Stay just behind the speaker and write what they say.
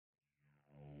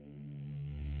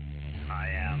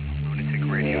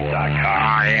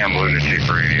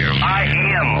Radio. I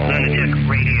am Lunatic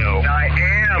Radio. I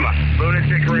am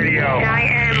Lunatic Radio. And I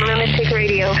am Lunatic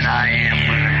Radio. And I am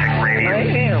Lunatic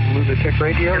Radio. I am Lunatic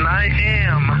Radio. And I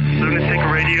am Lunatic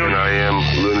Radio. And I am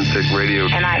Lunatic Radio.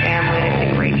 And I am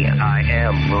Lunatic Radio. I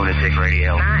am Lunatic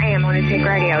Radio. And I am Lunatic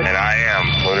Radio. And I am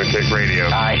Lunatic Radio.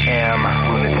 I am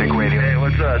Lunatic Radio. Hey,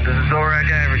 what's up? This is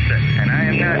Zorak Iverson. And I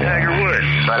am not Tiger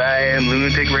Woods, but I am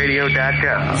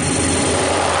lunaticradio.com.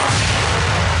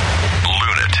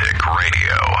 Lunatic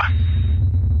Radio.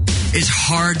 It's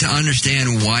hard to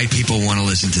understand why people want to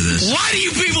listen to this. Why do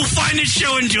you people find this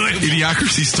show enjoyable?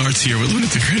 Idiocracy starts here with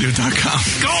lunaticradio.com.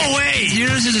 Go away!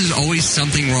 You notice there's always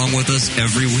something wrong with us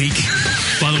every week?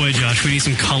 By the way, Josh, we need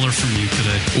some color from you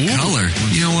today. Ooh. Color?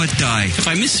 You know what? Die. If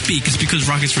I misspeak, it's because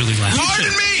Rocket's really loud.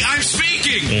 Pardon me! I'm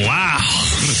speaking! Wow.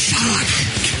 Fuck.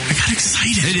 I got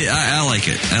excited. I like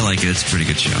it. I like it. It's a pretty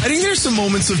good show. I think there's some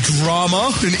moments of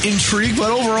drama and intrigue,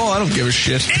 but overall, I don't give a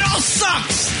shit. It all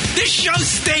sucks! This show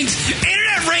stinks!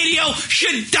 Internet radio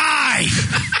should die!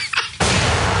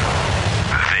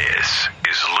 This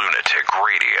is Lunatic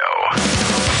Radio.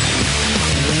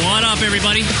 What up,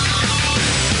 everybody?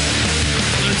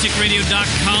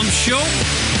 LunaticRadio.com show.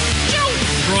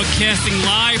 Broadcasting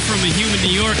live from a humid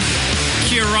New York.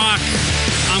 Kier Rock.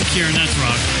 I'm Kieran, that's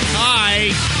Rock.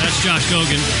 Hi. That's Josh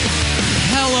Gogan.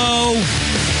 Hello.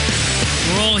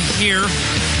 We're all here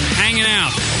hanging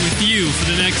out with you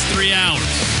for the next 3 hours.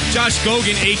 Josh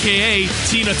Gogan, a.k.a.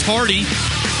 Tina Tardy.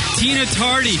 Tina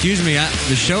Tardy. Excuse me,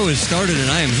 the show has started and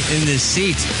I am in this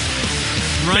seat.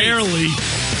 Right. Barely.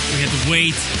 We had to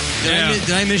wait.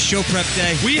 Did I miss show prep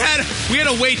day? We had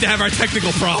to wait to have our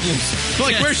technical problems.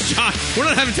 Like, Yes. where's Josh? We're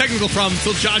not having technical problems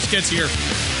until Josh gets here.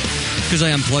 Because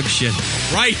I unplugged shit.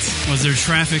 Right. Was there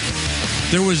traffic?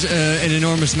 There was an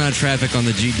enormous amount of traffic on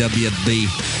the GWB.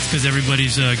 It's because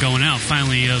everybody's going out.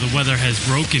 Finally, the weather has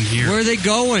broken here. Where are they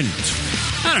going?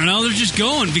 I don't know. They're just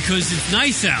going because it's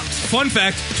nice out. Fun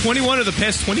fact, 21 of the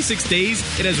past 26 days,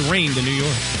 it has rained in New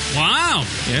York. Wow.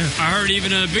 Yeah. I heard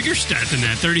even a bigger stat than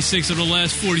that. 36 of the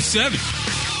last 47.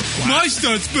 Wow. My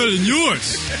stat's better than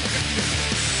yours.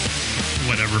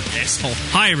 Whatever. Asshole.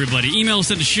 Hi, everybody. Email us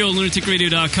at the show,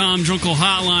 lunaticradio.com. Drunk call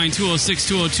hotline,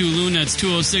 206-202-LUN. That's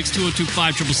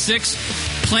 206-202-5666.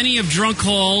 Plenty of drunk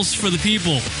calls for the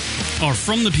people, or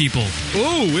from the people.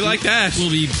 Ooh, we like that.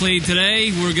 Will be played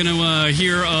today. We're going to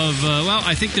hear of,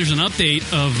 I think there's an update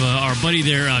of our buddy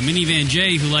there, Minivan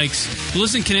Jay, who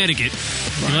lives in Connecticut.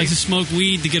 He likes to smoke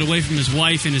weed to get away from his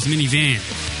wife in his minivan.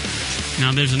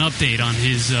 Now, there's an update on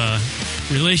his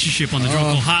relationship on the Drunk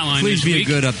Call hotline. Please this be week.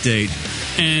 a good update.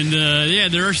 And,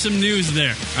 there are some news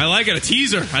there. I like it. A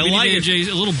teaser. I like it. Jay's,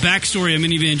 a little backstory of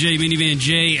Minivan Jay. Minivan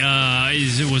Jay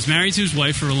was married to his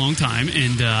wife for a long time,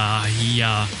 and he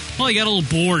got a little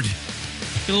bored.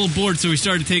 So he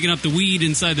started taking up the weed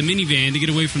inside the minivan to get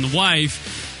away from the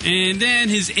wife. And then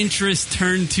his interest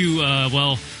turned to,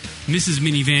 Mrs.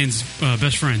 Minivan's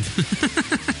best friend.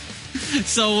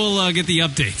 So we'll get the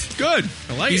update. Good.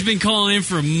 I like He's it. been calling in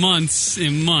for months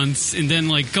and months, and then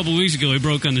like a couple of weeks ago he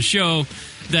broke on the show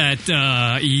that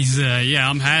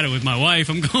I'm had it with my wife.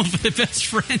 I'm going for the best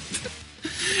friend.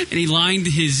 And he lined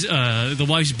the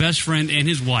wife's best friend and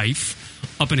his wife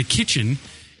up in a kitchen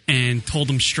and told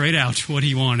them straight out what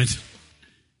he wanted.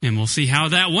 And we'll see how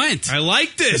that went. I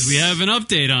like this. We have an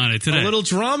update on it today. A little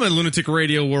drama in Lunatic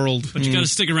Radio world. But you got to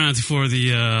stick around for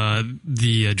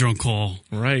the drunk call.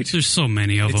 Right. There's so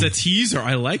many of them. It's a teaser.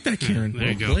 I like that, Karen. There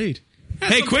you go. Played.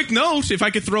 Hey, quick note, if I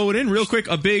could throw it in real quick,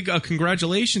 a big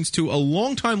congratulations to a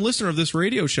longtime listener of this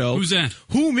radio show. Who's that?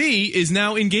 Who Me is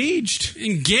now engaged.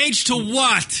 Engaged to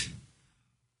what?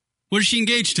 What is she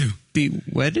engaged to? Be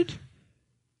wedded?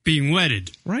 Being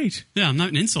wedded. Right. Yeah, I'm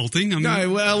not insulting. Who's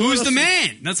who's the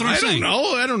man? That's what I'm saying.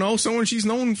 I don't know. Someone she's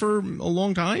known for a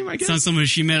long time, I guess. It's not somebody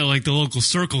she met at like the local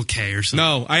Circle K or something.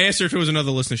 No, I asked her if it was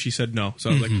another listener. She said no. So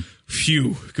I was like,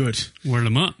 phew, good. Word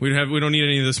them up. We don't need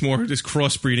any of this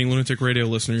crossbreeding Lunatic Radio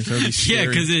listeners. That would be scary. Yeah,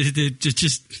 because it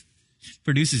just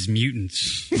produces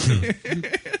mutants.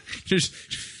 Just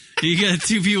you got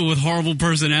two people with horrible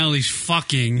personalities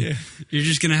fucking. Yeah. You're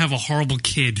just gonna have a horrible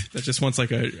kid that just wants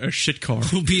like a shit car.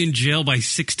 Who'll be in jail by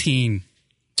 16.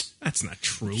 That's not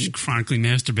true. Just chronically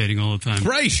masturbating all the time.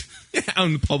 Right. Yeah, out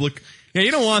in the public. Yeah,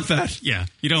 you don't want that. Yeah,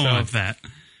 you don't want that.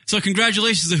 So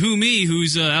congratulations to Who Me,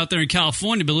 who's out there in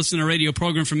California, been listening to a radio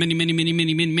program for many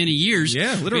years.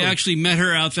 Yeah, literally. We actually met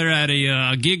her out there at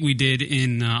a gig we did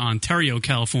in Ontario,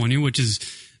 California, which is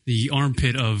the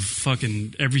armpit of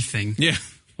fucking everything. Yeah.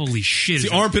 Holy shit. It's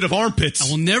the armpit of armpits. I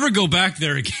will never go back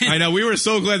there again. I know. We were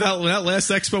so glad that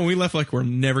last expo when we left, like, we're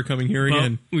never coming here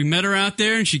again. We met her out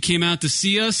there, and she came out to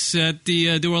see us at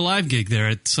the do a live gig there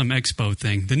at some expo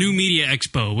thing. The new media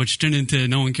expo, which turned into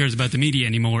no one cares about the media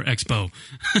anymore expo.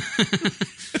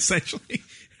 Essentially.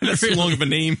 That's too long of a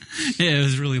name. Yeah, it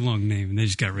was a really long name, and they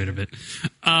just got rid of it.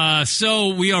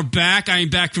 So we are back. I am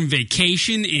back from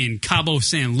vacation in Cabo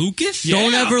San Lucas.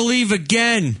 Don't ever leave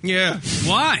again. Yeah.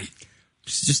 Why?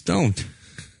 Just don't.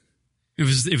 It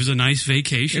was a nice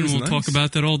vacation. We'll talk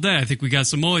about that all day. I think we got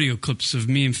some audio clips of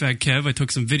me and Fat Kev. I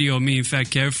took some video of me and Fat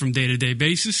Kev from day-to-day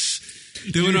basis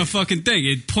doing our fucking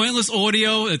thing. Pointless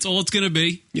audio. That's all it's going to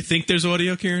be. You think there's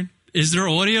audio, Kieran? Is there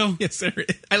audio? Yes, there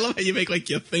is. I love how you make like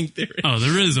you think there is. Oh,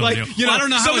 there is audio. Like, I don't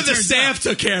know some of the staff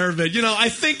took care of it. I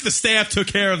think the staff took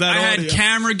care of that audio. I had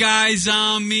camera guys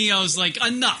on me. I was like,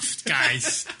 enough,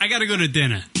 guys. I got to go to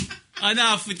dinner.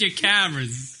 Enough with your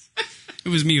cameras. It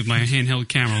was me with my handheld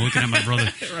camera looking at my brother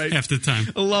half the time.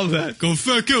 I love that. Go,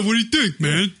 Fat Kev, what do you think,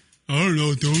 man? I don't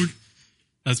know, dude.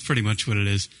 That's pretty much what it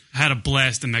is. I had a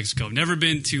blast in Mexico. Never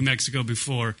been to Mexico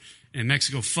before. And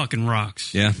Mexico fucking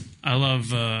rocks. Yeah. I love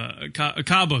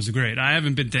Cabo's great. I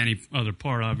haven't been to any other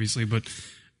part, obviously, but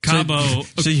Cabo.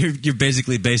 So you're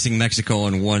basically basing Mexico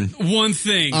on one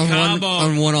thing.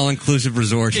 On one all-inclusive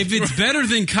resort. If it's better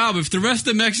than Cabo, if the rest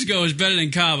of Mexico is better than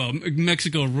Cabo,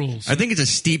 Mexico rules. I think it's a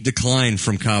steep decline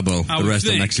from Cabo, the rest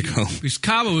of Mexico. Because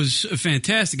Cabo is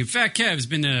fantastic. And Fat Kev has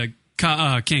been to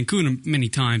Cancun many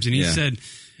times, and he said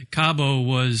Cabo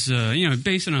was,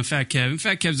 based on Fat Kev. And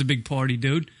Fat Kev's a big party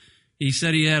dude. He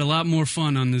said he had a lot more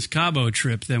fun on this Cabo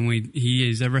trip than he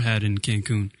has ever had in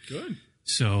Cancun. Good.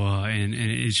 So, and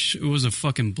it was a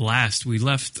fucking blast. We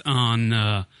left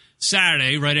on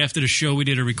Saturday, right after the show. We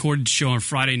did a recorded show on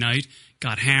Friday night,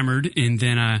 got hammered, and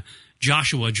then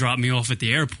Joshua dropped me off at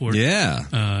the airport.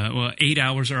 Yeah. 8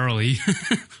 hours early.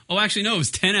 Oh, actually, no, it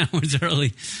was 10 hours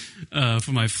early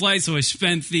for my flight. So I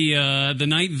spent the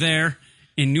night there.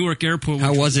 In Newark Airport.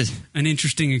 How was it? An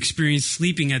interesting experience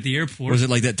sleeping at the airport. Was it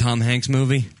like that Tom Hanks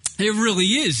movie? It really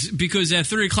is, because at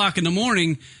 3 o'clock in the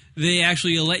morning, they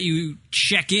actually let you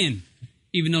check in,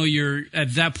 even though you're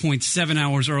at that point 7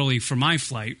 hours early for my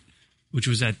flight, which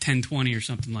was at 10:20 or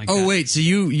something like that. Oh, wait, so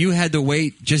you had to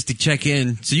wait just to check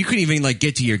in, so you couldn't even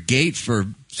get to your gate for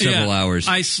several hours.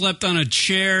 I slept on a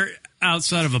chair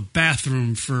outside of a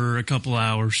bathroom for a couple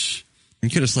hours. You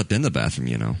could have slept in the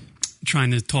bathroom,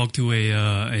 Trying to talk to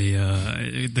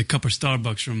the cup of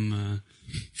Starbucks from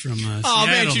Seattle. Oh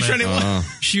man, she's trying to.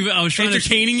 I was trying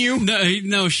entertaining you.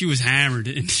 No, she was hammered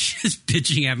and just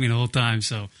bitching at me the whole time.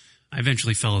 So I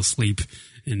eventually fell asleep,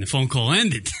 and the phone call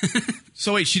ended.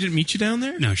 So wait, she didn't meet you down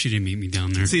there? No, she didn't meet me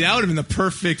down there. See, that would have been the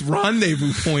perfect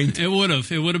rendezvous point. It would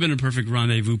have. It would have been a perfect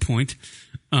rendezvous point.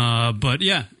 But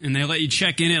yeah, and they let you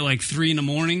check in at like 3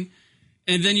 a.m.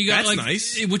 And then you got That's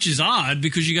nice. Which is odd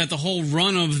because you got the whole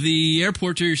run of the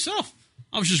airport to yourself.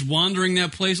 I was just wandering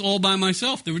that place all by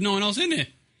myself. There was no one else in it.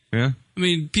 Yeah. I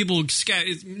mean, people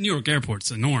New York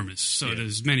Airport's enormous, so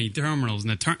there's many terminals,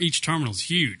 and each terminal's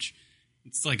huge.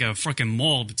 It's like a fucking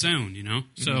mall of its own,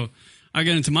 So I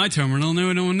got into my terminal, and there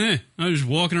was no one there. I was just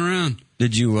walking around.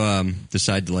 Did you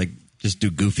decide to just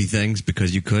do goofy things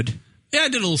because you could? Yeah, I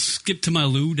did a little skip to my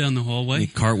loo down the hallway. Any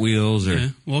cartwheels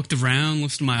or walked around,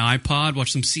 listened to my iPod,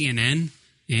 watched some CNN.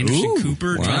 Anderson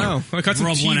Cooper. Wow. I got some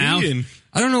rub TV one out.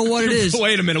 I don't know what it is.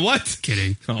 Wait a minute, what?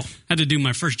 Kidding. Oh. Had to do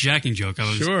my first jacking joke. I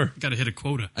was got to hit a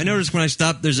quota. I noticed when I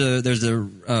stopped, there's a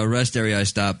rest area I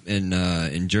stop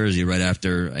in Jersey right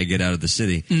after I get out of the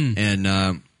city,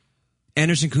 and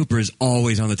Anderson Cooper is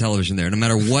always on the television there. No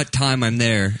matter what time I'm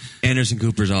there, Anderson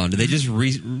Cooper's on. Do they just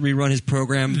rerun his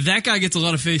program? That guy gets a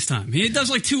lot of FaceTime. He does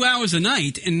like 2 hours a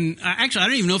night, and actually, I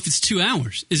don't even know if it's 2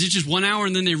 hours. Is it just 1 hour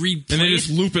and then they replay and they just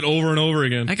loop it over and over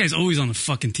again? That guy's always on the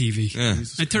fucking TV. Yeah.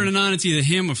 I turn it on, it's either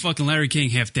him or fucking Larry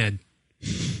King half dead.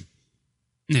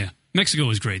 Yeah. Mexico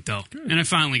was great, though. Good. And I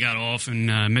finally got off and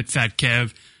met Fat Kev.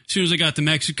 As soon as I got to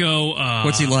Mexico...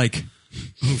 What's he like?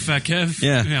 Who, Fat Kev?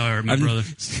 Yeah. My brother.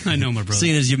 I know my brother.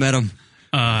 Seeing as you met him.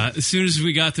 As soon as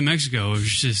we got to Mexico, it was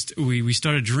just... We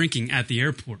started drinking at the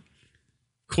airport.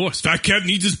 Of course. Fat Kev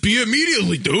needs his beer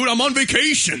immediately, dude. I'm on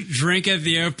vacation. Drank at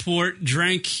the airport.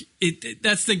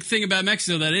 That's the thing about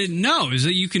Mexico that I didn't know, is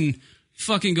that you can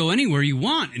fucking go anywhere you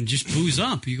want and just booze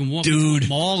up. You can walk into the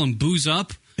mall and booze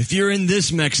up. If you're in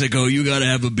this Mexico, you got to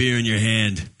have a beer in your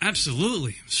hand.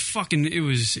 Absolutely.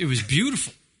 It was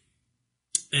beautiful.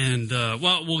 And,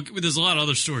 there's a lot of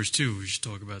other stories, too, we should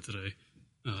talk about today.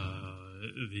 A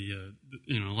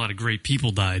lot of great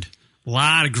people died. A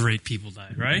lot of great people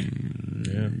died, right?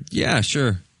 Yeah,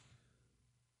 sure.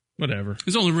 Whatever.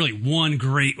 There's only really one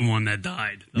great one that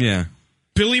died. Yeah.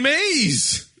 Billy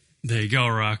Mays. There you go,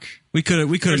 Rock. We could have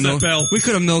milked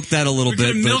that a little We bit.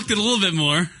 could have milked it a little bit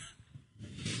more.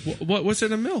 What's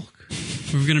in a milk?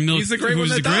 We were going to milk. He's the great who's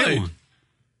one that the great died. one.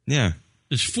 Yeah.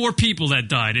 There's 4 people that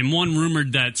died, and one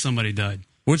rumored that somebody died.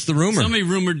 What's the rumor? Somebody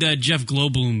rumored that Jeff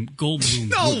Goldblum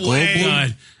No way.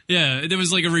 died. Yeah, there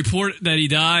was like a report that he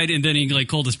died, and then he like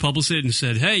called his publicist and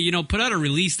said, "Hey, put out a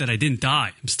release that I didn't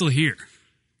die. I'm still here.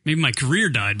 Maybe my career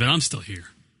died, but I'm still here."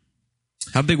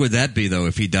 How big would that be though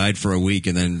if he died for a week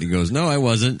and then he goes, "No, I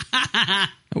wasn't. I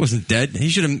wasn't dead." He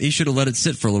should have let it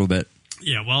sit for a little bit.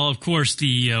 Yeah, well, of course,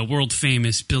 the world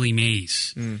famous Billy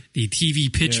Mays, the TV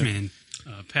pitchman,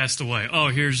 passed away. Oh,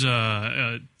 here's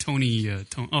Tony.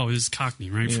 Oh, this is Cockney,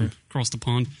 right, from across the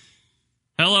pond.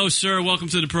 Hello, sir. Welcome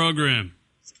to the program.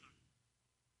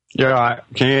 Yeah, right.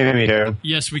 Can you hear me here?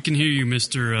 Yes, we can hear you,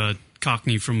 Mr.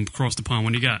 Cockney from across the pond.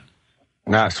 What do you got?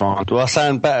 That's fine. Do I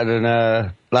sound better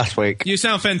than last week? You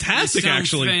sound fantastic,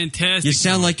 actually. Fantastic. You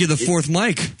sound like you're the fourth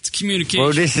mic. It's communication.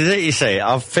 Well, this is it, you see.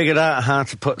 I've figured out how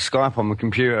to put Skype on my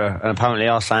computer, and apparently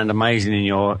I sound amazing in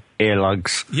your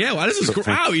earlugs. Yeah, well, this is great.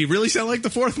 Wow, you really sound like the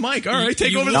fourth mic. All right,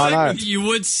 take over the No, segment. You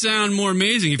would sound more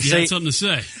amazing if you had something to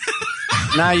say.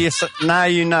 Now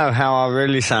you know how I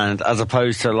really sound, as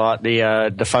opposed to like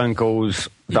the phone calls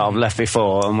that I've left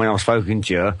before and when I've spoken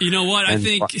to you. You know what? I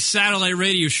think satellite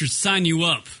radio should sign you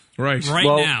up right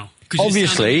Well, now. 'Cause you sound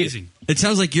obviously, amazing. It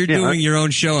sounds like you're doing your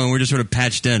own show and we're just sort of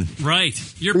patched in. Right.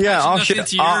 You're yeah, patching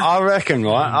us into your... I reckon,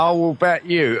 right? I will bet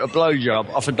you a blowjob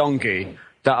off a donkey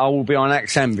that I will be on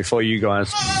XM before you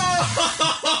guys.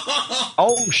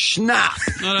 Oh, snap!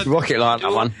 Rocket like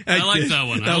that one. I like that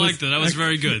one. I like that. That was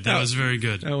very good. That was very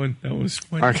good. That was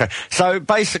funny. Okay, so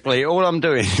basically, all I'm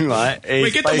doing, right, is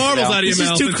Wait, get the marbles out of your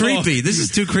mouth. This is too creepy. This is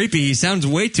too creepy. He sounds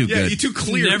way too good. You're too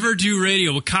clear. Never do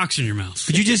radio with cocks in your mouth.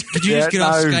 Could you just get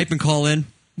off Skype and call in?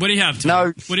 What do you have to? No.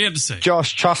 What do you have to say?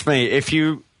 Josh, trust me.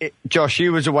 Josh,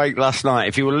 you was awake last night.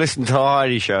 If you were listening to the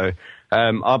Heidi Show,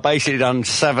 I basically done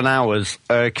 7 hours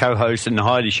co-hosting the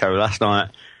Heidi Show last night.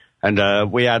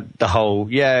 And we had the whole,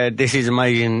 this is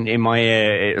amazing in my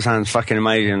ear. It sounds fucking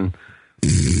amazing.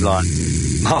 Like,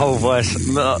 my whole voice,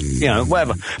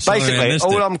 whatever. Sorry, basically,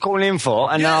 all I'm calling in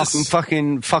for, and now I can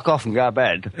fucking fuck off and go to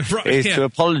bed, is to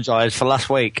apologise for last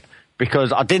week.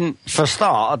 Because I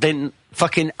didn't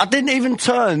even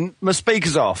turn my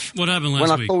speakers off. What happened last when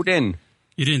I week? called in?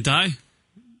 You didn't die?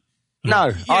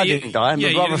 No, I didn't die.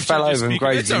 My brother fell over and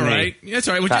grazed It's his all knee. right. It's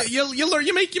all right. Well, you learn.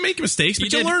 You make mistakes,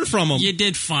 but you learn from them. You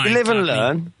did fine. You live and Cockney.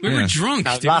 learn. We were drunk.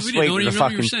 No, Dude. last We week don't was a even know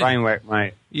what you were fucking saying. brain wreck,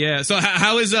 mate. Yeah. So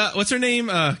how is what's her name?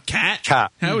 Kat.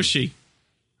 Kat. How is she?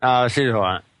 She's all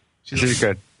right. She's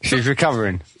good. She's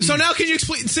recovering. So now, can you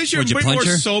explain? Since you're a Would you bit more punch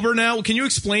her? sober now, can you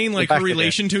explain like Back her of it.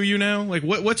 relation to you now? Like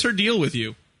what's her deal with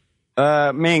you?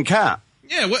 Me and Kat.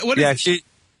 Yeah. What Yeah, is?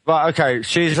 right, okay.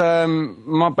 She's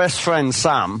my best friend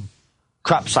Sam,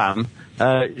 Crap Sam.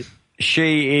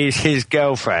 She is his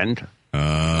girlfriend.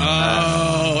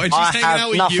 Oh, and she's I hanging have out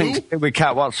with nothing you. to do with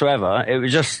Kat whatsoever. It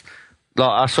was just like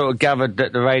I sort of gathered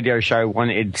that the radio show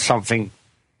wanted something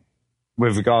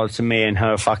with regards to me and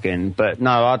her fucking. But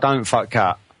no, I don't fuck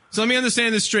Kat. So let me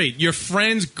understand this straight. Your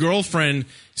friend's girlfriend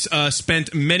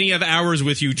spent many of hours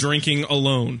with you drinking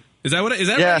alone. Is that what? Is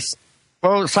that Yes.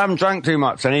 right? Well, Sam drank too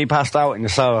much and he passed out in the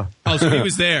cellar. Oh, so he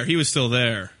was there. He was still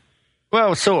there.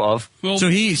 Well, sort of. Well, So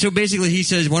basically he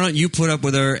says, why don't you put up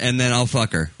with her and then I'll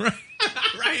fuck her?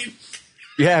 Right.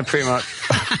 Yeah, pretty much.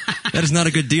 That is not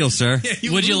a good deal, sir.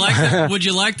 would you like to, would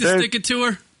you like to Dude. stick it to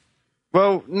her?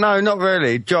 Well, no, not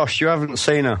really. Josh, you haven't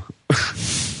seen her.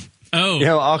 Oh. You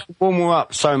know, I can warm her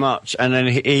up so much, and then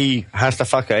he has to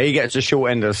fuck her. He gets the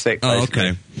short end of the stick. Oh, basically.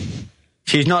 okay.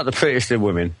 She's not the prettiest of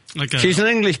women. Like a- She's an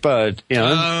English bird, you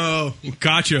know. Oh,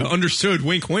 gotcha. Understood.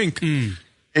 Wink, wink.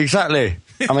 Exactly.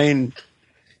 I mean,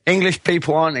 English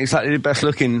people aren't exactly the best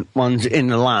looking ones in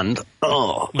the land.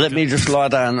 Oh, let me just lie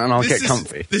down and I'll get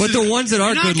comfy. But the ones that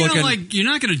are You're not good gonna, looking, you're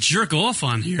not going to jerk off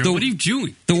on here. What are you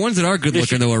doing? the ones that are good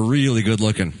looking though are really good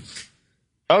looking.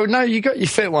 Oh no, you got your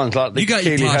fit ones like the You got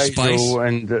your Keely Posh Hazel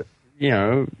Spice.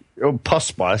 and or Posh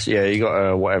Spice. Yeah, you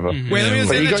got whatever. Wait, let me But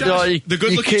understand you that, got Josh. like The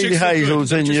good your looking Keely chicks look good.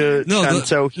 Hazels and your No,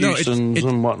 Chantel no, Houstons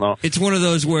and whatnot. It's one of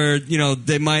those where,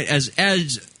 they might, as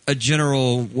a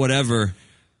general whatever,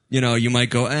 you might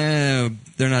go,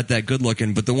 they're not that good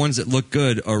looking, but the ones that look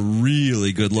good are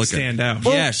really good looking. Stand out.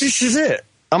 Well, Yes. this is it.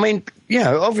 I mean,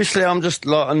 obviously I'm just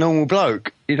like a normal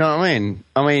bloke. You know what I mean?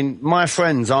 I mean, my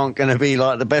friends aren't going to be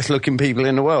like the best looking people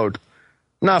in the world.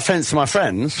 No offense to my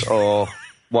friends or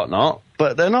whatnot,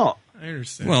 but they're not. I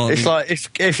understand. Well, It's like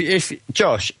if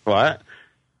Josh, right?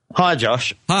 Hi,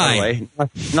 Josh. Hi. By the way,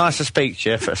 nice to speak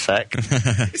to you for a sec.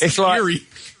 It's Scary. like,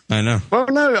 I know. well,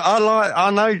 no,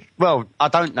 I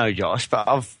don't know Josh, but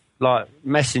I've like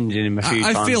messaged him a few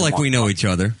times. I feel like we know each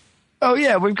other. Oh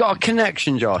yeah, we've got a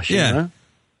connection, Josh. Yeah. You know?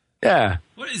 Yeah.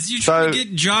 What is you trying to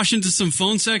get Josh into some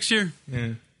phone sex here? Yeah.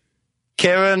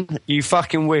 Kieran, you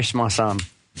fucking wish, my son.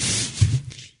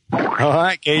 All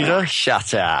right, geezer,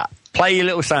 shut up. Play your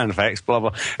little sound effects, blah,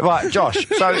 blah. Right, Josh,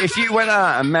 so if you went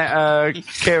out and met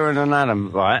Kieran and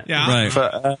Adam, right? Yeah. Right.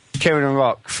 For, Kieran and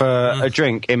Rock for a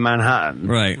drink in Manhattan.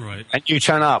 Right. And you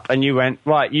turn up and you went,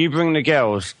 right, you bring the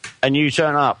girls, and you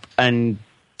turn up and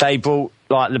they brought,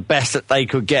 like, the best that they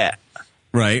could get.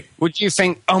 Right. Would you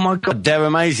think, oh, my God, they're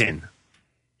amazing?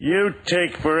 You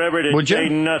take forever to Would you? say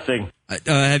nothing.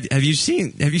 Have you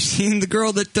seen the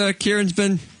girl that Kieran's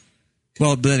been?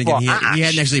 Well, but then again, What, he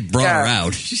hadn't actually brought her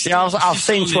out. Yeah, I've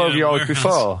seen She's only 12-year-olds a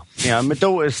before. You know, my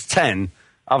daughter's 10.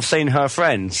 I've seen her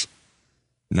friends.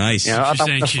 Nice. You know, She's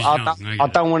saying she's young, I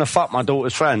don't want to fuck my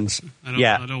daughter's friends. I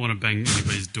don't want to bang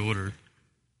anybody's daughter.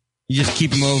 You just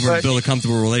keep them over and build a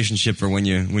comfortable relationship for when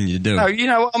you do. No, you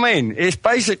know what I mean? It's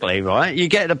basically, right, you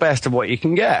get the best of what you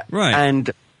can get. Right. And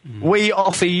we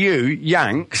offer you,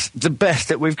 Yanks, the best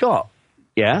that we've got.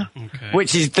 Yeah? Okay.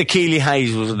 Which is the Keeley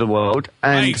Hazels of the world.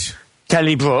 And Right.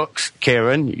 Kelly Brooks.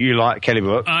 Kieran, you like Kelly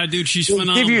Brooks. Dude, she's We'll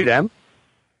phenomenal. give you them.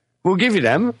 We'll give you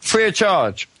them free of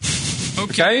charge.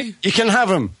 Okay. You can have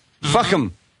them. Fuck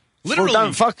them. Literally. Well,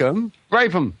 don't fuck them.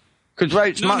 Rape them. Because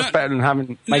rape's much better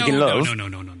than making love. No.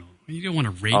 You don't want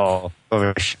to rape. Oh,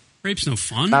 rubbish. Rape's no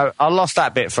fun. No, I lost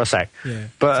that bit for a sec. Yeah.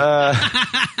 But,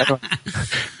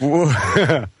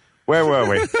 where were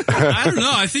we? I don't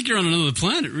know. I think you're on another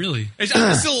planet, really.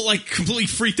 I'm still like completely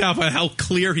freaked out by how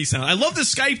clear he sounds. I love the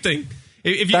Skype thing.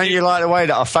 Don't you like the way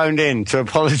that I phoned in to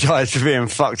apologise for being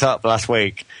fucked up last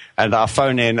week? And I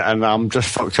phoned in and I'm just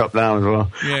fucked up now as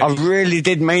well. Yeah. I really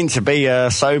did mean to be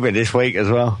sober this week as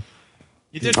well.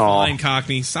 You did fine,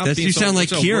 Cockney. Stop being You sound like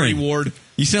Kieran. Ward.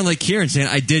 You sound like Kieran saying,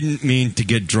 "I didn't mean to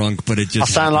get drunk, but it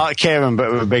just." I sound like Kieran,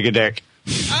 but with a bigger dick.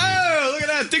 Oh, look at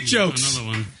that. Dick jokes.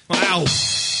 Another one. Wow.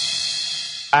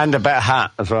 And a better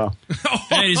hat as well.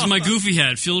 Hey, this is my goofy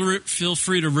hat. Feel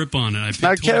free to rip on it. I paid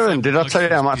No, 25 Kieran, did I bucks tell you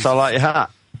for how this much piece. I like your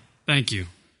hat? Thank you.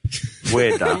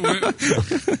 Weird,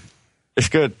 that. It's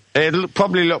good. It'll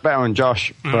probably look better on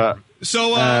Josh, but...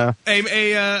 So,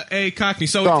 hey, Cockney.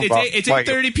 So Go on, Bob. it's Wait.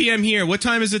 8:30 p.m. here. What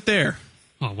time is it there?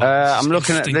 I'm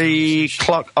looking at the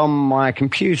clock on my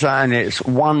computer, and it's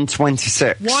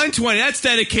 1:26. 1:20. That's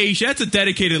dedication. That's a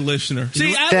dedicated listener.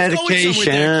 See, Adam's always somewhere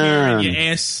there, Kieran, you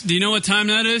ass. Do you know what time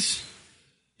that is?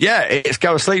 Yeah, it's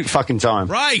go to sleep fucking time.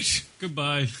 Right.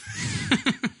 Goodbye.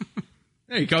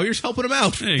 There you go. You're just helping him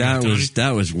out. There you go,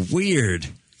 That was weird.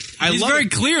 He's very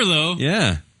clear, though.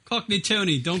 Yeah. Cockney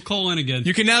Tony, don't call in again.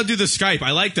 You can now do the Skype.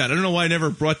 I like that. I don't know why I never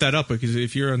brought that up, because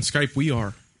if you're on Skype, we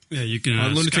are. Yeah, you can.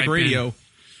 On Lunatic Skype Radio. in.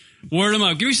 Word them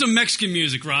up. Give me some Mexican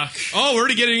music, Rock. Oh, we're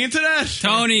already getting into that?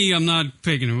 Tony, I'm not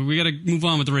picking it. We got to move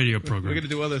on with the radio program. We're going to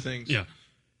do other things. Yeah.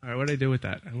 All right, what did I do with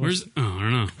that? I don't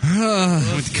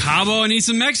know. With Cabo, I need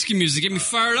some Mexican music. Get me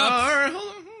fired up. All right,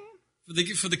 hold on.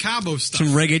 For the Cabo stuff.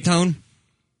 Some reggaeton.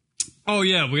 Oh,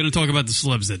 yeah. We're going to talk about the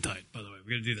celebs that died, by the way.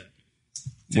 We're going to do that.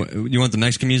 What, you want the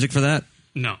Mexican music for that?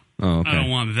 No. Oh, okay. I don't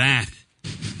want that.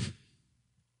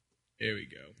 Here we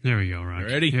go. There we go, Rock.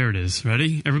 Ready? Here it is.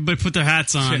 Ready? Everybody put their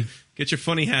hats on. Get your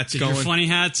funny hats Get going. your funny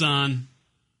hats on.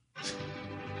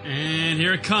 And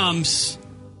here it comes.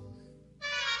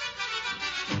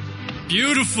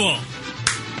 Beautiful.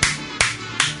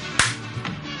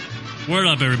 Word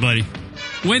up, everybody.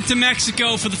 Went to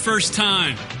Mexico for the first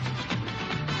time.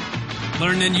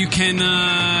 Learned that you can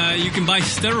buy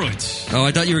steroids. Oh,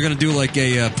 I thought you were going to do like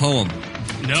a poem.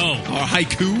 No. Or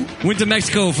haiku. Went to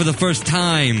Mexico for the first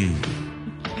time.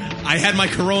 I had my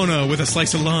Corona with a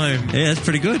slice of lime. Yeah, that's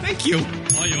pretty good. Thank you.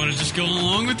 Oh, you want to just go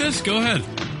along with this? Go ahead.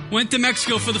 Went to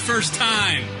Mexico for the first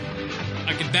time.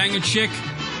 I could bang a chick,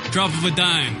 drop of a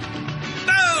dime.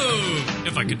 Oh!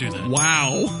 If I could do that.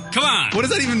 Wow. Come on. What does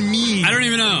that even mean? I don't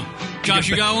even know. Josh,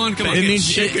 you got one? Come on. It means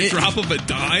chick a drop of a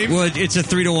dime? Well, it's a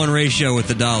 3-to-1 ratio with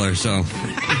the dollar, so. You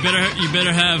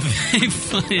better have a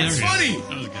funny. It's funny.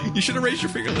 You should have raised your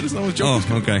finger. Let us know what joke.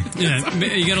 Oh, okay. Yeah,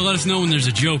 you got to let us know when there's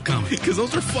a joke coming. Because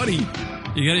those are funny.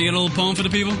 You got a little poem for the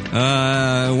people?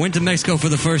 Went to Mexico for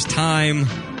the first time.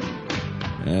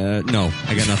 No,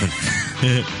 I got nothing.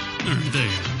 All right, there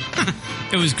you go.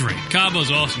 It was great.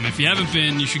 Cabo's awesome. If you haven't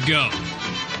been, you should go.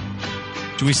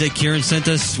 Should we say Kieran sent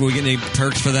us? Will we get any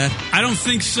perks for that? I don't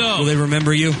think so. Will they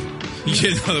remember you?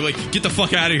 Yeah, they're like, get the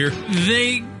fuck out of here.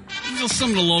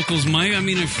 Some of the locals might. I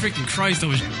mean, freaking Christ,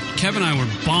 Kevin and I were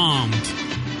bombed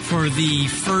for the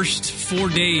first 4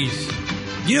 days.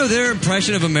 You know, their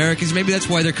impression of Americans, maybe that's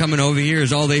why they're coming over here,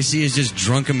 is all they see is just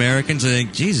drunk Americans. They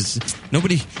think, Jesus,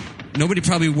 nobody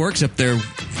probably works up there.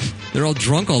 They're all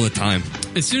drunk all the time.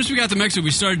 As soon as we got to Mexico,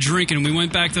 we started drinking, and we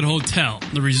went back to the hotel,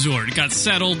 the resort. Got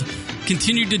settled,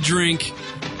 continued to drink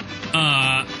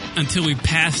until we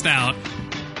passed out.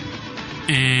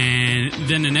 And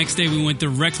then the next day, we went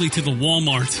directly to the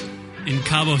Walmart in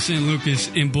Cabo San Lucas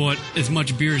and bought as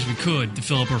much beer as we could to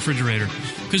fill up our refrigerator.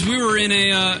 Because we were in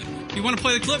a... you want to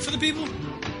play the clip for the people?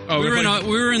 Oh, we were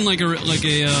in like a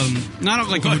not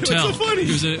like a hotel. What's so funny?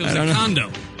 It was a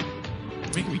condo.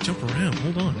 Making me jump around.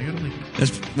 Hold on, I gotta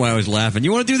That's why I was laughing.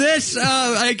 You want to do this?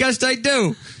 I guess I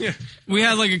do. Yeah. We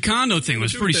had like a condo thing. It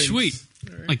was pretty sweet.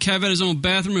 Right. Like Kev had his own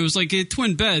bathroom. It was like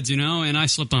twin beds, you know. And I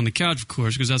slept on the couch, of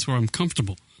course, because that's where I'm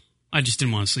comfortable. I just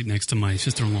didn't want to sleep next to my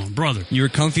sister-in-law and brother. You were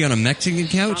comfy on a Mexican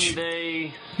couch?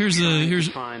 Here's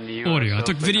audio. I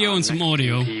took video and some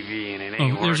audio.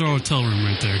 Oh, there's our hotel room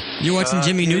right there. You watching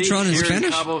Jimmy Neutron in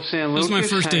Spanish? This was my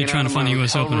first day trying to find the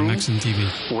U.S. Open on Mexican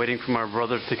TV. Waiting for my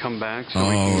brother to come back so Oh,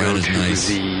 we can that go is to nice.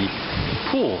 the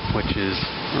pool, which is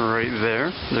right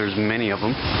there. There's many of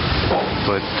them.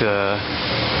 But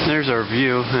there's our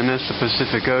view, and that's the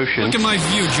Pacific Ocean. Look at my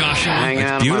view, Joshua. Hanging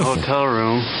out in my hotel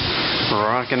room,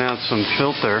 rocking out some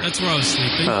filter. That's where I was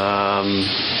sleeping.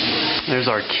 There's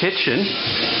our kitchen.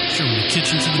 Show me the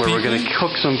kitchen to the where we're people. going to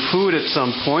cook some food at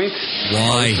some point.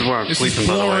 Why? This is where I'm This sleeping, is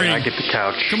by the way. boring. I get the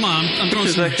couch. Come on, I'm throwing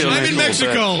This is some actually a I'm nice in little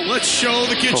Mexico. bed. Let's show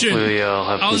the kitchen. Hopefully I'll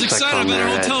have I was some sex excited on about there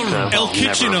our at, hotel room. El never,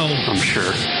 Kitcheno. I'm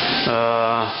sure.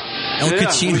 El yeah,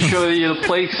 Kitcheno. Let me show you the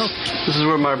place. This is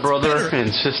where my brother and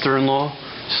sister-in-law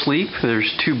sleep. There's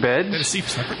two beds.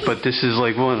 But this is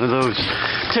like one of those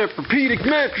Tempur-Pedic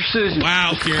mattresses.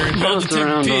 Wow, Karen. Bounced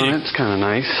around on it. It's kind of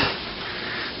nice.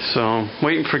 So,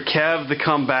 waiting for Kev to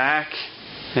come back.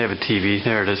 They have a TV.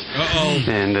 There it is. Uh-oh.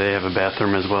 And they have a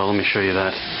bathroom as well. Let me show you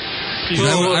that.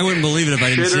 I wouldn't believe it if I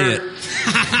didn't see it.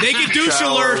 Naked douche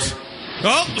Shower. alert.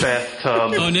 Oh.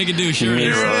 Bathtub. Oh, naked douche. Here it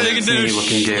is. Mirror. Naked douche.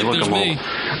 Looking gay. Look There's them me.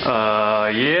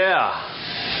 all. Yeah.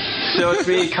 So it's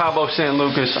me, Cabo San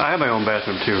Lucas. I have my own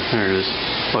bathroom too. There it is.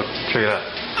 Look, check it out.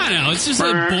 I know, it's just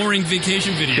a boring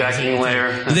vacation video. Jacking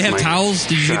layer. Do they have That's my towels?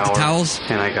 Did you get the shower. towels?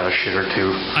 And I got a shitter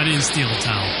too. I didn't steal a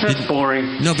towel. That's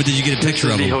boring. No, but did you get a picture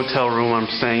This of is the them? hotel room I'm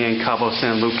staying in, Cabo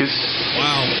San Lucas.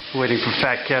 Wow. Waiting for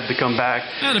Fat Kev to come back.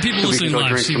 Yeah, the people so we listening can go live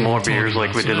drink see some what more we're talking beers like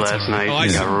about, we so did that's last all right. night. Oh, I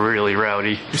It see. got really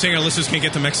rowdy. You're saying our listeners can't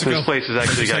get to Mexico? This place has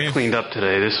actually got saying? cleaned up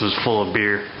today. This was full of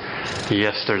beer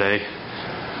yesterday.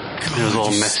 It was all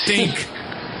messy. Stink.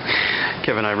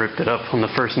 Kevin and I ripped it up on the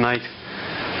first night.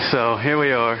 So here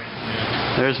we are.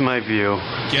 There's my view.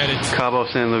 Get it. Cabo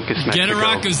San Lucas, Mexico. Get it,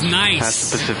 Rocco's nice. That's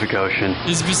the Pacific Ocean.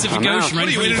 This is Pacific I'm out. Ocean, right? What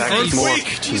are you, in an Back to more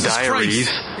earthquake? Jesus diaries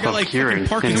Christ. I got, of like, Kieran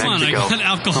fucking in Come on, I Mexico. got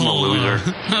alcohol. I'm a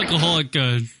loser. Alcoholic.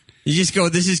 You just go,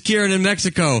 this is Kieran in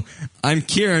Mexico. I'm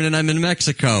Kieran and I'm in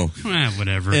Mexico.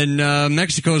 Whatever. And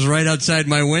Mexico's right outside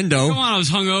my window. Come on, I was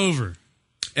hungover.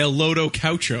 El Lodo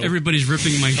Caucho. Everybody's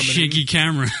ripping my shaky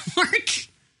camera.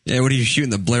 Yeah, what are you shooting,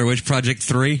 the Blair Witch Project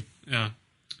 3? Yeah.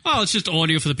 Oh, it's just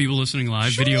audio for the people listening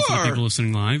live, video for the Sure. people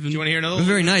listening live. Do you want to hear another It was one?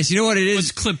 very nice. You know what it is?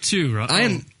 What's clip 2, right?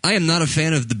 I am not a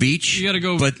fan of the beach. You gotta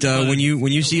go, But when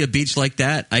you see a beach like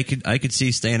that, I could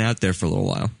see staying out there for a little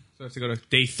while. So I have to go to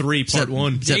day 3, part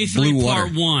 1. Is that Day 3, blue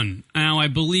part water? 1. Now, I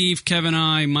believe Kevin and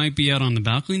I might be out on the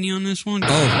balcony on this one. Oh,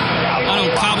 I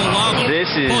know Cabo Wabo. This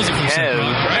is Pause it for a second, Kev.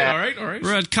 Rob. All right.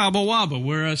 We're at Cabo Wabo,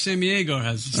 where San Diego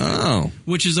has this thing, oh,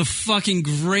 which is a fucking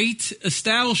great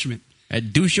establishment. at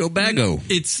Dusho Bago.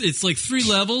 It's like 3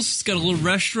 levels. It's got a little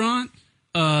restaurant.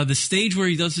 The stage where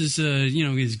he does his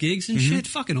his gigs and shit.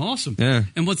 Fucking awesome. Yeah.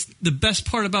 And what's the best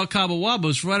part about Cabo Wabo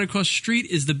is right across the street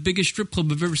is the biggest strip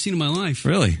club I've ever seen in my life.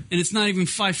 Really? And it's not even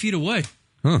 5 feet away.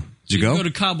 Huh? Did you So go? go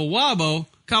to Cabo Wabo.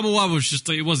 Cabo Wabo was just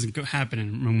it wasn't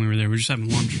happening when we were there. We were just having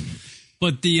lunch.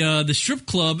 But the strip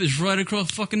club is right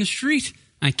across fucking the street.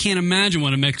 I can't imagine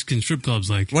what a Mexican strip club's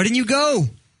like. Why didn't you go?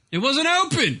 It wasn't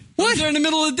open. I was there in the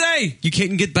middle of the day. You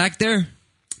can't get back there.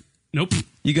 Nope.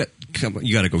 You got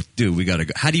to go, dude. We got to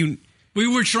go. How do you? We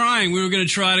were trying. We were going to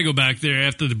try to go back there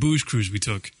after the booze cruise we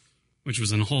took, which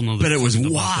was a whole nother. But it was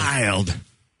fucking wild.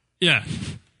 Yeah.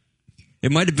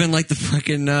 It might have been like the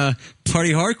fucking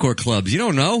party hardcore clubs. You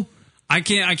don't know. I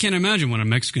can't imagine what a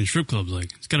Mexican strip club's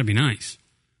like. It's got to be nice.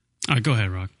 All right, go ahead,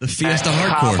 Rock. The Fiesta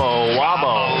Hardcore. Cabo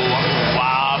Wabo.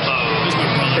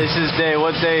 This is day,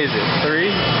 what day is it? 3?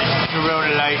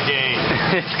 Corona Light Day.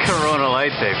 It's Corona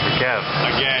Light Day for Kev.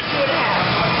 Again.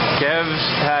 Kev's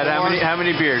had how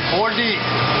many beers? 4 deep.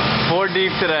 4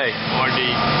 deep today. 4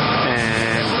 deep.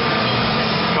 And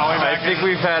Call Call me I back. think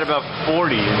we've had about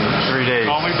 40 in 3 days.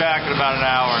 Call me back in about an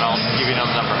hour, and I'll give you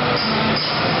another number.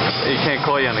 You can't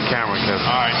call you on the camera, Kev.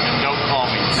 All right, then don't call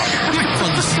me.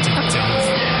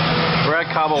 We're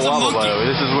at Cabo Wabo, by the way.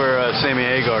 This is where Sammy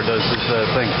Hagar does this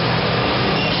thing.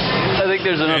 I think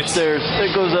there's an upstairs that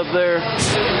goes up there.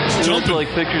 And there's like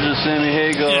pictures of Sammy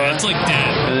Hagar. Yeah, it's like that.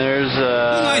 And there's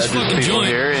nice just fucking people joint.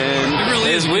 here. And It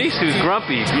really there's is. Lise, who's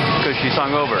grumpy because she's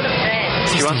hungover.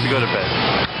 She wants to go to bed.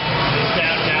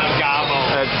 Downtown Cabo.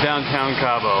 That's downtown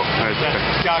Cabo. Right there.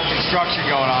 It's got construction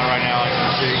going on right now, as you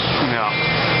can see.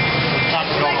 Yeah. Not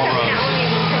the normal roads.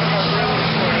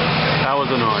 That was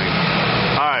annoying.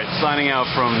 All right, signing out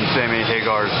from Sammy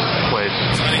Hagar's place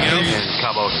in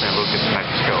Cabo San Lucas,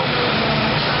 Mexico.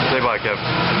 Say bye, Kev.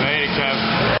 Later,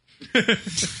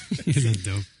 Kev. Isn't that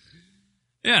dope?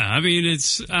 Yeah, I mean,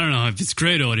 I don't know if it's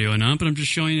great audio or not, but I'm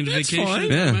just showing you the vacation. fine.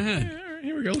 in Yeah. my head.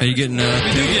 Here we go. Are you getting? We do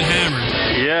get hammered.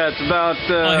 Yeah, it's about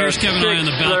Here's Kevin and I on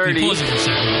the balcony. 6:30. Pause it for a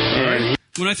second. And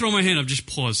When I throw my hand up, just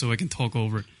pause so I can talk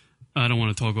over it. I don't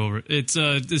want to talk over it. It's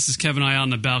this is Kevin and I on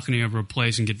the balcony of our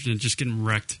place and just getting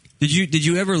wrecked. Did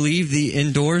you ever leave the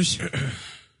indoors,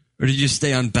 or did you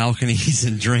stay on balconies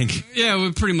and drink? Yeah,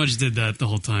 we pretty much did that the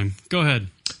whole time. Go ahead.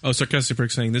 Oh, Sarcastic Prick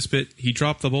saying this bit, he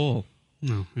dropped the ball.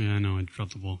 No, yeah, I know I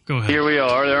dropped the ball. Go ahead. here we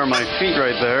are. There are my feet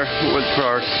right there. With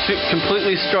our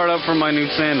completely scarred up from my new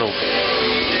sandals.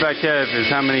 Fat Kev is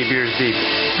how many beers deep?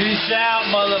 Peace out,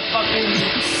 motherfucking.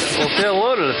 Well, say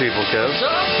hello to the people, Kev.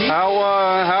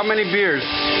 How many beers?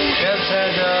 Kev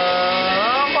said,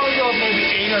 I'm going to go maybe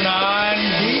 8 or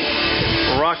 9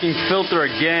 deep. Rocking filter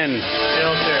again.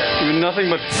 Filter. Nothing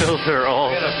but filter. All.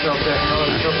 Get a filter. I'm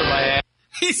going to filter my ass.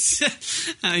 He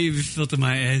said, "I even filter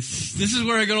my ass." This is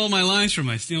where I got all my lines from.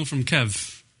 I steal from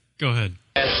Kev. Go ahead.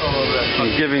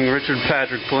 I'm giving Richard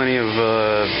Patrick plenty of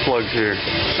plugs here.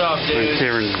 What's up, dude? On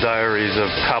Kieran's Diaries of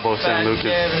Cabo San Lucas.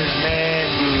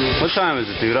 Man, What time is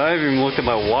it, dude? I haven't even looked at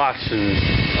my watch in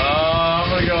I'm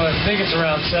going to go, I think it's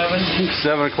around 7.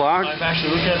 7 o'clock. I'm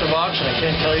actually looking at the watch, and I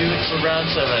can't tell you it's around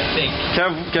 7, I think.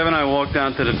 Kevin and I walked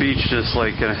down to the beach just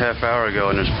like a half hour ago,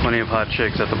 and there's plenty of hot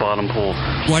chicks at the bottom pool.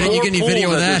 Why didn't you get any Four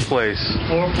video of pools at that? this place.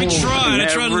 4 We pools. tried. I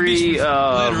tried on the beach Every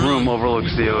later room on.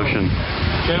 overlooks the ocean.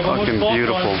 Fucking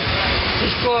beautiful.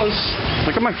 It's close.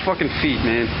 Look at my fucking feet,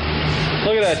 man.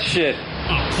 Look at that shit.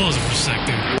 Oh, pause it for a sec,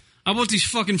 dude. I bought these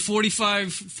fucking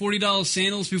 $40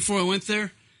 sandals before I went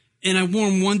there, and I wore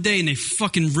them one day, and they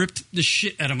fucking ripped the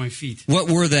shit out of my feet. What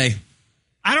were they?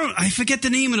 I forget the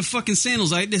name of the fucking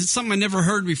sandals. It's something I never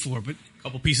heard before, but A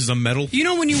couple pieces of metal you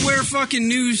know when you wear fucking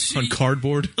new on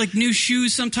cardboard. like new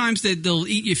shoes, sometimes they'll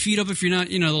eat your feet up if you're not,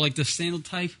 like the sandal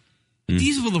type.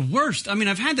 These were the worst. I mean,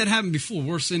 I've had that happen before.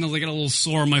 Worse sandals, I got a little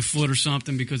sore on my foot or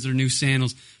something because they're new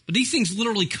sandals. But these things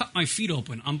literally cut my feet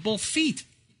open on both feet.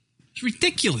 It's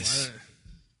ridiculous.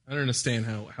 I don't understand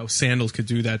how sandals could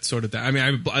do that sort of thing. I mean,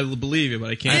 I believe it, but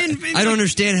I can't. And- I don't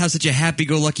understand how such a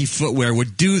happy-go-lucky footwear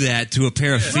would do that to a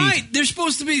pair of feet. Right, they're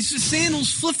supposed to be sandals,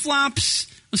 flip-flops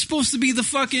are supposed to be the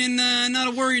fucking not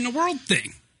a worry in the world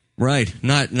thing. Right.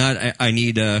 Not. I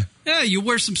need. Yeah, you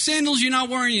wear some sandals, you're not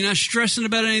stressing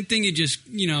about anything, you're just,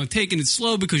 taking it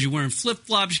slow because you're wearing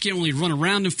flip-flops, you can't really run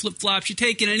around in flip-flops, you're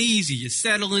taking it easy, you're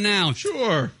settling out.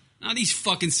 Sure. Now these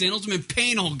fucking sandals, I'm in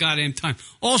pain all goddamn time,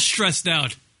 all stressed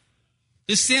out.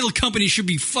 This sandal company should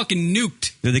be fucking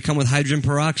nuked. Do they come with hydrogen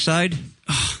peroxide?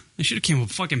 They should have came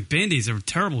with fucking Band-Aids, they were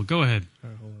terrible. Go ahead. All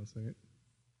right, hold on a second.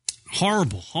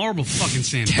 Horrible fucking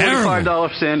sandals.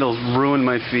 $45 sandals ruined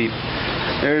my feet.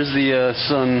 There's the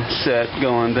sunset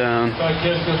going down.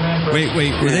 Wait.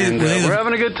 Were they? And, we're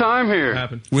having a good time here. What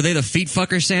happened? Were they the feet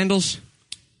fucker sandals?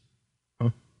 Huh?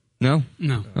 No.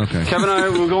 No. Okay. Kevin and I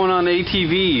were going on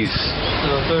ATVs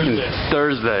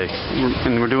Thursday,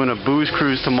 and we're doing a booze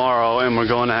cruise tomorrow, and we're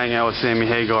going to hang out with Sammy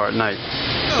Hagar at night.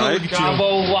 Right?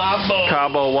 Cabo Wabo.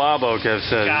 Cabo Wabo, Kev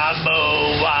said.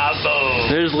 Cabo Wabo.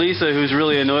 There's Lisa, who's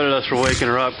really annoyed at us for waking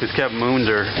her up because Kev mooned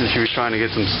her, and she was trying to get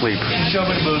some sleep. She showed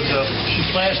me the boobs up. She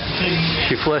flashed the titties.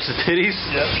 She flashed the titties?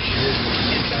 Yep.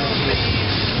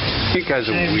 You guys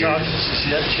are Change weird. on it. She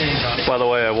had change on it. By the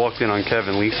way, I walked in on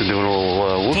Kevin, Lisa doing a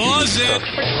little whoopee Pause stuff.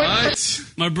 it.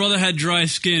 What? My brother had dry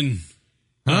skin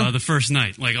the first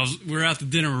night. Like we were out to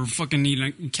dinner, we were fucking eating.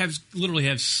 Like, Kev literally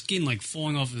had skin like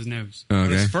falling off his nose.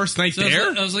 Okay. His first night So there?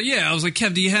 I was like,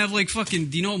 Kev, do you have like fucking,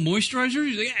 do you know what moisturizer?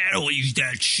 He's like, yeah, I don't use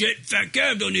that shit. Fat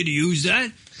Kev, don't need to use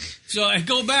that. So I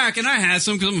go back and I had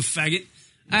some because I'm a faggot.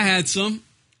 I had some.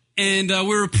 And we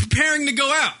were preparing to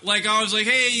go out. Like, I was like,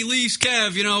 hey, Lise,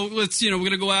 Kev, let's, we're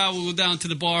going to go out. We'll go down to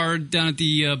the bar down at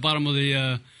the bottom of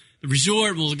the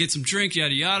resort. We'll get some drinks,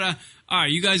 yada, yada. All right,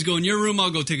 you guys go in your room.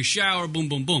 I'll go take a shower. Boom,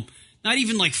 boom, boom. Not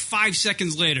even like 5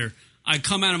 seconds later, I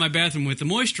come out of my bathroom with the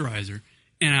moisturizer,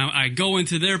 and I go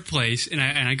into their place, and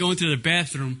I go into the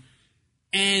bathroom,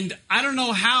 and I don't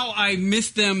know how I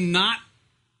missed them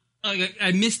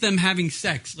I missed them having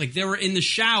sex. Like, they were in the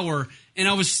shower, and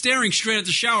I was staring straight at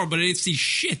the shower, but I didn't see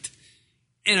shit.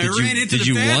 And I ran into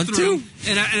the bathroom,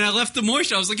 and I left the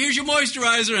moisturizer. I was like, here's your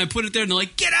moisturizer, and I put it there, and they're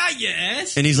like, get out, you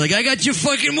ass. And he's like, I got your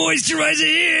fucking moisturizer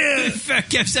here. Fat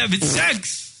kept having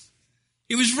sex.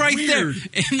 It was right there.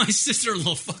 And my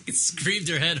sister-in-law fucking screamed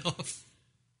her head off.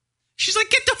 She's like,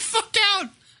 get the fuck out.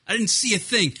 I didn't see a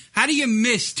thing. How do you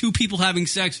miss two people having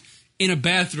sex in a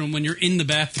bathroom when you're in the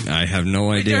bathroom? I have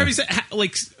no idea. Anyway,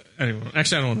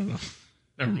 actually, I don't want to know.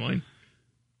 Never mind.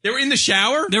 They were in the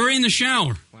shower? They were in the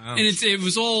shower. Wow. And it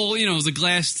was all, it was a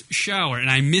glass shower, and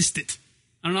I missed it.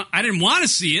 I don't know. I didn't want to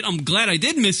see it. I'm glad I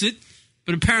did miss it.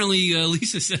 But apparently,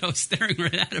 Lisa said I was staring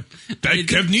right at him. That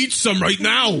Kev needs some right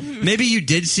now. Maybe you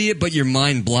did see it, but your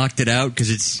mind blocked it out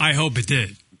because it's. I hope it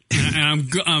did,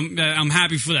 and I'm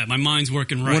happy for that. My mind's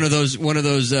working right. One of those,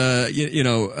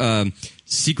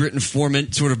 secret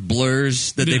informant sort of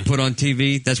blurs that they put on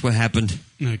TV. That's what happened.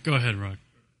 No, go ahead, Rock.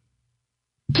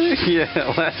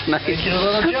 Yeah, last night.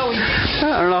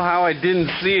 I don't know how I didn't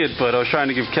see it, but I was trying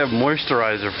to give Kev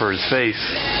moisturizer for his face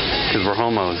because we're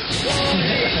homos.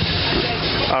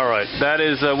 All right, that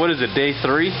is what is it? Day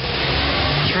 3? 3.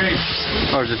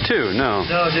 Or is it 2? No.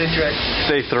 No, day 3.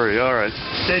 Day 3. All right.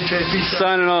 Day 3. Peace out.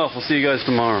 Signing off. We'll see you guys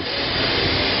tomorrow.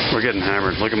 We're getting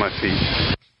hammered. Look at my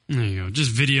feet. There you go.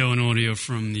 Just video and audio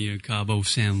from the Cabo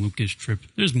San Lucas trip.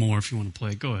 There's more if you want to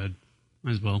play it. Go ahead.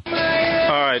 Might as well.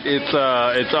 All right, it's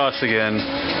us again.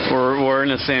 We're in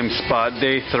the same spot,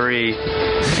 day 3,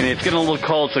 and it's getting a little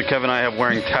cold, so Kevin and I have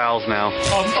wearing towels now.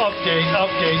 Update.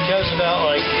 Kev's about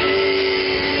like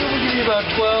about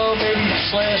 12, maybe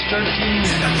 /13.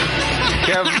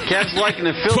 Kev's liking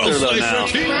the filter though now.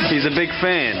 He's a big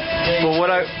fan. But what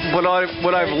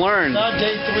I've learned. Not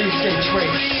day 3, it's day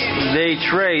trace. Day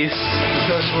trace.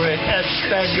 Because we're in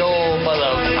Espanol,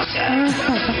 motherfucker.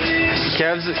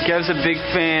 Kev's a big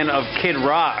fan of Kid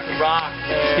Rock.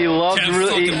 He loves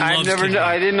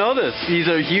I didn't know this. He's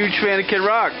a huge fan of Kid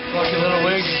Rock. Fucking Little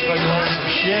Wigs, fucking loves some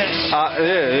shit.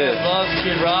 Yeah. Loves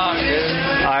Kid Rock, dude.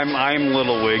 I'm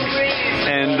Little Wigs,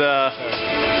 and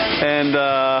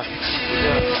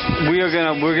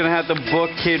we're gonna have to book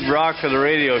Kid Rock for the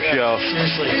radio show.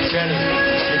 Seriously, Jenny,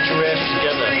 get your ass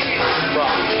together. Kid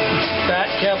Rock. Fat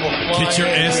Kev will fly. Get your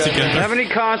ass together. How many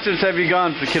concerts have you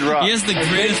gone for Kid Rock? He has the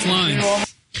greatest lines.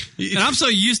 And I'm so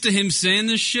used to him saying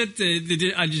this shit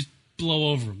that I just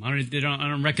blow over him. I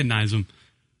don't recognize him.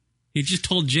 He just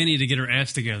told Jenny to get her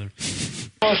ass together.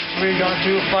 We got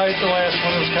into a fight. The last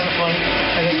one was kind of funny.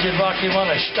 And then Kid Rock came on.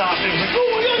 I stopped. He was like, "Oh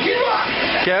my God, Kid Rock!"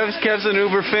 Kev's an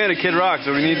uber fan of Kid Rock,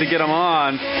 so we need to get him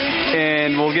on,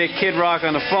 and we'll get Kid Rock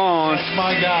on the phone. That's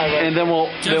my guy, right? And then we'll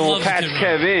patch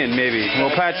Kev in, maybe. We'll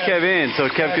patch Kev in so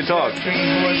Kev can talk.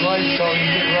 Drinking Boys Light, talking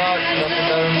Kid Rock, nothing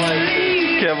better in life.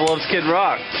 Kev loves Kid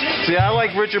Rock. See, I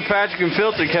like Richard Patrick and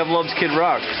Filter. Kev loves Kid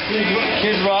Rock.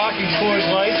 Kid Rock and Coors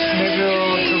Lights, maybe a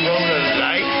little Corona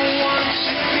Light.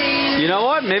 You know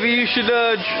what? Maybe you should.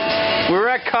 We were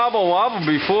at Cabo Wabo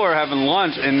before having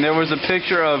lunch, and there was a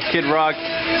picture of Kid Rock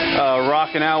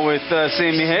rocking out with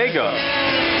Sammy Hagar.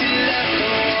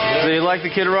 So you like the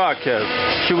Kid Rock, Kev?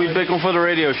 Should we pick him for the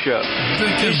radio show?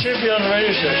 He should be on the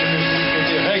radio show.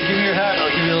 Hey, give me your hat. I'll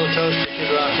give you a little toast to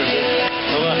Kid Rock.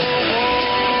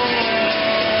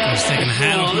 I was taking a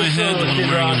hat off my head that I'm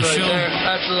wearing on the show.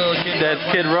 That's a little Kid Rock. That's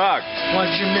Kid Rock. Why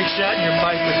don't you mix that in your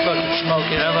pipe with fucking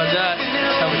smoking? How about that?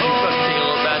 How about you fucking take a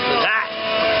little bath with that?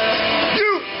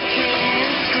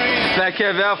 Fat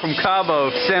Kev out from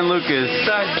Cabo, San Lucas.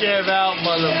 Fat Kev out,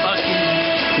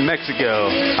 motherfucking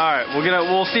Mexico. All right,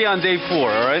 we'll see you on day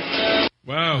 4. All right.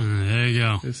 Wow. There you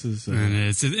go. This is and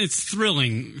it's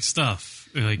thrilling stuff.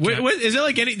 Like, what is there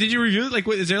like any? Did you review it? Like,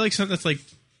 is there like something that's like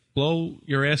blow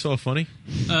your ass off funny?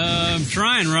 I'm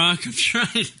trying, Rock. I'm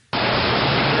trying.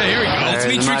 Yeah, here we go. It's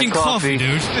me drinking coffee,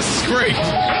 dude. This is great.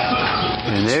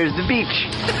 And there's the beach.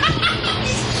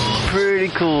 Pretty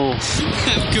cool.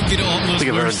 That could be the I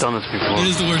think I've ever done this before. It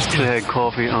is the worst. I had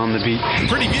coffee on the beach.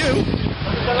 Pretty view.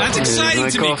 That's exciting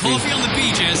to me. Coffee on the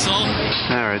beach, asshole. All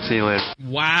right, see you later.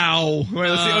 Wow. Wait,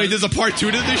 let's see. Wait, there's a part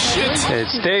 2 to this shit?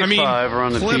 It's day 5. We're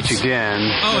on the beach again.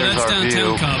 Oh, there's that's our downtown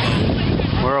view.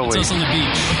 Cabo. Where are we? That's us on the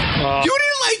beach.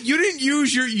 You didn't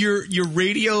use your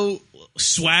radio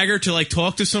swagger to like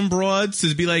talk to some broads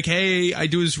to be like, hey, I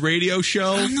do this radio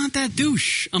show? I'm not that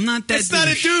douche. I'm not that. It's douche. not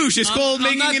a douche. It's called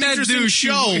making an interesting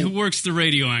show. Who works the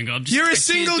radio angle? You're a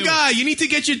single guy. You need to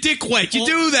get your dick wet. You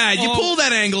do that. You pull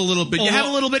that angle a little bit. You have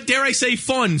a little bit, dare I say,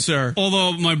 fun, sir.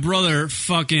 Although my brother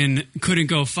fucking couldn't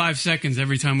go 5 seconds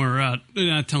every time we were out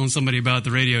not telling somebody about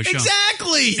the radio show.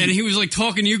 Exactly. And he was like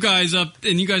talking you guys up,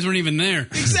 and you guys weren't even there.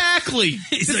 Exactly.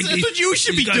 That's what you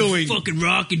should be doing. Fucking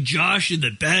Rock and Josh are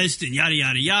the best, and yada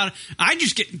yada yada. I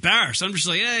just get embarrassed. I'm just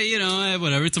like, hey,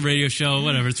 whatever. It's a radio show.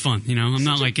 Whatever. It's fun. I'm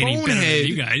not like any better than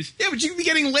you guys. Yeah, but you could be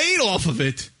getting laid off of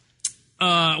it.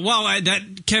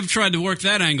 Kev tried to work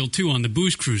that angle too on the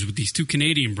booze cruise with these 2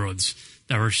 Canadian broads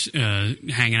that were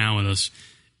hanging out with us,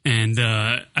 and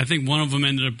I think one of them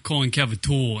ended up calling Kev a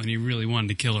tool, and he really wanted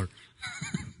to kill her.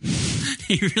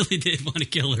 He really did want to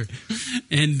kill her,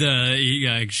 and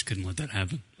I just couldn't let that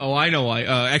happen. Oh, I know why.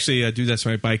 Actually, dude, that's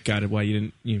my bike got it. Why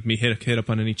you didn't hit up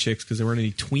on any chicks because there weren't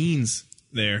any tweens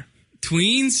there.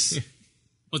 Tweens?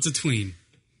 What's a tween?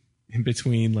 In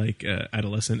between, like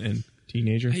adolescent and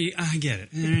teenager. I get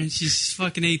it. She's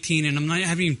fucking 18, and I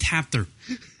haven't even tapped her.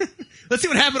 Let's see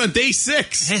what happened on day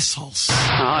 6. Assholes.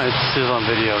 Oh, it's still on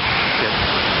video.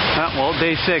 Yeah. Well,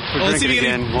 day 6. We're drinking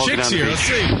again. Walking Chicks down the here. beach. Let's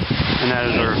see. And that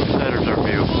is our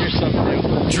view. Here's something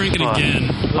new. Drinking again.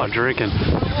 Oh, drinking.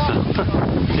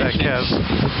 That Kev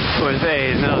with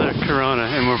another Corona,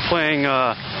 and we're playing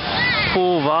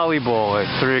pool volleyball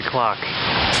at 3 o'clock.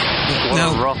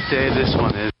 What a rough day this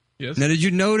one is. Yes. Now, did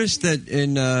you notice that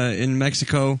in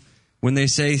Mexico, when they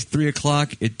say 3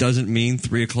 o'clock, it doesn't mean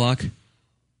 3 o'clock?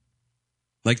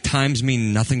 Like times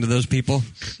mean nothing to those people?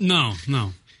 No.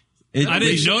 I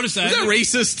didn't notice that. Is that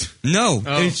racist? No,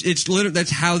 it's literally that's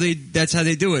how they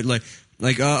do it. Like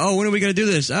when are we going to do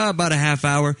this? About a half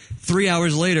hour. 3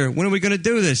 hours later, when are we going to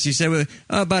do this? You say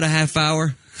about a half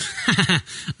hour.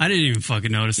 I didn't even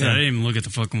fucking notice that. I didn't even look at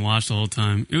the fucking watch the whole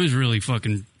time. It was really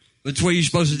fucking. That's the way you're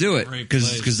supposed to do it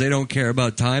because they don't care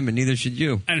about time, and neither should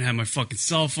you. I didn't have my fucking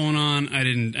cell phone on. I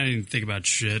didn't think about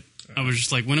shit. I was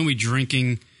just like, when are we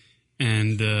drinking?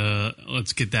 And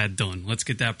let's get that done. Let's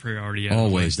get that priority out.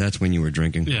 Always. That's when you were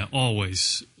drinking. Yeah,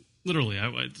 always. Literally,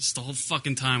 just the whole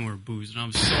fucking time we were boozing. I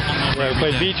was so hungover. Yeah, we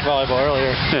played beach volleyball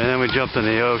earlier. And then we jumped in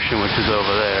the ocean, which is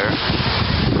over there.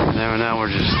 And then now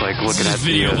we're just like looking at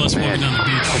video of us walking down the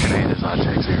beach. Fucking hate this hot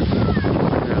chicks here.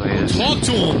 It really is. Talk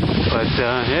to him. But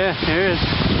yeah, here is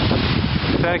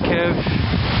Fat Kev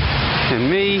and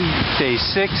me, day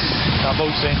 6.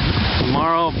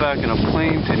 Tomorrow, back in a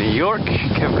plane to New York.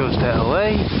 Kev goes to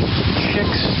LA.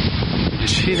 Chicks. Did you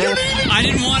see that? I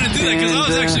didn't want to do that because I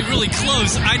was actually really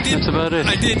close. That's about it.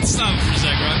 I did stop for a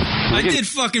second, right? I did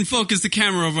fucking focus the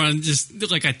camera over on just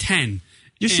like a 10.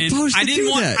 You're supposed to do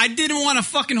that. I didn't want to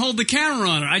fucking hold the camera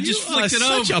on her. I just flicked it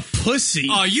over. Such a pussy.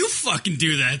 Oh, you fucking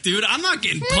do that, dude. I'm not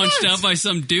getting punched out by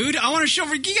some dude. I want to show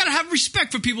her. You got to have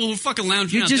respect for people who are fucking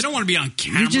lounging out. They don't want to be on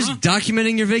camera. You're just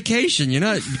documenting your vacation. You're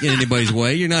not in anybody's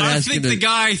way. You're not I asking. think the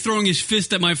guy throwing his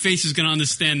fist at my face is going to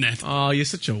understand that. Oh, you're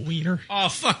such a wiener. Oh,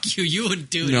 fuck you. You would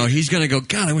do it. No, he's going to go,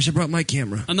 God, I wish I brought my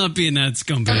camera. I'm not being that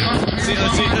scumbag. Let's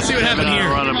see what happened here.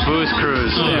 We're on a booze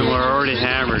cruise, and we're already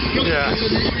hammered. Yeah.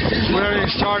 We haven't even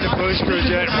started the booze cruise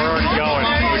yet, and we're already going.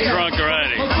 We're drunk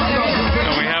already.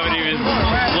 And we haven't even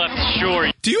left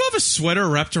shore. Do you have a sweater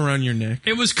wrapped around your neck?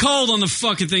 It was cold on the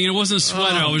fucking thing, and it wasn't a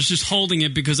sweater. I was just holding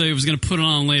it because I was going to put it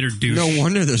on later, douche. No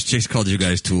wonder those chicks called you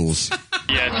guys tools.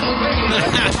 Yes.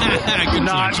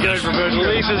 Not good for booze.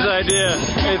 Lisa's idea.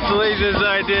 It's Lisa's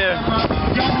idea.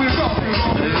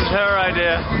 This is her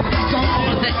idea.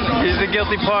 She's the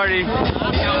guilty party.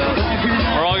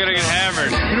 We're all gonna get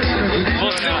hammered.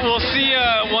 We'll see.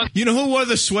 You know who wore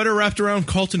the sweater wrapped around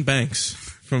Carlton Banks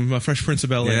from Fresh Prince of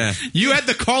Bel-Air? Yeah. You had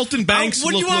the Carlton Banks.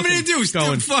 What do you want me to do?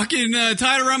 Going. Fucking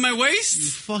tie it around my waist? You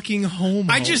fucking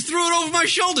homo. I just threw it over my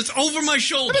shoulder. It's over my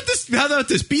shoulder. How about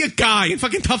this? Be a guy and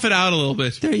fucking tough it out a little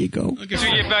bit. There you go. Okay, so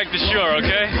get back to shore,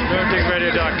 okay?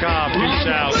 LunaticRadio.com. Peace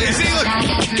out. See, look,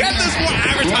 get this more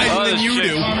advertising than you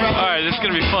do. All right, this is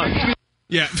gonna be fun.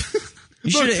 Yeah.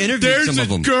 You should have interviewed some of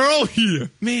them. There's a girl here.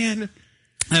 Man.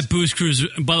 That booze cruise,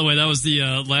 by the way, that was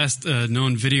the last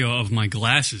known video of my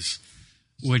glasses,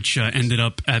 which ended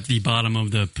up at the bottom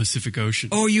of the Pacific Ocean.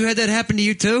 Oh, you had that happen to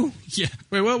you too? Yeah.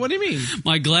 Wait, what do you mean?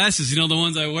 My glasses, you know, the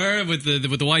ones I wear with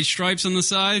the white stripes on the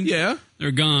side? Yeah.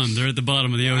 They're gone. They're at the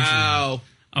bottom of the ocean. Wow.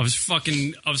 I was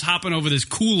hopping over this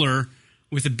cooler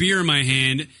with a beer in my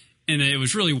hand, and it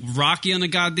was really rocky on the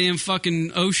goddamn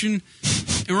fucking ocean.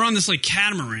 And we're on this like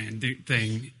catamaran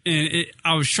thing, and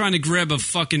I was trying to grab a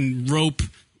fucking rope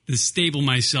to stable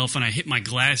myself, and I hit my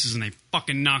glasses, and they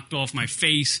fucking knocked off my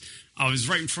face. I was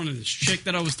right in front of this chick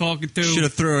that I was talking to. Should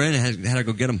have threw her in and had her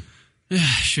go get him. Yeah,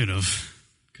 should have.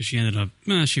 Because she ended up.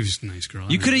 She was a nice girl.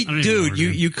 You could have, dude.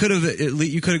 You could have.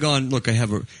 You could have gone. Look, I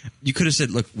have a. You could have said,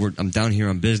 "Look, I'm down here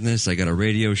on business. I got a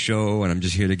radio show, and I'm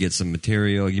just here to get some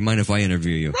material. You mind if I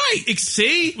interview you?" Right.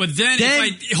 See, but then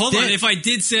if I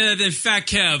did say that, then Fat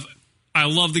Kev, I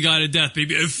love the guy to death,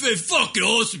 baby. It's a fucking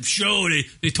awesome show.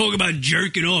 They talk about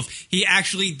jerking off. He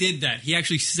actually did that. He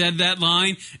actually said that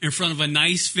line in front of a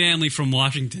nice family from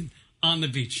Washington. On the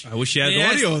beach. I wish you had the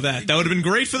audio of that. That would have been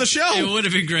great for the show. It would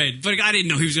have been great. But I didn't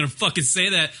know he was going to fucking say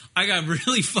that. I got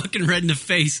really fucking red in the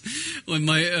face when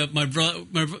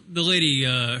the lady,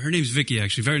 her name's Vicky,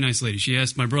 actually, very nice lady. She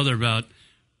asked my brother about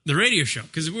the radio show,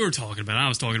 because we were talking about it. I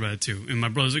was talking about it too. And my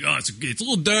brother's like, oh, it's a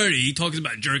little dirty. He talks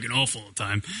about jerking off all the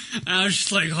time. And I was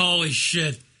just like, holy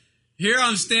shit. Here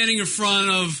I'm standing in front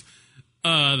of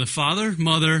the father,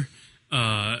 mother,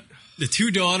 the two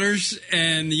daughters,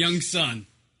 and the young son.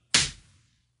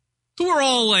 Who were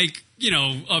all, like,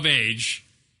 of age.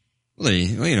 Well,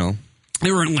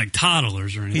 they weren't like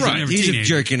toddlers or anything. Right. He's of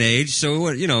jerking age, so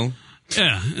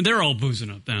Yeah, and they're all boozing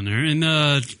up down there. And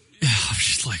I was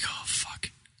just like, oh,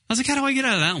 fuck. I was like, how do I get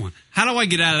out of that one? How do I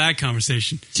get out of that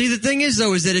conversation? See, the thing is,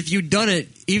 though, is that if you'd done it,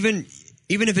 even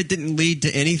if it didn't lead to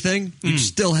anything, you'd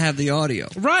still have the audio.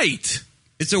 Right.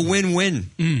 It's a win-win.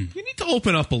 You need to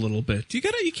open up a little bit. You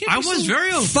can't. I was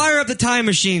very open. Fire up the time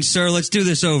machine, sir. Let's do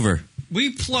this over. We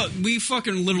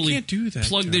fucking literally can't do that,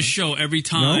 plugged this show every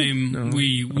time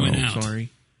we went out. Sorry.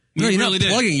 No, you're really not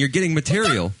plugging. You're getting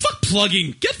material. Fuck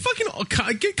plugging.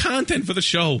 Get content for the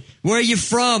show. Where are you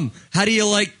from? How do you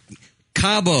like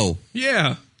Cabo?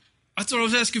 Yeah. That's what I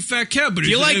was asking Fat Kev. But do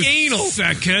you like anal?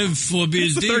 Fat Kev for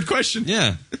That's the third question.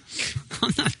 Yeah.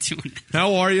 I'm not doing it.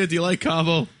 How are you? Do you like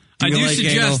Cabo? I do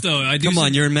suggest, though. Come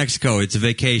on, you're in Mexico. It's a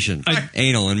vacation.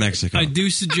 Anal in Mexico. I do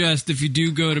suggest if you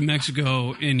do go to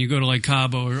Mexico and you go to like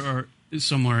Cabo or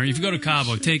somewhere, if you go to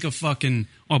Cabo, take a fucking,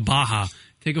 or Baja,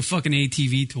 take a fucking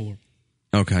ATV tour.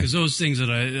 Okay. Because those things are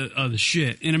the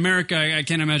shit. In America, I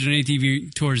can't imagine an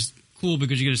ATV tour is cool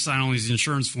because you got to sign all these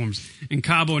insurance forms. In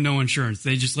Cabo, no insurance.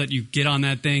 They just let you get on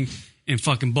that thing and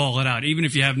fucking ball it out. Even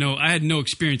if you have I had no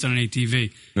experience on an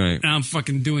ATV. Right. And I'm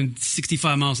fucking doing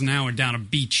 65 miles an hour down a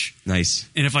beach. Nice.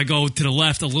 And if I go to the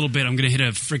left a little bit, I'm going to hit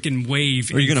a freaking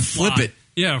wave. Or you're going to flip it.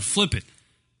 Yeah, or flip it.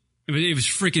 It was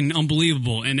freaking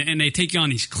unbelievable. And they take you on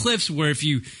these cliffs where if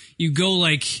you go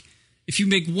like, if you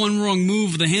make one wrong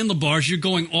move with the handlebars, you're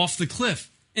going off the cliff.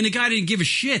 And the guy didn't give a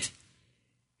shit.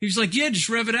 He was like, yeah, just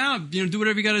rev it out. Do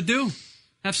whatever you got to do.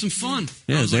 Have some fun.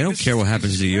 Yeah, they don't care what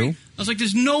happens to you. I was like,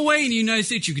 there's no way in the United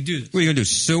States you could do this. What are you going to do,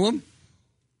 sue him?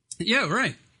 Yeah,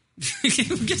 right.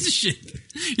 Who gives a shit?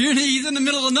 He's in the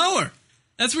middle of nowhere.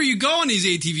 That's where you go on these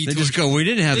ATV tours. They just go, we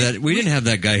didn't have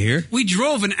that guy here. We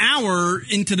drove an hour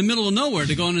into the middle of nowhere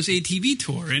to go on this ATV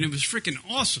tour, and it was freaking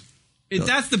awesome.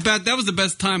 That was the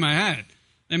best time I had.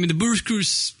 I mean, the booze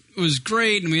cruise was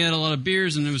great, and we had a lot of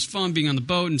beers, and it was fun being on the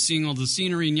boat and seeing all the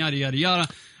scenery and yada, yada, yada.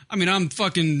 I mean,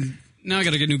 now I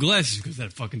got to get new glasses because of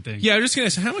that fucking thing. Yeah, I was just going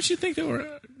to say, how much do you think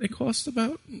they cost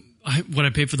about? What I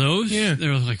paid for those? Yeah. They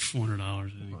were like $400, I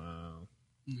think. Wow.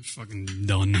 I'm fucking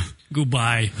done.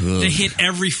 Goodbye. Ugh. They hit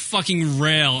every fucking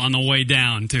rail on the way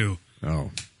down, too.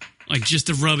 Oh. Like, just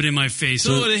to rub it in my face.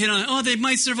 They hit on it. Oh, they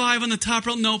might survive on the top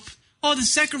rail. Nope. Oh, the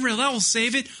second rail, that will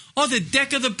save it. Oh, the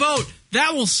deck of the boat,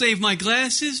 that will save my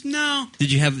glasses. No.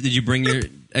 Did you bring your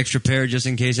extra pair just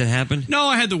in case it happened? No,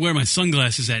 I had to wear my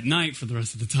sunglasses at night for the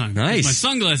rest of the time. Nice. My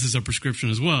sunglasses are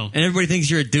prescription as well. And everybody thinks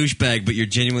you're a douchebag, but you're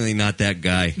genuinely not that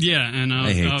guy. Yeah, and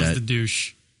I was the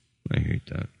douche. I hate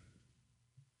that.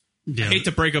 Yeah. I hate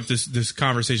to break up this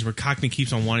conversation, but Cockney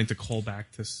keeps on wanting to call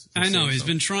back to I know, he's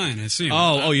been trying. I see him.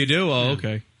 Oh, you do? Oh, yeah.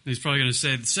 Okay. He's probably going to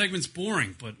say, the segment's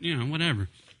boring, but, whatever.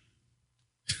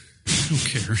 I don't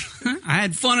care. I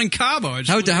had fun in Cabo.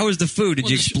 How was the food? Did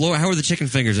you explore? How were the chicken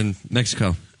fingers in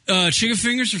Mexico? Chicken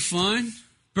fingers are fine.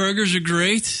 Burgers are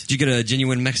great. Did you get a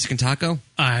genuine Mexican taco? Did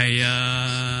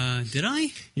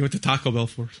I? You went to Taco Bell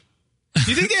first. Do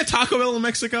you think they have Taco Bell in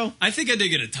Mexico? I think I did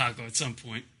get a taco at some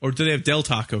point. Or do they have Del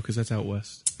Taco? Because that's out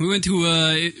west. We went to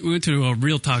a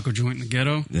real taco joint in the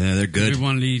ghetto. Yeah, they're good. We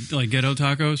wanted to eat like ghetto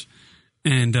tacos,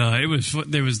 and it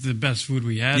was the best food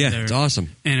we had. Yeah, there. It's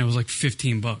awesome. And it was like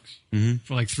 $15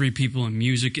 for like 3 people and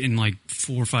music and like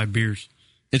 4 or 5 beers.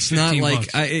 It's not like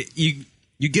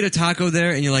you get a taco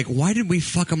there and you're like, why did we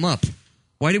fuck them up?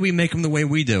 Why did we make them the way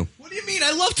we do? What do you mean?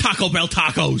 I love Taco Bell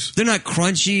tacos. They're not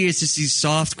crunchy. It's just these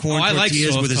soft corn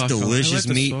tortillas with this delicious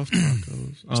meat.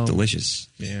 It's delicious.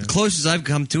 Yeah. The closest I've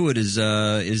come to it is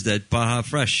that Baja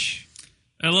Fresh.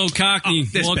 Hello, Cockney.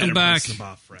 Welcome back.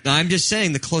 No, I'm just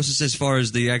saying the closest as far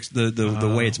as the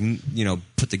way it's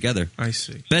put together. I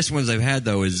see. Best ones I've had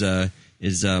though is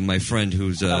my friend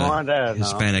who's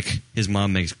Hispanic. His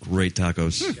mom makes great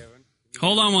tacos.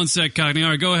 Hold on one sec, Cockney. All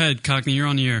right, go ahead, Cockney. You're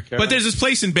on the air. But there's this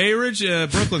place in Bay Ridge,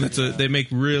 Brooklyn. They make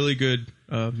really good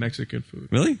Mexican food.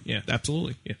 Really? Yeah,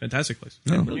 absolutely. Yeah, fantastic place.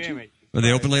 Oh. Are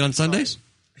they open late on Sundays?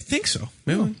 I think so.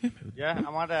 Maybe. Yeah,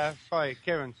 am I there? Sorry,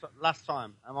 Kieran. Last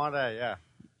time, am I there? Yeah.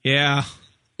 Yeah.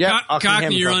 Yeah.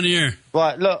 Cockney, you're on the air.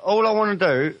 Right. Look, all I want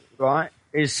to do, right,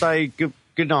 is say good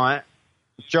night,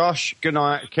 Josh. Good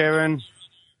night, Kieran.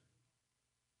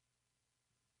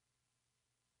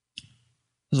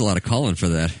 There's a lot of calling for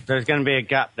that. There's going to be a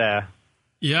gap there.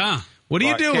 Yeah. What are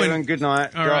you doing? Kieran, good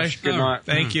night. All Josh, right. good night.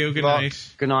 Thank you. Good Rock,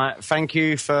 night. Good night. Thank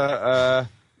you for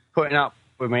putting up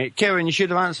with me. Kieran, you should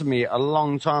have answered me a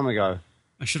long time ago.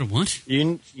 I should have what?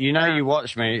 You know you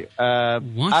watch me.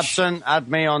 Absent, add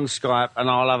me on Skype, and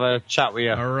I'll have a chat with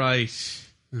you. All right.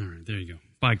 All right, there you go.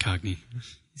 Bye, Cockney.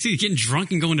 See, he's getting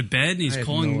drunk and going to bed, and he's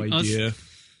calling no idea. us.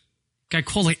 Guy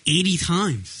called like 80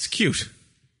 times. It's cute.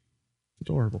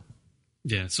 Adorable.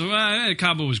 Yeah, so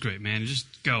Cabo was great, man.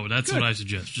 Just go. That's what I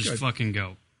suggest. Just fucking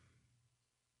go.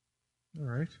 All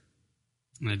right.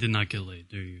 And I did not get laid.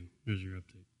 There you go. There's your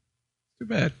update. Too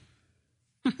bad.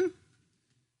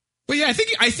 But yeah, I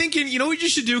think you know what you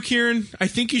should do, Kieran? I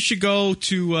think you should go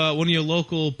to one of your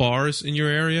local bars in your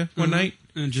area one night.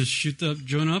 And just shoot the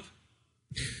joint up?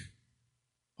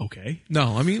 Okay.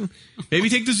 No, I mean, maybe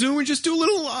take the Zoom and just do a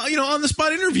little,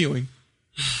 on-the-spot interviewing.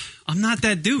 I'm not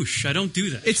that douche. I don't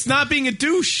do that. It's not being a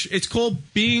douche. It's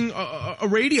called being a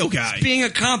radio guy. It's being a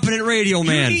competent radio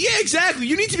man. Yeah, exactly.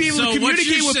 You need to be able to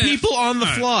communicate with people on the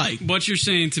fly. What you're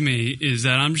saying to me is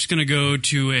that I'm just going to go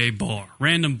to a bar,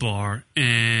 random bar,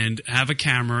 and have a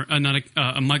camera, not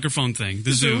a microphone thing.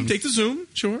 The Zoom. Take the Zoom,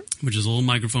 sure. Which is a little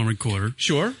microphone recorder.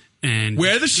 Sure. And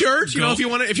wear the shirt, if you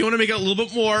want to make it a little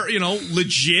bit more,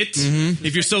 legit. Mm-hmm.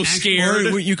 If you're so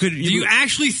scared, do you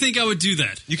actually think I would do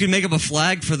that? You could make up a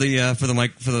flag for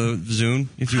the Zoom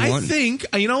if you want. I think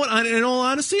you know what. In all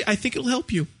honesty, I think it'll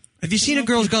help you. Have you seen A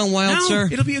Girl's Gone Wild, sir?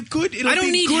 It'll be a good. I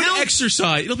don't need help.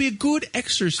 Exercise. It'll be a good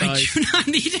exercise. I do not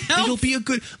need help. It'll be a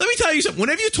good. Let me tell you something.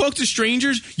 Whenever you talk to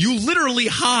strangers, you literally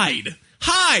hide.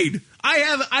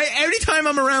 Every time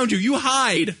I'm around you, you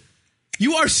hide.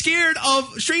 You are scared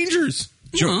of strangers.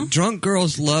 Drunk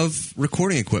girls love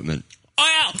recording equipment.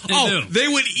 They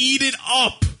would eat it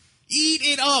up. Eat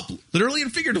it up. Literally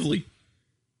and figuratively.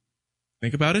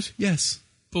 Think about it? Yes.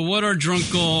 But what are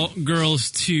drunk girls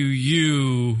to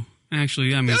you?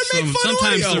 Actually, I mean,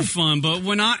 sometimes they're fun. But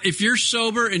if you're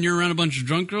sober and you're around a bunch of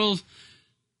drunk girls,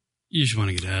 you just want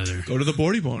to get out of there. Go to the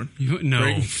Bordy Barn.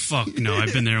 Fuck no.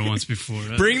 I've been there once before.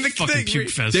 Bring the fucking puke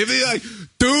fest. They'd be like,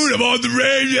 dude, I'm on the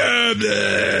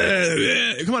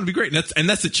radio. Come on, it'd be great. That's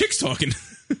the chicks talking.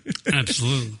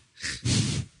 Absolutely.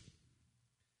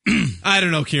 I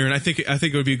don't know, Kieran. I think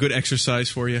it would be a good exercise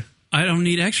for you. I don't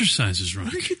need exercises, Ron.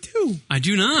 What do you do? I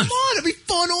do not. Come on, it'd be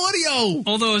fun audio.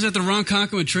 Although I was at the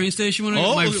Ronkonkoma train station when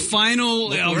I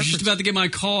was just about to get my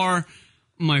car.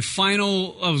 I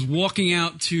was walking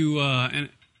out to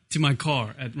my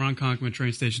car at Ronkonkoma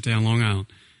train station today on Long Island,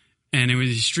 and there was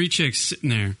these street chicks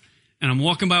sitting there, and I'm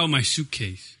walking by with my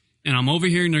suitcase, and I'm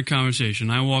overhearing their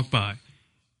conversation. I walk by,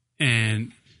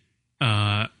 and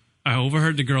I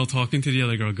overheard the girl talking to the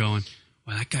other girl going,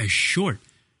 "Wow, that guy's short,"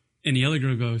 and the other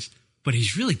girl goes, "But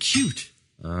he's really cute."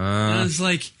 And I was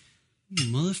like,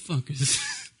 "Motherfuckers."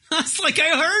 I was like, I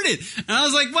heard it. And I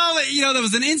was like, well, that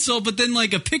was an insult, but then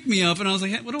like a pick-me-up. And I was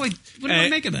like, what do I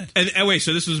make of that? And wait,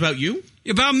 so this was about you?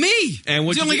 About me. And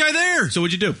the only guy there. So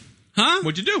what'd you do? Huh?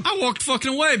 What'd you do? I walked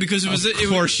fucking away because it was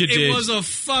a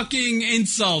fucking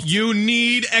insult. You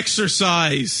need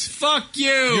exercise. Fuck you.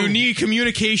 You need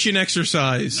communication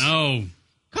exercise. No.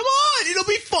 Come on. It'll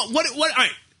be fun. What? All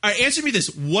right, answer me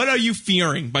this. What are you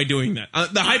fearing by doing that?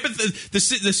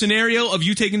 The scenario of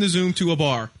you taking the Zoom to a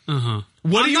bar. Uh-huh.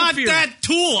 I'm not that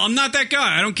tool. I'm not that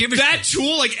guy. I don't give a shit. That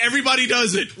tool, like everybody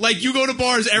does it. Like you go to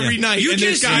bars every night and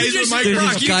there's guys with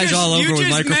microphones. Guys all over with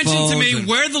microphones. You just mentioned to me,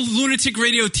 wear the Lunatic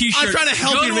Radio t-shirt. I'm trying to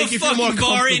help you make you feel more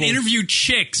comfortable. Go to a fucking bar and interview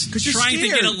chicks trying to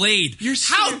get it laid.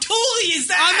 How tooly is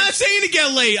that? I'm not saying to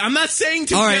get laid. I'm not saying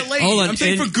to get laid. Hold on. I'm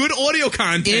saying for good audio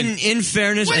content. In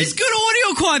fairness, what is good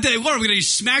audio content? What are we going to get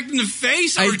smacked in the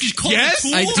face or just call it a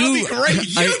tool? I do. That'd be great.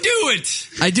 You do it.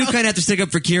 I do kind of have to stick up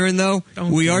for Kieran, though.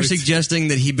 We are suggesting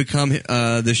that he become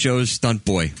the show's stunt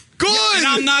boy. Good! And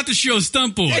I'm not the show's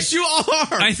stunt boy. Yes, you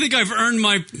are! I think I've earned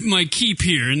my keep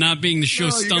here and not being the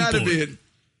show's stunt boy.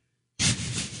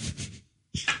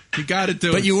 You got to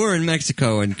do it. But you were in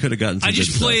Mexico and could have gotten some I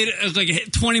just good stuff. played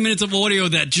like 20 minutes of audio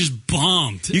that just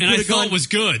bombed, You and I could've thought gone- it was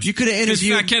good. you coulda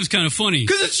interviewed- Fat Kev's kind of funny.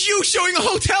 Because it's you showing a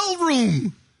hotel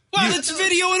room. Well, it's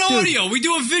video and audio. We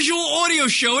do a visual audio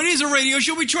show. It is a radio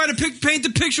show. We try to paint the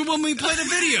picture when we play the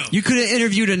video. You could have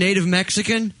interviewed a native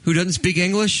Mexican who doesn't speak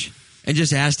English and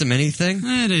just asked him anything.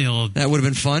 That would have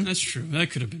been fun. That's true.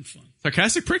 That could have been fun.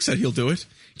 Sarcastic Prick said he'll do it.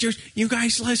 You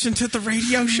guys listen to the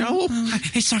radio show?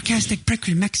 Hey, Sarcastic Prick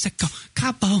in Mexico.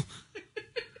 Cabo.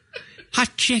 Hot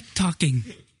chick talking.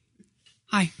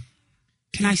 Hi.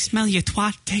 Can I smell your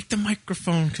twat? Take the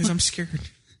microphone, because I'm scared.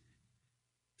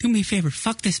 Do me a favor.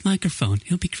 Fuck this microphone.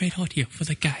 It'll be great audio for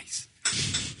the guys.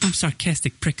 I'm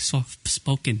Sarcastic Prick, soft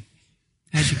spoken.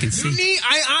 As you can see.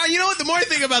 You know what? The more I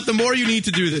think about it, the more you need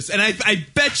to do this. And I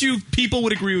bet you people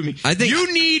would agree with me. I think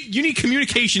you need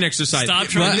communication exercise. Stop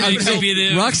trying to make me be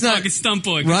the fucking stump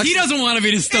boy. He doesn't want to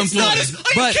be the stump boy. Are you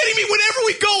kidding me? Whenever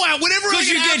we go out, because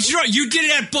you get drunk. You did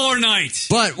it at bar night.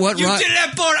 But what you Rock, did it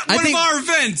at bar one of our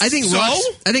events. I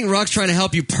think Rock's trying to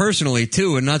help you personally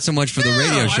too, and not so much for the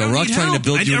radio show. Rock's trying to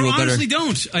build you to a better. I honestly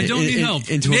don't. I don't need help.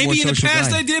 Maybe in the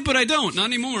past I did, but I don't. Not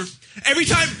anymore. Every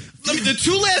time. The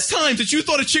two last times that you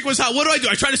thought a chick was hot, what do?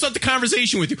 I try to start the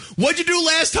conversation with you. What'd you do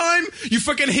last time? You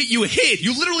fucking hit. You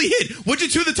literally hit. What'd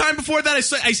you do the time before that?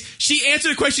 She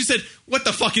answered the question. She said, "What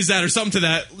the fuck is that?" or something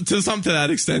to that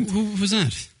extent. Who was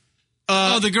that?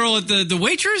 The girl at the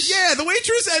waitress? Yeah, the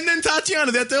waitress, and then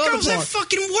Tatiana. That the other girls that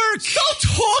fucking work.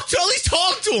 At least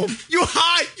talk to him. You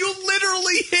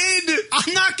literally hid.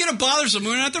 I'm not gonna bother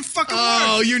someone at their fucking work.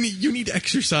 Oh, you need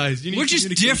exercise. We're just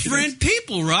different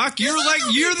people, Rock. You're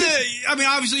the. I mean,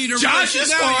 obviously you're. Josh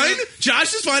is fine.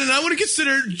 Josh is fine, and I want to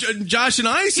consider Josh and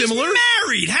I similar. He's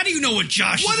married. How do you know what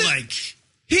Josh is like?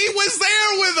 He was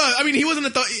there with us. I mean, he wasn't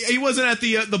at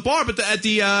the bar, but at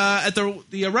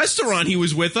the restaurant he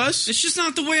was with us. It's just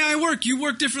not the way I work. You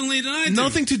work differently than I do.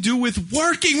 Nothing to do with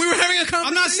working. We were having a conversation.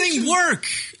 I'm not saying work.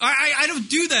 I don't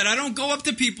do that. I don't go up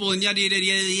to people and yada yada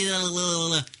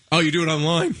yada. Oh, you do it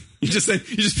online. You just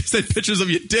send pictures of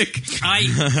your dick.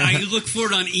 I look for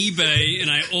it on eBay and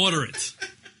I order it.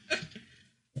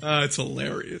 It's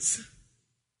hilarious.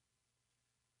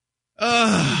 Who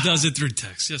does it through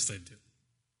text? Yes, I do.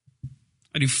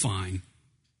 I do fine.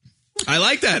 I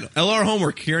like that. LR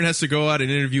homework. Kieran has to go out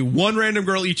and interview one random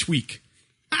girl each week.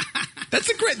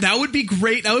 That would be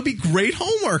great. That would be great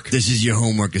homework. This is your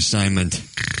homework assignment.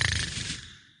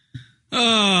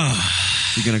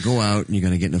 You're going to go out and you're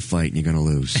going to get in a fight and you're going to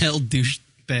lose. Hell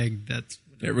douchebag. That's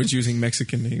everyone's using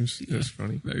Mexican names. Yeah, that's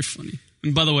funny. Very funny.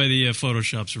 And by the way, the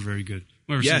Photoshops are very good.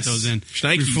 Whoever sent those in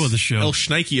before the show. El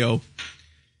Schneikio.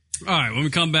 All right, when we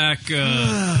come back,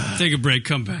 take a break,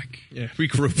 come back. Yeah,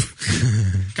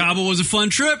 regroup. Cabo was a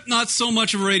fun trip, not so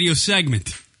much of a radio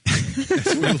segment.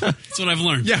 That's what I've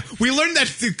learned. Yeah, we learned that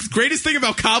the greatest thing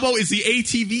about Cabo is the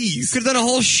ATVs. Could have done a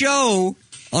whole show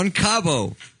on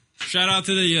Cabo. Shout out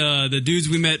to the dudes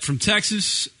we met from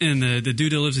Texas and the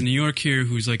dude that lives in New York here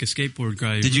who's like a skateboard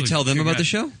guy. Did you tell them about the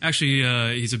show?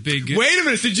 Actually, he's a big... Wait a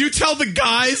minute, did you tell the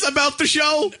guys about the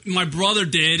show? My brother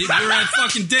did. We were at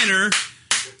fucking dinner.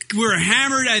 We were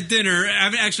hammered at dinner,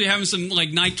 actually having some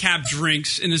like nightcap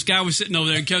drinks, and this guy was sitting over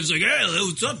there, and Kev's like, "Hey,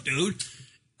 what's up, dude?"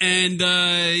 And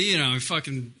he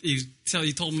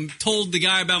told the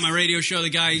guy about my radio show. The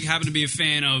guy happened to be a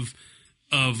fan of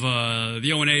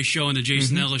the O&A show and the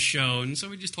Jason Ellis show, and so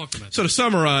we just talked about it. So to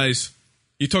summarize,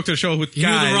 you talked to the show with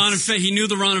guys. He knew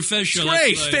the Ron and Fez show.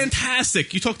 Great,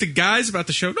 fantastic. You talked to guys about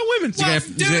the show. No women. Well,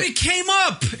 dude, it came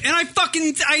up, and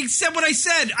I said what I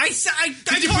said. I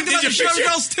talked about the show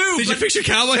girls too. Did you picture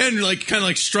Callahan and kind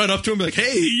of strut up to him, and be like,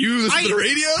 "Hey, you listen to the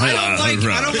radio?"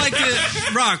 I don't like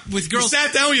the rock with girls. You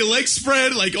sat down with your legs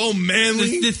spread, like, oh,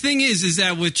 manly. The thing is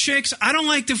that with chicks, I don't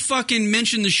like to fucking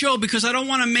mention the show because I don't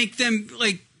want to make them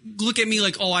like look at me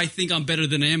like, oh, I think I'm better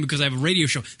than I am because I have a radio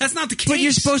show. That's not the case. But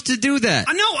you're supposed to do that.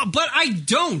 I know, but I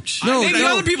don't. No, maybe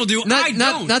other people do. I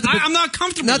don't. I'm not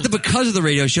comfortable. Not because of the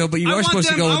radio show, but you are supposed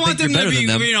to go and think you're better than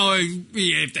them. You know,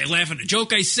 if they laugh at a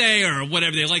joke I say or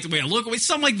whatever, they like the way I look,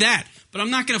 something like that. But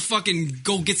I'm not going to fucking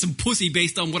go get some pussy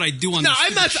based on what I do on the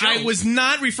show. I was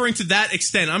not referring to that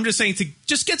extent. I'm just saying to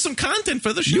just get some content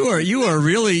for the show. You are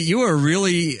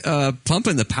really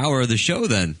pumping the power of the show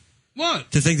then.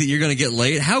 What? To think that you're going to get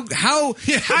laid? How?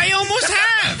 I almost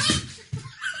have.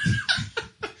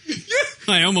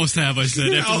 I almost have, I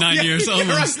said, after 9 years.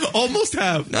 Almost. Right. Almost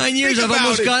have. 9 years, I've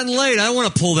almost gotten laid. I don't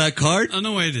want to pull that card. Oh,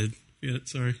 no, I did. Yeah,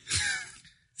 sorry.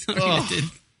 I did.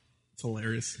 It's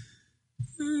hilarious.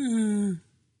 All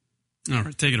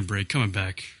right, taking a break. Coming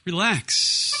back.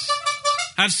 Relax.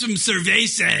 Have some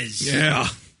cervezas. Yeah.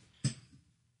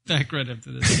 Back right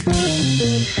after this.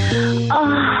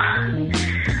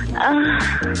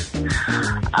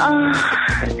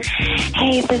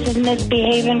 Hey, this is Miss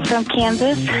Behavin' from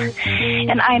Kansas,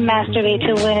 and I masturbate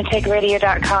to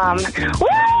lunaticradio.com. Woo!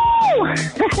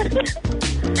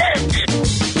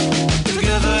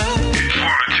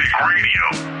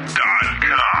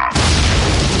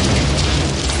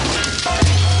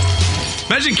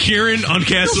 Imagine Kieran on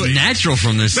Castaway. Feels natural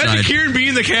from this Imagine side. Kieran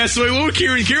being the Castaway. What would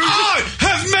Kieran? Kieran would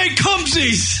have made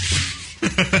cumsies.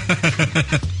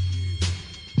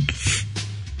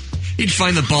 He'd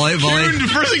find the volley. Kieran, the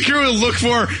first thing Kieran would look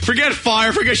for, forget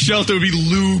fire, forget shelter, would be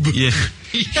lube. Yeah.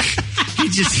 He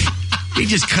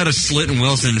just cut a slit in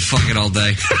Wilson and fuck it all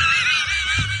day.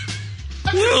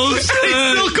 Wilson.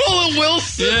 They still call it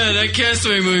Wilson. Yeah, that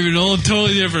Castaway movie, all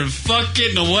totally different. Fuck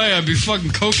getting away, I'd be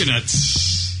fucking coconuts.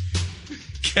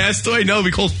 Castaway? No, it'd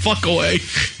be called Fuck Away.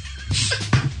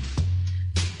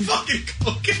 Fucking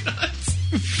coconuts.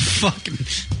 Fucking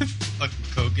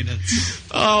coconuts.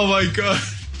 Oh my god.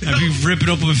 I'd be ripping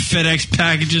open FedEx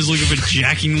packages looking for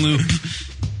jacking lube.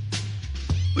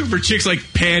 Looking for chicks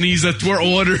like panties that were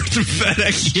ordered through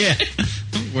FedEx. Yeah.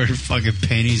 Wearing fucking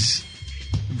panties.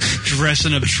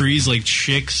 Dressing up trees like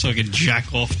chicks so I can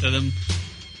jack off to them.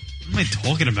 What am I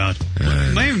talking about?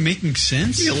 Am I even making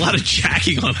sense? A lot of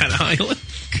jacking on that island.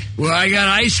 Well, I got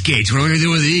ice skates. What am I going to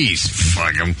do with these?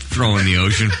 Fuck, I'm throwing in the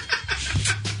ocean.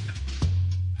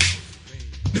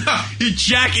 You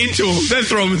jack into them, then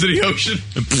throw them into the ocean.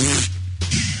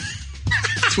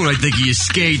 That's what I think of your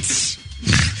skates.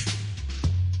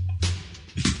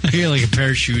 I get like a pair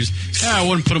of shoes. Yeah, I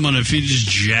wouldn't put them on their feet, just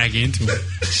jack into them.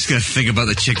 Just got to think about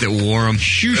the chick that wore them.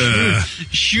 Shoes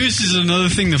is another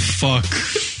thing to fuck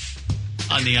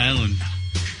on the island.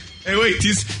 Hey, wait,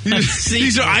 these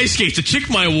are ice skates. The chick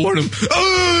might have worn them.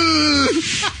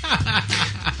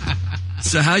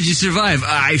 So how'd you survive?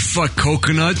 I fuck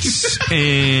coconuts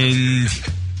and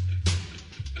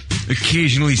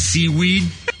occasionally seaweed.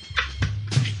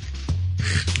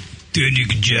 Dude, you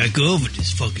can jack off with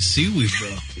this fucking seaweed,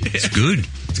 bro. It's good.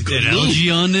 It's good. Algae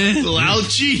on there? Little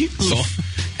algae.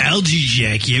 Algae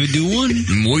jack. You ever do one? It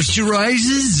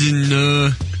moisturizes and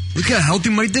look how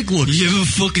healthy my dick looks. You ever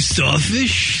fuck a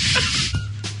starfish?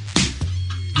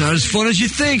 Not as fun as you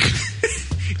think.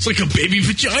 It's like a baby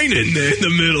vagina in there in the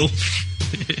middle.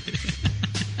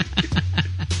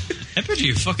 I bet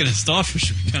you fucking a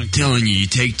starfish would be kind of cool. Telling you, you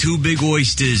take two big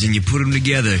oysters and you put them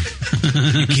together.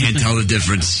 You can't tell the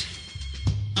difference.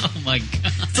 Oh my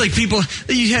god! It's like people.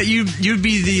 You'd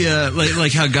be the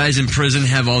like how guys in prison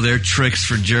have all their tricks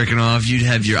for jerking off. You'd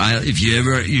have your if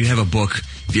you have a book.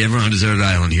 If you ever on a deserted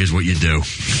island, here's what you do.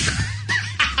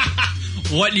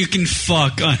 What you can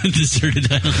fuck on a deserted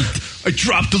island. I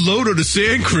dropped a load on a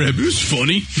sand crab. It was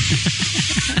funny.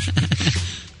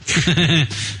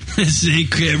 The sand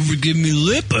crab would give me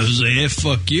lip. I was like, yeah,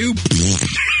 fuck you.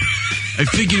 I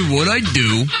figured what I'd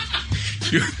do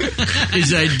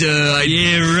is I'd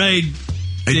yeah, right.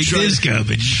 Take this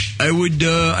garbage.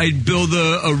 I'd build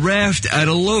a raft out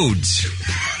of loads.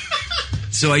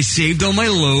 So I saved all my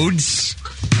loads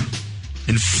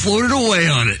and floated away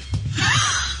on it.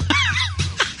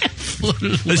 A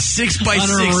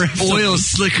 6x6 oil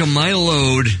slick on my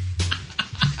load.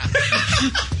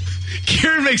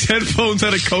 Kieran makes headphones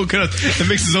out of coconut and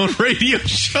makes his own radio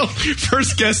show.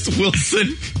 First guest,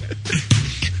 Wilson.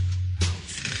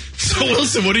 So,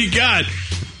 Wilson, what do you got?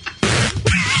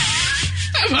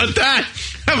 How about that?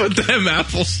 How about them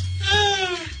apples?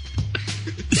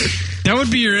 That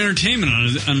would be your entertainment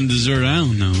on a desert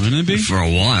island, though, wouldn't it be? For a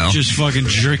while. Just fucking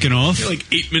jerking off. Like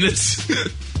 8 minutes.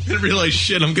 Didn't realize,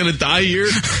 shit, I'm gonna die here.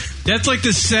 That's like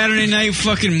the Saturday night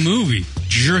fucking movie.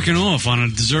 Jerking off on a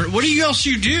desert. What else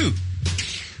you do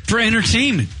for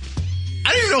entertainment?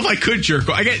 I don't even know if I could jerk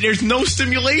off. There's no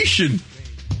stimulation.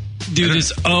 Dude,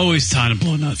 there's always time to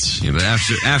blow nuts. Yeah, but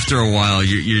after a while,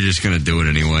 you're just gonna do it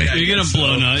anyway. Yeah, you're gonna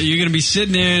blow nuts. You're gonna be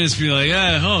sitting there and it's be like,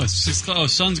 it's 6 o'clock. Oh,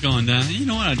 sun's going down. You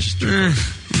know what? I just jerk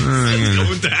off. Sun's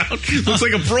going down. Looks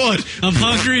like a broad. I'm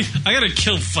hungry. I gotta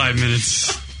kill 5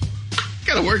 minutes.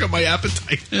 Gotta work on my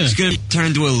appetite. Yeah. It's gonna turn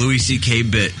into a Louis C.K.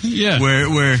 bit. Yeah.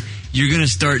 Where you're gonna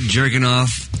start jerking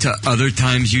off to other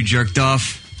times you jerked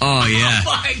off. Oh, yeah.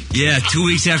 Oh, yeah, 2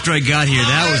 weeks after I got here,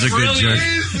 that was a good jerk.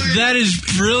 That is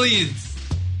brilliant.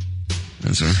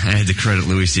 That's right. I had to credit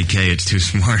Louis C.K. It's too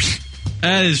smart.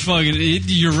 That is fucking...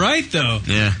 You're right, though.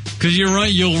 Yeah. Because you'll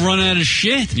run out of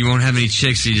shit. You won't have any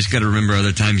chicks, so you just gotta remember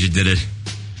other times you did it.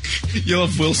 You'll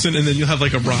have Wilson, and then you'll have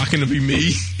like a rock, and it'll be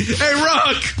me. Hey,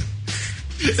 Rock!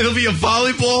 It'll be a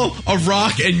volleyball, a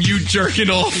rock, and you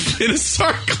jerking off in a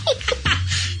circle.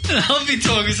 I'll be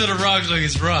talking to the rocks like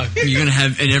it's rock. You're gonna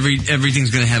have, and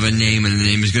everything's gonna have a name, and the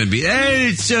name is gonna be, hey,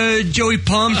 it's Joey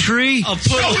Palm Tree. I'll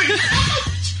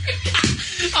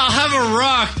have a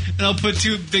rock, and I'll put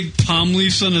 2 big palm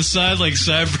leaves on the side like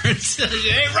sideburns.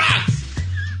 Hey, rock!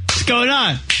 What's going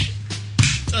on?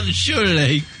 It's on the show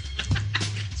today.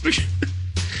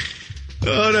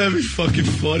 Oh, that'd be fucking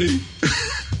funny. The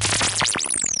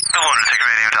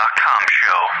lunaticradio.com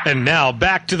show. And now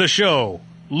back to the show.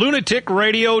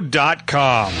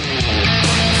 lunaticradio.com.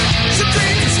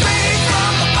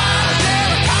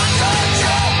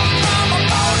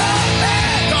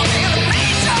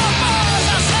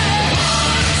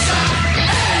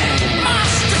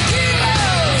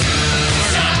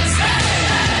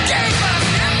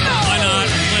 Why not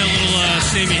play a little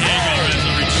Sammy Hagar as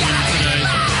a return today?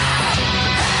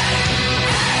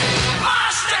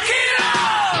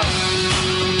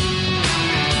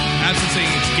 That's been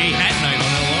saying it's gay hat night on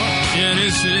LR. Yeah,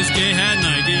 it is gay hat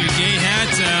night. Get your gay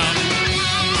hats out.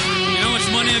 You know how much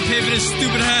money I pay for this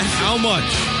stupid hat? How much?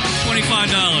 $25.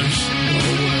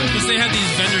 Because they have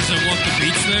these vendors that walk the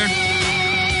beach there,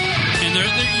 and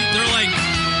they're like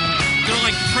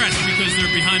pressed because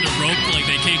they're behind a rope, like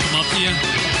they can't come up to you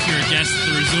if you're a guest at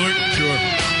the resort. Sure.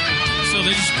 So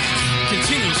they just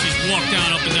continuously walk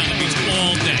down up and down the beach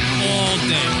all day.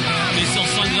 They sell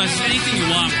sunglasses, anything you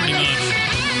want, pretty much.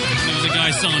 There was a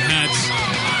guy selling hats.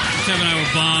 Kev and I were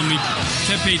bombed.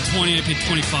 Kev paid $20, I paid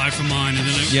 $25 for mine, and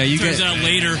then it turns out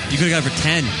later. You could have got it for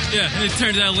 $10. Yeah, and it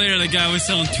turns out later the guy was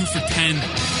selling 2 for $10.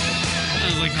 I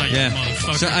was like, you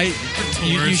motherfucker. So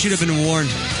you should have been warned.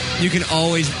 You can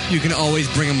always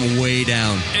bring them way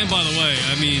down. And by the way,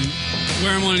 I mean,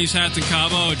 wearing one of these hats in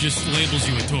Cabo, it just labels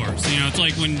you a tourist. You know, it's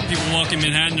like when people walk in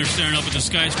Manhattan, they're staring up at the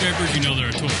skyscrapers, you know they're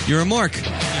a tourist. You're a mark.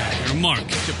 Yeah, you're a mark.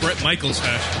 It's a Brett Michaels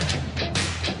hat.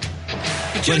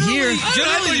 But here, I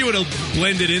thought you would have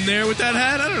blended in there with that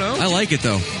hat. I don't know. I like it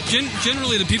though.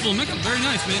 Generally, the people in Mexico are very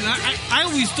nice, man. I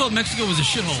always thought Mexico was a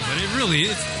shithole, but it really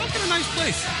is fucking a nice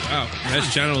place. Wow,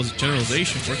 that's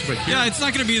generalization. Works right here. Yeah, it's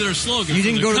not going to be their slogan. You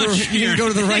didn't go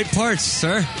to the right parts,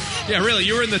 sir. Yeah, really.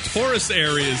 You were in the tourist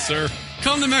areas, sir.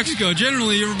 Come to Mexico.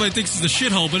 Generally, everybody thinks it's a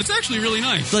shithole, but it's actually really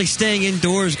nice. It's like staying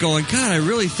indoors going, God, I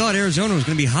really thought Arizona was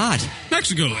going to be hot.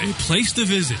 Mexico, a place to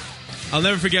visit. I'll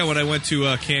never forget when I went to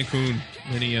Cancun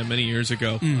many years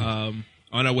ago.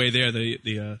 On our way there,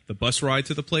 the bus ride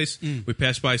to the place, we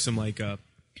passed by some like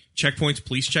checkpoints,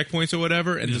 police checkpoints or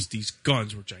whatever, and just these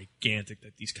guns were gigantic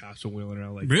that these cops were wheeling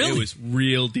around. Like, really? It was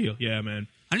real deal. Yeah, man.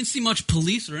 I didn't see much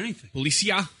police or anything.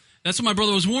 Policia. That's what my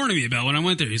brother was warning me about when I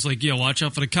went there. He's like, watch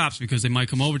out for the cops because they might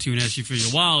come over to you and ask you for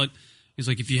your wallet. He's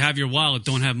like, if you have your wallet,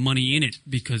 don't have money in it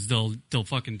because they'll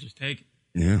fucking just take it.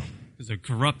 Yeah. Because they're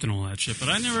corrupt and all that shit. But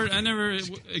I never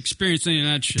experienced any of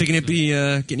that shit.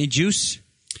 Get any juice?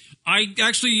 I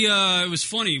actually, it was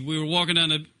funny. We were walking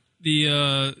down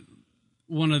the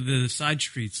one of the side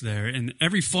streets there, and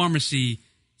every pharmacy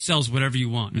sells whatever you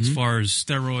want as far as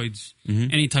steroids,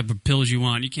 any type of pills you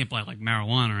want. You can't buy like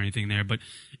marijuana or anything there, but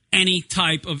any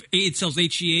type of, it sells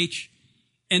HGH.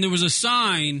 And there was a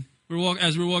sign,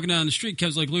 as we were walking down the street,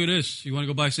 Kev's like, look at this. You want to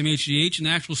go buy some HGH? And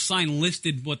the actual sign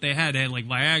listed what they had. They had like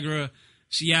Viagra,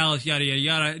 Cialis, yada, yada,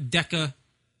 yada, Deca.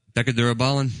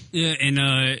 Decadurabolin? Yeah,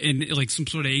 and like some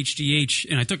sort of HGH.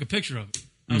 And I took a picture of it.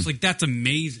 I was like, that's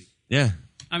amazing. Yeah.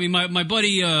 I mean, my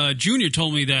buddy Junior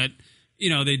told me that,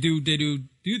 they do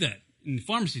that in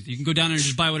pharmacies. You can go down there and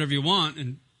just buy whatever you want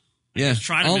and just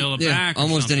try to mail it back.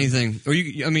 Almost anything. Or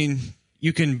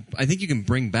you can. I think you can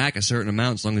bring back a certain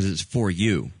amount as long as it's for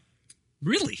you.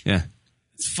 Really? Yeah.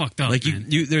 It's fucked up. Like man.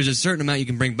 There's a certain amount you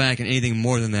can bring back, and anything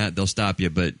more than that, they'll stop you.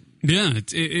 But yeah,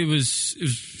 it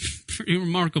was pretty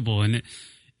remarkable, and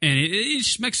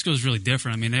Mexico's really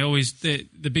different. I mean, they always the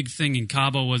big thing in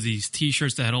Cabo was these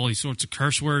T-shirts that had all these sorts of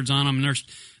curse words on them, and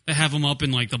they have them up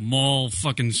in like the mall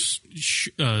fucking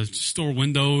store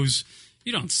windows.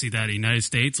 You don't see that in the United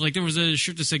States. Like there was a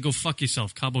shirt that said "Go fuck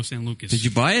yourself, Cabo San Lucas." Did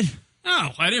you buy it?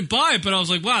 No, I didn't buy it, but I was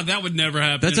like, wow, that would never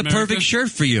happen. That's in a America. perfect shirt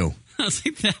for you. I was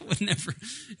like, that would never.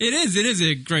 It is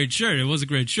a great shirt. It was a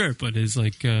great shirt, but it's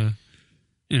like, one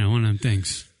of them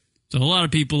things. So a lot of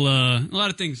people, a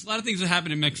lot of things that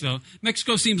happen in Mexico.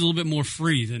 Mexico seems a little bit more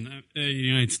free than the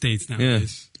United States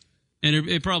nowadays, and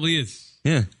it probably is.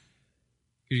 Yeah,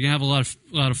 you can have a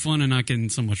lot of fun and not getting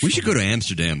so much. We should go to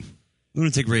Amsterdam.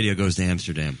 Lunatic Radio goes to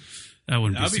Amsterdam.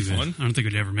 That'd be fun. I don't think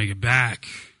we'd ever make it back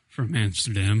from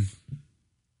Amsterdam.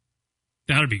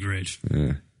 That'd be great.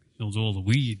 Yeah. Fills all the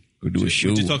weed. Go do a show.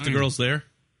 Would you talk to girls there?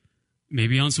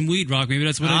 Maybe on some weed rock. Maybe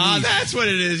that's what I need. That's what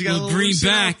it is. You got we'll green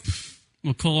back.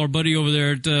 We'll call our buddy over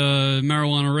there at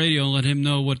Marijuana Radio and let him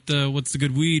know what's the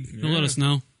good weed. He'll let us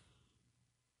know.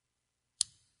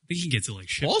 think he gets it like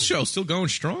shit. Paul's show's still going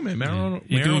strong, man.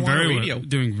 You're doing very radio. well.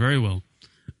 Doing very well.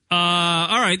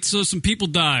 All right, so some people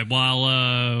died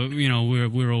while we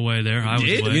were away there. I was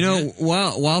away. You know,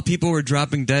 while people were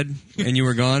dropping dead and you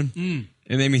were gone,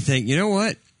 it made me think. You know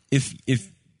what? If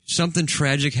something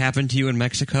tragic happened to you in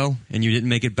Mexico and you didn't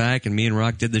make it back, and me and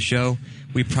Rock did the show,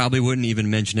 we probably wouldn't even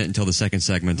mention it until the second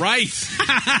segment. Right.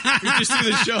 We just do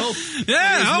the show.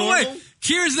 Yeah. Oh wait.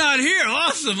 Kier's not here.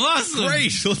 Awesome.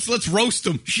 Great. Let's roast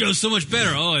him. Show's so much better.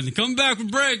 Oh, and come back from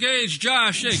break. Hey, it's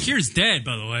Josh. Hey, Kier's dead,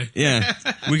 by the way. Yeah.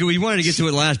 we wanted to get to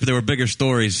it last, but there were bigger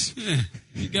stories. Yeah.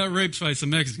 He got raped by some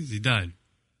Mexicans. He died.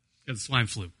 Got the swine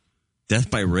flu.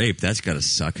 Death by rape. That's got to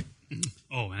suck.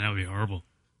 Oh, man, that would be horrible.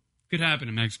 Could happen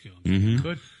in Mexico. Mm-hmm.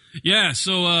 Could. Yeah,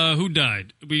 so who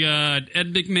died? We got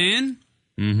Ed McMahon.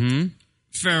 Mm-hmm.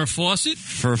 Farrah Fawcett.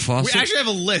 We actually have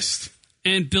a list.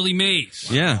 And Billy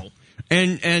Mays. Yeah.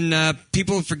 And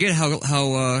people forget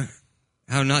how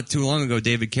not too long ago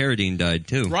David Carradine died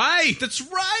too. Right, that's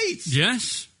right.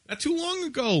 Yes, not too long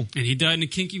ago, and he died in a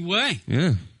kinky way.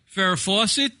 Yeah, Farrah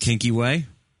Fawcett, kinky way.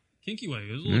 Kinky way.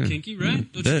 It was a little kinky, right?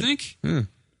 Don't you think? Yeah.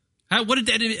 What did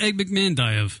Ed McMahon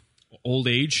die of? Old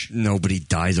age. Nobody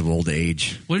dies of old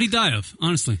age. What did he die of?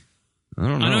 Honestly, I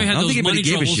don't know. I know he had those money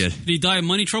gave troubles. a shit. Did he die of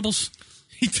money troubles?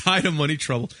 He died of money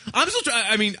trouble. I'm still trying.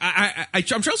 I mean, I'm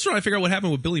just trying to figure out what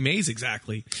happened with Billy Mays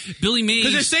exactly. Billy Mays,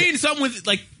 because they're saying something with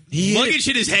like luggage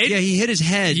hit his head. Yeah, he hit his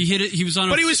head. He hit it. He was on.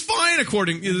 But he was fine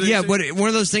according. Yeah, but one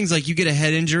of those things like you get a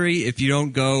head injury if you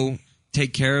don't go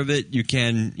take care of it, you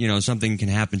can something can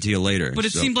happen to you later. But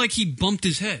it seemed like he bumped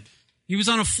his head. He was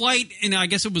on a flight, and I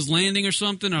guess it was landing or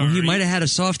something. Or he might have had a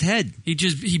soft head.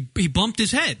 He bumped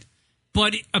his head,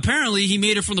 but apparently he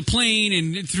made it from the plane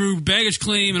and through baggage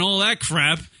claim and all that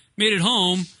crap. Made it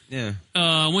home. Yeah.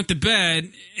 Went to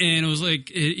bed, and it was like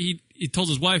he told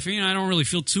his wife, I don't really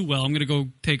feel too well. I'm going to go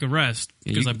take a rest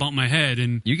because I bumped my head.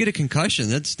 And you get a concussion.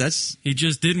 That's he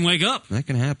just didn't wake up. That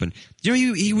can happen. Do you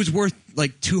know he was worth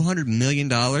like $200 million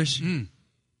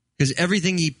because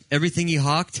everything he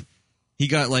hawked, he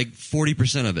got like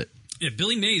 40% of it. Yeah,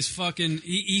 Billy Mays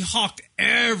he hawked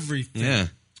everything. Yeah.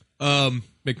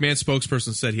 McMahon's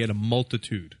spokesperson said he had a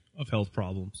multitude of health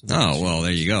problems. Oh, well,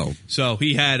 there you go. So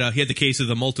he had the case of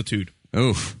the multitude.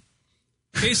 Oof.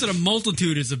 Case of the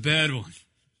multitude is a bad one.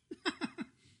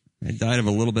 I died of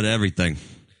a little bit of everything.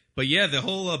 But yeah, the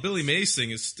whole Billy Mays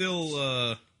thing is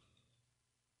still.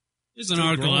 There's an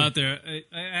article out there.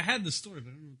 I had the story, but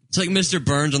I don't know. It's like Mr.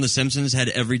 Burns on The Simpsons had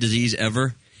every disease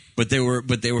ever, but they were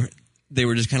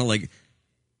just kind of like.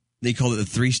 They called it the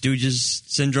Three Stooges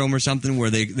syndrome or something, where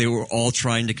they were all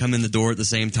trying to come in the door at the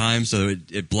same time, so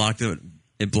it blocked it.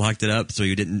 It blocked it up, so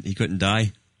he couldn't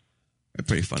die. They're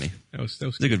pretty funny. That was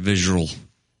a good visual.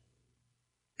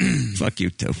 Fuck you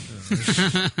too.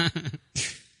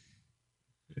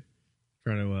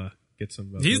 Trying to get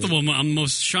some. He's the one I'm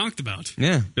most shocked about.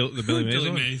 Yeah, the Billy Mays.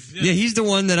 Billy Mays. Yeah, he's the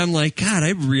one that I'm like, God,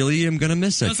 I really am gonna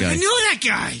miss that guy. I knew that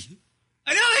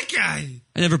guy.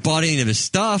 I never bought any of his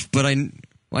stuff, but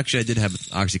actually, I did have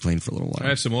OxyClean for a little while. I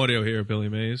have some audio here, Billy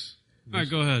Mays. All right,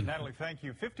 go ahead. Natalie, thank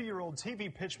you. 50-year-old TV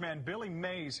pitchman Billy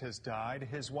Mays has died.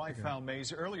 His wife found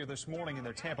Mays earlier this morning in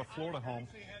their Tampa, Florida home.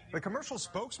 The commercial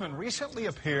spokesman recently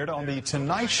appeared on The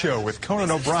Tonight Show with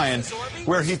Conan O'Brien,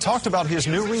 where he talked about his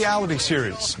new reality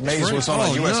series. Mays was on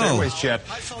a U.S. Airways jet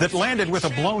that landed with a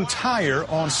blown tire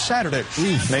on Saturday.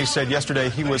 Mays said yesterday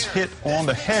he was hit on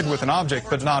the head with an object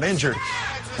but not injured.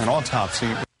 An autopsy...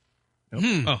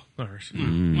 Oh, that hurts.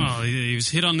 Well, he was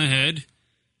hit on the head.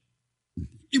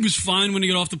 He was fine when he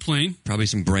got off the plane. Probably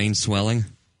some brain swelling.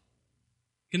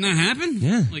 Can that happen?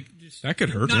 Yeah. That could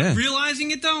hurt. Not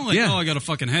realizing it, though? Yeah. Oh, I got a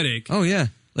fucking headache. Oh, yeah.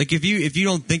 Like, if you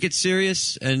don't think it's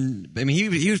serious, and, I mean,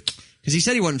 he was, because he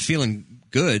said he wasn't feeling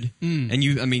good, and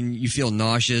you feel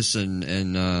nauseous, and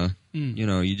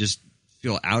you just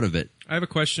feel out of it. I have a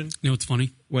question. You know what's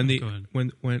funny? When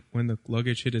the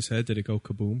luggage hit his head, did it go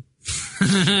kaboom?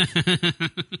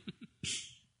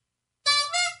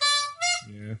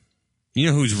 Yeah. You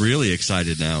know who's really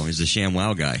excited now is the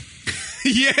ShamWow guy.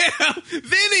 Yeah,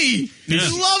 Vinny. Yeah.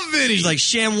 You love Vinny. He's like,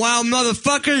 ShamWow,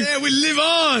 motherfucker. Yeah, we live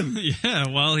on. Yeah,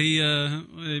 well,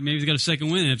 maybe he's got a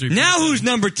second win after. Now who's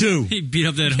number 2? He beat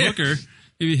up that hooker.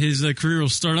 Maybe his career will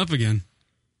start up again.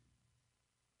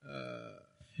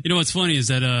 You know what's funny is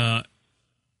that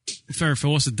Farrah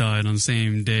Fawcett died on the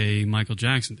same day Michael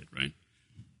Jackson did, right?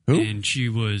 Who? And she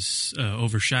was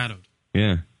overshadowed.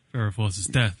 Yeah. Farrah Fawcett's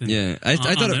death. And yeah, I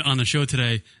thought on the show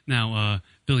today. Now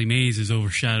Billy Mays is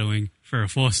overshadowing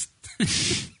Farrah Fawcett.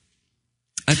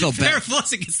 I felt bad. Farrah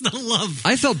Fawcett gets no love.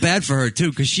 I felt bad for her too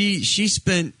because she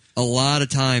spent a lot of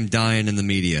time dying in the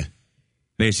media.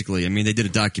 Basically, I mean, they did a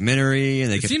documentary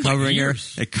and they kept covering her.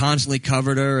 They constantly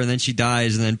covered her, and then she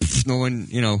dies, and then no one,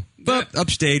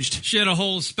 upstaged. She had a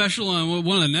whole special on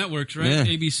one of the networks, right? Yeah.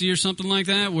 ABC or something like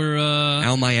that, where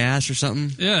Ow My Ass or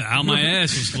something. Yeah, Ow My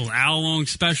Ass was called Hour Long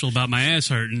Special about my ass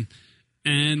hurting,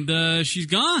 and she's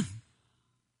gone.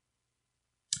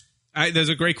 There's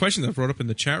a great question that I brought up in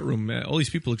the chat room. All these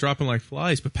people are dropping like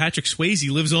flies, but Patrick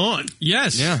Swayze lives on.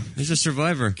 Yes. Yeah, he's a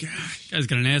survivor. Guy's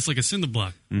got an ass like a cinder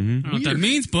block. Mm-hmm. I don't know what that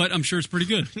means, but I'm sure it's pretty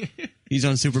good. He's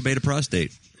on Super Beta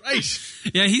Prostate. Right.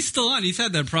 Yeah, he's still on. He's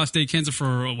had that prostate cancer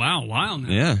for a while now.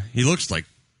 Yeah, he looks like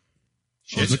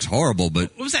shit. Looks horrible,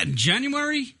 but... What was that, in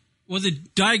January? Was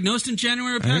it diagnosed in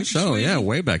January? I think so, yeah,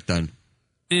 way back then.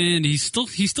 And he's still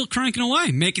cranking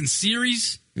away, making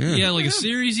series. Yeah, like a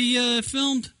series he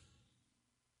filmed.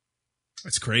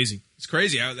 That's crazy. It's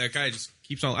crazy how that guy just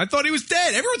keeps on. I thought he was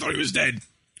dead. Everyone thought he was dead.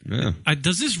 Yeah.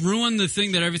 Does this ruin the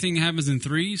thing that everything happens in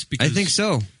threes? Because I think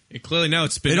so. Clearly now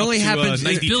it's been. It only happens.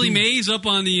 Is Billy Mays up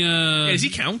on the? Does he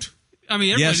count? I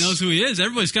mean, everybody knows who he is.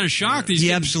 Everybody's kind of shocked.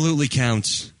 He absolutely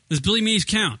counts. Does Billy Mays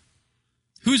count?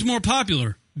 Who's more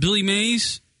popular, Billy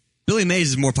Mays? Billy Mays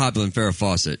is more popular than Farrah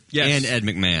Fawcett and Ed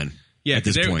McMahon. Yeah, at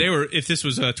this they point. were. If this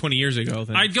was 20 years ago,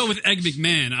 then I'd go with Ed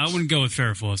McMahon. I wouldn't go with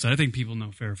Farrah Fawcett. I think people know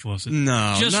Farrah Fawcett.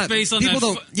 No, just based on people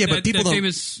that. don't. Yeah, but people don't.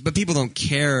 Famous... But people don't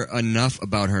care enough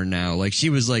about her now. Like she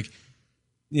was like,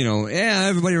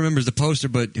 everybody remembers the poster,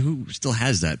 but who still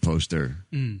has that poster?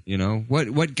 You know,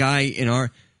 what guy in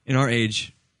our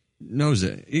age knows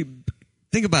it?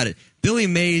 Think about it. Billy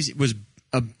Mays was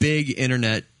a big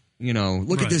internet.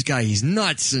 Look at this guy. He's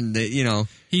nuts, and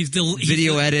he's the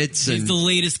video edits. He's and the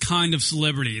latest kind of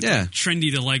celebrity. It's like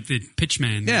trendy to like the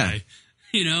Pitchman guy.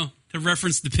 To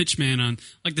reference the Pitchman on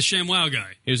like the ShamWow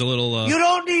guy. Here's a little. You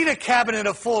don't need a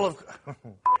cabinet full of.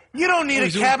 You don't need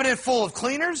a cabinet full of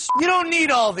cleaners. You don't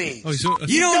need all these.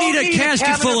 You don't need a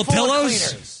casket full of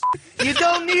pillows. You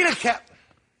don't need a cap. Do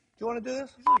you want to do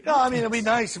this? No, I mean it'd be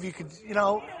nice if you could.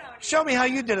 Show me how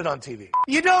you did it on TV.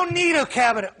 You don't need a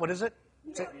cabinet. What is it?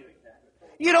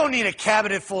 You don't need a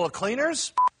cabinet full of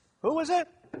cleaners. Who was it?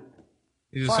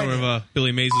 These are some of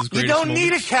Billy Mays' greatest You don't need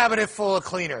a moments. cabinet full of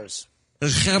cleaners.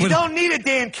 You don't need a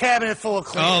damn cabinet full of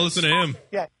cleaners. Oh, listen to him.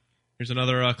 Yeah. Here's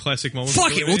another classic moment.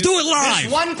 Fuck it, we'll do it live.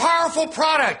 This one powerful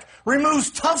product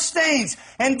removes tough stains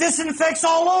and disinfects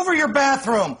all over your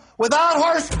bathroom without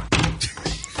harsh...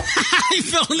 He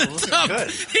fell in the tub.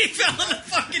 He fell in the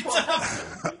fucking tub.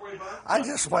 I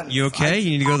just went... You okay? You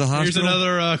need to go to the hospital? Here's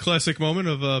another classic moment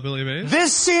of Billy Mays.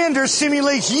 This sander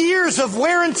simulates years of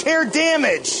wear and tear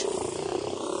damage.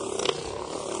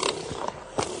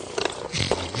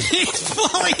 He's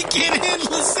falling. He can't handle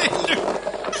the sander.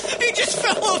 He just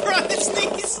fell over on his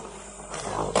knees.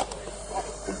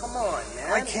 Come on,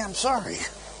 man. I can't. I'm sorry.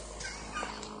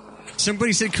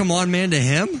 Somebody said, "Come on, man," to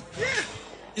him.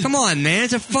 Come on, man.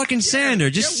 It's a fucking sander.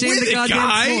 Just sand the goddamn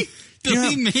floor.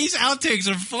 Billy Mays outtakes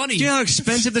are funny. Do you know how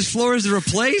expensive this floor is to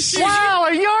replace? Wow,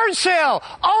 a yard sale.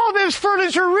 All this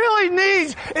furniture really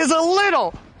needs is a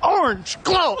little orange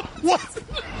glow. What the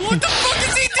fuck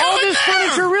is he doing? All this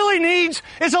furniture really needs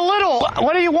is a little.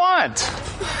 What do you want?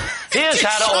 Here's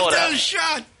how to order. Down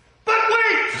shot. But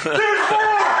wait, there's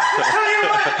more. Tell you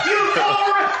what, you go.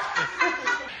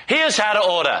 Here's how to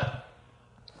order.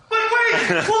 But wait,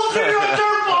 we'll give you a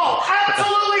dirt ball,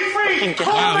 absolutely free.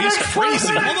 Wow, he's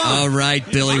crazy. Hold on. All right,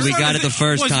 Billy, we got it the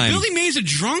first time. Was Billy Mays a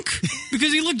drunk?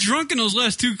 Because he looked drunk in those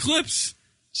last two clips.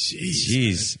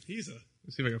 Jeez.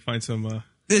 Let's see if I can find some.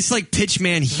 It's like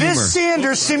Pitchman humor. This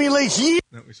sander simulates years.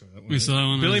 No, we saw that one. We saw that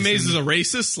one. Billy Mays is a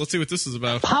racist. Let's see what this is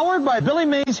about. Powered by Billy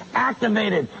Mays,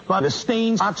 activated by the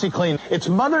Stains OxyClean. It's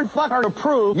motherfucker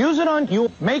approved. Use it on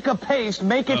you. Make a paste.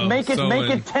 Make it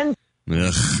 10. Ugh.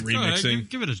 Remixing. Right,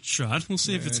 give it a shot. We'll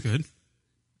see if it's good.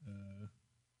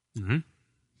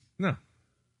 No.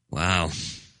 Wow.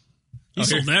 He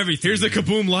sold everything. Here's the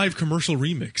Kaboom Live commercial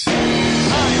remix. Hi,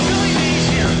 Billy Mays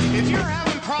here. If you're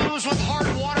having problems with hard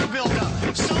water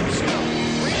buildup, soap scum,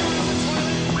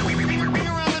 ring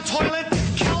around the toilet,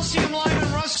 calcium, lime,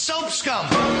 and rust soap scum.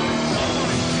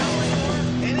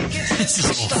 And it gets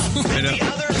stuff. I know.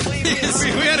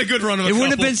 We had a good run of It wouldn't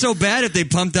have been so bad if they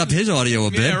pumped up his audio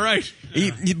a bit. Yeah, right.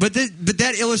 But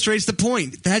that illustrates the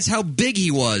point. That's how big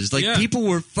he was. Like, people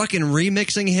were fucking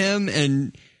remixing him,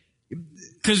 and...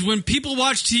 Because when people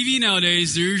watch TV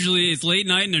nowadays, they're usually, it's late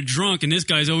night and they're drunk, and this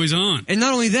guy's always on. And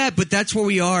not only that, but that's where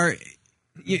we are.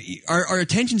 Our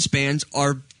attention spans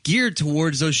are geared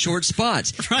towards those short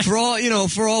spots. Right. For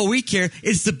all we care,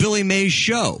 it's the Billy Mays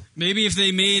show. Maybe if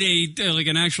they made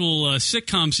an actual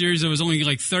sitcom series that was only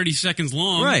like 30 seconds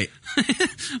long, right?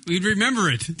 We'd remember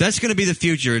it. That's going to be the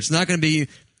future. It's not going to be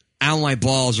Ow My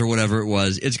Balls or whatever it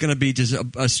was. It's going to be just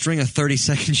a string of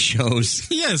 30-second shows.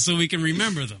 Yeah, so we can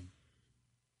remember them.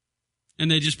 And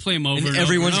they just play them over and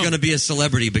everyone's over. going to be a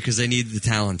celebrity because they need the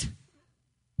talent.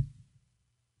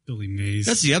 Billy Mays.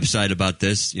 That's the upside about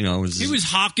this. You know, he was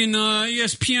hawking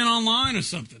ESPN Online or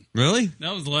something. Really?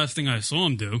 That was the last thing I saw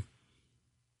him do.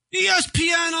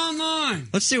 ESPN Online.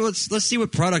 Let's see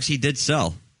what products he did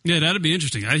sell. Yeah, that'd be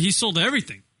interesting. He sold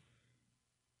everything.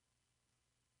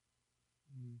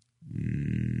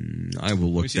 I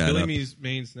will look that Billy up.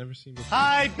 Mays never seen before.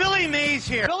 Hi, Billy Mays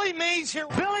here. Billy Mays here.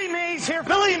 Billy Mays here.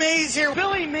 Billy Mays here.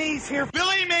 Billy Mays here.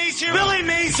 Billy Mays here. Billy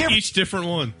Mays here. Each different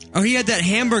one. Oh, he had that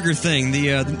hamburger thing.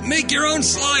 The make your own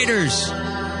sliders.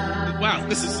 Wow,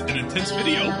 this is an intense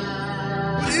video.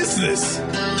 What is this?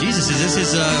 Jesus, is this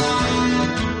his?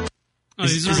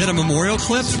 Is that a memorial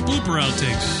clip? Blooper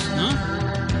outtakes. No.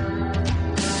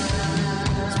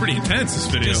 It's pretty intense. This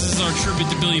video. This is our tribute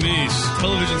to Billy Mays,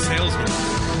 television salesman.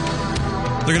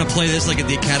 They're going to play this like at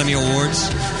the Academy Awards.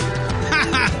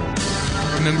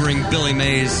 Remembering Billy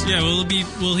Mays. Yeah,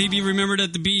 will he be remembered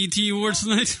at the BET Awards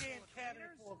tonight?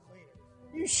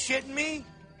 You shitting me?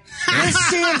 This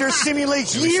sander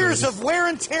simulates years of wear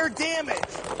and tear damage.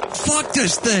 Fuck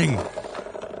this thing.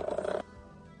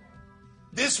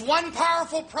 This one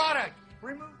powerful product.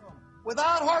 Remove them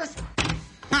without harsh.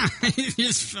 He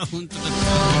just fell into the...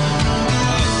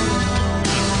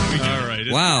 All right.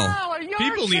 Wow.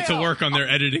 People need to work on their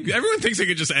editing. Everyone thinks they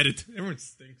could just edit. Everyone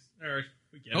thinks. All right.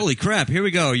 We get Holy crap. Here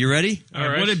we go. You ready? All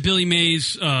right. What did Billy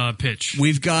Mays pitch?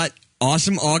 We've got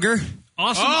Awesome Auger.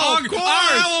 Awesome Auger. Of course.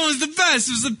 that one was the best.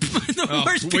 It was the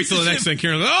worst. Wait till the next thing,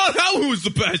 Karen. Oh, that one was the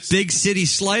best. Big City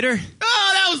Slider.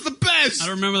 Oh, that was the best. I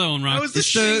don't remember that one, Rock. That was the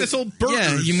shit that sold burgers.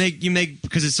 Yeah, you make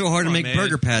because it's so hard to make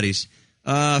burger patties.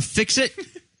 Fix It.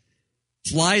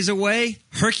 Flies Away.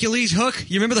 Hercules Hook.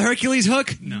 You remember the Hercules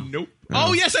Hook? No. Nope.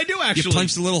 Oh, yes, I do, actually. You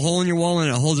punch the little hole in your wall and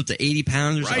it holds up to 80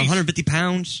 pounds or 150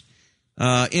 pounds.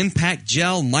 Impact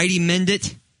Gel. Mighty Mend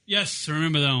It. Yes, I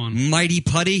remember that one. Mighty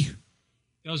Putty.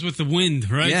 That was with the wind,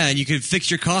 right? Yeah, and you could fix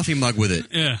your coffee mug with it.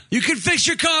 Yeah. You could fix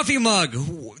your coffee mug.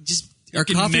 Are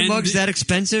coffee mugs that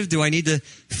expensive? Do I need to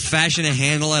fashion a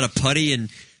handle out of putty and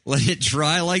let it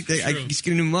dry like that? I just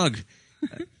get a new mug.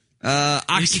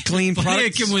 OxyClean But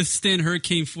products. it can withstand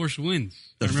hurricane force winds.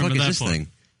 The I remember fuck is that this part. thing?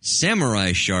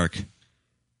 Samurai Shark.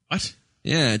 What?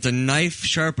 Yeah, it's a knife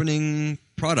sharpening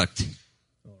product.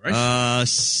 Right.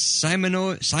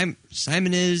 Simoniz.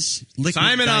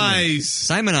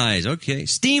 Simonize. Okay.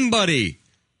 Steam Buddy.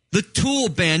 The Tool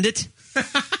Bandit.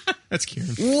 That's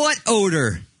Kieran. What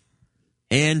Odor?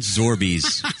 And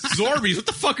Zorbies. Zorbies? What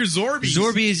the fuck are Zorbies?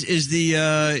 Zorbies is the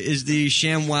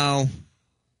ShamWow.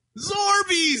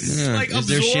 Zorbies! Yeah, Like is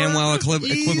their ShamWow absorb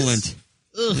ease? equivalent.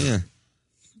 Ugh. Yeah.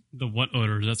 The what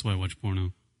odor? That's why I watch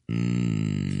porno.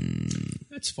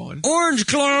 That's fun. Orange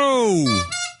Glow.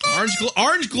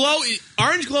 Orange Glow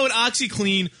and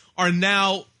OxyClean are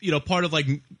now, part of like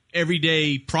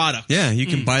everyday product. Yeah, you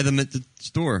can buy them at the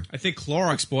store. I think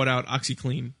Clorox bought out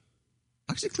OxyClean.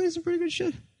 OxyClean is some pretty good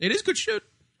shit. It is good shit.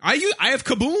 I have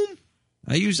Kaboom.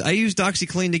 I used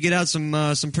OxyClean to get out some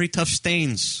pretty tough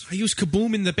stains. I use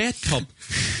Kaboom in the bathtub.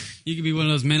 You could be one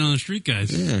of those men on the street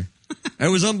guys. Yeah. It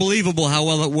was unbelievable how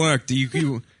well it worked.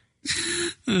 You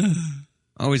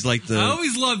always liked the... I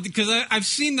always loved, because I've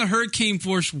seen the hurricane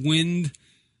force wind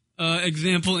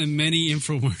example in many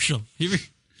infomercials.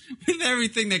 With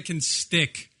everything that can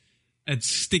stick. It's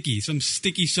sticky, some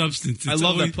sticky substance. I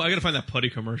love that. I gotta find that putty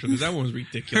commercial because that one was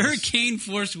ridiculous. Hurricane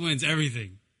force winds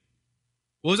everything.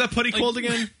 What was that putty called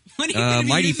again? When are you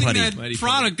Mighty using Putty. that Mighty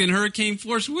product in hurricane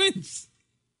force winds?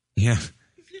 Yeah.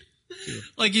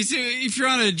 Like you see, if you're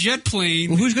on a jet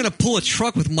plane, Well, who's going to pull a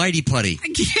truck with Mighty Putty?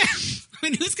 yeah. I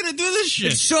mean, who's gonna do this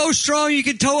shit? It's so strong you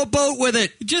can tow a boat with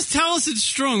it. Just tell us it's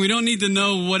strong. We don't need to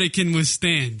know what it can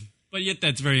withstand. But yet,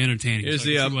 that's very entertaining. Here's So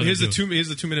I can see why here's they the do it. here's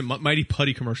the 2 minute Mighty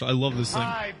Putty commercial. I love this thing.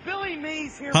 Hi, Billy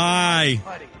Mays here. Hi. With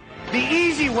Mighty Putty. The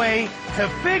easy way to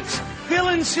fix, fill,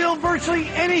 and seal virtually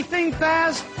anything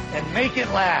fast and make it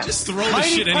last. Just throw this Mighty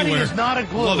shit Putty anywhere. is not a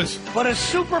glue, Love it. but a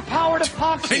super-powered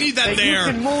epoxy I need that there.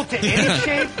 you can mold to any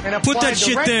shape and apply Put that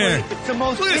shit directly there. to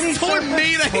most Look at any this toy surface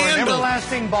made a for an handle.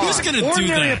 everlasting bond. Who's gonna do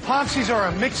Ordinary that? epoxies are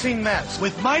a mixing mess.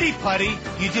 With Mighty Putty,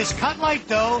 you just cut like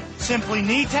dough, simply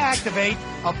knead to activate,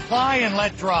 apply, and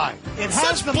let dry. It has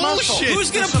Such the bullshit. muscle.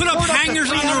 Who's gonna to put up support to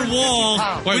hangers on their 350 wall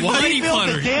pounds. Wait, with what? Mighty Rebuild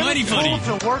the Putty? damaged Mighty Putty.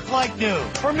 tool to work like new.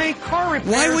 Or make car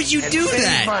repairs. Why would you and do save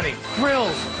that? Money.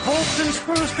 Drills, bolts, and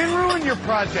screws can ruin your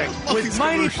project. With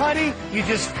Mighty Putty, you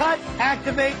just cut,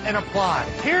 activate, and apply.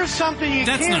 Here's something you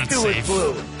That's can't not do safe. with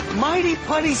glue. Mighty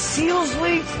Putty seals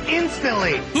leaks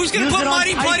instantly. Who's going to Use put it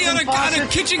Mighty Putty on a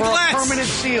faucets kitchen for a glass? permanent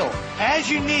seal. As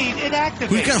you need, it activates.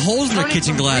 Who's got holes in their Turn it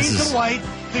kitchen from green glasses? to white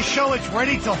to show it's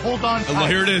ready to hold on tight.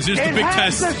 Here it is. Here's the big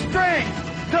has test. the strength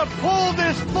to pull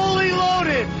this fully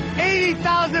loaded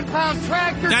 80,000-pound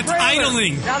tractor That's trailer.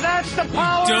 idling. Now that's the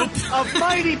power Dope. of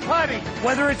Mighty Putty.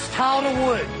 Whether it's tile to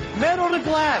wood, metal to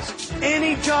glass,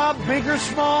 any job, big or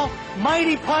small,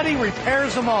 Mighty Putty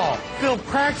repairs them all. Fill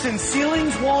cracks in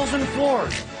ceilings, walls, and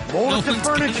floors. Mold to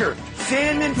furniture,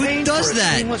 sand and paint does for a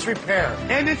that? seamless repair.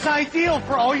 And it's ideal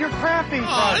for all your crafting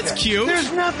projects. that's cute. There's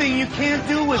nothing you can't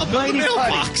do with build a Mighty Putty.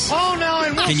 mailbox. Oh, now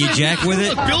and Can you jack with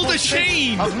it? Build a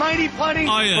chain. Of Mighty Putty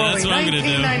Oh, yeah, for that's only what I'm gonna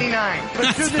do. $19.99. But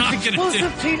That's through what this I'm gonna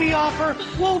exclusive TV offer,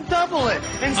 we'll double it.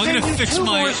 And I'm send gonna you fix 2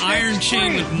 my more sticks iron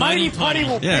chain free. with Mighty Putty.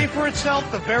 will Yeah. pay for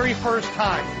itself the very first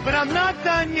time. But I'm not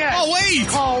done yet. Oh, wait.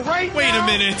 Call right Wait a now,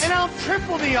 minute. and I'll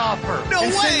triple the offer. No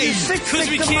and send you way. 6 'Cause we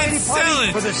sticks of can't Mighty sell Putty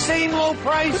it. for the same low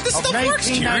price But this of stuff works,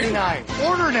 Jared. $19.99.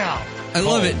 Order now. I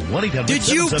love it. Did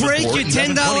you break your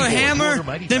 $10 hammer?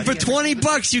 Then for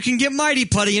 $20 you can get Mighty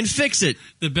Putty and fix it.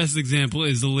 The best example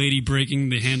is the lady breaking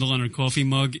the handle on her coffee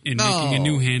mug and making a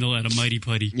new handle out of Mighty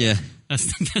Putty. Yeah. That's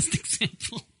the best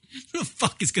example. Who the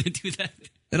fuck is going to do that?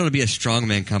 That ought to be a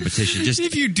strongman competition. Just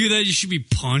If you do that, you should be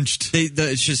punched.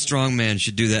 it's just strongman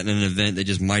should do that in an event. They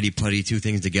just Mighty Putty 2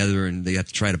 things together and they have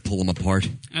to try to pull them apart.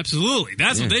 Absolutely.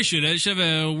 That's Yeah. what they should. They should have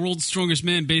a world's strongest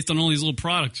man based on all these little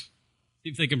products. See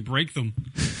if they can break them.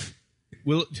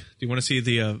 Do you want to see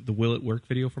the Will It Work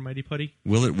video for Mighty Putty?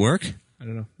 Will it work? I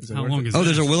don't know. Is it How worth long it? is Oh, that?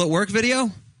 there's a Will It Work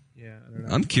video? Yeah, I don't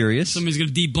know. I'm curious. Somebody's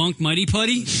going to debunk Mighty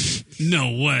Putty?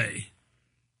 No way.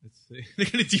 They're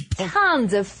going to debunk.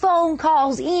 Tons of phone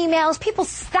calls, emails, people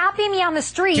stopping me on the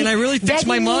street. Can I really fix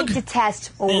my begging me mug? to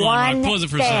test Hold on, one Mark. Pause it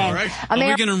for a thing. second. Are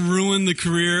we going to ruin the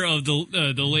career of the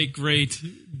late, great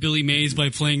Billy Mays by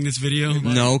playing this video?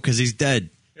 No, because he's dead.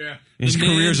 Yeah. His The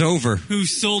man career's over. Who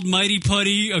sold Mighty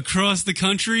Putty across the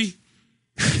country,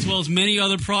 as well as many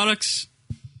other products.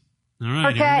 All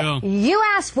right, Okay, here we go. you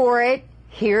asked for it.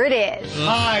 Here it is.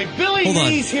 Hi, Billy Hold on.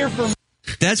 Mays here for...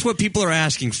 That's what people are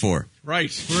asking for.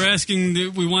 Right. We're asking,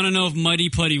 we want to know if Mighty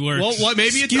Putty works. Well, what?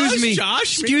 Maybe it does, me,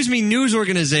 Josh. Excuse me, news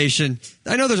organization.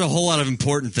 I know there's a whole lot of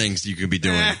important things you could be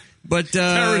doing. But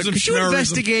Terrorism, could you schmerrorism.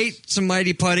 investigate some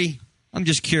Mighty Putty? I'm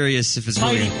just curious if it's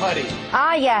Mighty really... Putty.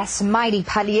 Ah, yes, Mighty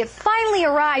Putty. It finally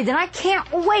arrived, and I can't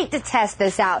wait to test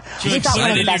this out. She's We thought one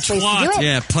of the excited, best you ways to do twat. it.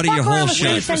 Yeah, putty Walk your around hole the shut.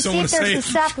 place and see if there's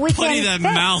some stuff we Putty can that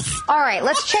fix. mouth. All right,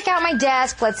 let's check out my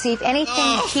desk. Let's see if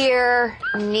anything here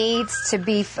needs to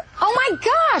be... Oh, my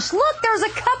gosh, look, there's a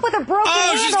cup with a broken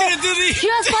Oh, she's handle. gonna do the-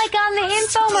 Just like on the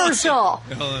infomercial.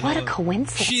 Hold on, What a hold on.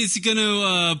 coincidence. She's going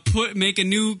to make a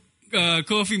new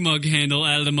coffee mug handle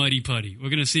out of the Mighty Putty. We're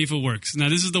going to see if it works. Now,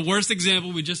 this is the worst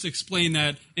example. We just explained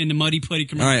that in the Mighty Putty All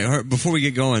commercial. right, before we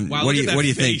get going, Wow, what look do at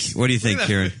you that think? face. What do you think, Look at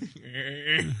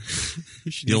Kieran?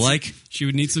 She You needs like? some- she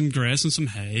would need some grass and some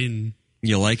hay, and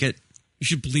You like it? you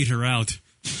should bleed her out.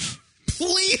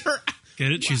 Bleed her.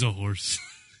 Get it? She's a horse.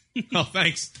 Oh,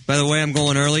 thanks. By the way, I'm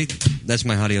going early. That's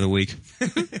my hottie of the week.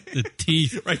 The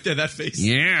teeth. Right there, that face.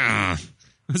 Yeah.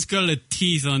 Let's go to the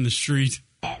teeth on the street.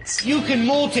 You can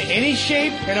mold to any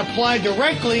shape and apply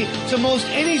directly to most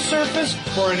any surface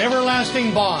for an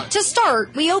everlasting bond. To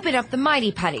start, we open up the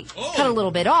Mighty Putty, cut a little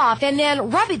bit off, and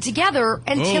then rub it together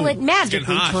until Oh, it magically it's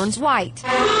getting hot. turns white.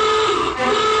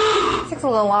 Takes a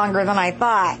little longer than I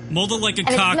thought. Mold it like a And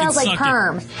it cock and smells like suck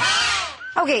perm.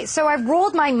 Okay, so I've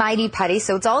rolled my Mighty Putty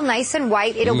so it's all nice and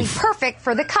white. It'll be perfect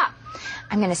for the cup.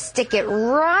 I'm going to stick it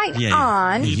right Yeah,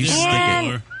 on. you stick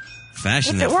and it.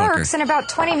 Fashion if that it works, fucker. in about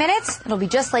 20 minutes, it'll be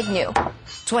just like new.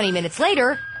 20 minutes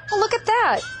later, well, look at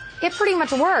that. It pretty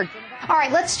much worked. All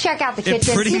right, let's check out the It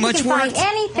kitchen. pretty See if much we can worked? find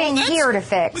anything here to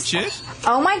fix. Legit.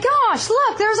 Oh my gosh,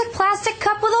 look, there's a plastic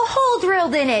cup with a hole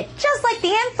drilled in it, just like the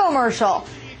infomercial.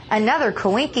 Another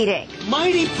coinky dink.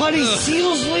 Mighty Putty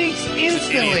seals leaks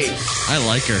instantly. I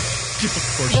like her.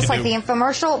 Just like the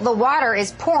infomercial, the water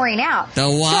is pouring out. The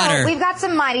water. So we've got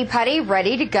some Mighty Putty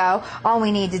ready to go. All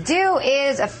we need to do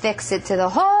is affix it to the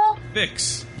hole.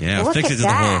 Fix. Yeah, Look fix at it to the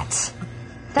that. hole.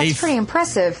 That's pretty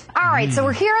impressive. All right, so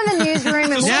we're here in the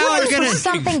newsroom, and Now we're I'm looking gonna- for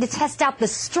something to test out the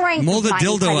strength Mold of a Mighty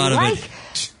dildo Putty, out of like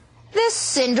it. this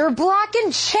cinder block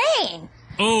and chain.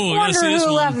 Oh, I gotta Wonder see this who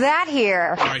one. left that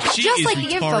here. just like the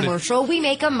infomercial, we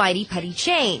make a Mighty Putty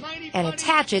chain and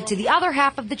attach it to the other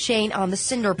half of the chain on the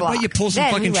cinder block. about you pull some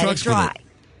then fucking we let trucks it dry.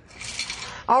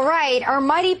 with All right, our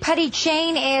Mighty Putty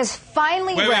chain is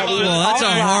finally ready. Well, that's All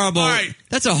a right. horrible.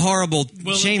 That's a horrible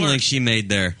chain link she made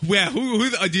there. Yeah, who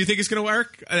do you think it's going to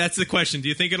work? That's the question. Do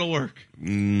you think it'll work? I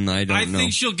don't know.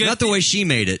 think she'll get not the way she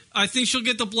made it. I think she'll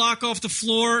get the block off the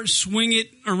floor, swing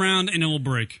it around, and it will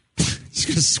break. She's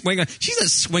gonna swing. She's not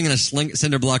swinging a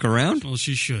cinder block around. Well,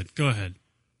 she should. Go ahead.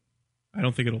 I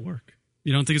don't think it'll work.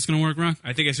 You don't think it's going to work, Rock?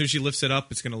 I think as soon as she lifts it up,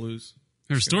 it's going to lose.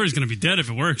 Her story's going to be dead if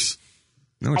it works.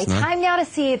 No, It's time now to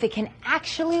see if it can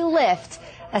actually lift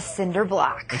a cinder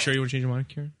block. Are you sure you want to change your mind,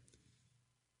 Karen?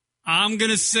 I'm going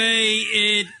to say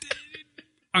it.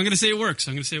 I'm going to say it works.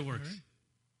 I'm going to say it works.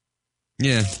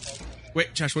 Yeah.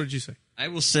 Wait, Josh, what did you say? I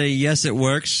will say yes, it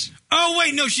works. Oh,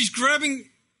 wait, no, she's grabbing.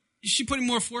 Is she putting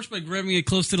more force by grabbing it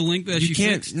close to the link that You she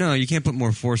can't. fixed? No, you can't put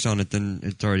more force on it than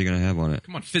it's already going to have on it.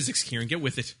 Come on, physics, Kieran, get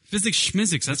with it. Physics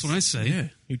schmizzics, that's what I say. Yeah,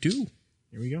 you do.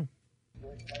 Here we go.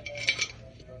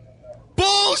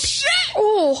 Bullshit!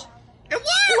 Oh, it worked!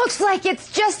 Looks like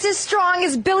it's just as strong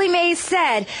as Billy Mays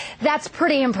said. That's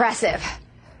pretty impressive.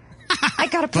 I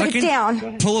gotta put it Fucking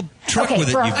down. pull a truck Okay, with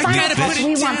it. for You our final bitch. test,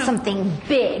 we want something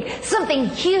big, something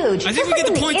huge. I think we Just get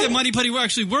the like point in that Mighty Putty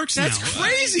actually works now. That's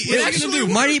crazy. What It are you gonna actually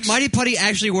do? Mighty Putty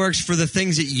actually works for the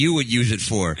things that you would use it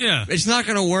for. Yeah. It's not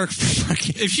going to work for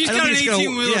fucking... If she's I don't got an think it's gonna-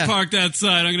 18-wheeler yeah. parked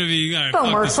outside, I'm going to be... All right, fuck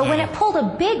Boomer, this so when guy. it pulled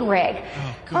a big rig,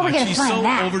 where are we gonna She's find so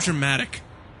that? overdramatic.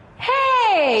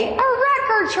 Hey, a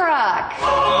record truck.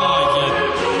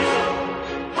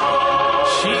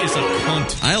 She is a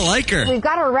cunt. I like her. We've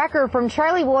got a record from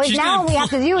Charlie Boys. She's Now all gonna we have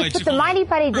to do is Wait, put the Mighty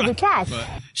Putty to the test.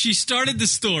 She started the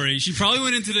story. She probably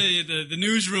went into the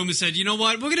newsroom and said, you know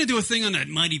what, we're going to do a thing on that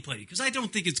Mighty Putty because I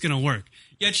don't think it's going to work.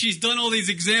 Yet she's done all these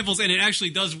examples and it actually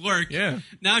does work. Yeah.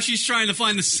 Now she's trying to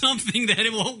find something that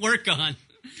it won't work on.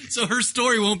 So her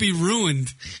story won't be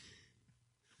ruined.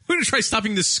 We're going to try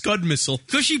stopping the Scud missile.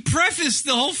 Because she prefaced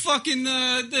the whole fucking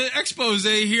the expose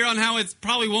here on how it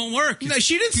probably won't work. No,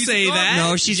 she didn't Piece say of that.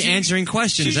 No, she's answering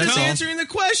questions. She's That's just all. answering the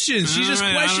questions. She's just All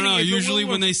right, questioning I don't know. if it Usually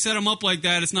will when work. they set them up like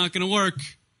that, it's not going to work.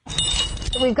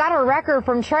 We've got a record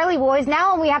from Charlie Boys.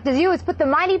 Now all we have to do is put the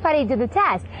Mighty Putty to the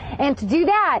test. And to do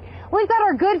that, we've got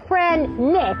our good friend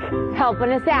Nick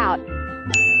helping us out.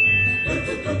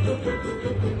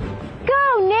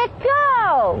 Go, Nick,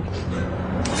 go!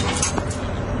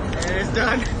 It's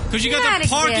done. Because you got Not the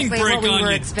parking exactly brake what we on were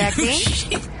you. expecting.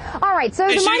 All right, so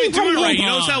And the she Mighty didn't do Putty it right. is- You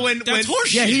notice how when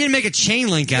horseshit. Yeah, he didn't make a chain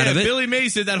link out of it. Billy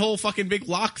Mays did that whole fucking big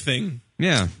lock thing.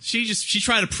 Yeah. She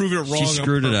tried to prove it wrong. She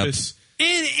screwed on it up. purpose.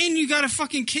 And you got a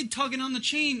fucking kid tugging on the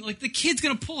chain. Like, the kid's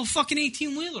going to pull a fucking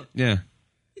 18-wheeler. Yeah.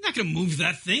 You're not going to move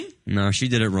that thing. No, she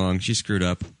did it wrong. She screwed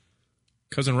up.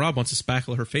 Cousin Rob wants to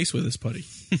spackle her face with his putty.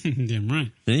 Damn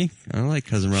right. See? I like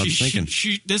Cousin Rob's thinking.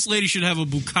 This lady should have a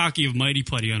bukkake of Mighty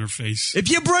Putty on her face.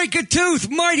 If you break a tooth,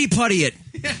 Mighty Putty it.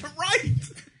 Yeah,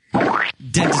 right.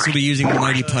 Dentist will be using the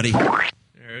Mighty Putty.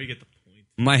 There, you get the point.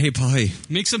 Mighty Putty.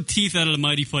 Make some teeth out of the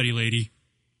Mighty Putty, lady.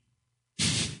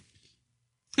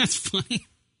 That's funny.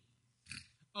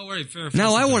 Oh, right, fair.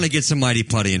 Now I want to get some Mighty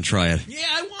Putty and try it. Yeah,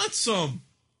 I want some.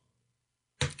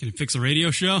 Can you fix a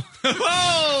radio show?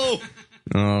 Whoa!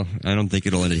 Oh, I don't think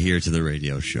it'll adhere to the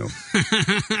radio show.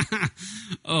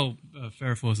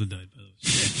 Farrah Fawcett died, by the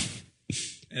way.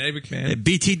 And Eddie McMahon. Hey,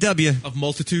 BTW. Of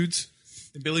multitudes.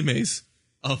 And Billy Mays.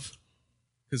 Because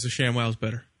the ShamWow's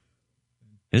better.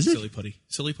 Is it? Silly putty.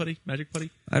 Silly putty? Magic putty?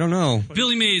 I don't know.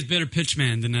 Billy May is better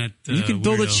pitchman than that. You can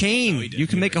build a weirdo. chain. You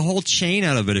can make a whole chain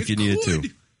out of it if you needed to.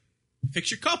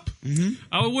 Fix your cup.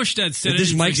 I wish that said If it. this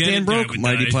and mic forget stand it, guy broke, would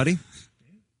Mighty die. Putty.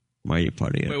 Mighty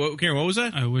Putty. Wait, Karen, what was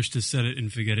that? I wish to set it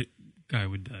and forget it. Guy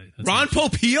would die. That's Ron it.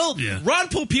 Popeil? Yeah. Ron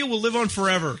Popeil will live on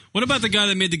forever. What about the guy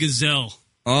that made the Gazelle?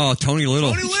 Oh, Tony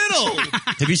Little. Tony Little!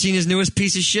 Have you seen his newest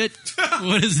piece of shit?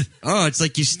 What is it? Oh, it's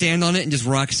like you stand on it and just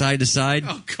rock side to side.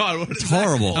 Oh, God. What It's is that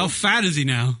horrible. How fat is he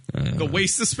now? The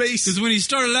waste of space. Because when he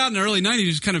started out in the early 90s, he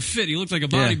was kind of fit. He looked like a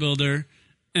Yeah. bodybuilder.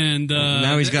 And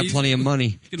Now he's got plenty of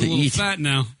money getting to a little eat. fat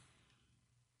now.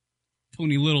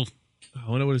 Tony Little. I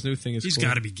wonder what his new thing is. He's called.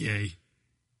 got to be gay.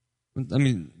 I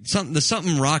mean, the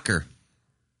something rocker.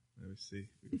 Let me see.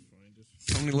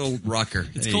 Tony Little rocker.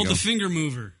 It's There you called go. the finger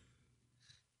mover.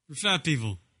 For fat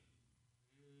people.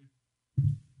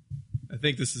 I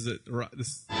think this is it.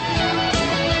 This. You know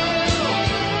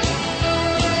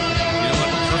what?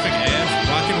 Perfect abs.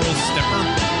 Rock and roll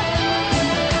stepper.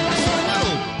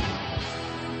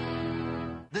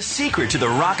 The secret to the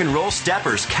Rock and Roll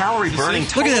Steppers calorie burning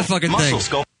Look at that fucking muscle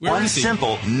thing. sculpt. Where One is he?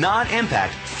 simple,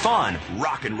 non-impact, fun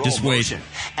rock and roll Just wait. motion.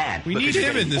 And We because need you're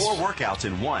him in getting this. 4 workouts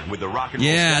in one with the Rock and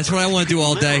Roll Yeah, that's Stepper. what I wanna You do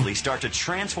all can day. literally start to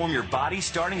transform your body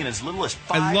starting in as little as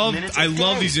 5 minutes a I day.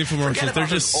 love these infomercials. Forget They're about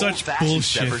just those such old-fashioned bullshit.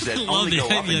 steppers that I love only go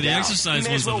up and the down. exercise You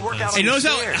may as ones are well the work best. out Hey, on notice the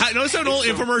stairs. how in old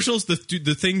infomercials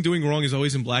the thing doing wrong is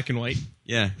always in black and white.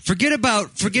 Yeah. Forget about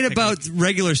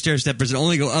regular stair steppers that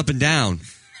only go up and down.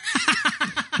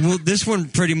 Well, this one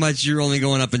pretty much you're only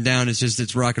going up and down.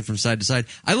 It's rocking from side to side.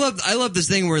 I love this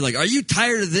thing where like, are you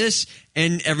tired of this?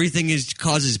 And everything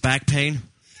causes back pain.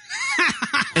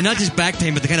 And not just back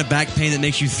pain, but the kind of back pain that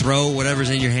makes you throw whatever's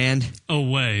in your hand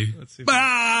away. Let's see.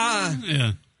 Ah!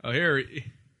 Yeah. Oh,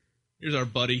 here's our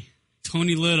buddy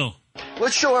Tony Little.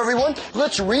 Let's show everyone.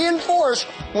 Let's reinforce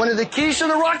one of the keys to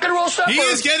the rock and roll stepper. He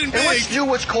is getting and big. let's do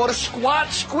what's called a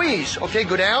squat squeeze. Okay,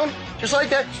 go down just like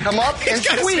that. Come up and He's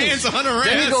got his squeeze. hands on her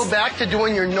Then ass. you go back to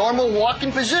doing your normal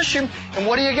walking position. And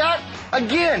what do you got?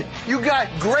 Again, you got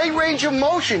great range of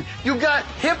motion. You got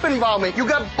hip involvement. You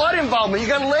got butt involvement. You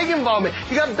got leg involvement.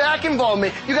 You got back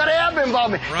involvement. You got ab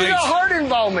involvement. Right. You got heart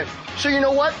involvement. So you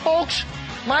know what, folks?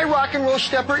 My rock and roll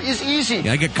stepper is easy.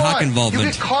 Yeah, I get cock Fun. involvement.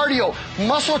 You get cardio,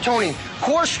 muscle toning,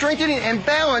 core strengthening, and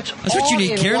balance. That's what you all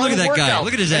need, in Karen. one Look at that guy. workout.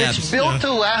 Look at his And abs. It's built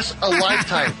to last a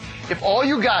lifetime. If all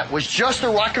you got was just a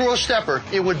rock and roll stepper,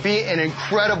 it would be an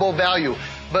incredible value.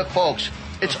 But folks,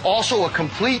 it's also a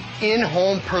complete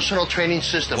in-home personal training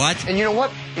system. What? And you know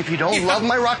what? If you don't love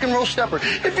my rock and roll stepper,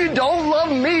 if you don't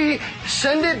love me,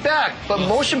 send it back. But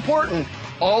most important,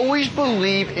 always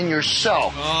believe in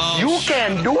yourself. You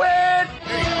can do it.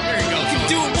 There you go. You can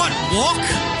do it what?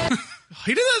 Walk?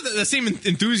 He doesn't have the same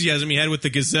enthusiasm he had with the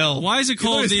Gazelle. Why is it You thought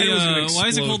called his head was gonna Why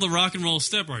is it explode. called the rock and roll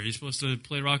stepper? Are you supposed to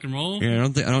play rock and roll? Yeah, I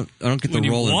don't get When the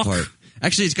you rolling walk? part.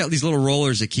 Actually, it's got these little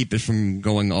rollers that keep it from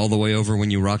going all the way over when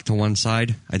you rock to one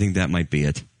side. I think that might be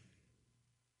it.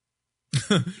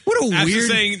 What a After weird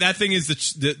saying that thing is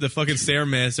the fucking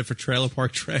Stairmaster for trailer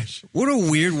park trash. What a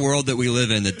weird world that we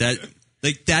live in.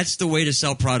 That's the way to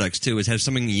sell products too. Is have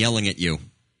something yelling at you.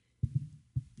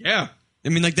 Yeah. I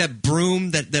mean, like that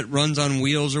broom that runs on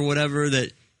wheels or whatever.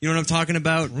 That you know what I'm talking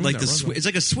about? Like it's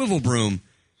like a swivel broom.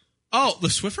 Oh, the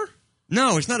Swiffer?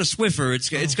 No, it's not a Swiffer. It's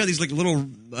got these like little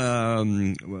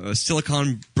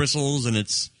silicone bristles, and it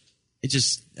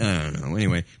just I don't know.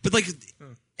 Anyway, but like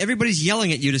everybody's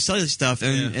yelling at you to sell you stuff,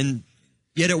 and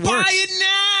yet it works. Buy it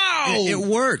now. It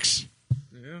works.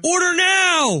 Order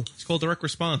now. It's called direct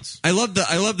response. I love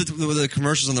the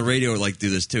commercials on the radio like do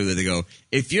this too. That they go,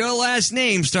 if your last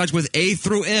name starts with A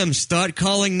through M, start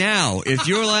calling now. If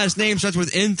your last name starts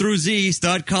with N through Z,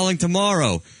 start calling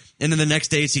tomorrow. And then the next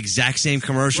day it's the exact same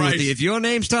commercial. Right. With if your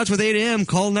name starts with A to M,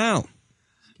 call now.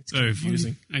 It's very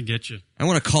confusing. I get you. I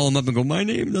want to call them up and go, my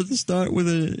name doesn't start with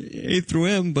a A through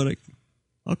M, but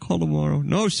I'll call tomorrow.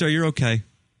 No, sir, you're okay.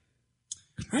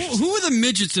 Who are the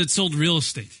midgets that sold real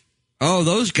estate? Oh,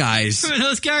 those guys. Remember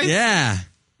those guys? Yeah.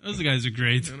 Those guys are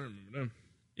great. I don't remember them.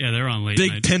 Yeah, they're on late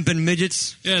Big night. pimpin'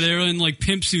 midgets. Yeah, they're in like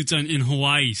pimp suits in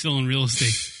Hawaii selling real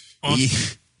estate.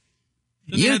 Awesome.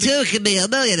 You too can be a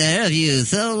millionaire if you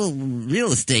sell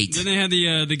real estate. Then they had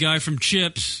the guy from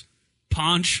Chips,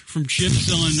 Ponch from Chips,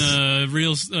 selling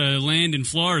real land in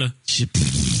Florida.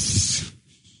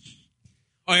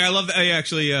 Oh yeah, I love that. Hey,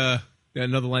 actually,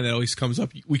 another line that always comes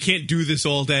up. We can't do this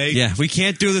all day. Yeah, we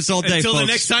can't do this all day, until folks.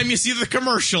 the next time you see the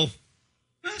commercial.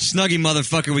 Snuggie,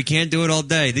 motherfucker, we can't do it all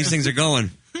day. These things are going.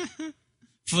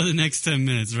 For the next 10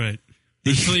 minutes, right.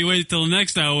 Until you wait till the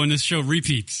next hour when this show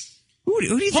repeats. Who do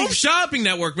you Home think? Shopping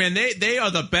Network, man, they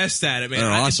are the best at it, man.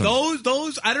 They're awesome.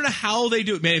 Those I don't know how they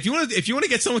do it, man. If you want to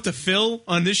get someone to fill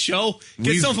on this show,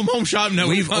 get someone from Home Shopping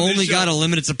Network. We've on this only show. got a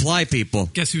limited supply, people.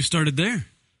 Guess who started there?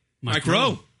 Mike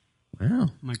Rowe. Wow.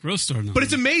 Mike Rowe started on But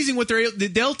it's amazing what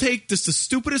they'll take just the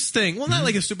stupidest thing. Well, not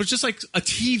like a stupid, just like a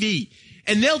TV,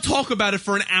 and they'll talk about it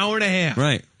for an hour and a half.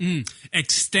 Right.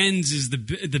 Extends is the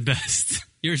best.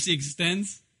 You ever see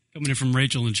Extends? Coming in from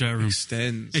Rachel in the chat room.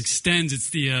 Extends. It's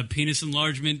the penis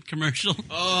enlargement commercial.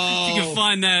 Oh. If you can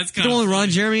find that, it's The kind one of with Ron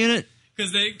Jeremy in it?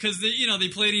 because they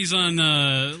play these on.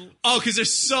 Because they're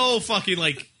so fucking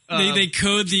like. They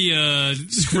code the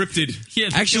scripted. Yeah,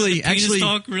 they Actually- code the penis actually-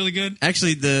 talk really good.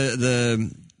 Actually,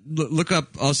 look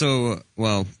up also.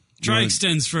 Well, Try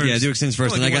Extends first. Yeah, do Extends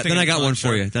first. Oh, Then do I one got thing at a one time, for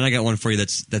sure. you. Then I got one for you.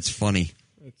 That's funny.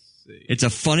 Let's see. It's a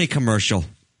funny commercial.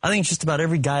 I think just about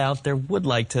every guy out there would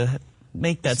like to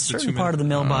make that certain part of the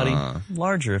male body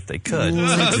larger if they could.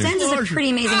 Extends is a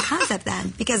pretty amazing concept then,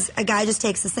 because a guy just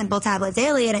takes a simple tablet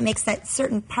daily and it makes that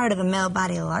certain part of the male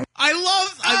body larger. I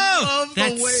love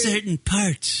that the way certain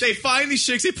parts. they find these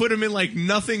chicks. They put them in like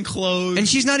nothing clothes. And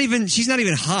she's not even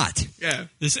hot. Yeah.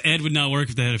 This ad would not work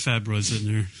if they had a fat bro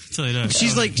sitting there. I'll tell you that.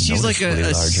 She's like a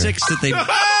larger. six that they.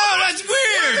 Oh, that's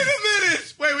weird. Wait a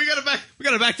minute. Wait,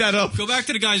 gotta back that up. Go back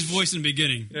to the guy's voice in the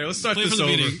beginning. Yeah, let's start Play this from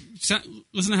the over. beginning.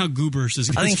 Listen to how gooberish this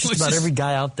I guy's think voice just about is. every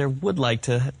guy out there would like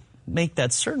to make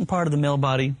that certain part of the male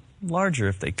body larger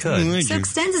if they could. So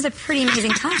extends is a pretty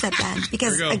amazing concept then,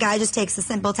 because Here we go. a guy just takes a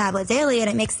simple tablet daily and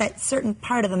it makes that certain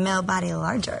part of the male body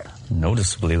larger.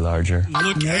 Noticeably larger.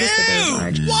 Noticeably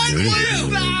larger. What is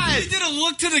that? He did a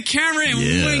look to the camera and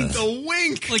Yeah. winked. A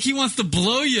wink. Like he wants to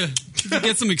blow you. To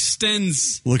get some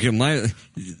extends. Look at my.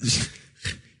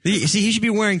 See, he should be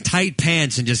wearing tight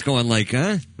pants and just going like,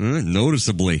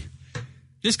 noticeably.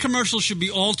 This commercial should be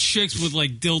all chicks with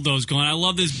like dildos going, I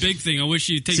love this big thing. I wish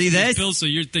you'd take See this that? pill so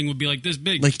your thing would be like this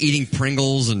big. Like eating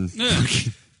Pringles and. Yeah.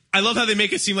 I love how they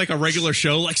make it seem like a regular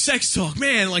show, like sex talk.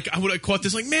 Man, like I would have caught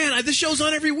this. Like, man, this show's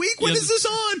on every week. When is this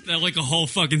on? They're like a whole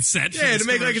fucking set. Yeah, to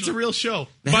make like it's a real show.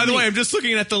 By the way, I'm just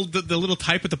looking at the little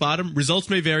type at the bottom. Results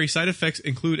may vary. Side effects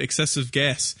include excessive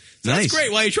gas. So Nice. That's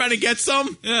great. Why are you trying to get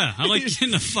some? Yeah, I like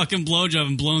getting a fucking blowjob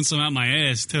and blowing some out my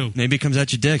ass too. Maybe it comes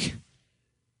out your dick.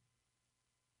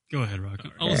 Go ahead, Rock.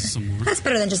 I'll listen some more. That's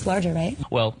better than just larger, right?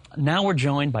 Well, now we're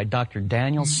joined by Dr.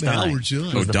 Daniel Stein. we're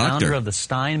joined. He's the doctor. founder of the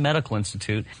Stein Medical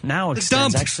Institute. Now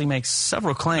Extends actually makes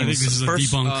several claims. I think this is a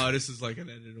First, debunk. Oh, this is like an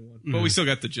edited one, but we still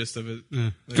got the gist of it.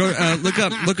 Go look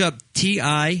up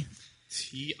TIDDY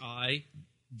T-I-D-D-Y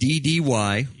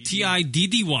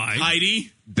TIDDY.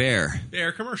 Heidi bear.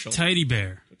 Bear commercial. Tidy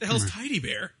Bear. What the hell's Tidy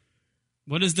Bear?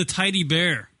 What is the Tidy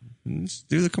Bear? Let's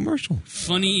do the commercial.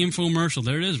 Funny infomercial.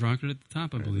 There it is, Rocket, at the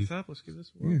top, I believe. Let's give this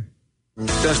one.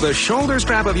 Does the shoulder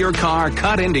strap of your car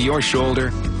cut into your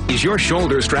shoulder? Is your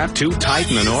shoulder strap too tight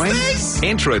and annoying?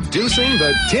 Introducing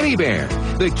the Titty Bear,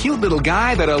 the cute little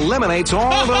guy that eliminates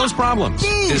all those problems.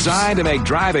 Designed to make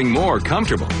driving more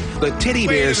comfortable. The Titty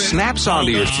Bear snaps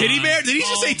onto your Titty Bear? Did he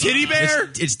just say Titty Bear?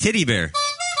 It's Titty Bear.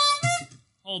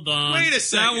 Hold on. Wait a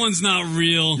second. That one's not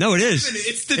real. No, it is.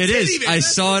 It's the It Titty is. Bear. I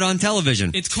That's saw it on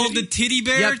television. It's called the Titty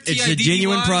Bear? Yep, it's a T-I-D-D-Y?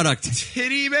 genuine product.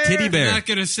 Titty Bear? Titty Bear. I'm not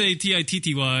going to say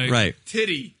T-I-T-T-Y. Right.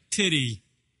 Titty. Titty.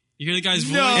 You hear the guy's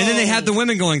voice? And then they have the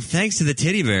women going, thanks to the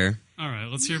Titty Bear. All right,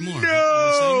 let's hear more.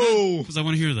 No! Because I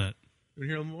want to hear that. You want to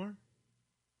hear a little more?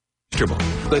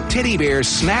 The Titty Bear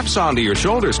snaps onto your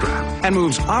shoulder strap and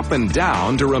moves up and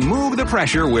down to remove the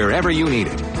pressure wherever you need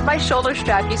it. My shoulder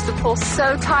strap used to pull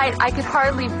so tight I could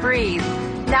hardly breathe.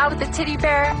 Now with the Titty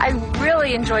Bear, I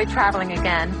really enjoy traveling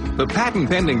again. The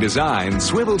patent-pending design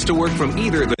swivels to work from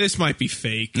either the This might be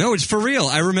fake. No, it's for real.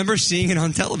 I remember seeing it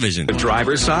on television.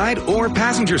 driver's side or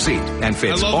passenger seat and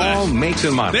fits I love all that. makes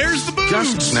and models. There's the boobs.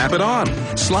 Just snap it on,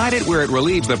 slide it where it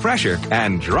relieves the pressure,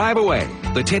 and drive away.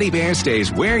 The Titty Bear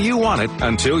stays where you want it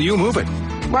until you move it.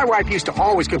 My wife used to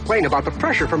always complain about the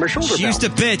pressure from her shoulder She used to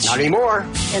bitch. Not anymore.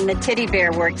 And the Titty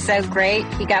Bear worked so great,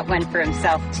 he got one for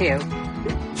himself, too.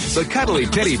 The cuddly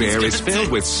Teddy Bear is filled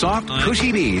with soft,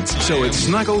 cushy beads, so it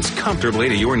snuggles comfortably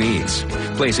to your needs.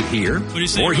 Place it here,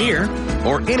 or here,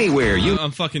 or anywhere you...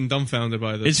 I'm fucking dumbfounded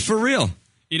by this. It's for real.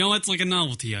 You know, it's like a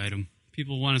novelty item.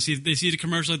 People want to see, they see the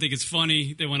commercial, they think it's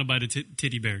funny, they want to buy the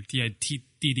Titty Bear,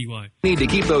 T-I-T-D-D-Y. need to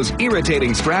keep those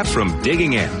irritating straps from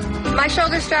digging in. My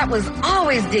shoulder strap was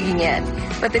always digging in,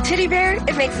 but the Titty Bear,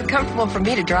 it makes it comfortable for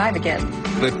me to drive again.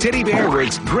 The Titty Bear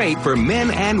works great for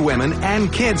men and women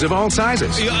and kids of all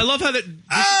sizes. I love how that...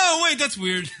 Oh, wait, that's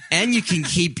weird. And you can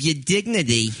keep your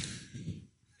dignity.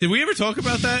 Did we ever talk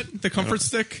about that? The comfort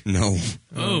stick? No.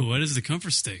 Oh, what is the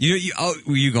comfort stick?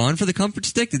 Were you gone for the comfort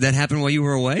stick? Did that happen while you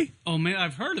were away? Oh, man,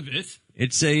 I've heard of it.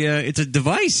 It's a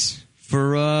device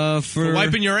for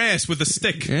wiping your ass with a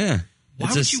stick. Yeah. Why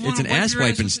it's would you wanna it's an wipe ass your ass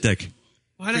wiping with- stick.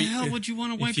 Why the hell would you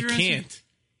want to wipe If you your ass? can't.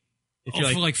 If Oh,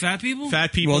 you're for like fat people?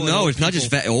 Fat people. Well, and no, old it's not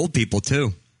just people. fat, old people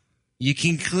too. You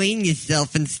can clean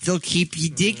yourself and still keep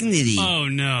your dignity. Oh,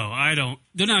 no, I don't.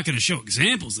 They're not going to show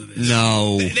examples of this.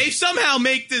 No. They somehow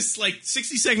make this like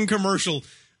 60-second commercial.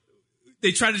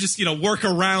 They try to just work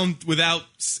around without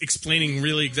explaining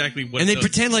really exactly what. And it they does.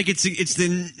 pretend like it's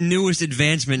the newest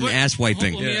advancement in ass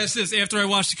wiping. Let me ask this. After I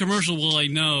watched the commercial, will I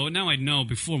know? Now I know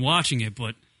before watching it,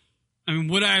 but I mean,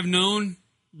 would I have known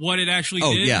what it actually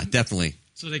Oh, did? yeah, definitely.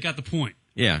 So they got the point.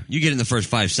 Yeah, you get it in the first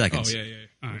 5 seconds. Oh yeah.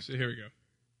 All right, so here we go.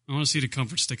 I want to see the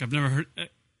comfort stick. I've never heard. I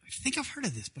think I've heard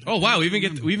of this, but Oh wow, we even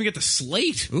get the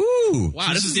slate. Ooh. Wow,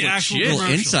 So this is the actual legit. Little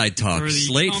commercial inside talk. for the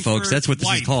Slate, folks, that's what this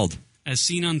is Comfort called. Wipe, as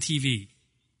seen on TV.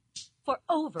 For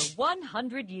over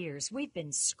 100 years, we've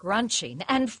been scrunching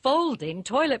and folding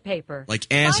toilet paper. Like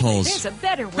assholes. Finally, there's a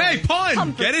better way. Hey, pun!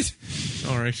 Comfort- Get it?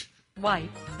 All right. Wipe,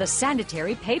 the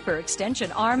sanitary paper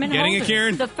extension arm and Getting it, holder.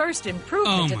 Karen? The first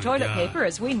improvement Oh, to my toilet God. paper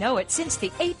as we know it since the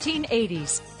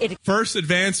 1880s. It First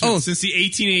advancement since the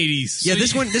 1880s. Yeah,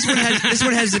 this one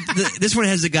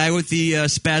has the guy with the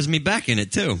spasmy back in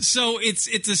it too. So it's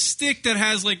a stick that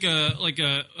has like a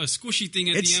squishy thing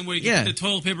at the end where you can put the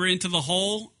toilet paper into the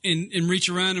hole and reach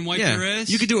around and wipe your ass.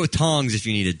 You could do it with tongs if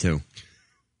you needed to.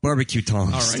 Barbecue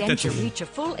tongs. All right, extend your reach a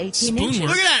full 18 inches.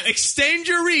 Look at that. Extend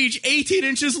your reach 18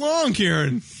 inches long,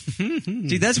 Karen.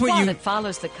 See, that's what While you... it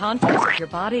follows the contours of your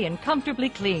body and comfortably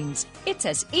cleans. It's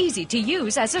as easy to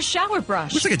use as a shower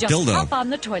brush. Looks like a just dildo. Pop on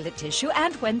the toilet tissue,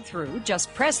 and when through,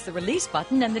 just press the release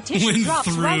button and the tissue When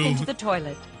drops through. right into the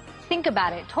toilet. Think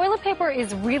about it. Toilet paper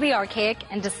is really archaic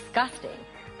and disgusting.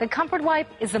 The Comfort Wipe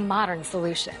is a modern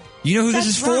solution. You know who this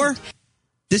That's is for? right.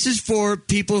 This is for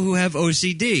people who have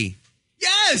OCD.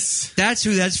 Yes! That's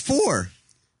who that's for.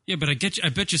 Yeah, but I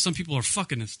bet you some people are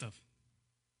fucking this stuff.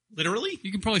 Literally?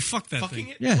 You can probably fuck that Fucking thing.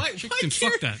 it? Yeah. Why Chicks can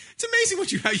Karen? fuck that. It's amazing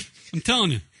what you... I'm telling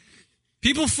you.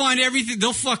 People find everything.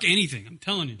 They'll fuck anything. I'm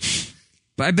telling you.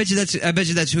 But I bet you that's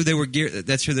who they were.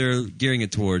 That's who they're gearing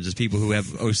it towards. Is people who have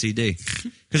OCD.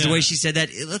 Because the way she said that,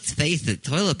 let's face it,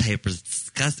 toilet paper's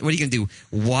disgusting. What are you gonna do?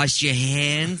 Wash your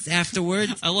hands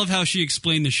afterwards? I love how she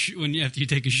explained after you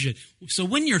take a shit. So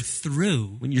when you're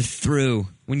through, when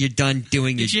you're done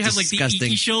doing your did she have like the disgusting.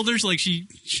 icky shoulders? Like she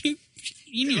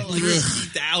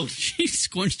out. She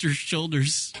squunched her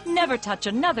shoulders. Never touch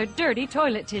another dirty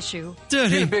toilet tissue.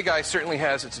 Being a big guy certainly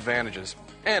has its advantages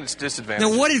and its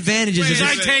disadvantages. Now, what advantages does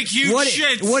I this, take huge what,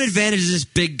 shits. What advantage does this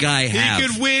big guy have? He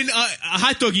could win a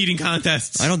hot dog eating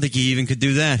contest. I don't think he even could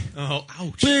do that. Oh,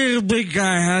 ouch. Big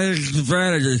guy has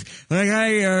advantages. Like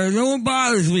no one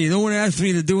bothers me. No one asks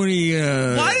me to do any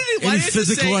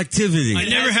physical activity. I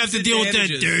never have to deal with that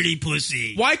Advantages. dirty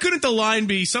pussy. Why couldn't the line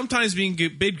be sometimes being a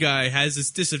big guy has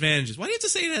its disadvantages? Why do you have to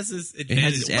say it has its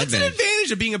advantages? its What's an advantage.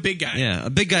 advantage of being a big guy? Yeah, a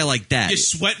big guy like that. You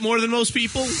sweat more than most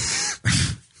people?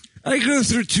 I go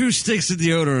through 2 sticks of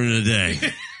deodorant a day.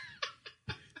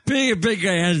 Being a big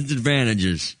guy has its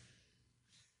advantages.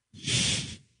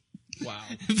 Wow.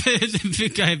 The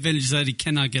big guy advantage is that he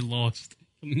cannot get lost.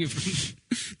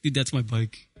 Dude, that's my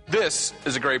bike. This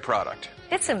is a great product.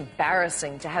 It's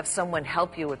embarrassing to have someone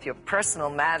help you with your personal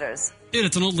matters. Dude,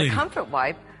 it's an old lady. The Comfort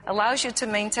Wipe allows you to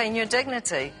maintain your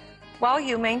dignity while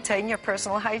you maintain your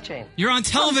personal hygiene. You're on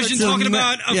television talking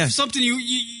about something you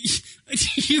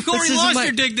already lost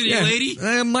your dignity,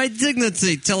 lady. My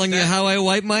dignity, telling you how I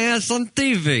wipe my ass on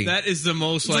TV. That is the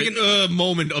most It's like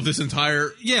moment of this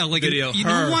entire video. You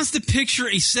know, who wants to picture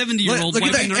a 70-year-old Look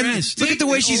at wiping that, their and ass? look at the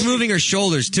way she's moving her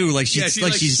shoulders too, like she's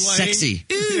she's swaying. sexy.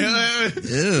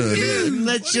 Ew.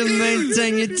 Let you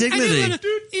maintain your dignity.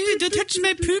 Don't touch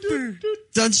my pooper.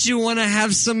 Don't you want to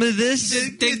have some of this?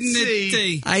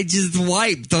 Dignity. I just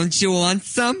wipe. Don't you want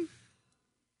some?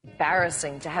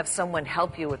 Embarrassing to have someone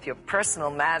help you with your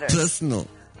personal matters. Personal.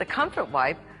 The Comfort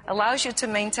Wipe allows you to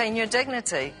maintain your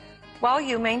dignity while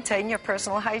you maintain your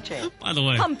personal hygiene. By the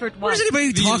way, Comfort Wipe. Where does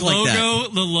anybody the talk like that?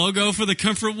 The logo for the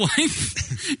Comfort Wipe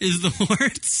is the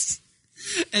words,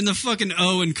 and the fucking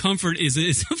O in Comfort is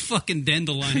a fucking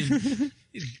dandelion.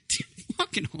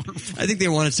 Fucking horrible. I think they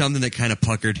wanted something that kind of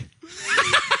puckered.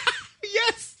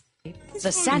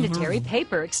 The sanitary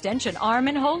paper extension arm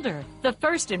and holder. The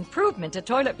first improvement to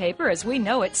toilet paper as we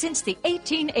know it since the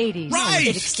 1880s. Right.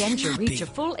 It extends your reach a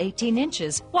full 18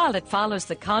 inches while it follows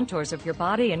the contours of your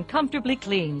body and comfortably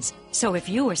cleans. So if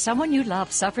you or someone you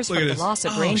love suffers Look at from the this. loss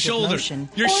of Oh, range shoulder. of motion.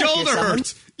 Your or if you're shoulder someone-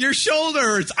 hurts. Your shoulder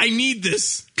hurts. I need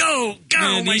this. Go,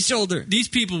 Man, my shoulder. These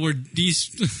people were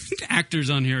these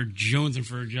actors on here are jonesing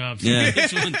for a job. Yeah.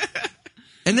 This one-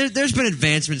 And there's been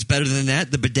advancements better than that.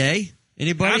 The bidet.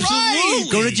 Anybody?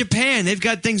 Absolutely. Go to Japan. They've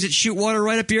got things that shoot water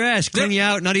right up your ass, clean you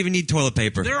out, not even need toilet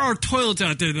paper. There are toilets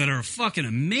out there that are fucking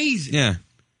amazing. Yeah.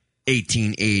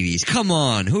 1880s. Come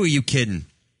on. Who are you kidding?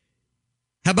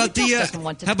 How about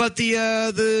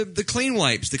the clean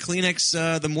wipes, the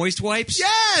Kleenex, the moist wipes?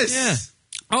 Yes. Yeah.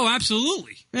 Oh,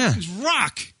 absolutely. Yeah. It's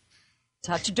rock.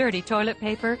 Touch dirty toilet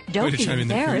paper? Don't Way to be chime in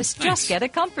there, embarrassed. Karen. Just get a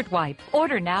Comfort Wipe.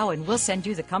 Order now and we'll send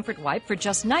you the Comfort Wipe for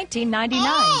just $19.99.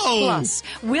 Oh! Plus,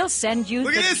 we'll send you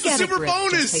Look the at this, the Get super a Grip.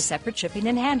 bonus. Just pay separate shipping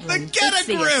and handling. The Get a it's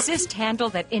the Grip. assist handle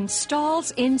that installs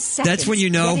in seconds. That's when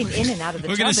you know. Getting in and out of the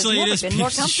We're tub gonna has sell you never this been more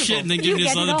piece of comfortable. shit and then give you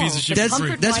this get other it piece all. of shit The for free.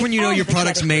 Comfort That's when you know Wipe your or the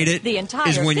product's Get a made Grip. it. The entire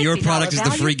Is when your $50 product is the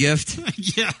value. free gift.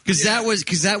 Yeah. Because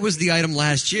that was the item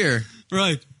last year,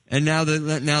 Right. and now that's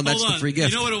Hold the on. free gift.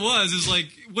 You know what it was? It's like,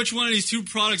 which one of these two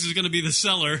products is going to be the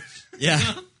seller? Yeah.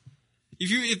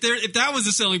 If that was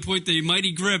the selling point, the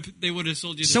Mighty Grip, they would have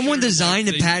sold you. The Someone sugar designed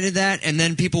and thing. patented that, and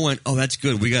then people went, "Oh, that's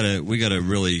good. We gotta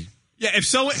really Yeah,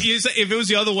 if it was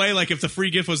the other way, like if the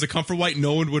free gift was the comfort wipe,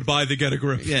 no one would buy the Get a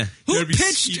Grip. Yeah. Who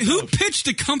pitched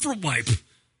a comfort wipe?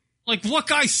 Like, what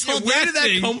guy sold where that did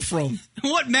thing? that come from?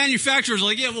 What manufacturer's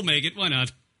like, yeah, we'll make it. Why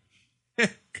not?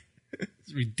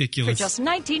 It's ridiculous. For just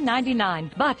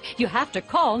 $19.99, but you have to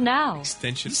call now.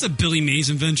 Extension. This is a Billy Mays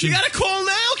invention. You gotta call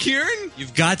now, Kieran.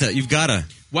 You've got to.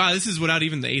 Wow, this is without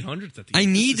even the 800s at the I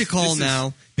need to call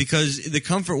now because the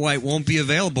comfort wipe won't be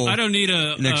available. I don't need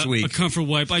next week. a comfort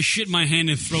wipe. I shit my hand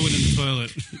and throw it in the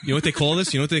toilet. You know what they call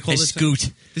this? I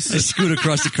scoot. I scoot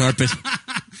across the carpet.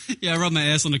 Yeah, I rub my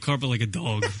ass on the carpet like a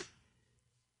dog.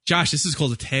 Josh, this is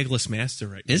called a tagless master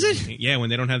right now. Is it? Yeah, when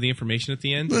they don't have the information at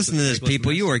the end. Listen to this,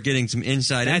 people. You are getting some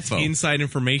inside info. That's inside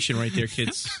information right there,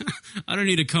 kids. I don't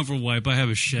need a comfort wipe. I have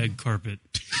a shag carpet.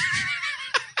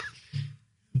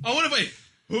 I want to wait.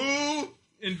 Who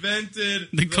invented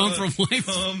the comfort wipe?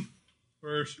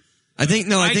 I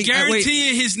guarantee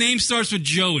you his name starts with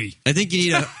Joey. I think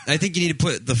you need to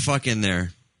put the fuck in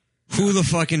there. Who the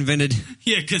fuck invented?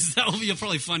 Yeah, because you'll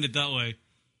probably find it that way.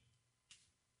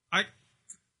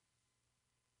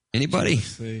 Anybody?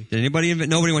 Did anybody invent?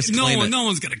 Nobody wants to claim it. No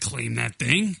one's going to claim that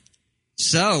thing.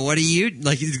 So, what do you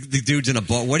like? The dude's in a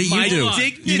ball. What do you do?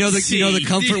 Dignity. You know the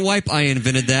comfort wipe. I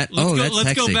invented that.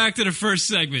 Let's go back to the first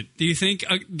segment. Do you think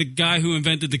the guy who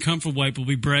invented the comfort wipe will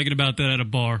be bragging about that at a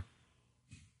bar?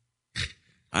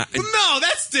 No,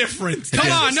 that's different.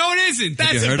 Come on, no, it isn't.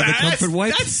 Have you heard of the comfort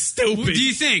wipe? That's stupid. Do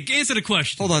you think? Answer the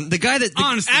question. Hold on, the guy that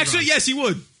honestly, actually, yes, he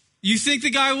would. You think the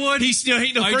guy would? He's Are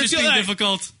you just being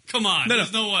difficult? Come on,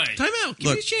 there's no way. Time out.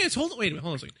 Give me a chance. Hold on. Wait a minute.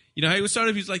 Hold on a second. You know how he was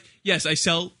started? He's like, yes, I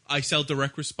sell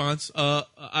direct response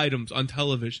items on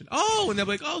television. Oh, and they're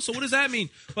like, oh, so what does that mean?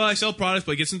 Well, I sell products,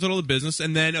 but it gets into all the business,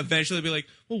 and then eventually they'll be like,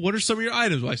 well, what are some of your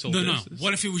items? Well, I sold No.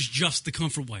 What if it was just the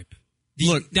comfort wipe?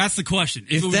 Look, that's the question.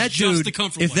 If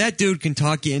that dude can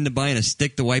talk you into buying a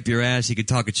stick to wipe your ass, he could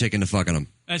talk a chick into fucking him.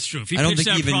 That's true. If he pitched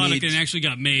that product and it actually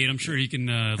got made, I'm sure he can.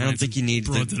 I don't think you need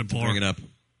to bring it up.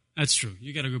 That's true.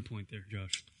 You got a good point there,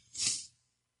 Josh.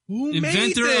 Who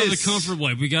Inventor made of this? the comfort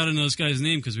wipe. We got to know this guy's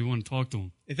name because we want to talk to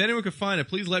him. If anyone could find it,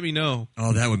 please let me know.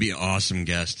 Oh, that would be an awesome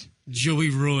guest. Joey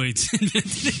Royds.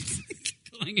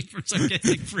 Calling it from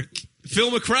Sarcastic Freak.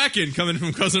 Phil McCracken coming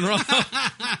from Cousin Rob.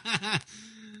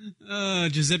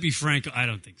 Giuseppe Franco. I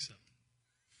don't think so.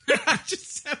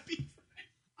 Giuseppe.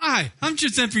 Hi, I'm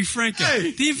Giuseppe Franco,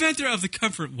 Hey. the inventor of the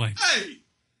comfort wipe. Hey,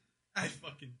 I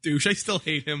fucking douche. I still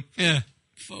hate him. Yeah.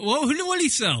 What did he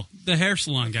sell? The hair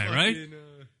salon guy, right?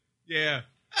 Yeah.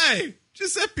 Hey,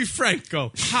 Giuseppe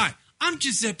Franco. Hi, I'm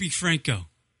Giuseppe Franco.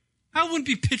 I wouldn't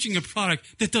be pitching a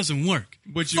product that doesn't work.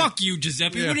 Fuck you,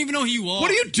 Giuseppe. Yeah. You wouldn't even know who you are. What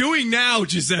are you doing now,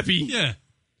 Giuseppe? Yeah.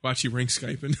 Watch you ring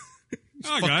Skyping.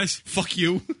 Hi, guys. Fuck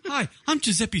you. Hi, I'm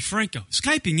Giuseppe Franco.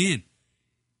 Skyping in.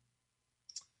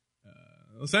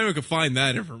 If anyone could find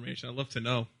that information, I'd love to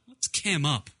know. Let's cam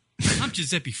up. I'm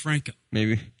Giuseppe Franco.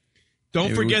 Maybe.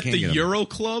 Don't forget the Euro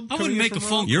Club. I wouldn't make a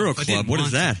phone call. Euro Club. What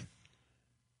is that?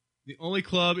 The only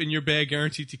club in your bag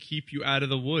guaranteed to keep you out of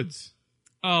the woods.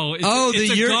 Oh, it's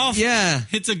a golf. Yeah,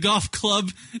 it's a golf club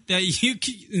that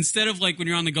instead of like when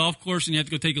you're on the golf course and you have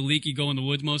to go take a leak, you go in the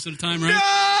woods most of the time, right?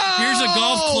 No! Here's a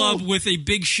golf club with a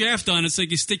big shaft on it, so you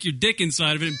can stick your dick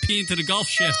inside of it and pee into the golf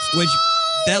shaft. Which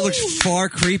that looks far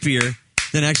creepier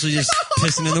than actually just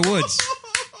pissing in the woods.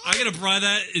 I gotta buy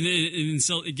that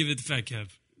and give it to Fat Kev.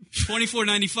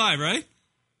 $24.95, right?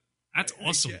 That's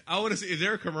awesome. I want to see. Is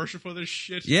there a commercial for this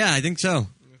shit? Yeah, I think so.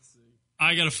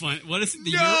 I gotta find. What is it?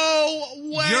 The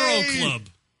way. Euro Club.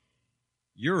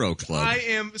 Euro Club. I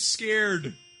am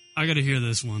scared. I gotta hear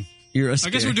this one. I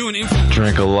guess we're doing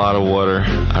Drink a lot of water.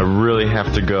 I really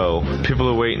have to go. People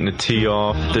are waiting to tee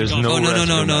off. There's no.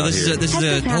 No. This is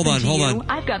a. Hold on.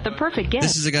 I've got the perfect gift.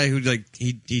 This is a guy who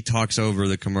he talks over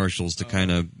the commercials to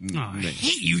kind of. I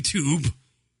hate YouTube.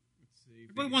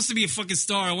 Everybody wants to be a fucking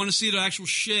star. I want to see the actual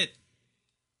shit.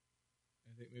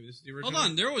 I think maybe this is the original. Hold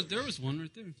on, there was one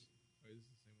right there.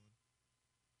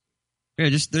 Yeah,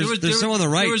 there's some on the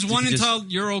right. There was one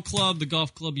entitled Euro Club, the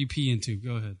golf club you pee into.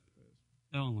 Go ahead.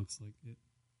 That one looks like it.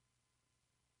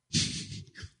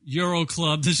 Euro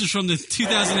Club. This is from the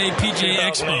 2008 PGA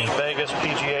Expo. Vegas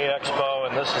PGA Expo,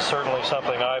 and this is certainly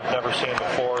something I've never seen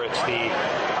before. It's the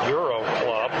Euro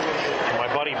Club. My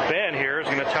buddy Ben here is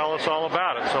going to tell us all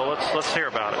about it. So let's hear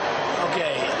about it.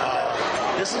 Okay,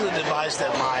 this is a device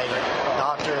that my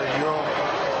doctor,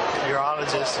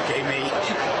 urologist, gave me.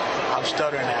 I'm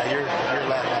stuttering now. You're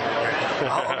laughing at me. I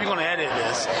hope you're going to edit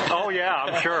this. Oh, yeah,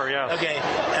 I'm sure, yeah. Okay,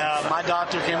 my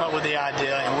doctor came up with the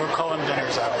idea, and we're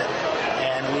co-inventors of it.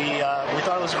 And we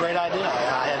thought it was a great idea.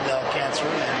 I had cancer,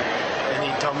 and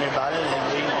he told me about it, and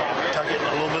we took getting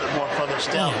a little bit more further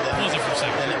step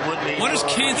than it would be. What does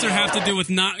cancer have to do with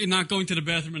not going to the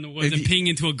bathroom in the woods and peeing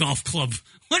into a golf club?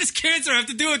 What does cancer have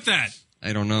to do with that?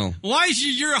 I don't know. Why is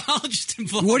your urologist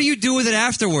involved? What do you do with it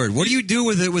afterward? What do you do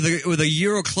with it with a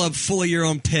Euro club full of your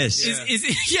own piss?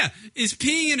 Is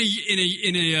peeing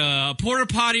in a porta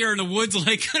potty or in the woods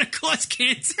like going to cause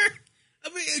cancer? I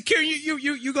mean, Karen,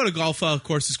 you go to golf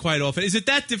courses quite often. Is it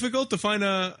that difficult to find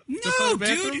a bathroom?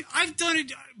 Dude, I've done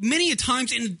it many a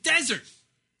times in the desert.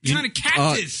 Trying to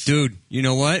cactus. Dude, you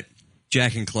know what?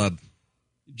 Jacking club.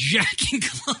 Jacking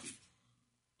club.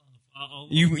 I'll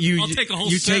take a whole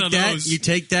you set take of that, those. You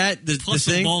take that, the Plus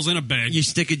thing, some balls in a bag. You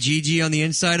stick a GG on the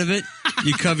inside of it,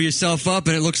 you cover yourself up,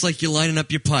 and it looks like you're lining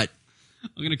up your putt. I'm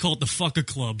going to call it the fucker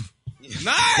club.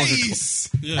 Nice!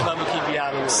 Yeah. Club will keep you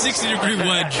out of the woods. 60-degree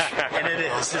wedge. And it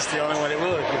is. It's the only one that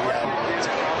will keep you out of the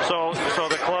woods. So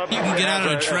the club You can get out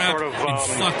of a trap sort of and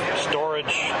fuck it.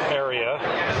 storage area.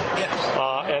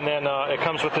 And then it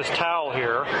comes with this towel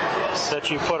here that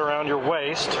you put around your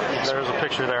waist. There's a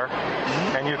picture there.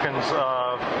 And you can,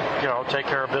 take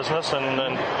care of business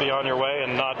and be on your way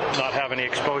and not have any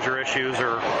exposure issues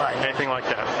or anything like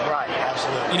that. Right,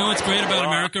 absolutely. You know what's great about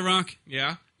America, Rock?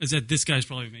 Yeah. Is that this guy's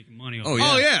probably making money off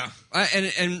Oh it. yeah,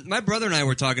 and my brother and I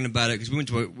were talking about it because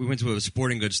we went to a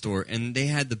sporting goods store and they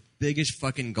had the biggest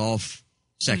fucking golf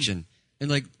section, and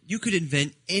like you could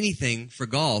invent anything for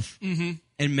golf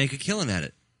and make a killing at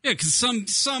it. Yeah, because some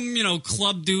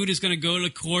club dude is going to go to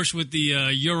the course with the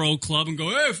Euro club and go,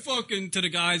 hey, fucking to the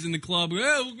guys in the club,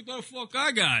 hey, look at the fuck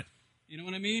I got. You know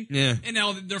what I mean? Yeah. And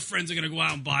now their friends are going to go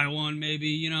out and buy one, maybe,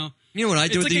 You know what I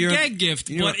do it's with like the a Euro? gag gift,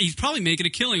 You know but what- he's probably making a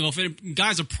killing off it. And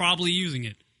guys are probably using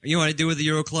it. You know what I do with the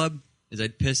Euro Club? Is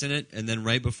I'd piss in it, and then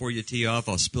right before you tee off,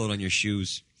 I'll spill it on your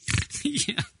shoes.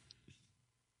 Yeah.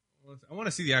 I want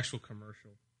to see the actual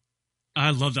commercial.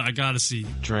 I love that. I got to see.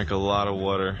 Drank a lot of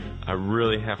water. I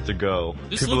really have to go.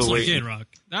 This People looks are like waiting. it, Rock.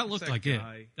 That looked like it.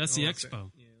 guy. That's Oh, the that's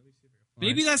expo.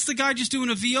 Maybe that's the guy just doing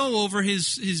a VO over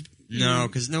his No,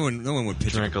 because no one would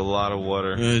pitch. Drank a lot of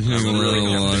water. Yeah, I drink a lot really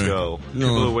of have water. to go. No.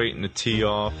 People are waiting to tee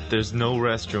off. There's no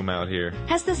restroom out here.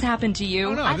 Has this happened to you?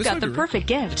 Oh, no, I've this got might the be perfect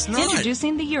gift. not.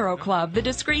 Introducing the Euro Club, the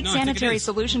discreet No, I think it sanitary is.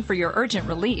 solution for your urgent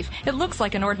relief. It looks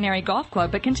like an ordinary golf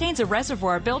club, but contains a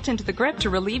reservoir built into the grip to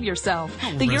relieve yourself.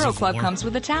 The Euro Club reservoir. comes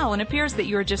with a towel and appears that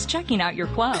you are just checking out your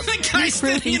club. guy's Proof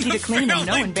standing in easy the to clean barrel and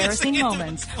no like embarrassing pissing into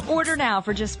moments. Order now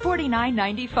for just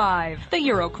 $49.95. The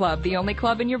Euro Club, the only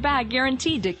club in your bag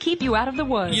guaranteed to keep you out of the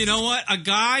woods. You know what? A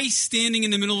guy standing in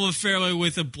the middle of a fairway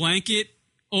with a blanket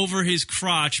over his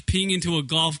crotch peeing into a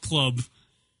golf club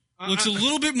looks a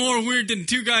little bit more weird than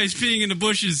two guys peeing in the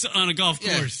bushes on a golf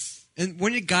course. And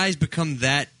when did guys become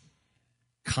that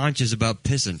conscious about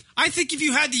pissing? I think if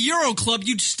you had the Euro Club,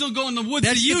 you'd still go in the woods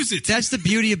to use it. That's the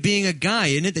beauty of being a guy,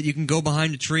 isn't it? That you can go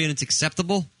behind a tree and it's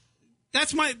acceptable.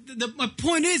 That's my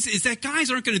point is that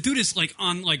guys aren't going to do this like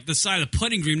on like the side of the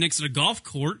putting green next to the golf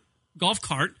cart.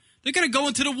 They're going to go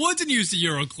into the woods and use the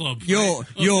Euro Club. Yo, right?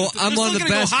 I'm on the They're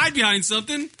best. go hide behind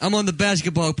something. I'm on the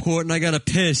basketball court and I got to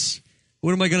piss.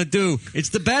 What am I going to do? It's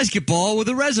the basketball with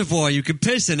a reservoir. You can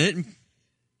piss in it.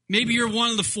 Maybe you're one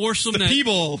of the foursome that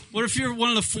P-ball. What if you're one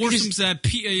of the foursomes that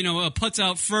puts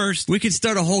out first? We could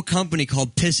start a whole company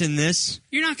called Piss in This.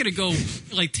 You're not going to go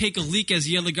like take a leak as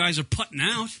the other guys are putting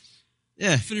out.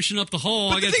 Yeah, finishing up the hole.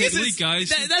 But I the got to thing take a is, leak, guys.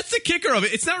 That's the kicker of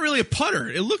it. It's not really a putter.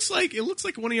 It looks like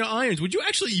one of your irons. Would you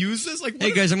actually use this? Like, what Hey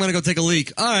if- guys, I'm going to go take a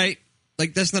leak. All right,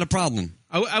 like that's not a problem.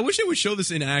 I wish they would show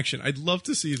this in action. I'd love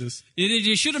to see this.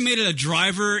 You should have made it a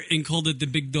driver and called it the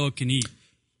Big Dog Can Eat.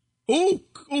 Oh,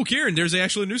 Kieran, there's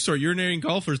actually a news story. Urinating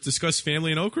golfers discuss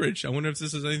family in Oak Ridge. I wonder if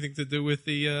this has anything to do with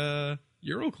the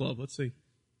Euro Club. Let's see.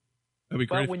 That'd be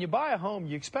great. But when you buy a home,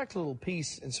 you expect a little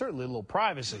peace and certainly a little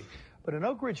privacy. But an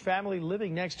Oak Ridge family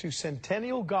living next to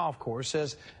Centennial Golf Course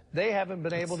says they haven't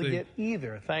been able to get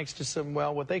either, thanks to some,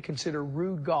 what they consider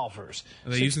rude golfers.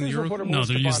 Are they using the Euro Club? No,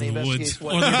 they're using the woods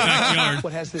or their backyard.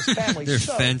 What has this family Their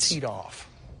so fence. teed off?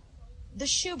 The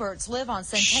Schuberts live on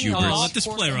Centennial Schubert. Golf Let this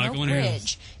Course play, in Rock. I Oak wanna hear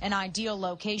Ridge, an ideal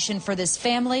location for this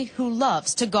family who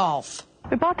loves to golf.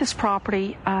 We bought this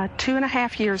property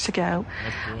 2.5 years ago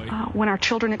when our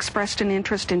children expressed an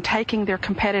interest in taking their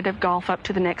competitive golf up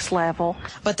to the next level.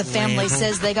 But the family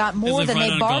says they got more than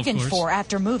they bargained for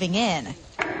after moving in.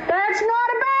 That's not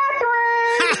a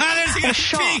bathroom! Was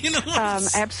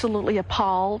shocked, absolutely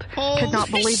appalled, could not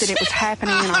believe that it was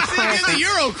happening in our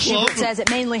presence. Schubert says it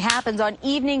mainly happens on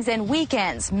evenings and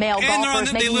weekends. Male And golfers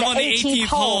they making live the on the 18th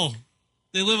hole.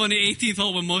 They live on the 18th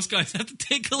hole when most guys have to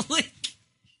take a lick.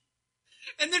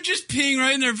 And they're just peeing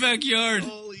right in their backyard.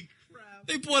 Holy crap.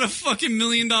 They bought a fucking $1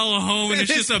 million home and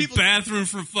it's just a bathroom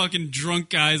for fucking drunk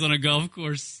guys on a golf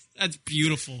course. That's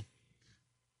beautiful.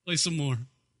 Play some more.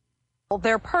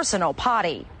 Their personal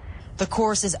potty. The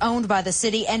course is owned by the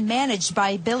city and managed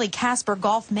by Billy Casper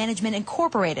Golf Management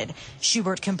Incorporated.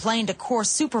 Schubert complained to course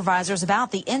supervisors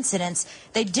about the incidents.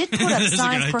 They did put up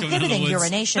signs prohibiting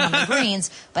urination on the greens,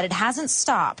 but it hasn't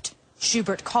stopped.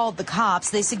 Schubert called the cops.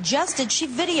 They suggested she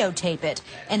videotape it.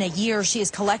 In a year, she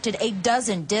has collected a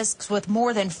dozen discs with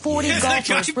more than 40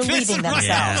 golfers relieving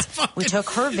themselves. We took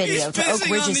her video to Oak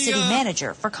Ridge's city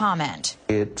manager for comment.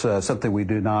 It's something we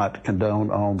do not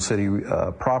condone on city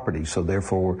property, so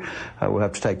therefore we'll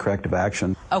have to take corrective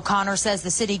action. O'Connor says the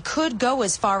city could go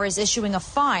as far as issuing a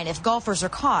fine if golfers are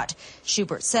caught.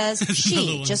 Schubert says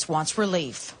she just wants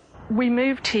relief. We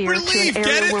moved here to an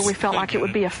area where we felt like it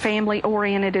would be a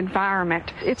family-oriented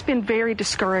environment. It's been very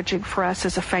discouraging for us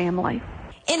as a family.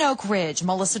 In Oak Ridge,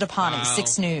 Melissa DePani,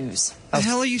 6 News. What the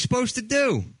hell are you supposed to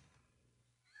do?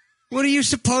 What are you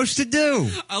supposed to do?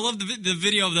 I love the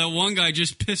video of that one guy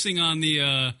just pissing on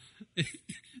the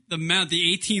mount,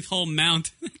 the 18th hole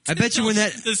mount. I bet you when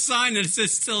that... The sign that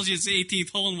says tells you it's the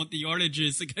 18th hole and what the yardage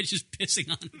is, the guy's just pissing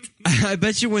on it. I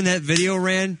bet you when that video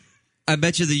ran... I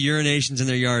bet you the urinations in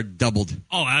their yard doubled.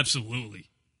 Oh, absolutely.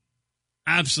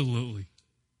 Absolutely.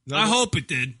 I hope it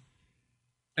did.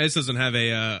 This doesn't have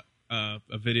a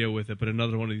video with it, but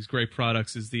another one of these great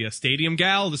products is the Stadium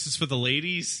Gal. This is for the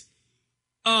ladies.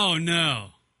 Oh, no.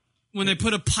 When they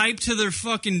put a pipe to their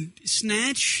fucking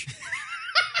snatch?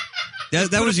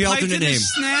 That was the alternate name.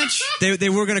 Snatch? They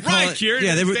were going to call it... Kieran,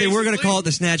 yeah, they were going to call it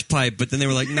the snatch pipe, but then they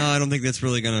were like, no, I don't think that's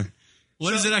really going to...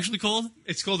 What is it actually called?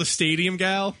 It's called a Stadium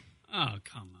Gal. Oh,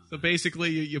 come on. So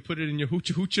basically, you put it in your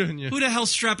hoochah and you... Who the hell's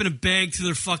strapping a bag to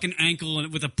their fucking ankle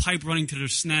and with a pipe running to their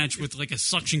snatch with like a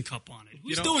suction cup on it?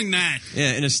 Who's doing that?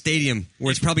 Yeah, in a stadium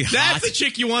where it's probably hot. That's the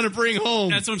chick you want to bring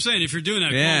home. That's what I'm saying. If you're doing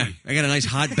that, yeah, call me. I got a nice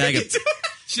hot bag of...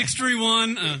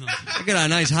 631. I got a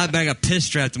nice hot bag of piss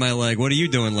strapped to my leg. What are you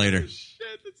doing later?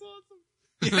 Shit,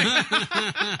 that's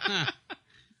awesome.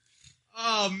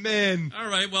 Oh, man. All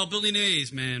right, well, Billy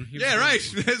Mays, man. Yeah, right.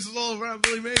 This is all around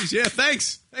Billy Mays. Yeah,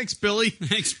 thanks. Thanks, Billy.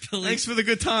 Thanks, Billy. Thanks for the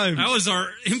good time. That was our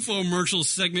infomercial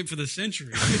segment for the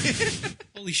century.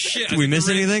 Holy shit. Did we miss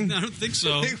anything? I don't think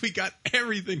so. I think we got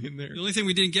everything in there. The only thing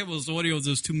we didn't get was the audio of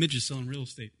those two midgets selling real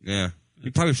estate. Yeah. You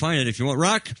can probably find it if you want.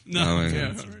 Rock? No. Oh,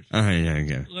 yeah. All right, yeah,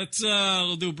 okay. Let's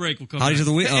we'll do a break. We'll come Hotties back. of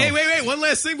the week. Hey, wait. One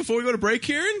last thing before we go to break,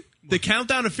 Kieran. The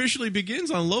countdown officially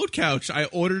begins on Load Couch. I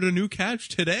ordered a new couch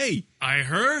today. I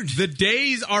heard. The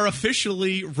days are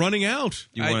officially running out.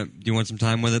 Do you want some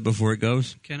time with it before it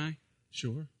goes? Can I?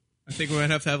 Sure. I think we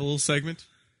might have to have a little segment.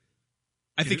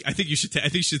 I think you should. I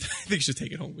think you should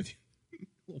take it home with you.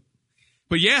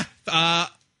 But yeah,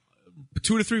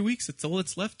 2 to 3 weeks. That's all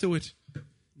that's left to it.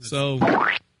 So,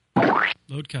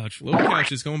 Load Couch. Load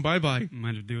Couch is going bye-bye.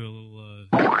 Might have to do a little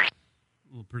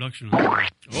production on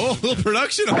it. Oh, a little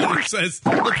production on it, says. A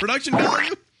little production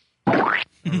value? Right.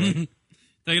 Taking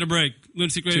a break.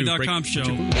 LunaticRadio.com show.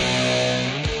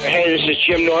 Hey, this is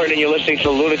Jim Norton, and you're listening to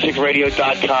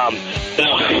LunaticRadio.com.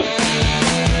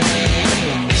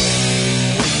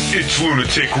 It's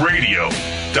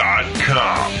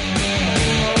LunaticRadio.com.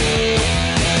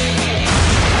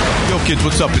 Yo, kids,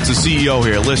 what's up? It's the CEO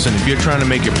here. Listen, if you're trying to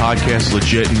make your podcast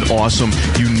legit and awesome,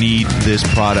 you need this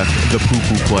product, the Poo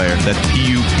Poo Player. That's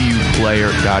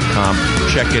PUPUplayer.com.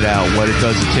 Check it out. What it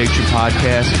does, it takes your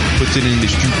podcast, puts it in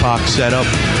this jukebox setup,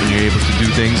 and you're able to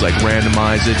do things like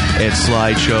randomize it, add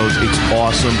slideshows. It's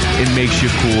awesome. It makes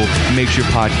you cool. It makes your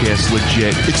podcast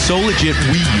legit. It's so legit,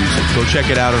 we use it. Go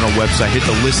check it out on our website. Hit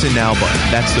the Listen Now button.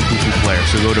 That's the Poo Poo Player.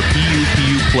 So go to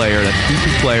PUPUplayer, that's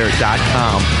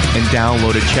PUPUplayer.com, and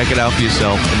download it. Check it out for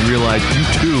yourself and realize you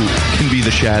too can be the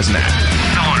Shaznak.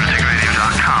 The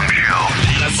LunaticRadio.com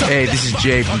show. Hey, this is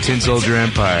Jay from Tin Soldier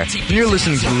Empire, and you're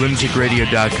listening to the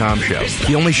LunaticRadio.com show,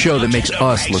 the only show that makes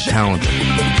us look talented.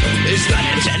 It's the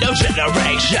Nintendo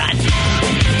Generation.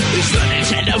 It's the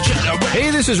Nintendo Generation.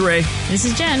 Hey, this is Ray. This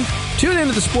is Jen. Tune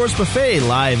into the Sports Buffet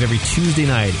live every Tuesday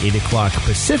night, 8 o'clock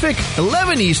Pacific,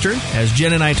 11 Eastern, as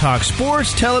Jen and I talk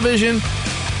sports, television,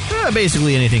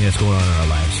 basically anything that's going on in our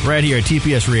lives, right here at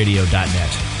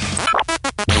tpsradio.net.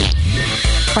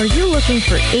 Are you looking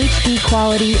for HD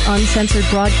quality, uncensored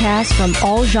broadcasts from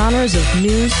all genres of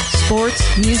news, sports,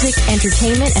 music,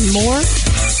 entertainment, and more?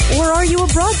 Or are you a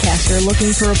broadcaster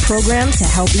looking for a program to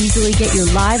help easily get your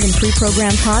live and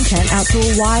pre-programmed content out to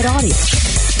a wide audience?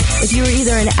 If you are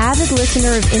either an avid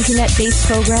listener of internet-based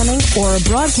programming or a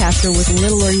broadcaster with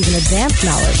little or even advanced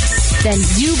knowledge, then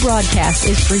U Broadcast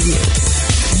is for you.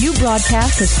 U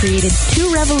Broadcast has created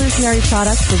 2 revolutionary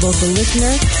products for both the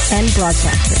listener and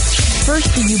broadcaster. First,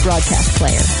 the U Broadcast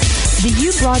Player. The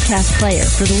U Broadcast Player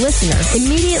for the listener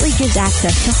immediately gives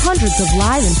access to hundreds of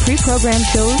live and pre-programmed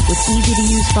shows with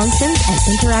easy-to-use functions and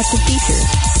interactive features.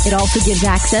 It also gives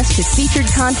access to featured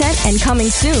content and, coming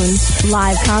soon,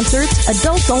 live concerts,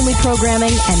 adults-only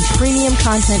programming, and premium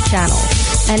content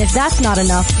channels. And if that's not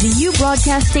enough, the U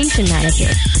Broadcast Station Manager.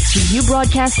 The U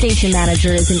Broadcast Station Manager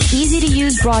is an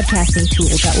easy-to-use broadcasting tool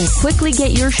that will quickly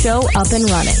get your show up and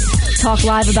running. Talk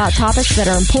live about topics that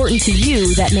are important to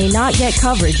you that may not get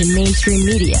coverage in mainstream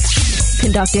media.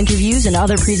 Conduct interviews and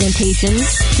other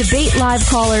presentations, debate live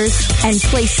callers, and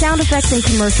play sound effects and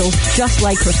commercials just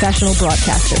like professional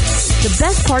broadcasters. The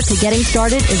best part to getting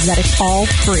started is that it's all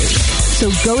free.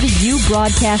 So go to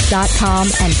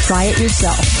ubroadcast.com and try it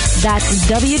yourself. That's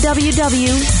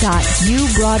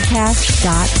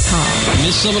www.ubroadcast.com.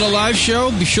 Miss some of the live show?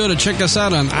 Be sure to check us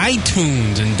out on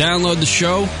iTunes and download the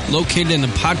show located in the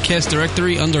podcast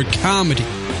directory under comedy.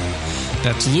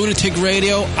 That's Lunatic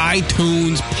Radio,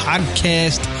 iTunes,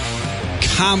 podcast,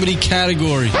 comedy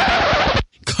category.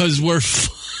 Because we're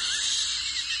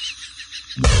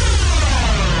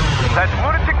That's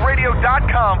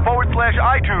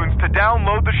lunaticradio.com/iTunes to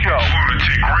download the show.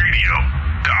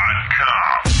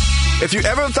 lunaticradio.com. If you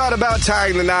ever thought about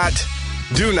tying the knot,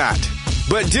 do not.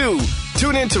 But do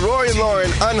tune in to Rory and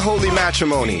Lauren Unholy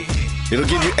Matrimony. It'll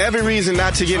give you every reason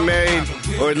not to get married,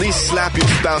 or at least slap your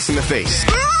spouse in the face.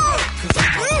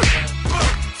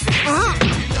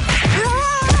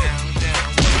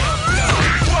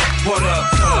 What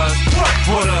up, cuz?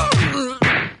 What up?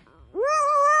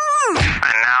 And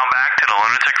now back to the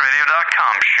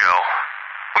lunaticradio.com show.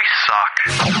 We suck.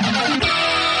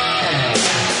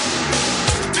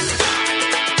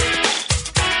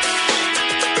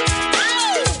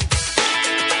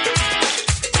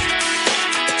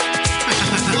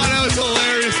 Wow, that was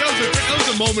hilarious. That was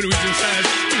a moment we just had.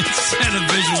 It's had a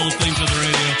visual thing for the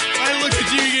radio. I looked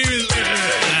at you, you gave me this.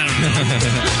 I don't know.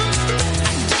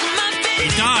 He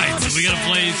died, so we gotta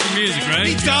play some music, right?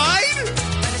 He died?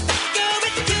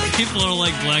 People are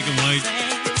like black and white.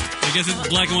 I guess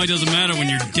black and white doesn't matter when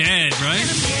you're dead, right?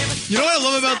 You know what I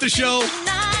love about the show?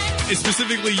 It's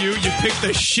specifically you. You picked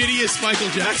the shittiest Michael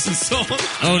Jackson song.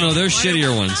 Oh, no, there's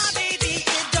shittier ones.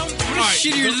 What's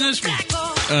shittier than this one?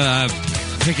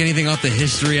 Pick anything off the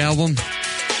History album.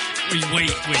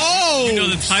 Wait. Oh! You know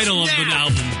the title of the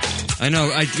album. I know,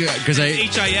 because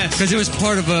HIS. Because it was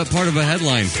part of a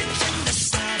headline.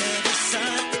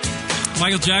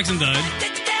 Michael Jackson died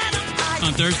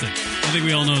on Thursday. I think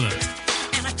we all know that.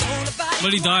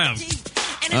 What did he die of?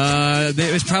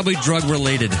 It was probably drug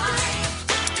related.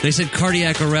 They said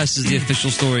cardiac arrest is the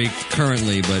official story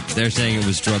currently, but they're saying it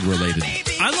was drug related.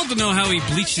 I'd love to know how he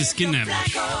bleached his skin that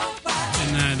much.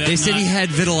 And, they said he had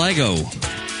vitiligo.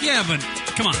 Yeah, but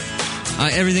come on.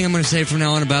 Everything I'm going to say from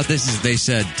now on about this is they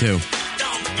said too.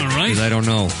 All right. Because I don't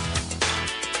know.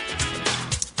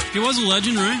 He was a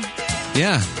legend, right?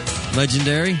 Yeah.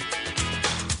 Legendary.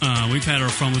 We've had our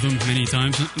fun with him many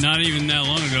times. Not even that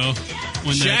long ago.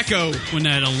 When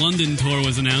that London tour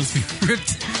was announced, we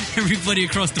ripped everybody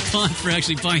across the pond for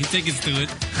actually buying tickets to it.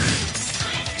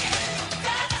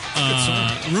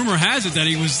 Rumor has it that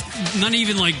he was not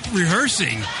even like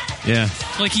rehearsing. Yeah.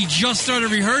 Like he just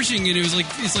started rehearsing and it's like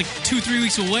 2-3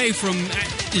 weeks away from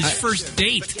his first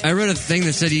date. I read a thing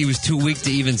that said he was too weak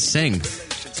to even sing.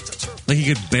 Like he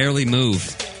could barely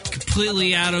move.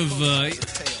 Completely out of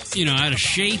out of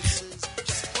shape.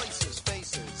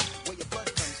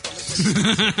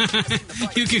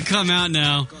 You can come out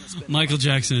now. Michael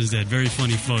Jackson is dead. Very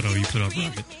funny photo you put up,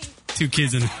 Rocket. 2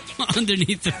 kids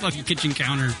underneath the fucking kitchen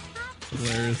counter.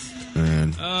 Hilarious.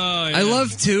 Man. Oh, yeah. I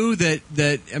love too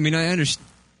that I mean I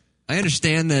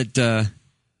understand that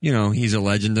he's a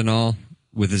legend and all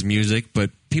with his music,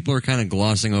 but people are kind of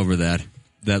glossing over that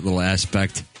little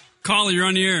aspect. Caller, you're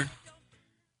on the air.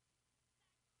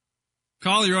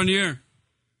 Caller, you're on the air.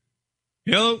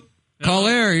 Hello.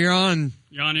 Caller, you're on.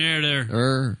 You're on the air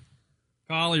there.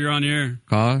 Caller, you're on the air.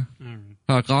 Call. All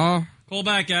right. Call. Call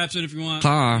back, Absent, if you want.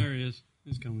 Car. There he is.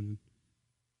 He's coming in.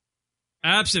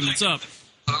 Absent, what's up?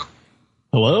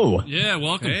 Hello. Yeah,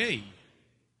 welcome. Hey.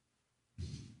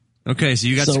 Okay, so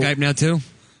you got Skype now too?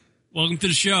 Welcome to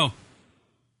the show.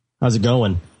 How's it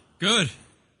going? Good.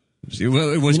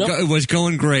 Well, it was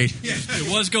going great. Yeah, it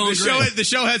was going great. The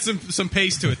show had some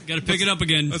pace to it. Got to pick it up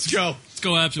again. Let's go. Let's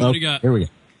go, Absent. What do you got? Here we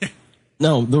go.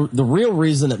 No, the real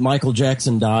reason that Michael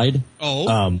Jackson died,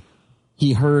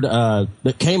 he heard that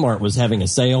Kmart was having a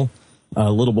sale,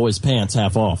 little boy's pants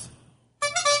half off.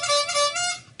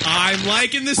 I'm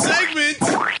liking the segment.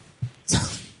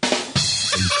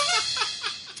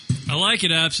 I like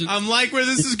it, Absent. I'm like where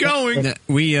this is going.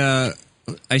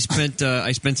 I spent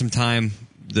some time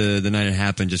the night it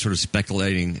happened, just sort of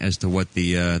speculating as to what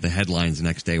the headlines the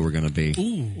next day were going to be.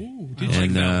 Ooh,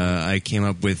 and I came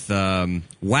up with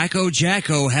Wacko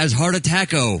Jacko has heart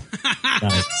attacko.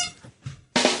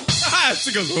 That's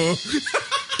a good one.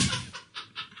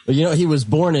 But you know, he was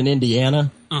born in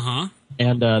Indiana. Uh-huh.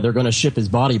 And they're going to ship his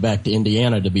body back to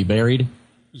Indiana to be buried.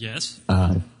 Yes.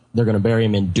 They're going to bury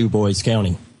him in Du Bois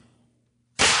County.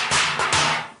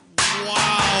 Wow.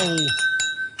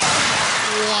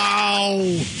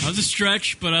 That was a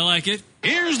stretch, but I like it.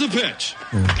 Here's the pitch.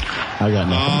 I got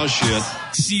nothing. Oh, shit.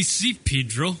 CC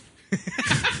Pedro.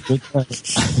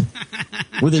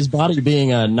 With his body being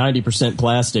 90%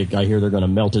 plastic, I hear they're going to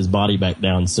melt his body back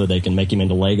down so they can make him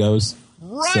into Legos.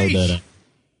 Right. So that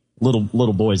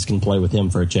little boys can play with him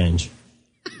for a change.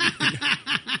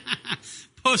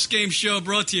 Post-game show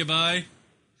brought to you by...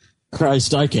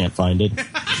 Christ, I can't find it.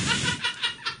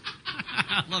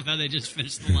 I love how they just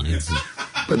finished the lines.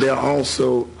 But there are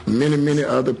also many, many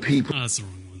other people. Oh, that's the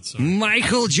wrong one. Sorry.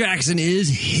 Michael Jackson is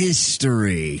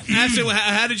history. Absolutely.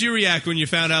 How did you react when you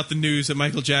found out the news that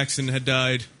Michael Jackson had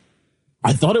died?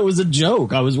 I thought it was a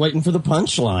joke. I was waiting for the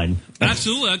punchline.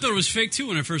 Absolutely. I thought it was fake, too,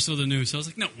 when I first saw the news. I was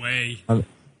like, no way.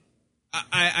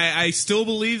 I still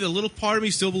believe, a little part of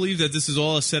me still believes that this is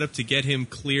all a setup to get him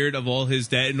cleared of all his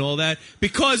debt and all that.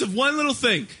 Because of one little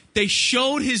thing. They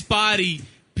showed his body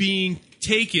being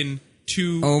taken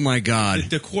to... Oh, my God.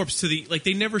 The corpse to the... Like,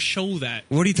 they never show that.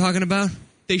 What are you talking about?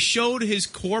 They showed his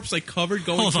corpse, like, covered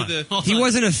going to the... He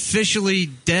wasn't officially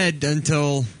dead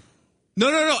until...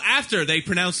 No. After they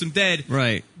pronounced him dead,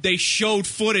 right? They showed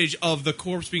footage of the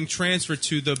corpse being transferred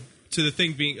to the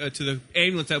thing being to the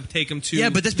ambulance that would take him to. Yeah,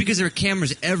 but that's because there are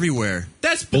cameras everywhere.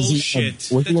 That's bullshit.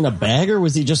 Was he in a bag or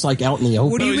was he just like out in the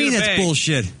open? What do you mean that's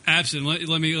bullshit? Absent.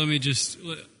 Let me just.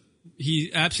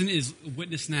 Absent is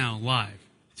witness now live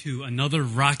to another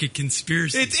rocket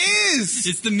conspiracy. It is.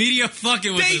 It's the media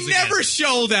fucking with us. They never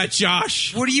show that,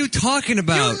 Josh. What are you talking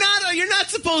about? You're not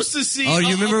supposed to see. Oh,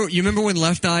 you remember when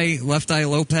Left Eye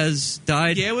Lopez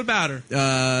died? Yeah, what about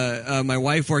her? My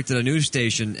wife worked at a news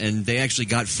station, and they actually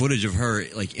got footage of her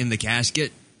like in the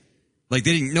casket. Like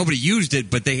nobody used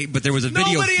it, but there was a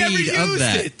video feed ever of used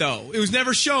that. It though. It was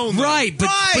never shown. Though. Right,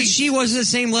 but she wasn't the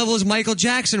same level as Michael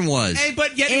Jackson was.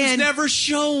 But yet it was never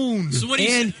shown. So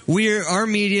our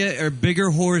media are bigger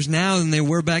whores now than they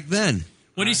were back then.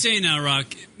 What are you saying now, Rock?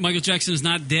 Michael Jackson is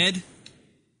not dead?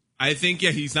 I think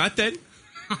he's not dead.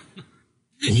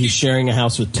 He's sharing a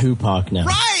house with Tupac now.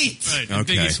 Right. And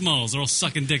Biggie Smalls. They're all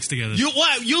sucking dicks together.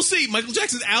 You'll see. Michael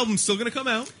Jackson's album's still going to come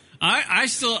out.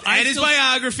 And his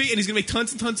biography, and he's going to make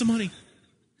tons and tons of money.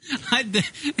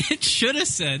 It should have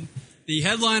said, the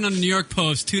headline on the New York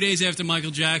Post, 2 days after Michael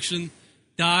Jackson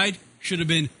died, should have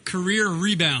been career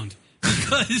rebound.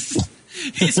 Because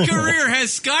his career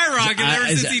has skyrocketed ever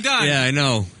since he died. Yeah, I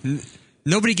know.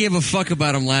 Nobody gave a fuck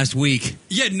about him last week.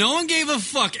 Yeah, no one gave a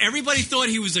fuck. Everybody thought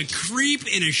he was a creep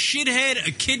and a shithead,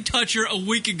 a kid toucher a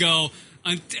week ago.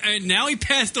 And now he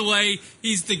passed away.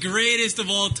 He's the greatest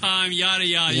of all time. Yada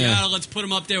yada yada. Let's put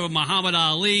him up there with Muhammad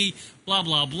Ali. Blah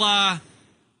blah blah.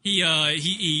 He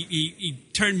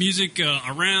turned music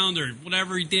around or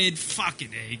whatever he did.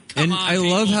 Fucking A. Come on, I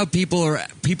love how people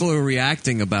are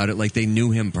reacting about it like they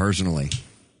knew him personally.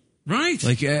 Right.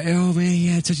 Like, oh man, he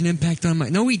had such an impact on my...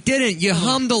 No, he didn't. You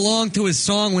hummed along to his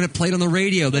song when it played on the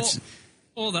radio. That's...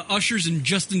 All the Ushers and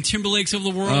Justin Timberlakes of the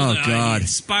world. Oh, God.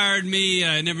 Inspired me.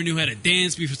 I never knew how to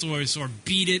dance before I saw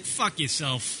Beat It. Fuck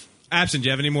yourself. Absent, do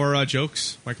you have any more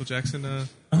jokes? Michael Jackson?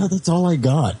 That's all I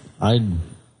got. You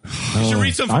should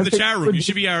read some from the chat room. You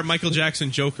should be our Michael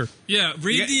Jackson Joker. Yeah,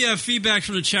 read the feedback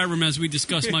from the chat room as we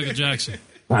discuss Michael Jackson.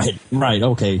 Right,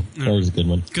 okay. There's a good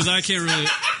one. Because I can't really...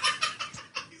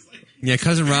 Yeah,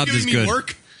 Cousin Rob's is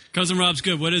good. Cousin Rob's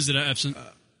good. What is it, Absent?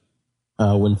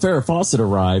 When Farrah Fawcett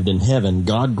arrived in heaven,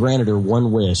 God granted her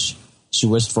one wish. She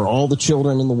wished for all the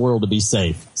children in the world to be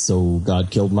safe. So God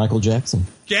killed Michael Jackson.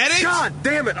 Get it? God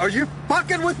damn it. Are you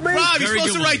fucking with me? Rob, you're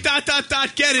supposed to write ...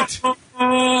 Get it.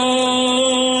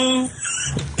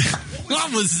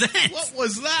 What was that? What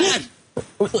was that?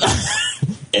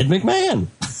 Ed McMahon.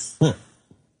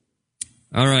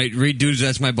 All right, read Dudes,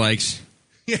 That's My Bikes.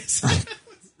 Yes.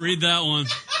 Read that one.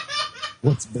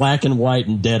 What's black and white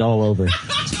and dead all over?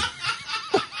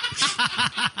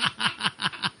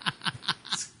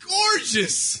 It's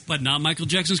gorgeous. But not Michael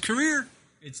Jackson's career.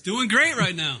 It's doing great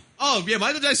right now. Oh, yeah,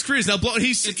 Michael Jackson's career is now blowing.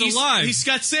 He's alive. He's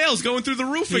got sales going through the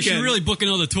roof he again. Should really book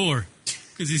another tour.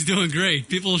 Because he's doing great.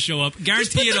 People will show up.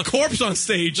 Guarantee you. Just put the corpse on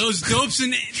stage. Those dopes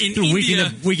in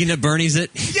India. Weekend at Bernie's it.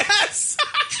 Yes!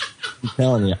 I'm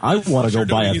telling you, I want to go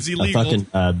buy a fucking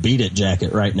Beat It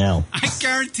jacket right now. I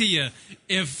guarantee you,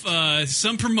 if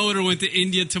some promoter went to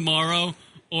India tomorrow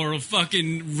or a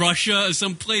fucking Russia or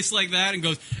some place like that and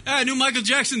goes, new Michael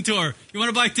Jackson tour. You want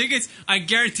to buy tickets? I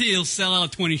guarantee he'll sell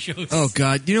out 20 shows. Oh,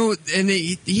 God. You know, and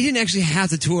he didn't actually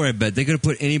have to tour, I bet. They could have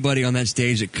put anybody on that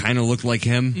stage that kind of looked like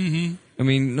him. Mm-hmm. I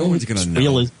mean, no one's going to know.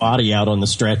 Wheel his body out on the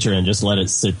stretcher and just let it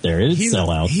sit there. It'd sell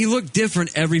out. He looked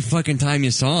different every fucking time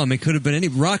you saw him. It could have been any...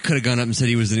 Rock could have gone up and said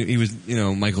he was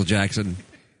Michael Jackson.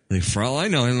 Like, for all I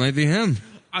know, it might be him.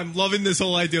 I'm loving this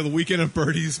whole idea. The Weekend of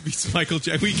Birdies beats Michael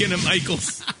Jackson. Weekend of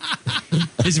Michaels.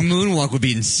 His moonwalk would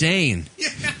be insane. Yeah.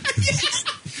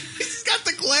 He's got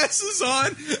the glasses on,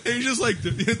 and he's just like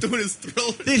doing his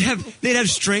Thriller. They'd have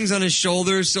strings on his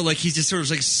shoulders, so like he's just sort of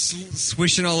like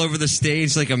swishing all over the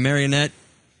stage like a marionette.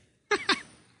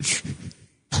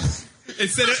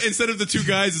 Instead of the two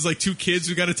guys, it's like two kids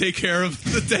who got to take care of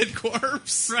the dead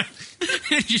corpse. Right.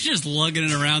 He's just lugging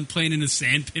it around, playing in a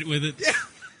sand pit with it. Yeah.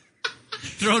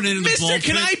 Throwing it in the Mister, ball pit.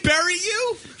 can I bury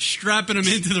you? Strapping him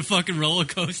into the fucking roller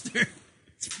coaster.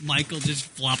 Michael just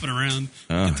flopping around.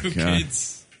 Oh, the two God.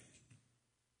 kids.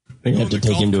 They have to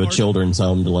take him to a children's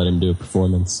home to let him do a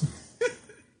performance.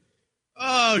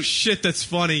 Oh, shit, that's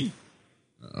funny.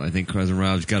 I think Cousin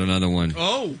Rob's got another one.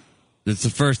 Oh. It's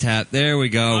the first hat. There we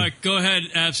go. All right, go ahead,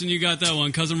 Abson. You got that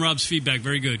one. Cousin Rob's feedback.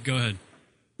 Very good. Go ahead.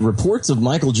 Reports of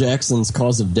Michael Jackson's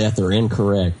cause of death are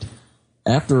incorrect.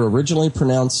 After originally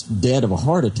pronounced dead of a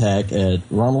heart attack at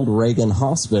Ronald Reagan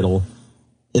Hospital,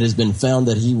 it has been found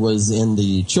that he was in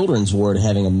the children's ward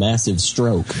having a massive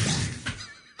stroke.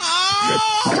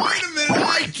 Oh, wait a minute.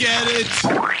 I get it.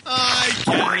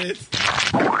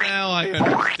 Now I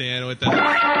understand what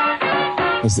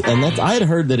that is. And I had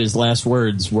heard that his last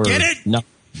words were, not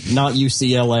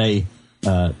UCLA,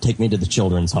 take me to the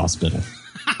children's hospital.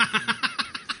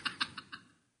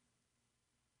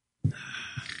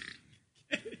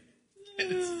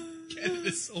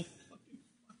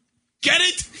 Get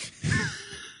it?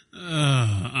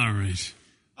 All right.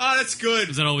 Oh, that's good.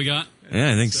 Is that all we got?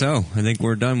 Yeah, I think so. I think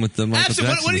we're done with the Michael Abson,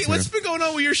 Jackson. what's been going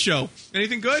on with your show?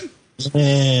 Anything good?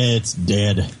 It's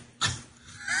dead.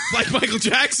 Like Michael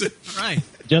Jackson. All right.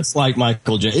 Just like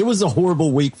Michael Jackson. It was a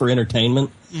horrible week for entertainment.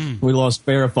 We lost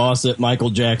Farrah Fawcett, Michael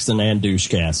Jackson, and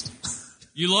Douchecast.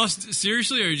 You lost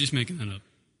seriously, or are you just making that up?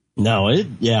 No,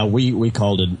 we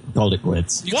called it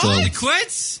quits. You called it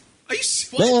quits? Are you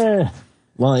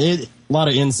Well, a lot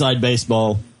of inside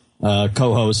baseball.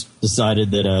 Co-host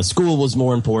decided that school was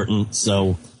more important,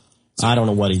 so I don't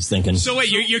know what he's thinking. So wait,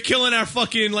 you're killing our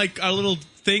fucking our little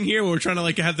thing here where we're trying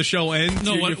to have the show end?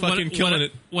 No, you're fucking killing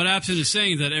it. What Abson is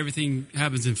saying is that everything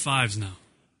happens in fives now.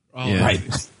 Oh, yeah. Right.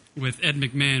 With Ed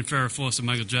McMahon, Farrah Fawcett,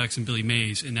 Michael Jackson, Billy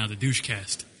Mays, and now the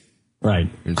Douchecast. Right.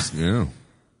 What are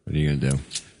you going to do?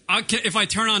 If I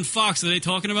turn on Fox, are they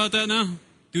talking about that now?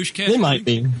 Douchecast? They might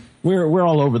be. We're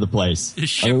all over the place.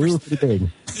 We were pretty big.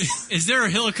 Is there a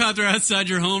helicopter outside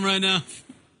your home right now?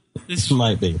 This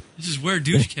might be. This is where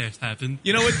Douchecast happened.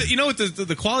 You know what?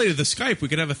 The quality of the Skype, we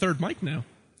could have a third mic now.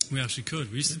 We actually could.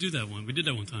 We used to do that one. We did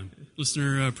that one time.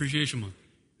 Listener Appreciation Month.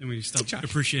 And we stopped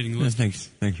appreciating the listeners.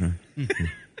 Thanks, Ron. The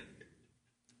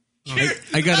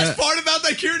best part about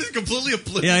that, Kieran, is completely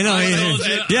oblivious. Yeah, I know.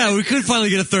 Yeah, we could finally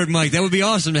get a third mic. That would be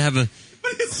awesome to have a...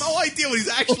 But he has no idea what he's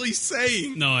actually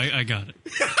saying. No, I got it.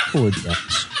 Poor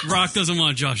Josh. Rock doesn't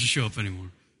want Josh to show up anymore.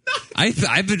 I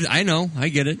know. I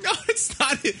get it. No, it's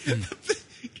not it.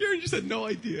 Kieran just had no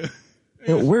idea.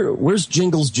 Where's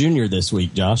Jingles Jr. this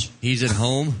week, Josh? He's at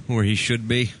home where he should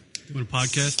be. Doing a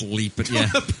podcast? Sleeping, yeah.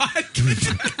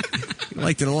 He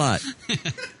liked it a lot.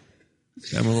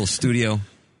 Got him a little studio.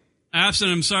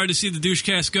 Abson, I'm sorry to see the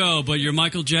Douchecast go, but your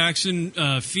Michael Jackson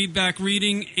feedback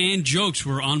reading and jokes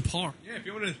were on par. Yeah, if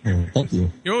you want to, thank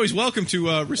you. You're always welcome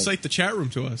to recite the chat room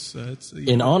to us.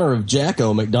 In honor of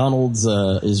Jacko, McDonald's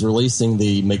is releasing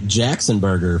the McJackson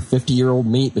Burger, 50-year-old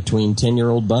meat between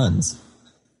 10-year-old buns.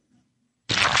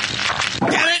 Get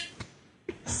it?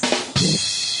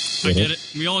 I get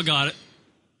it. We all got it.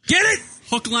 Get it?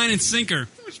 Hook, line, and sinker.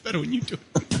 So much better when you do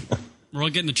it. We're all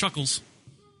getting the chuckles.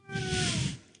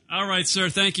 All right, sir.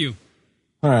 Thank you.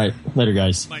 All right, later,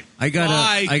 guys. Bye. I got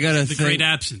a the great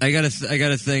Absent. I got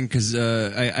a thing because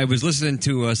I was listening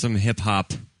to some hip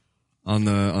hop on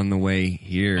the way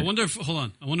here. I wonder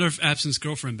if Absent's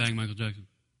girlfriend banged Michael Jackson.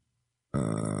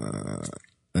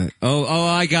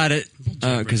 I got it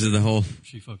because of the whole.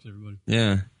 She fucked everybody.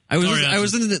 Yeah. I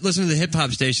was listening to the hip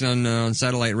hop station on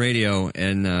satellite radio,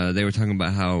 and they were talking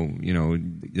about how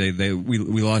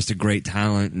we lost a great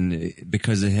talent, and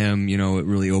because of him, it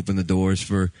really opened the doors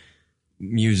for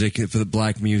music, for the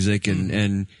black music,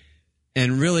 and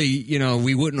really,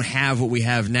 we wouldn't have what we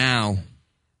have now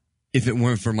if it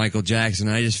weren't for Michael Jackson.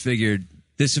 And I just figured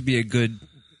this would be a good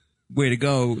way to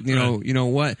go. You know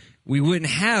what? We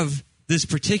wouldn't have this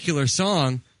particular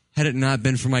song had it not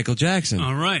been for Michael Jackson.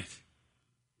 All right.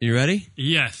 You ready?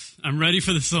 Yes, I'm ready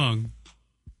for the song.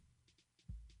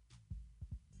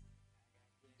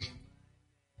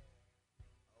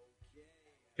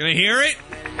 Can I hear it?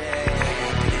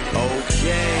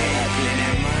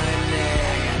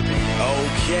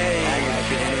 Okay.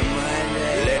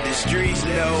 Let the streets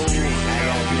know.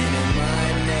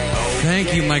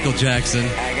 Thank you, Michael Jackson.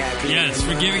 Yes,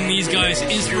 for giving these guys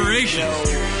inspiration.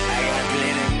 Okay.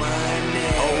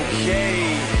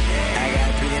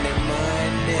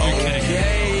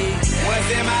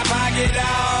 What's in my pocket,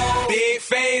 dog? Big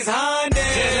face Honda.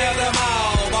 Just left them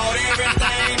all. Bought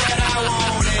everything that I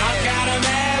wanted. I'm kinda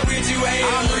mad with you, hey.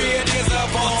 I'm real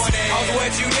disappointed. Cause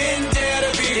what you didn't tell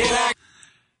the people.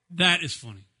 That is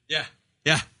funny. Yeah.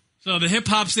 So the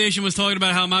hip-hop station was talking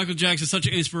about how Michael Jackson is such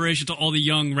an inspiration to all the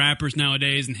young rappers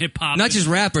nowadays and hip-hop. Not just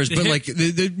rappers, but like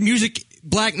the music,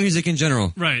 black music in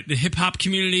general. Right. The hip-hop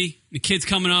community, the kids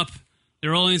coming up,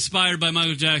 they're all inspired by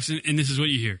Michael Jackson, and this is what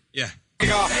you hear. Yeah.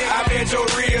 I bet your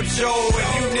ribs showing,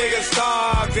 you niggas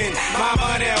starving, my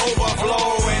money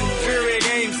overflowing, Fury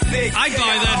game 6. I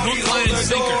buy that hook, line, and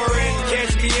sinker.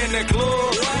 Catch me in the club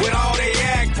with all they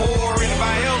act pouring. If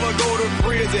I ever go to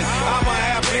prison, I'ma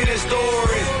have plenty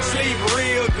stories. Sleep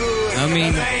real good. I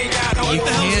mean, what the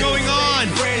hell's going on?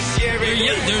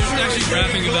 They're actually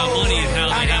rapping about money and how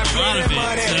they have a lot of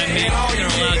it, so that means they're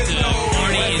allowed to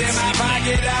party and sleep.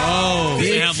 Oh,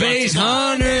 big face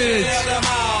hundreds.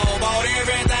 Bought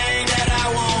everything that I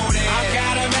wanted. I'm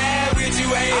kinda mad with you,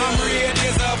 hey. I'm real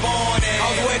disappointed.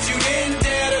 Cause what you didn't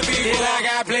tell the people, I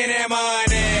got plenty of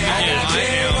money. I got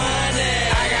plenty of money.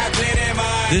 I got plenty of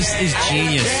money. This is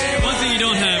genius. One thing you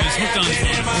don't have is hooked on fun.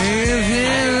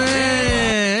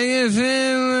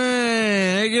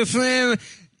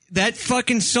 That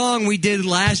fucking song we did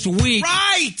last week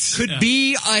could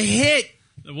be a hit.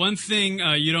 The one thing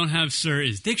you don't have, sir,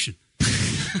 is diction.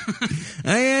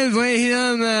 I am waiting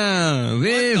on What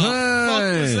the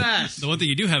fuck was that? The one thing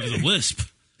you do have is a lisp.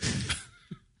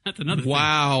 That's another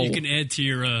thing you can add to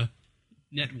your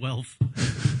net wealth.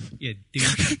 Yeah,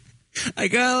 douche. I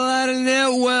got a lot of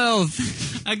net wealth.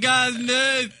 I got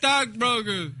a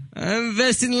stockbroker. I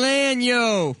invest in land,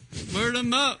 yo. Word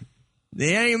them up.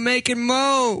 They ain't making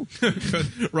mo.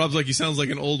 Rob's like, he sounds like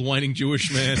an old whining Jewish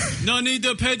man. No need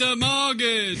to pay the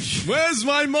mortgage. Where's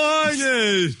my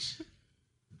mortgage?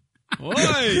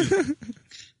 Oi.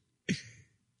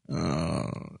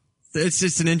 Oh, it's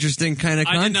just an interesting kind of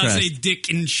contrast. I did not say dick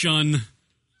and shun.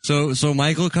 So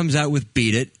Michael comes out with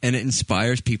Beat It, and it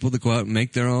inspires people to go out and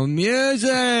make their own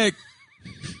music.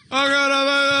 Wow.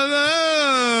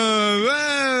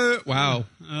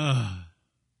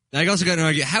 I also got to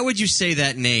argue, how would you say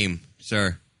that name,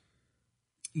 sir?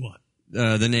 What?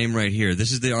 The name right here.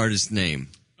 This is the artist's name.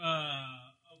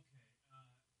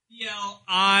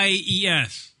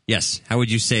 P-L-I-E-S. Yes. How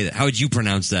would you say that? How would you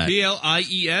pronounce that?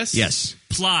 P-L-I-E-S? Yes.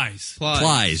 Plies.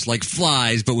 Plies. Like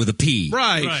flies, but with a P.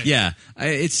 Right. Yeah.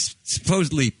 It's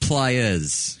supposedly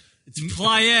plies. It's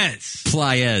plies.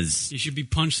 Plies. You should be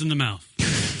punched in the mouth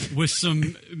with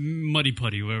some muddy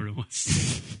putty, whatever it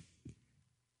was.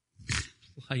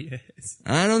 Plies.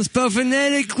 I don't spell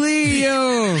phonetically,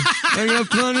 yo. I got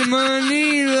plenty of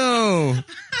money, though.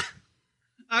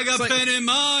 I got plenty of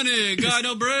money. Got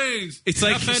no brains. It's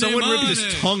like someone ripped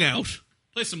his tongue out.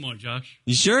 Play some more, Josh.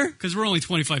 You sure? Because we're only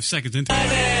 25 seconds into it.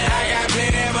 I got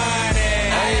plenty of money.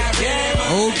 I got plenty of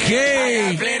money. Okay. I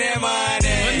got plenty of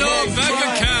money. But no bank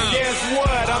account. Guess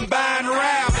what? I'm buying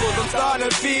rappers. I'm starting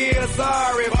to feel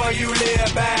sorry for you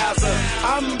little bastard.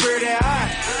 I'm pretty hot.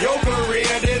 Your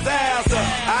career disaster.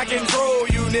 I control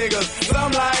you niggas.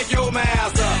 Some like your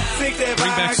master. 65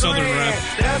 Bring back Southern rap.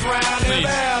 That's round and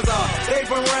bazaar. Stay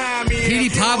from around me. Petey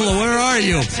Pablo, where are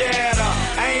you? Chatter.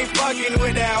 I ain't fucking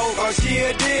with that hoe cause she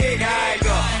a dig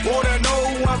hiker. Wanna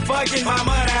know who I'm fucking? My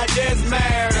money, I just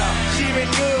married her. She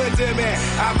been good to me.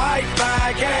 I might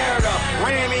buy a character.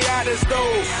 Ran me out the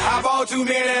stove. I bought too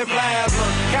many plasma.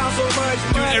 Count so much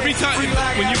money. Dude, every time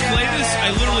when you play this, I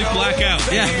literally black out.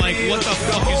 Yeah. I'm like, what the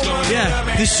fuck is going on?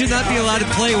 Yeah, this should not be allowed to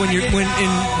play when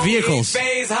in vehicles.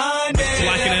 Blacking out.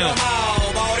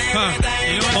 You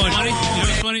know what's funny? You know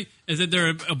what's funny? Is that there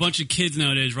are a bunch of kids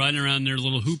nowadays riding around their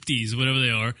little hoopties, whatever they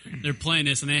are. They're playing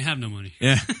this and they have no money.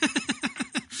 Yeah.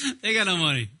 They got no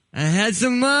money. I had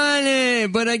some money,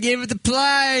 but I gave it to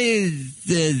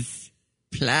Plies.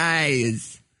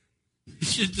 Plies.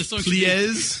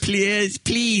 Please.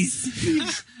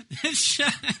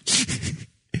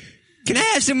 Can I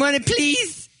have some money,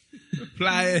 please?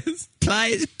 Plies.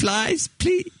 Please.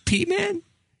 P-man?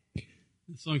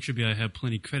 song should be I have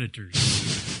plenty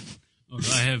creditors. Or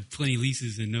I have plenty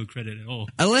leases and no credit at all.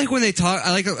 I like when they talk.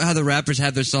 I like how the rappers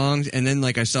have their songs, and then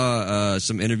like I saw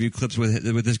some interview clips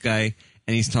with this guy,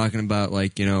 and he's talking about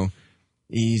like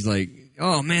he's like,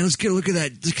 oh man, let's get a look at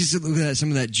that. Let's look at some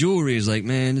of that jewelry. He's like,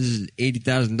 man, this is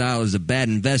 $80,000, a bad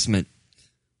investment.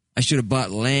 I should have bought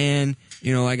land.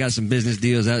 I got some business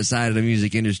deals outside of the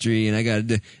music industry, and I got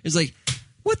to. It's like,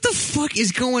 what the fuck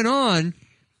is going on?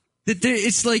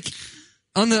 It's like.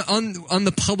 On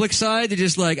the public side, they're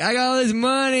just like, I got all this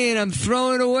money and I'm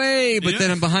throwing it away. But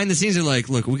then behind the scenes, they're like,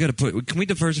 look, can we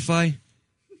diversify?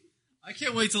 I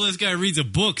can't wait till this guy reads a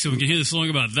book so we can hear the song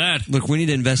about that. Look, we need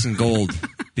to invest in gold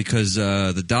because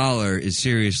the dollar is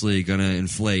seriously going to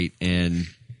inflate and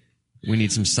we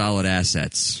need some solid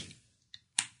assets.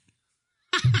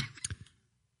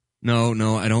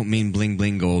 No, I don't mean bling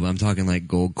bling gold. I'm talking like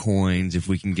gold coins. If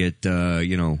we can get,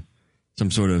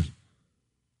 some sort of,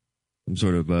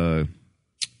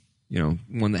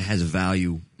 one that has a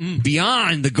value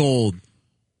beyond the gold.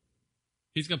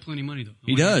 He's got plenty of money, though.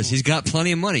 He does. He's got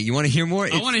plenty of money. You want to hear more?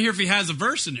 I want to hear if he has a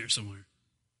verse in there somewhere.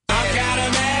 I'm kind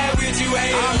of mad with you,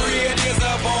 hey. I'm real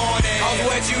disappointed. On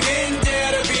what you didn't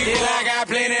tell the people. I got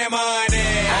plenty of money.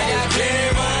 I got plenty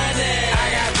of money. I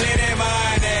got plenty of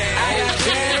money. I got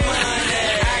plenty of money.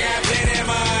 I got plenty of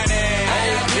money. I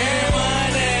got plenty of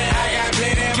money. I got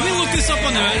plenty of money. Can we look this up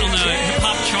on the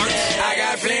hip-hop charts? I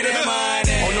got plenty of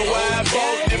money. On the wide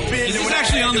boat, the Is this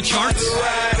actually on the charts?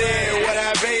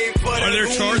 Are there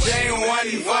charts?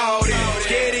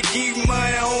 Scared to keep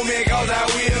money on me cause I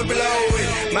will blow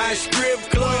it. My strip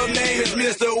club name is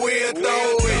Mr. Will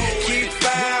Throw It. Keep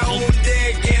fire on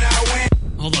deck and I win.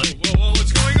 Hold on. Whoa,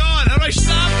 what's going on? How do I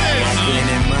stop this?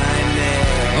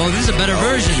 Oh, this is a better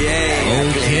version.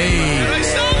 Okay. How do I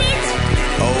stop it?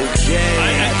 Okay.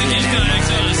 I think he's going to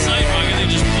exit on the site wrong and then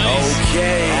just plays.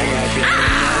 Okay.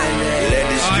 Let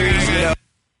the streets know.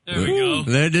 There we go.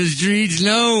 Let the streets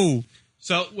know.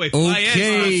 So, wait,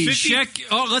 okay.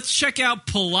 Let's check out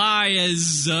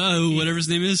Pelaez, whatever his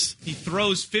name is. He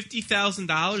throws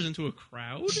 $50,000 into a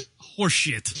crowd?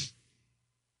 Horseshit.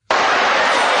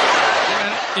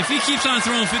 If he keeps on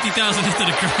throwing $50,000 into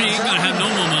the crowd, he ain't going to have no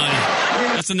more money.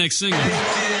 That's the next single. I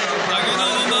got no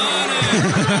money.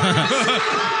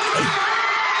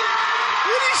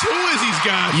 Who is these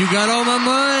guys? You got all my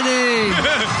money.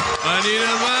 I need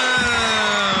a money.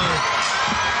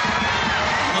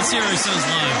 Let's hear how he sounds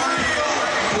live.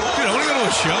 Dude, I want to go to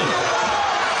a show.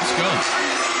 Let's go.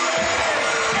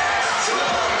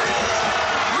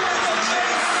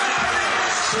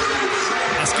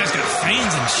 This guy's got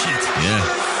fans and shit. Yeah.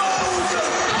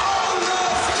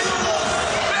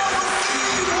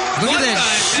 Look at that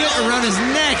shit around his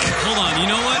neck. Hold on, you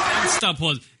know what? Stop,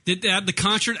 pause. The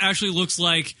concert actually looks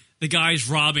like the guy's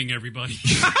robbing everybody.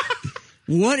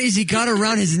 What is he got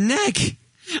around his neck?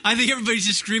 I think everybody's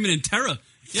just screaming in terror.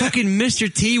 Yeah. Fucking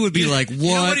Mr. T would be like, what?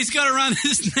 You know what he's got around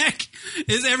his neck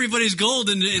is everybody's gold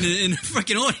in the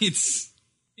fucking audience.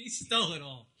 He stole it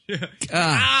all. Yeah.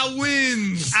 I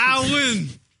win.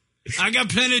 I got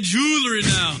plenty of jewelry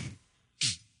now.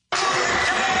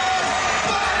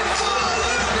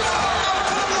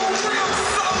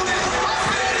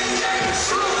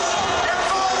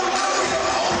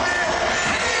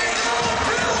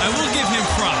 I will give him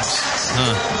props.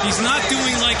 He's not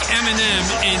doing like Eminem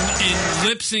and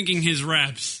lip syncing his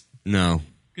raps. No.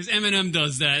 Because Eminem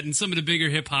does that, and some of the bigger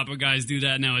hip hop guys do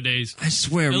that nowadays. I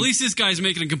swear. At least this guy's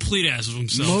making a complete ass of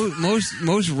himself.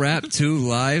 Most rap 2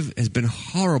 live has been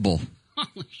horrible.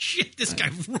 Holy shit, this guy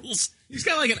rules. He's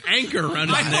got like an anchor around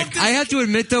his neck. I have to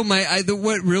admit though,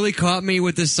 what really caught me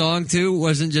with this song too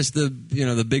wasn't just the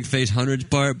big face hundreds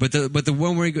part, but the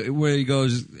one where he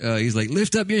goes, he's like,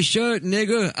 lift up your shirt,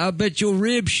 nigga. I bet your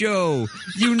rib show.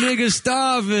 You niggas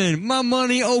starving. My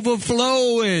money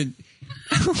overflowing.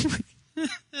 That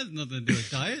has nothing to do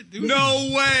with diet, dude.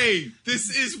 No way! This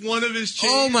is one of his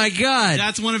chains. Oh my god!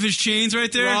 That's one of his chains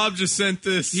right there? Rob just sent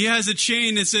this. He has a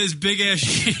chain that says big ass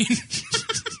chain.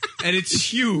 And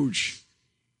it's huge.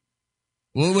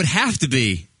 Well, it would have to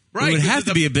be. Right, it would have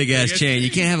to be a big ass chain. You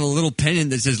can't have a little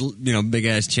pendant that says, big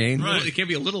ass chain. Right. It can't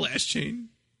be a little ass chain.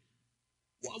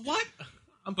 What?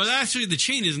 But actually, the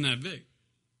chain isn't that big.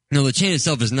 No, the chain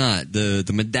itself is not. The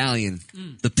medallion.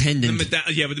 The pendant.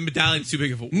 Yeah, but the medallion's too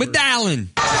big of a word. Medallion!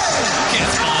 Okay,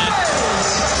 that's fine.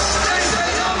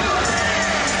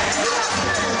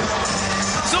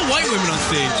 There's no white women on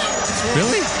stage.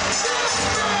 Really?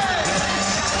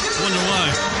 Wonder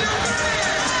why.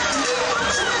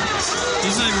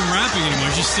 He's not even rapping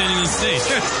anymore. He's just standing on stage.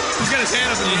 He's got his hand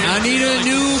up in the air. I need a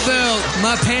new belt.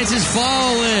 My pants is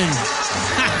falling.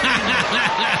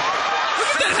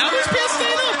 Look at that. How much pants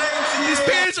stand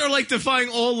are like defying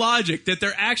all logic that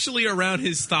they're actually around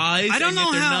his thighs. I don't and know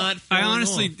yet they're how. not I falling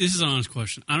honestly, off. this is an honest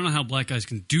question. I don't know how black guys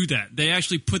can do that. They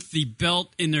actually put the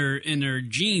belt in their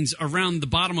jeans around the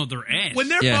bottom of their ass. When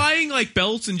they're buying like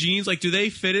belts and jeans, like do they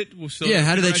fit it? So Yeah,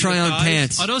 how do they around try your on thighs?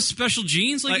 pants? Are those special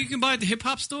jeans like you can buy at the hip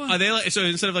hop store? Are they like so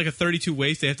instead of like a 32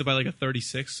 waist, they have to buy like a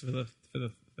 36 for the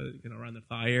around the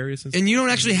thigh areas and stuff? And you don't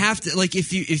actually have to like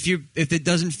if it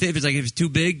doesn't fit. If it's too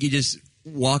big, you just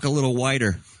walk a little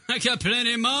wider. I got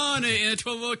plenty of money and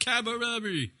 12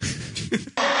 cabaret.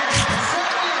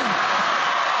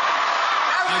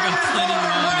 I got plenty of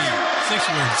money. 6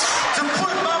 words. To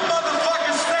put my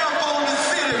motherfucking stamp on the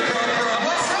city, bro.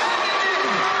 What's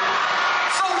happening?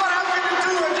 So what I'm gonna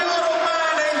do if y'all don't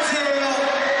mind ATL,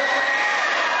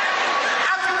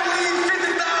 I'm gonna leave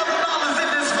 $50,000 in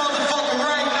this motherfucker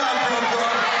right now, bro.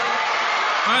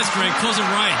 Oh, that's great. Close it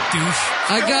right, douche.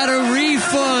 I got a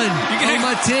refund on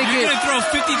my ticket. You're going to throw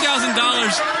 $50,000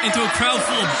 into a crowd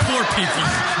full of poor people.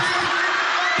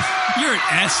 You're an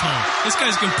asshole. This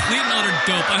guy's complete and utter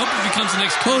dope. I hope he becomes the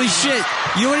next... Holy shit.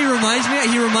 You know what he reminds me of?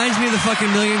 He reminds me of the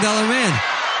fucking $1 Million Man.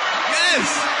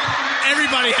 Yes!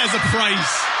 Everybody has a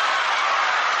price.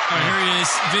 All right, here he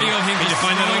is. Video of him Can you just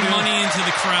find that throwing audio? money into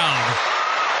the crowd.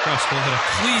 Gosh, go ahead.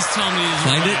 Please tell me he's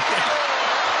Find right.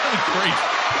 it? Great.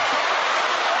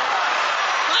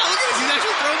 Wow, look at this. He's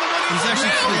actually throwing the money. He's actually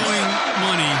throwing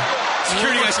money.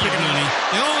 Security guys All picking money.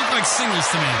 They all look like singles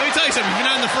to me. Let me tell you something. If you're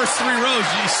not in the first 3 rows,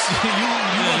 you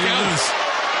walk out. lose.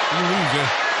 You lose,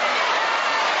 yeah.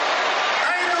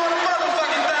 I ain't doing a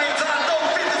motherfucking thing till I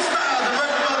throw 50 styles and rip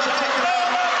the motherfucking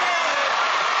out.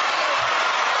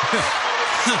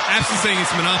 Apps is saying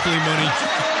it's Monopoly money.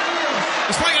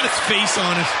 It's probably got its face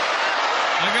on it.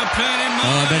 I got plenty of money.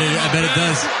 Oh, I bet it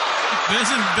does.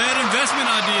 Bad investment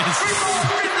ideas.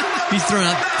 He's throwing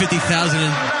out 50,000 in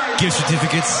gift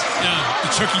certificates. Yeah,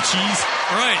 the Chuck E. Cheese.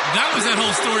 Right, that was that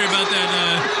whole story about that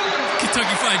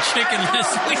Kentucky Fried Chicken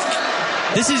last week.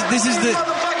 This is the.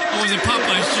 Or was it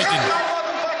Popeye's chicken?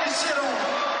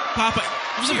 Popeye.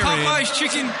 Was it Popeye's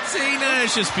chicken? See, no,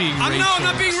 it's just being racist. No, I'm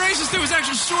not being racist. There was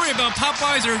actually a story about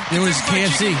Popeyes or It was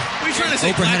Kentucky Fried KFC. Chicken. What are you trying to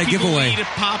say? Oprah had a Black people giveaway. eat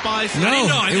at Popeyes? No, I didn't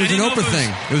know. it was I an didn't know Oprah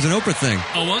thing. It was an Oprah thing.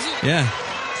 Oh, was it? Yeah.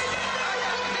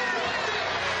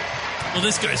 Well,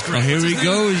 this guy's great. Oh, here What's he his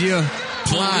name? goes, your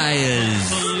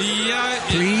pliers.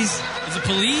 Please? Is it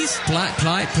police?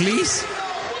 Police?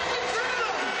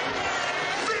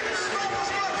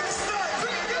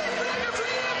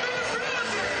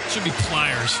 Should be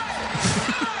pliers.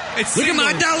 Look at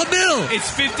my dollar bill.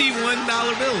 It's $51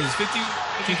 bills.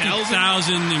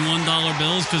 50,000 in $1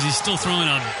 bills because he's still throwing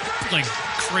out like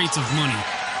crates of money.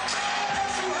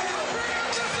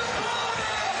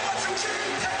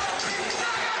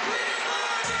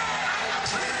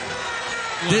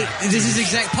 This is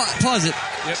exact. Pause it.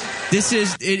 Yep. This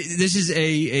is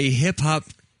a hip hop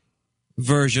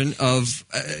version of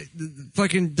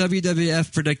fucking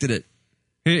WWF predicted it.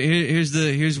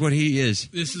 Here's what he is.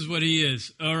 This is what he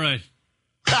is. All right.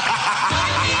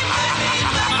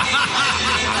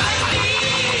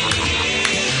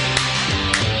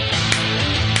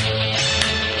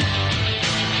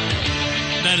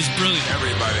 That is brilliant.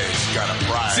 Everybody's got a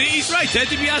prize. See, he's right. Ted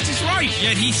DiBiase's right.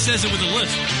 Yet he says it with a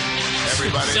lisp.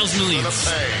 Everybody's Sells millions.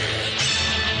 gonna pay.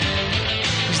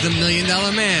 He's the $1 Million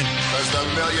Man. Cause the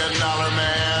 $1 Million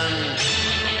Man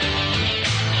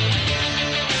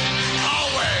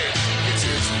always gets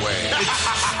his way. It's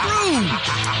true.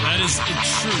 That is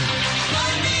true.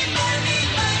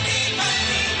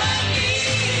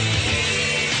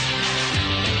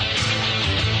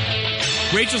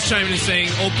 Rachel's chiming in saying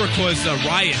Oprah caused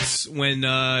riots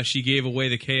when she gave away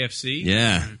the KFC.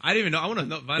 Yeah. I didn't even know. I want to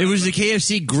know. It was the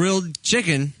KFC grilled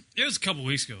chicken. It was a couple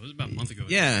weeks ago. It was about a month ago.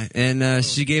 Yeah, and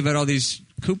she gave out all these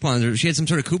coupons. Or she had some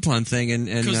sort of coupon thing, and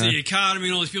Because the economy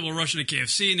and all these people are rushing to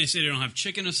KFC and they say they don't have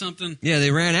chicken or something. yeah,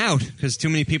 they ran out because too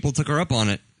many people took her up on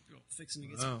it. Fixing to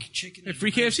get some chicken. Hey,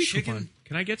 free KFC coupon.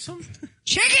 Can I get some?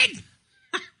 Chicken!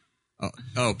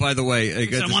 Oh, by the way,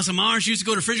 I want some orange juice to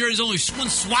go to the refrigerator. There's only one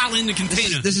swallow in the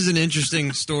container. This is an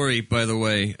interesting story, by the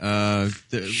way.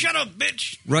 Shut up,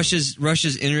 bitch!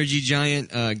 Russia's energy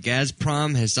giant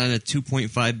Gazprom has signed a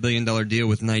 $2.5 billion deal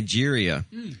with Nigeria.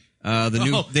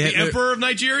 The Emperor of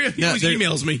Nigeria? He always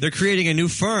emails me. They're creating a new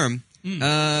firm.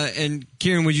 And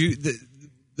Kieran, would you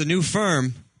the new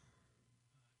firm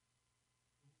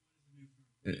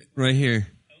right here?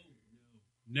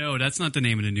 No, that's not the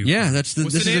name of the new Yeah, firm. this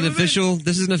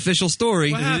is an official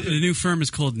story. The new firm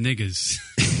is called Niggas.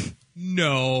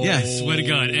 No. Yes. Swear to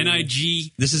God.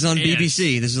 N-I-G. This is on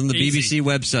BBC. This is on the BBC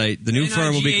website. The new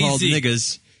firm will be called N-I-G-A-Z.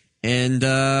 Niggas. And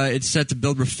it's set to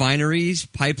build refineries,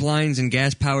 pipelines, and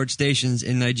gas-powered stations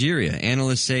in Nigeria.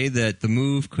 Analysts say that the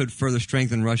move could further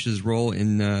strengthen Russia's role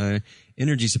in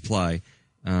energy supply.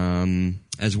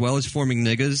 As well as forming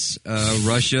niggas,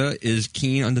 Russia is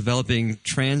keen on developing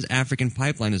trans-African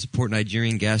pipeline to support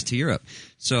Nigerian gas to Europe.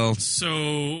 So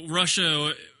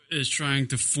Russia is trying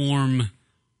to form,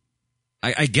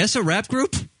 I guess, a rap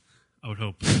group? I would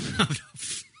hope.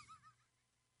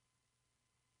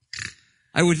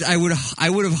 I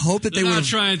would have hoped that they would have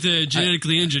trying to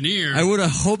genetically engineer. I would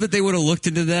have hoped that they would have looked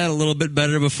into that a little bit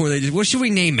better before they just. What should we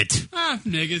name it?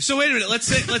 Niggas. So wait a minute. Let's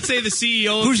say the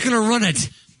CEO. Who's going to run it?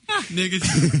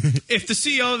 Niggas. If the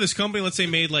CEO of this company, let's say,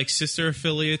 made like sister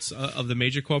affiliates of the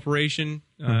major corporation,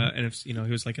 and if he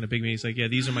was like in a big meeting, he's like, "Yeah,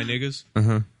 these are my niggas."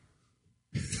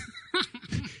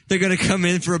 They're going to come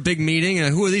in for a big meeting.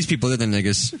 Who are these people? They're the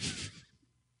niggas.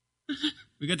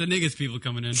 We got the niggas people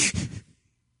coming in.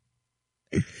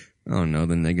 Oh no,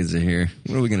 the niggas are here.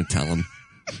 What are we going to tell them?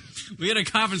 We had a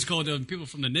conference call to people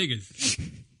from the niggas.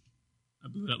 I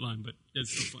blew that line, but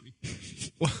it's still funny.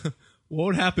 What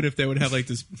would happen if they would have like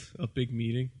a big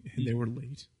meeting and they were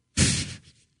late?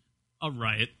 A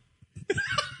riot.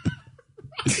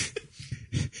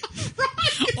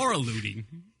 Or a looting.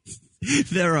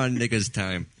 They're on niggas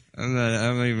time. I'm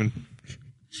not even.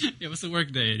 Yeah, what's the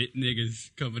work day at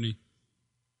niggas company?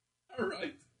 All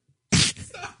right.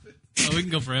 Oh, we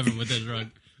can go forever with this, Rod.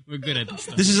 We're good at this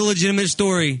stuff. This is a legitimate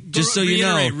story, just so you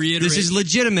know. Reiterate. This is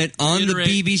legitimate. On the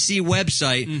BBC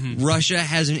website, Russia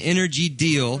has an energy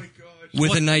deal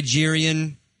with a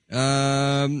Nigerian It's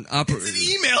an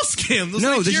email scam. Those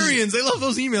Nigerians, they love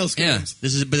those email scams. Yeah,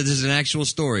 this is an actual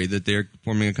story that they're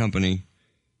forming a company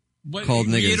called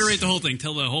niggas. Reiterate the whole thing.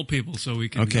 Tell the whole people so we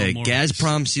can Okay, go more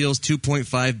Gazprom seals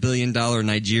 $2.5 billion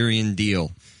Nigerian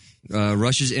deal.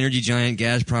 Russia's energy giant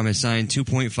Gazprom has signed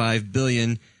 $2.5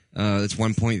 billion, that's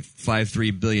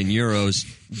 1.53 billion euros,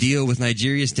 deal with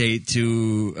Nigeria state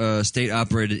to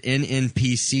state-operated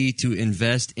NNPC to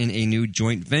invest in a new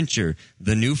joint venture.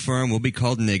 The new firm will be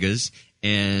called Niggas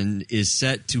and is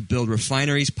set to build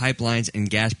refineries, pipelines, and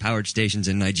gas-powered stations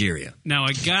in Nigeria. Now,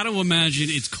 I got to imagine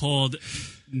it's called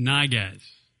Nigaz.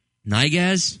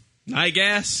 Nigaz?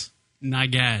 Nigaz?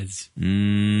 Nigaz.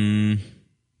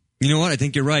 You know what? I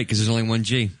think you're right, because there's only one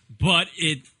G. But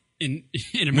in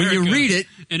America, when you read it,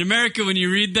 in America, when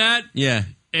you read that, yeah,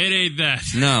 it ain't that.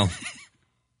 No,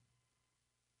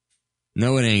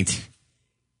 no, it ain't.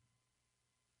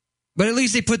 But at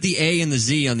least they put the A and the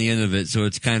Z on the end of it, so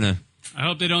it's kind of. I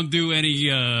hope they don't do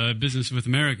any business with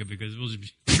America because we'll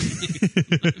just be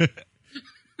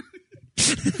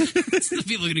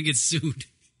people are going to get sued.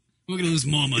 We're going to lose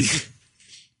more money.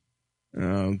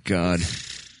 Oh God.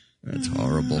 That's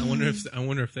horrible. I wonder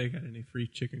if they got any free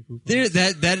chicken coupons.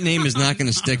 That name is not going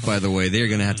to stick, by the way. They're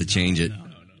going to have to change it. No.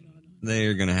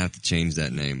 They're going to have to change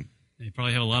that name. They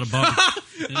probably have a lot of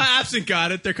barbecue. Absent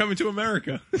got it. They're coming to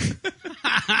America.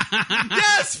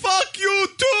 Yes, fuck you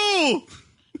too.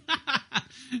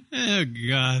 Oh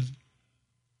God.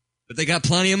 But they got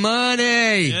plenty of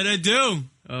money. Yeah, they do.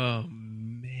 Oh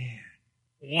man.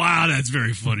 Wow, that's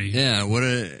very funny. Yeah.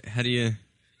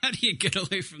 How do you get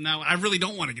away from that one? I really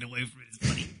don't want to get away from it. It's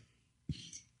funny.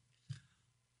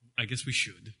 I guess we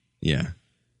should. Yeah.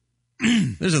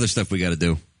 There's other stuff we got to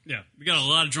do. Yeah. We got a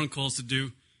lot of drunk calls to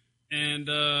do. And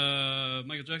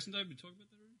Michael Jackson died. We talked about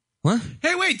that already? What?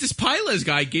 Hey, wait. This Pilas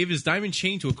guy gave his diamond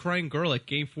chain to a crying girl at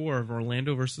Game 4 of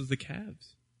Orlando versus the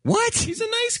Cavs. What? He's a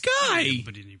nice guy.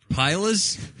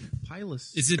 Pilas?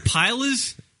 Pilas. Is it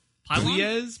Pilas?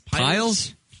 Piles?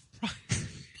 Piles?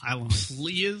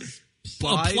 Pylons.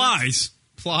 Plies? Plies.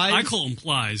 Plies? I call him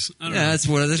Plies. I don't know. That's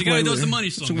what. The guy who does the money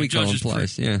song. That's what we call him,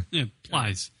 Plies. Yeah. Yeah,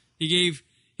 Plies. He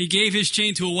gave his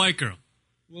chain to a white girl.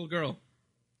 Little girl.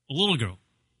 A little girl.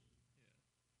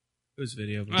 It was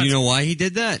video. Do you know why he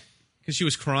did that? Because she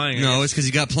was crying. No, it's because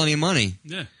he got plenty of money.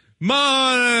 Yeah. Money!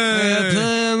 I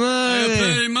got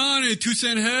plenty of money.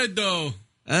 2-cent head, though.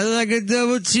 I like a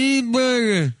double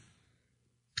cheeseburger.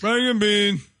 Frying and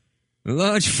bean.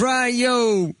 Large fry,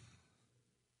 yo.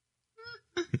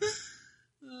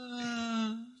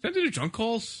 Time to do drunk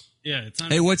calls? Yeah, it's time.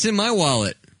 Hey, what's in my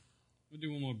wallet? We'll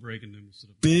do one more break and then we'll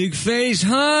sit up. Big face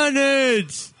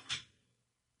hundreds.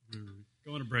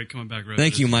 Go on a break, coming back right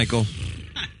Thank you, Michael.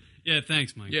 Yeah,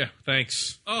 thanks, Mike. Yeah,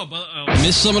 thanks. Oh, but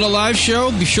Miss some of the live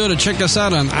show? Be sure to check us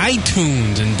out on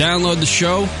iTunes and download the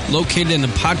show located in the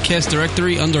podcast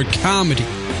directory under comedy.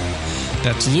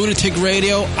 That's Lunatic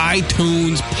Radio,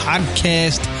 iTunes,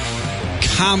 podcast,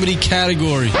 comedy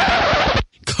category.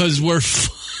 Because we're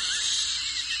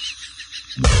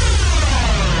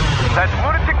That's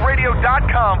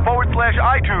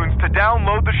lunaticradio.com/iTunes to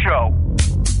download the show.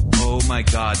 Oh my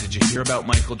God, did you hear about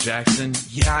Michael Jackson?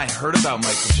 Yeah, I heard about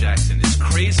Michael Jackson. It's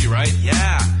crazy, right?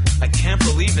 Yeah, I can't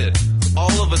believe it.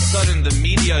 All of a sudden, the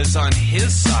media is on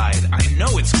his side. I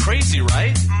know, it's crazy,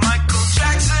 right? Michael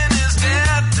Jackson is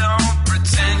dead. Don't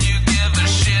pretend you give a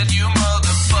shit, you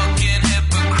motherfucking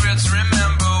hypocrites.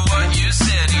 Remember what you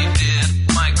said he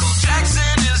did. Michael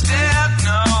Jackson is dead.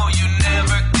 No, you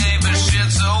never gave a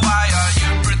shit, so why are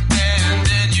you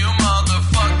pretending, you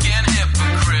motherfucking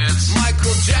hypocrites?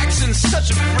 Michael Jackson's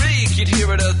such a freak, you'd hear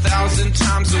it 1,000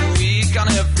 times a week on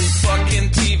every fucking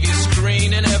TV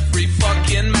screen and every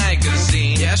fucking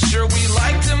magazine. Yeah, sure, we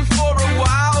liked him for a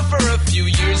while, for a few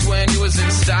years when he was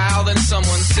in style. Then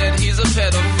someone said he's a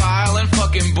pedophile, and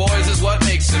fucking boys is what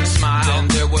makes him smile. Then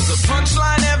there was a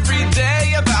punchline every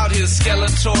day about his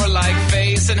Skeletor-like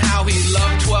face and how he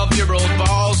loved 12-year-old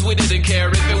balls. We didn't care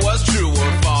if it was true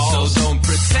or false. So don't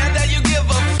pretend that you give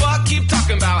a fuck. Keep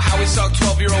talking about how he sucked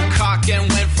 12-year-old cock and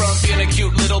went from being a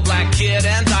cute little black kid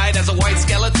and died as a white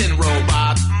skeleton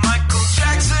robot. Michael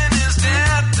Jackson is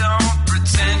dead. Don't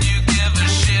pretend you give a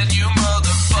shit, you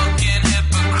motherfucking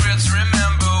hypocrites.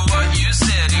 Remember what you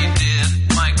said he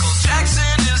did. Michael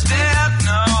Jackson is dead.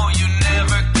 No, you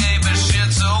never gave a shit,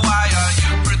 so why are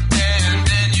you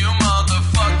pretending, you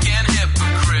motherfucking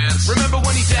hypocrites? Remember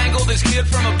when he dangled his kid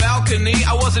from a balcony?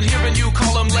 I wasn't hearing you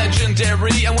call him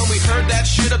legendary. And when we heard that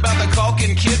shit about the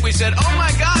Culkin kid, we said, oh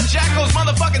my God, Jacko's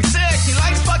motherfucking sick. He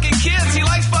likes fucking kids. He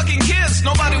likes fucking kids.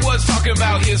 Nobody was talking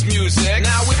about his music.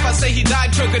 Now if I say he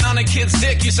died choking on a kid's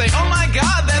dick, you say, oh my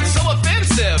God, that's so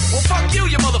offensive. Well, fuck you,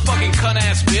 you motherfucking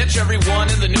cunt-ass bitch. Everyone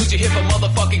in the news, you hit a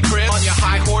motherfucking crib on your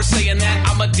high horse saying that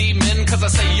I'm a demon, cause I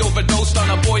say you overdosed on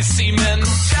a boy's semen.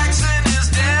 Jackson is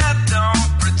dead.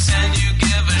 Don't pretend you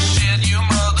give a shit, you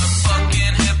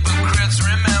motherfucking hypocrites.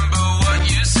 Remember what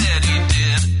you said he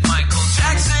did. Michael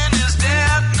Jackson is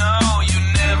dead. No, you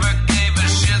never gave a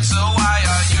shit, so why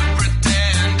are you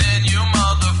pretending, you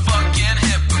motherfucking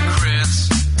hypocrites?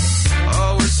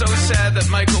 Oh, we're so sad that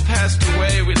Michael passed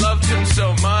away. We loved him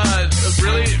so much.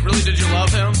 Really, really, did you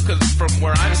love him? Because from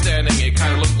where I'm standing, it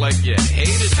kind of looked like you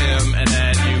hated him and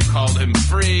that you called him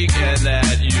freak and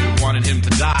that you wanted him to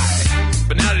die.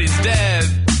 But now that he's dead,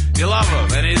 you love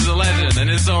him, and he's a legend, and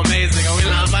it's so amazing, and we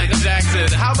love Michael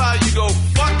Jackson. How about you go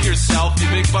fuck yourself, you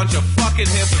big bunch of fucking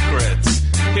hypocrites?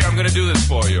 Here, I'm gonna do this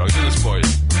for you. I'll do this for you.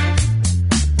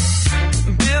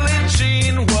 Billie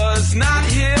Jean was not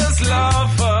his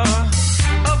lover.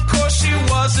 Of course she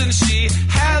wasn't. She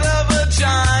had a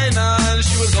vagina, and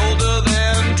she was older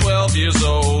than 12 years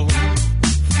old.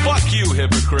 Fuck you,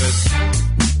 hypocrites.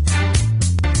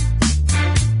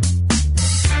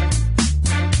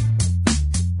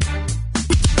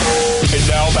 And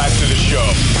now back to the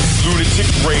show. Lunatic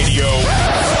Radio.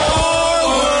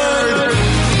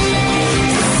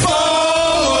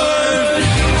 Forward!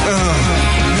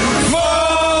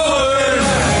 Forward!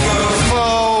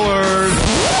 Forward!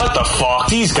 What the fuck?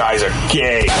 These guys are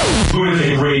gay.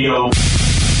 LunaticRadio.com.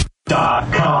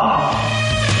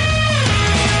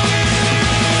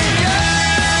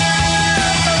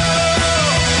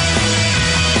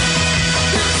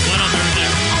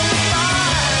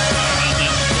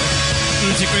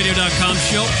 LunaticRadio.com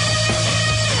show.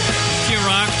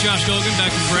 K-Rock, Josh Gogan,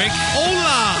 back from break.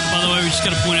 Hola! By the way, we just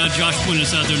got to point out, Josh pointed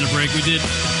us out during the break. We did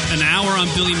an hour on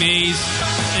Billy Mays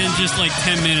and just like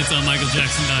 10 minutes on Michael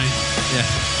Jackson dying. Yeah.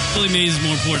 Billy Mays is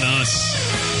more important to us.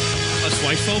 Us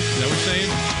white folk? Is that what you're saying?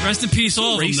 Rest in peace,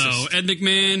 all of them, Racist. though. Ed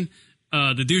McMahon,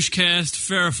 the Douchecast,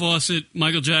 Farrah Fawcett,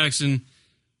 Michael Jackson,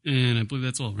 and I believe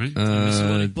that's all, right?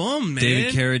 Bum, man.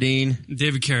 David Carradine.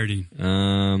 David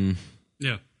Carradine.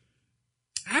 Yeah.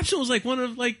 Absent was like one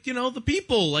of, like, you know, the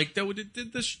people like that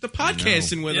did the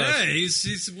podcasting with us. Yeah,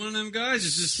 he's one of them guys.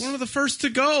 It's just one of the first to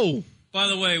go. By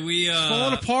the way, It's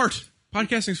falling apart.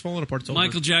 Podcasting's falling apart. It's over.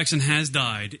 Michael Jackson has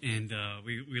died, and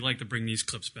we like to bring these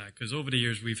clips back because over the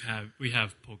years we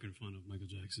have poken fun of Michael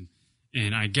Jackson,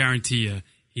 and I guarantee you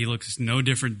he looks no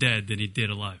different dead than he did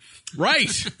alive. Right.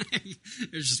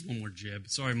 There's just one more jab.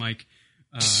 Sorry, Mike.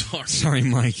 Sorry,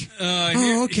 Mike.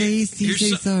 Okay. He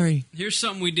says sorry. Here's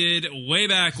something we did way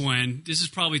back when. This is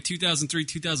probably 2003,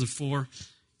 2004.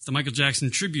 It's the Michael Jackson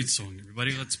tribute song,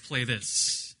 everybody. Let's play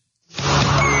this.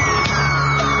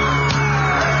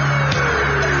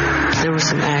 There was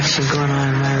some action going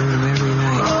on in my room every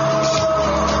night.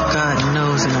 God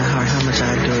knows in my heart how much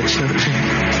I adore children.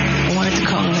 I wanted to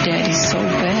call him Daddy so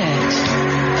bad.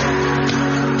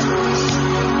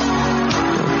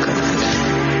 Oh, God.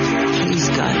 Please,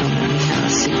 God, don't let me have a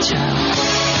sick child.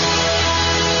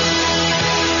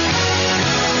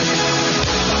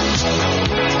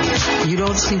 You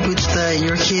don't sleep with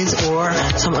your kids or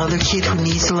some other kid who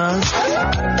needs love?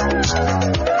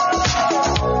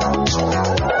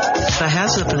 I have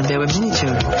slept in the bed with many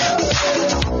children.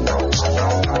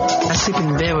 I sleep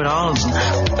in the bed with all of them.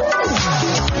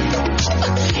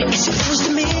 It's close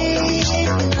to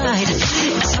midnight.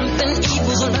 Something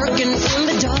evil's lurking in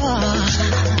the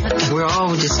dark. We're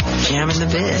all just jamming the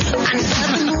bed.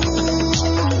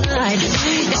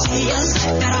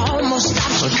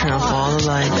 We'll turn off all the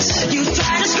lights. You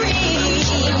try to scream.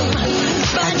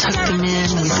 I tuck them in.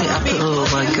 I put a little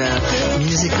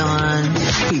music on.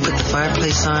 We put the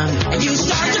fireplace on. You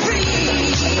start to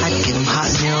breathe. I give them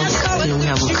hot milk. Then we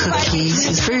have cookies.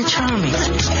 It's very charming.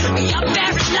 You're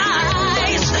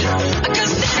paralyzed.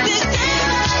 Because this is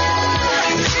daylight.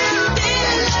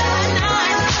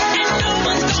 And no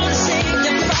one's gonna save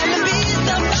you from the beast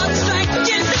of strike.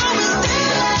 You know it's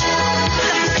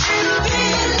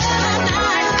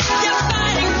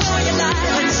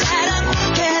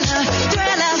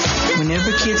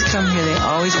whenever kids come here, they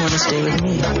always want to stay with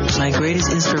me. My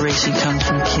greatest inspiration comes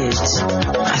from kids.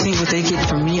 I think what they get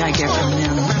from me, I get from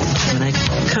them when I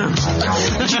come.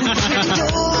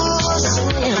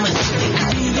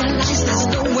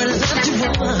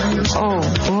 Oh,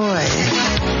 boy.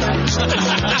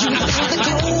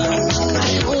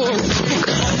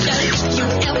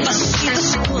 You ever see the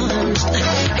sun?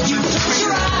 You close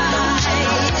your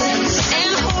eyes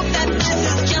and hope that this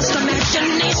is just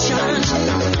imagination.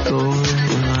 Go and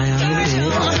lie on the bed.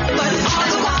 But all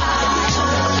the while,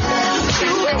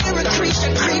 you hear a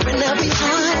creature creeping up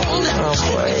behind. Oh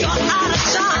boy. You're out of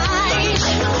time.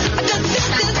 Because this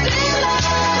is daylight.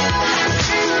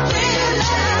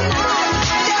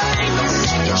 There ain't no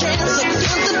second chance of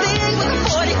guilty being with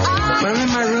 40 eyes. When I'm in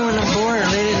my room and I'm bored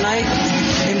late at night,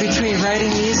 in between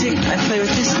writing music, I play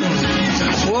with this thing.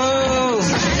 Whoa!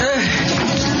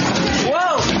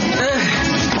 Whoa!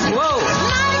 Whoa!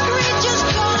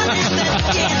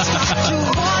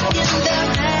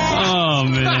 Oh,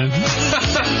 man.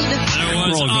 That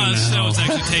was us. That was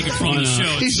actually taken from the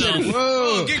show itself.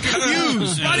 Whoa! Get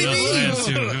confused. What do you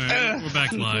mean? We're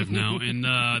back live now. And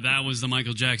that was the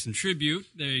Michael Jackson tribute.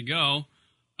 There you go.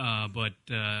 But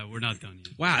we're not done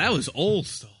yet. Wow, that was old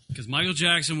stuff. Because Michael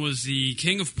Jackson was the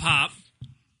king of pop.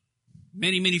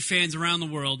 Many, many fans around the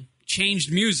world.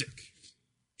 Changed music.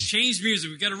 Changed music.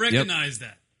 We've got to recognize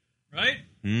that. Right?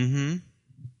 Mm-hmm.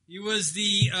 He was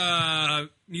the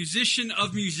musician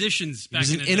of musicians back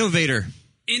He's in an the innovator.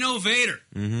 day. Innovator.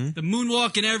 Mm-hmm. The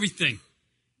moonwalk and everything.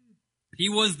 He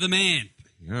was the man.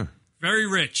 Yeah. Very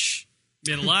rich.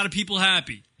 Made a lot of people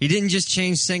happy. He didn't just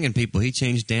change singing people. He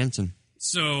changed dancing.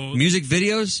 So music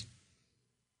videos?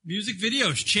 Music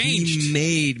videos changed. He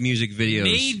made music videos.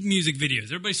 Made music videos.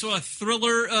 Everybody saw a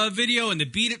Thriller video and the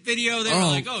Beat It video. They were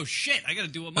like, oh, shit, I got to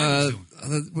do what Michael's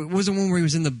doing. What was the one where he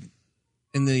was in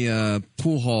the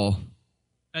pool hall?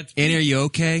 Annie, are you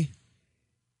okay?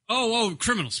 Oh,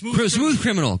 Criminal. Smooth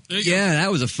Criminal. Yeah, that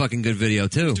was a fucking good video,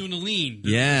 too. He was doing a lean.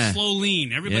 Yeah. Slow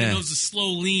lean. Everybody knows the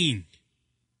slow lean.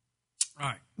 All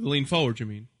right. The lean forward, you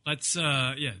mean? Let's,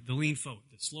 the lean forward.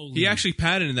 The slow lean. He actually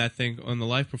patented that thing on the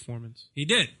live performance. He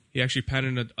did? He actually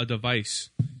patented a device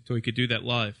so he could do that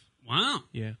live. Wow.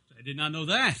 Yeah. I did not know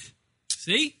that.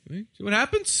 See? See what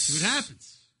happens? See what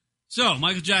happens. So,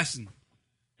 Michael Jackson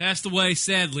passed away,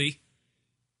 sadly.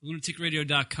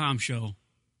 LunaticRadio.com show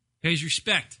pays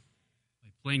respect by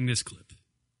playing this clip.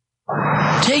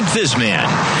 Take this man.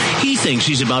 He thinks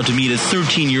he's about to meet a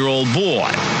 13-year-old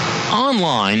boy.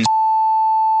 Online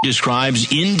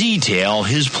describes in detail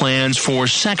his plans for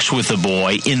sex with the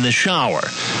boy in the shower.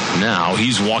 Now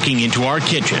he's walking into our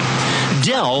kitchen.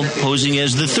 Dell, posing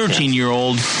as the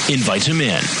 13-year-old, invites him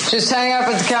in. Just hang up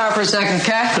at the counter for a second,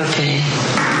 okay? Okay.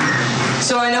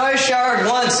 So I know I showered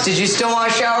once. Did you still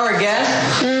want to shower again?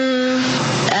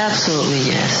 Absolutely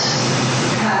yes.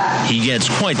 He gets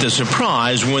quite the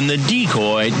surprise when the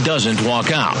decoy doesn't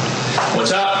walk out.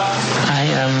 What's up? I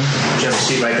You have a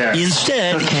seat right there.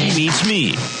 Instead, he meets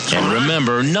me. And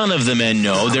remember, none of the men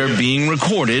know they're being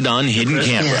recorded on hidden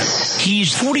camera.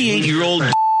 He's 48-year-old,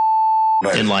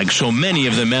 and like so many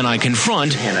of the men I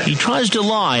confront, he tries to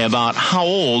lie about how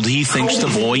old he thinks the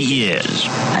boy is.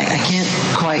 I can't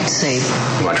quite say.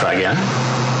 You want to try again?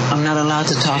 I'm not allowed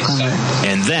to talk on that.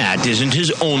 And that isn't his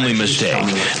only mistake.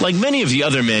 Like many of the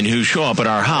other men who show up at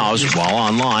our house, while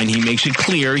online he makes it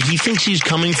clear he thinks he's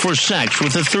coming for sex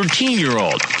with a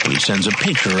 13-year-old when he sends a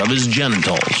picture of his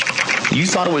genitals. You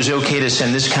thought it was okay to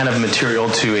send this kind of material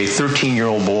to a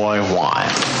 13-year-old boy.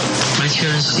 Why? My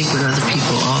children sleep with other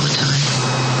people all the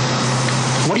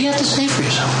time. What do you have to say for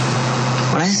yourself?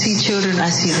 When I see children,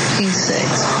 I see the pink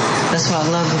sex. That's why I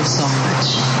love them so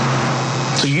much.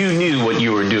 So you knew what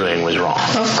you were doing was wrong.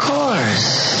 Of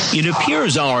course. It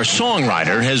appears our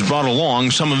songwriter has brought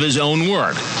along some of his own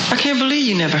work. I can't believe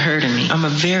you never heard of me. I'm a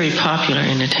very popular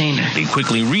entertainer. He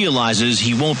quickly realizes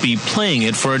he won't be playing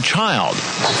it for a child.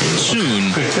 Soon,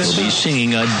 he'll be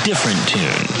singing a different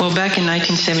tune. Well, back in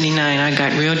 1979, I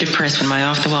got real depressed when my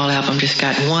Off the Wall album just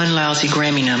got one lousy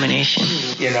Grammy nomination.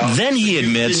 Then he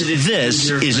admits this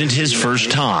isn't his first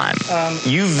time.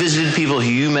 You visited people who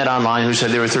you met online who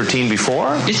said they were 13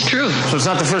 before? It's true. So it's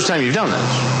not the first time you've done this?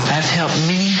 I've helped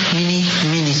many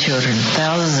children,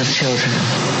 thousands of children.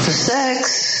 For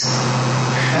sex.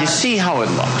 You see how it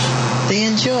looks. They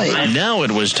enjoy it. Now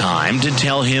it was time to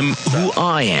tell him who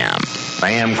I am.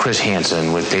 I am Chris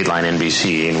Hansen with Dateline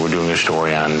NBC, and we're doing a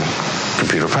story on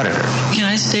computer predators. Can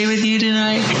I stay with you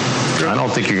tonight? I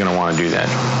don't think you're going to want to do that.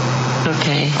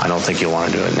 Okay. I don't think you'll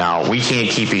want to do it. Now, we can't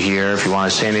keep you here. If you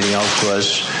want to say anything else to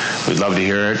us, we'd love to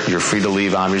hear it. You're free to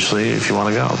leave, obviously, if you want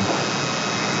to go.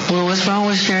 Well, what's wrong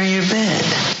with sharing your bed?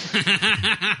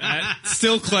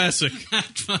 Still classic.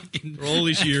 For all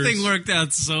these years. That thing worked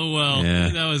out so well. Yeah.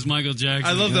 That was Michael Jackson.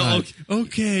 I love the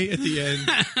okay at the end.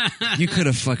 You could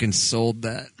have fucking sold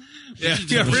that. Yeah,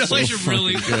 really? So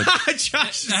really? fucking good.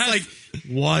 Josh is like,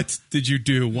 what did you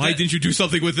do? Why didn't you do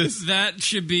something with this? That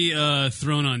should be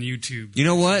thrown on YouTube. You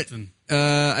know what?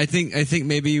 I think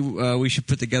maybe we should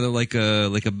put together like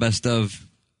a best of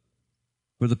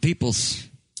for the peoples.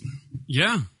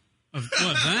 Yeah. Of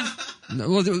what, that? No,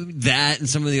 well, that and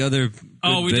some of the other.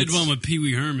 Oh, we bits. did one with Pee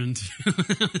Wee Herman.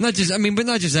 Not just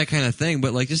that kind of thing,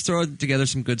 but like just throw together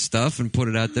some good stuff and put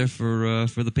it out there for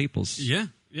the peoples. Yeah,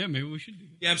 maybe we should do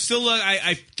that. Yeah, I'm still.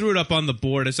 I threw it up on the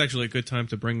board. It's actually a good time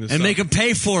to bring this and up. make them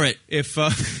pay for it. If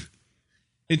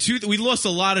we lost a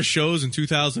lot of shows in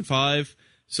 2005.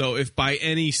 So if by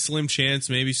any slim chance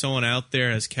maybe someone out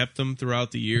there has kept them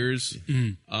throughout the years,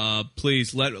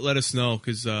 please let us know,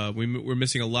 because we're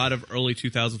missing a lot of early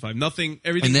 2005. Everything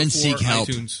and then before seek help.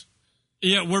 iTunes.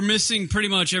 Yeah, we're missing pretty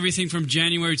much everything from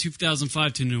January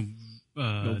 2005 to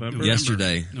November.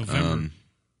 Yesterday. November.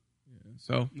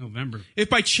 So November. If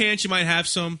by chance you might have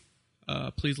some,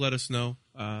 please let us know.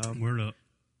 Word up.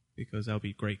 Because that would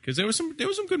be great. Because there was some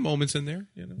good moments in there.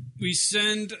 You know, we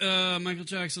send Michael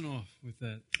Jackson off with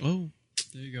that. Oh,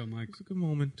 there you go, Mike. It's a good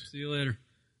moment. See you later.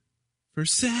 For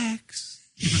sex.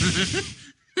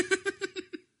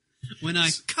 When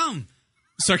I come.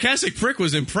 Sarcastic Prick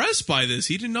was impressed by this.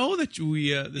 He didn't know that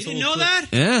we. This you didn't know that?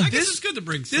 Yeah. I guess it's good to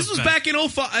bring. This was back in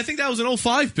 05. I think that was an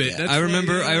 05 bit. I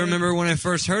remember when I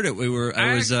first heard it.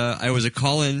 I was a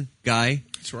call-in guy.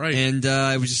 That's right. And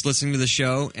I was just listening to the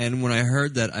show, and when I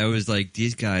heard that, I was like,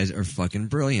 "These guys are fucking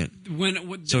brilliant."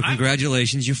 So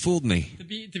congratulations, you fooled me. To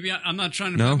be, I'm not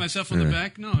trying to No? pat myself on the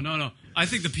back. No. I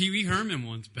think the Pee Wee Herman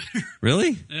one's better.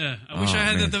 Really? Yeah. I wish I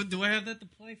had man. that. Do I have that to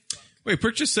play? Wait,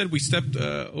 Prick just said we stepped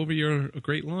over a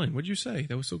great line. What did you say?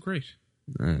 That was so great.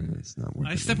 It's not worth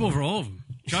I it. step over all of them.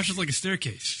 Josh is like a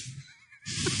staircase.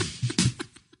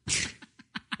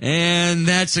 And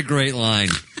that's a great line.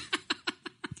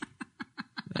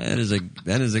 That is a.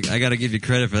 I got to give you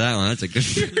credit for that one. That's a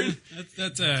good.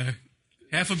 That's a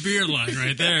half a beer line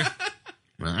right there.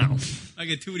 Wow. I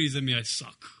get two of these in me, I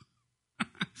suck.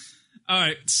 All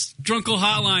right, Drunkle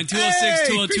Hotline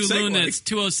 206-202-LOON. That's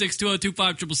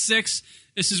 206-202-5666.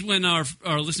 This is when our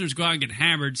listeners go out and get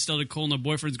hammered, started calling their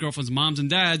boyfriends, girlfriends, moms, and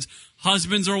dads,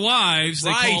 husbands or wives.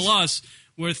 They call us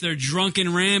with their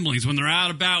drunken ramblings when they're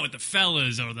out about with the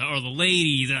fellas or the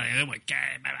ladies. They're like,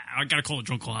 I got to call the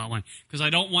Drunkle Hotline because I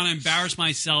don't want to embarrass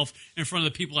myself in front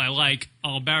of the people I like.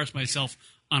 I'll embarrass myself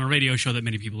on a radio show that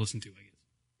many people listen to, I guess.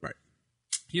 Right.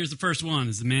 Here's the first one.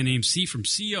 Is the man named C from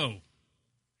CO.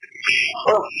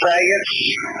 Oh, faggots.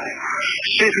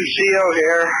 Steve from CO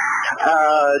here.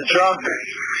 Drunk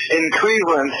in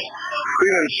Cleveland.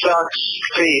 Cleveland sucks.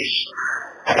 Peace.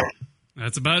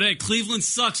 That's about it. Cleveland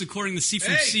sucks, according to C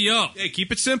from CO. Hey,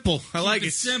 keep it simple. I like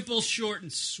it. Simple, short,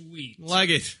 and sweet. Like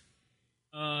it.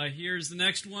 Here's the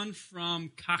next one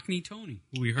from Cockney Tony,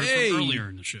 who we heard from earlier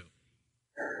in the show.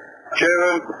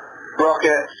 Kevin,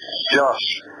 Rocket,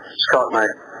 Josh, Scott, mate.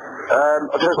 I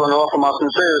just want to offer my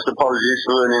sincerest apologies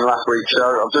for ruining last week's show.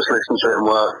 I've just listened to it in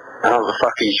work, and I was a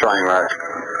fucking train wreck.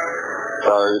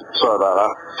 So, sorry about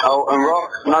that. Oh, and Rock,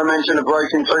 no mention of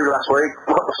breaking two last week.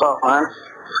 What the fuck, man?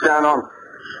 What's going on?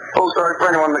 Also,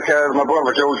 for anyone that cares, my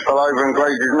brother George fell over and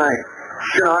grazed his knee.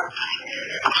 Good night.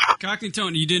 Cockney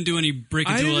Tony, you didn't do any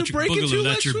Breaking I Two didn't Electric break into Boogaloo.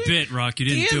 That's your last bit, Rock.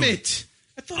 You didn't Damn do it.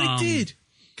 I thought I did.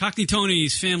 Cockney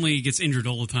Tony's family gets injured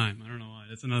all the time. I don't know why.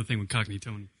 That's another thing with Cockney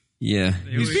Tony. Yeah.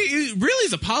 He really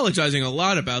is apologizing a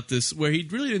lot about this, where he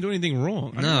really didn't do anything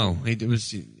wrong. No, it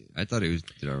was. I thought he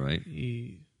did all right.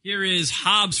 Here is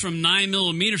Hobbs from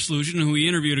 9mm Solution, who we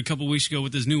interviewed a couple weeks ago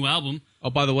with his new album.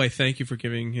 Oh, by the way, thank you for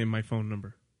giving him my phone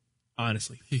number.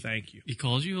 Honestly, thank you. He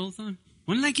calls you all the time?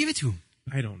 When did I give it to him?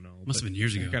 I don't know. Must have been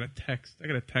years ago. I got a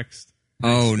text.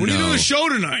 Oh, when are you doing the show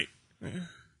tonight?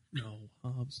 No,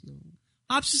 Hobbs, no.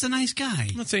 Hobbs is a nice guy.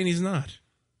 I'm not saying he's not.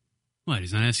 What,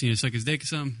 he's not asking you to suck his dick or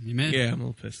something? You mad? Yeah, I'm a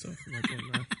little pissed off. I'm not doing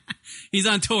that. He's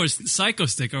on tour. Psycho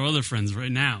Stick, our other friends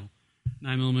right now.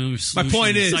 9mm Solution.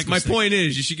 My point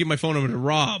is, you should give my phone number to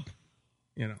Rob.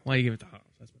 You know, why you give it to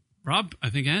Hobbs? Rob, I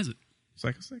think, has it.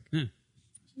 Psycho Stick? Yeah.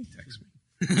 He texts me.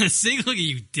 See, look at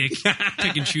you, dick.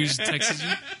 Pick and choose texts you.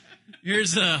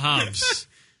 Here's Hobbs.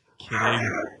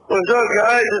 Kidding. What's up,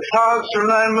 guys? It's Hobbs from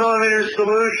 9mm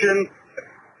Solution.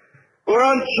 We're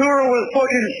on tour with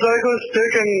fucking Psycho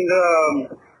Stick and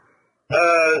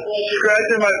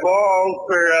scratching my balls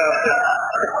for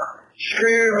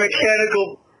screaming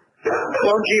mechanical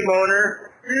funky moaner.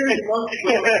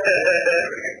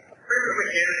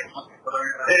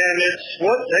 And it's,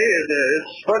 what day is it?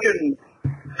 It's fucking,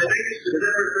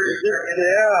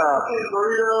 yeah.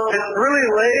 It's really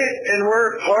late and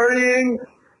we're partying.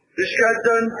 Just got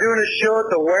done doing a show at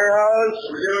the warehouse.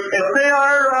 And say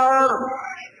hi, Rob.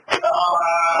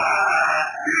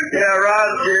 Yeah,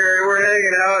 Rob's here. We're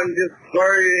hanging out and just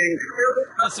partying.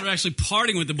 Plus, they're actually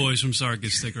partying with the boys from Psycho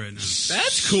Stick right now.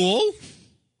 That's cool.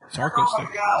 Psycho Stick.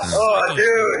 Oh,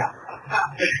 dude.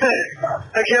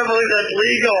 I can't believe that's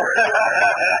legal.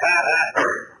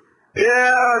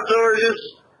 Yeah, so we're just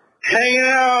hanging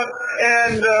out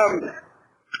and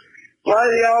buy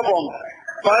the album.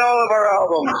 Buy all of our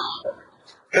albums.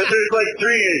 Because there's like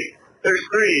three. There's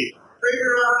three.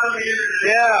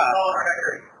 Yeah.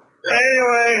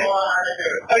 Anyway,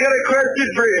 I got a question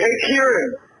for you. Hey,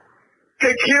 Kieran.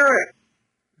 Hey, Kieran.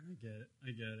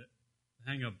 I get it.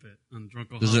 Hang up bit on Drunk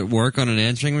Ohio. Does it work on an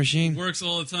answering machine? It works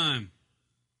all the time.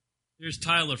 Here's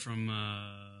Tyler from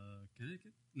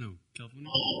Connecticut? No,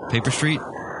 California. Paper Street?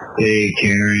 Hey,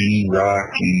 Karen,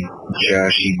 Rock, and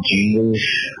Joshy Jingles.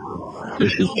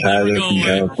 This is Tyler from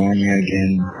California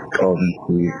again, called in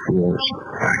for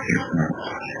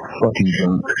fucking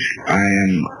drunk. I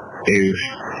am a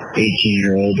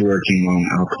 18-year-old working on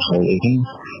alcoholism,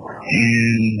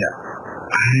 and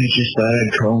I just thought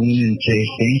I'd call in and say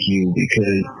thank you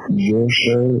because your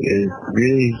show is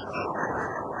really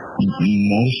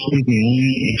mostly the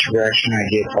only interaction I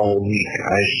get all week.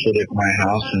 I sit at my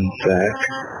house in fact,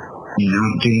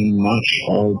 not doing much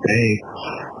all day.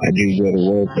 I do go to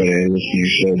work, but I listen to your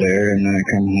show there, and then I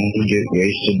come home and get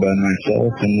wasted by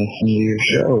myself and listen to your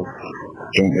show.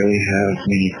 Don't really have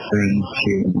many friends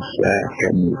here in SAC.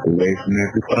 I moved away from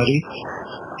everybody.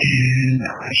 And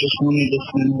I just wanted to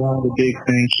send out a big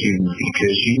thank you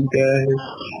because you guys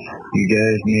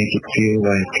make it feel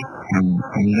like I'm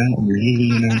not really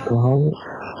an alcoholic,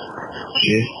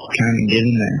 just kind of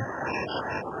getting there.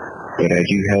 But I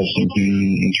do have some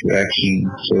human interaction,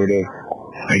 sort of.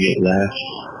 I get laughs.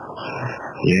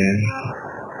 Yeah.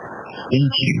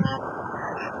 Thank you.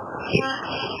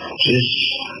 Just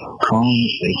call and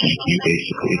say thank you,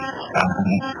 basically.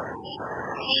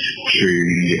 Sure you're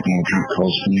going to get more drunk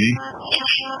calls from me,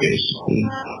 basically,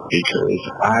 because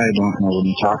I don't know what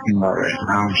I'm talking about right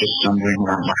now. I'm just stumbling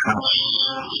around my house.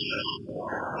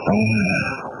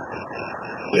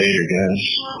 Later, guys.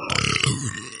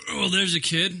 Well, there's a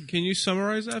kid. Can you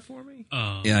summarize that for me?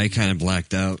 Yeah, I kind of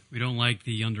blacked out. We don't like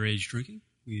the underage drinking.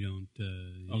 We don't.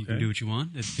 You Okay. can do what you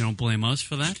want. If you don't blame us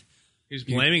for that. He's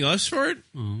blaming us for it?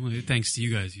 Oh, well, thanks to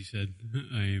you guys. You said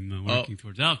I am working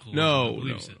towards alcohol. No, I believe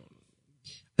no, you said.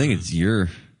 I think it's your...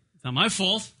 It's not my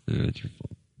fault. Yeah, it's your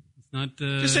fault. It's not.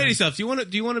 Just say to yourself, do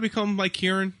you want to become like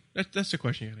Kieran? That's the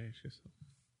question you got to ask yourself.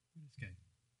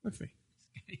 Look at me.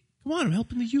 Come on, I'm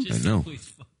helping the youth. I know.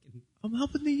 I'm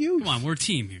helping the youth. Come on, we're a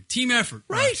team here. Team effort.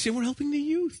 Right, and we're helping the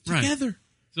youth together. Right.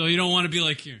 So you don't want to be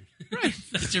like Kieran. Right.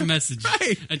 That's your message.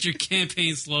 Right. That's your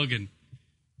campaign slogan.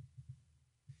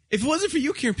 If it wasn't for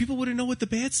you, Kieran, people wouldn't know what the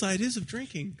bad side is of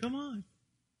drinking. Come on.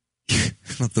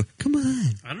 Come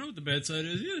on. I don't know what the bad side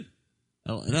is either.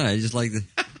 No, I just like the...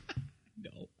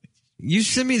 No. You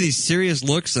send me these serious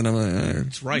looks, and I'm like,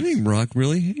 that's right. I think Rock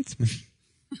really hates me.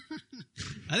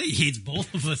 I think he hates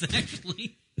both of us,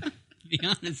 actually. To be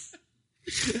honest.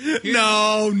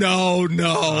 No. Oh,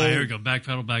 here we go.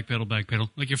 Backpedal.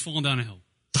 Like you're falling down a hill.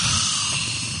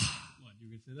 What, you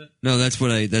gonna say that? No, that's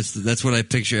what I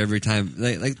picture every time.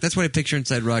 Like that's what I picture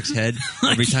inside Rock's head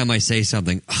every time I say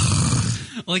something.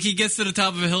 Like he gets to the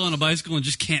top of a hill on a bicycle and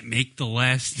just can't make the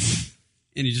last,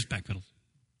 and he just backpedals.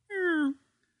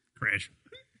 Crash.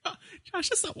 Josh,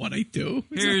 that's not what I do.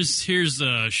 Here's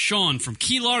Sean from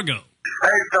Key Largo. Hey,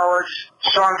 fellas.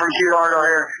 Sean from Key Largo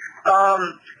here.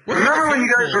 Remember when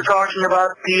you guys were talking about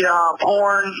the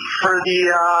porn for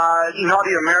the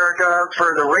Naughty America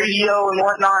for the radio and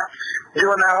whatnot,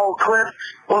 doing that whole clip?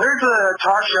 Well, there's a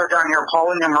talk show down here,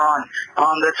 Pauline and Ron,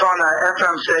 that's on the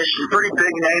FM station, pretty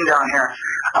big name down here.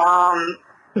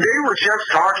 They were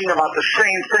just talking about the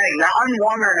same thing. Now, I'm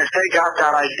wondering if they got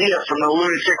that idea from the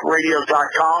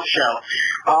lunaticradio.com show.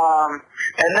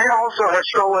 And they also have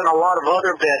stolen a lot of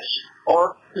other bits,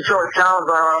 or so it sounds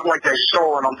like they've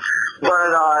stolen them.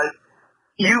 But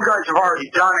you guys have already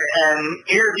done it, and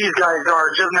here these guys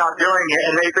are just not doing it,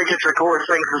 and they think it's the coolest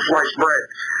thing since sliced bread.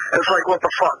 It's like, what the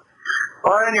fuck?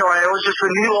 Well, anyway, it was just a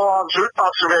neat little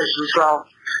observation, so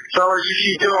let's just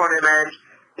keep doing it, man.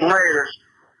 Later.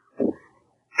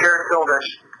 Karen Philbis.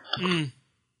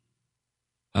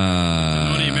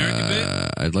 Naughty America bit?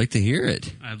 I'd like to hear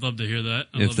it. I'd love to hear that.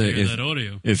 I'd love to hear that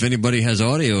audio. If anybody has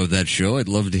audio of that show, I'd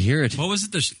love to hear it. What was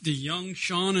it? The Young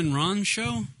Sean and Ron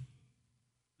show?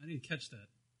 I didn't catch that.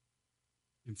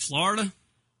 In Florida?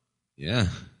 Yeah.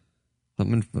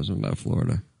 Something about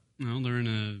Florida. Well, they're in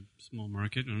a small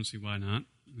market. I don't see why not.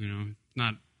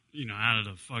 Not, out of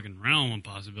the fucking realm of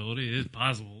possibility. It is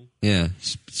possible. Yeah,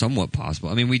 somewhat possible.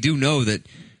 I mean, we do know that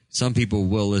some people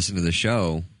will listen to the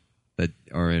show that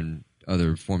are in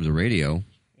other forms of radio.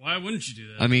 Why wouldn't you do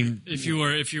that? I mean, if you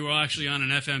were actually on an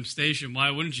FM station, why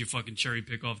wouldn't you fucking cherry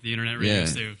pick off the internet radio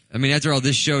station? I mean, after all,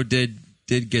 this show did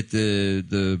get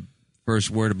the first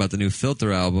word about the new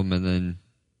Filter album, and then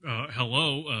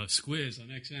hello, Squiz on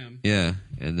XM. Yeah,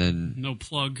 and then no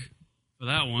plug for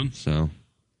that one. So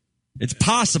it's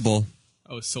possible.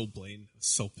 I was so blatant. I was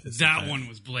so pissed. That one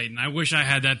was blatant. I wish I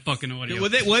had that fucking audio.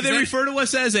 Would they refer to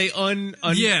us as a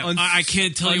I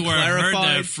can't tell you where I heard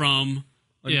that from.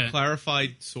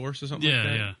 Unclarified source or something like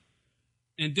that? Yeah.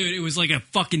 And dude, it was like a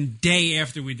fucking day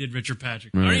after we did Richard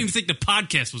Patrick. I don't even think the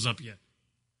podcast was up yet.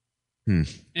 And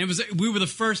we were the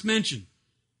first mention.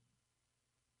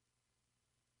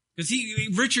 Because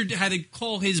Richard had to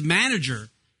call his manager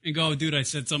and go, dude, I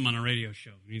said something on a radio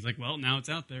show. And he's like, well, now it's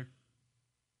out there.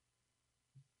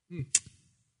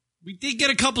 We did get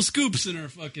a couple scoops in our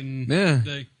fucking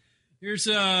day. Here's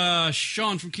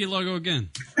Sean from Key Largo again.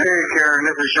 Hey, Karen,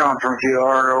 this is Sean from Key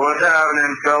Largo. What's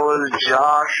happening, fellas?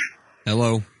 Josh.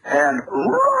 Hello. And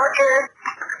Rocket.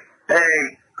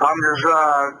 Hey, I'm just,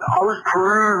 I was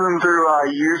perusing through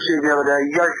YouTube the other day.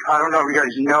 You guys, I don't know if you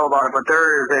guys know about it, but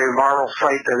there is a viral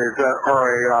site that is, or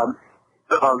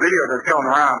a video that's going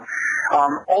around.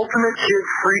 Ultimate Kids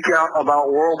Freak Out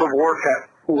about World of Warcraft.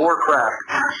 Oh,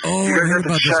 I heard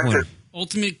about this one.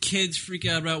 Ultimate Kids Freak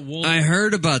Out about World. I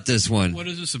heard about this one. What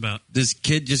is this about? This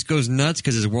kid just goes nuts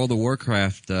because his World of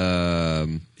Warcraft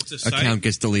account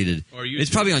gets deleted. It's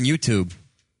probably on YouTube.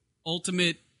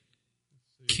 Ultimate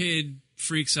Kid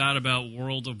Freaks Out about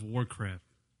World of Warcraft.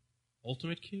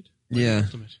 Ultimate Kid? Yeah.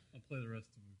 Ultimate. I'll play the rest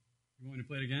of it. You want me to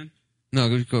play it again? No,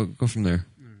 go from there.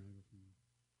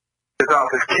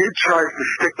 This kid tries to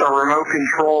stick the remote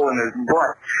control in his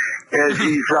butt as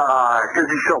he's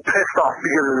so pissed off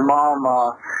because his mom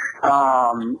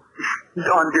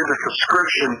undid the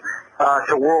subscription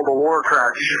to World of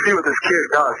Warcraft. You should see what this kid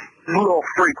does. He's a little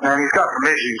freak, man. He's got some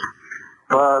issues.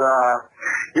 But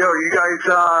you guys,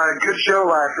 good show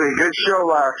last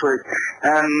week,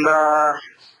 and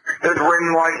it's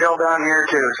raining like hell down here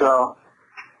too. So.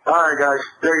 All right, guys.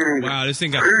 Take it easy. Wow, this thing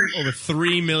got over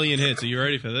 3 million hits. Are you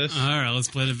ready for this? All right, let's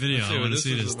play the video. I want to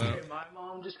see this thing. My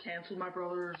mom just canceled my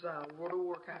brother's World of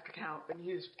Warcraft account, and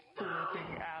he's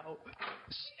freaking out.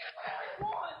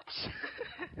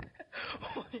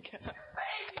 Oh my god.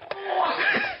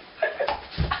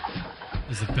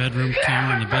 There's a bedroom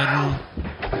camera in the bedroom.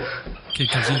 Kid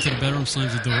comes into the bedroom,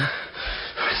 slams the door.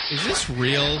 Is this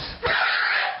real?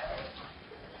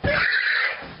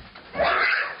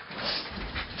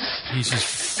 He's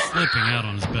just flipping out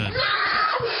on his bed.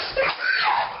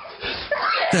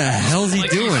 What the hell's he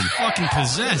doing? He's fucking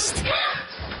possessed.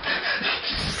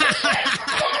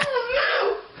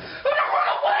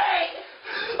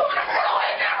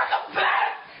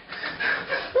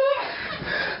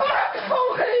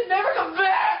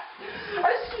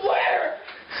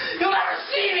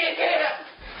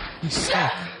 He's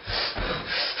stuck.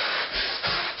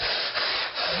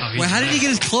 Well, how did he get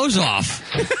his clothes off?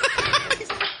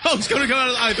 Oh, it's going to come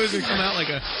out. I thought it was going to come out like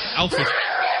a outfit.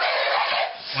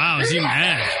 Wow, is he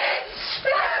mad?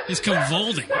 He's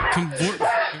convulsing.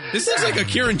 This looks like a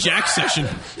Kieran Jack session.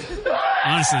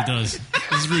 Honestly, it does.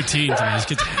 This is routine to me. This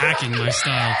kid's hacking my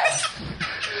style.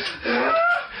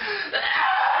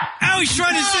 Ow, he's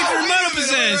trying to stick the remote up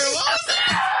his ass.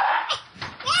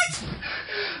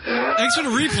 What? Thanks for the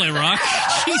replay, Rock.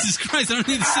 Jesus Christ, I don't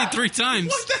need to see it 3 times.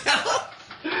 What the hell?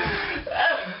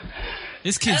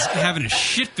 This kid's having a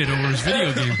shit fit over his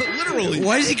video game. Literally.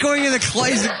 Why is he going in the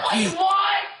closet?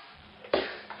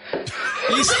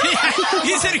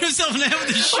 He's hitting himself in the head with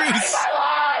his shoes.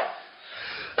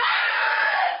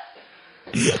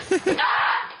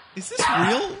 Is this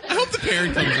real? I hope the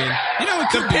parent comes in. You know,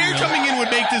 the parent coming in would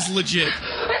make this legit.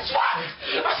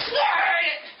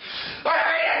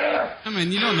 I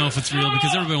mean, you don't know if it's real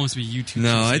because everybody wants to be YouTube.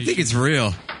 No, I think it's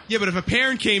real. Yeah, but if a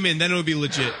parent came in, then it would be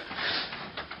legit.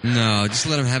 No, just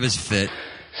let him have his fit.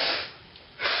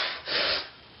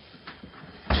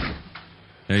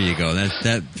 There you go.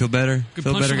 That feel better? Good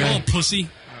Feel punch better, the guy? wall, pussy.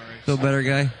 Feel better,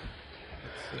 guy?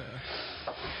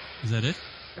 Is that it?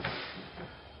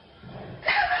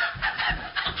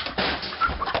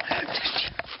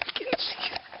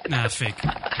 Nah, fake.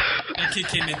 That kid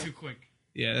came in too quick.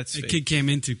 Yeah, that's That fake. kid came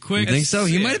in too quick. You think so?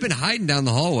 He might have been hiding down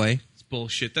the hallway. It's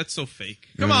bullshit. That's so fake.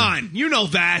 Come on. You know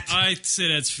that. I'd say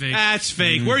that's fake. That's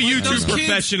fake. We're But YouTube those kids,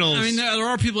 professionals. I mean, there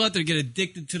are people out there that get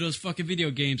addicted to those fucking video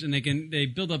games, and they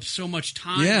build up so much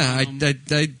time. Yeah, on them.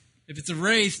 I If it's a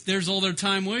race, there's all their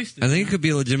time wasted. think it could be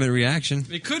a legitimate reaction.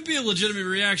 It could be a legitimate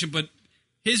reaction, but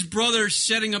his brother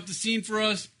setting up the scene for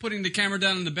us, putting the camera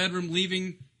down in the bedroom,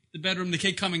 leaving the bedroom, the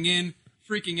kid coming in,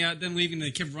 freaking out, then leaving,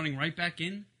 the kid running right back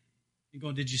in. You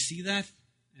go, did you see that?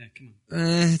 Yeah, come on.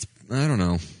 I don't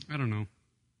know. I don't know.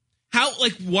 How,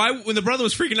 like, why, when the brother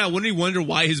was freaking out, wouldn't he wonder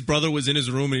why his brother was in his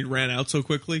room and he ran out so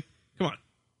quickly? Come on.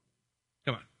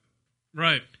 Come on.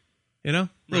 Right. You know? A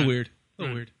little Right. weird. A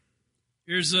little Right. weird.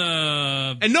 Here's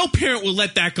And no parent would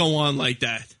let that go on like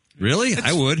that. Really?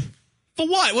 I would. For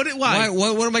what? Why?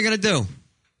 What am I going to do?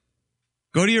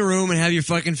 Go to your room and have your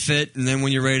fucking fit, and then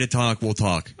when you're ready to talk, we'll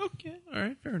talk. Okay. All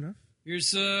right. Fair enough.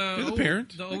 Here's You're the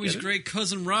parent. the always great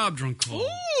cousin Rob drunk call. All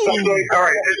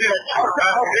right, this is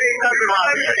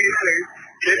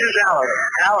Alex.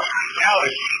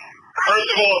 First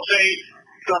of all, say,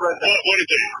 what is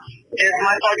it? It's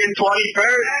my fucking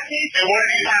 21st, and what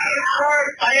do you have?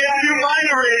 I got 2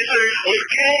 minor racers with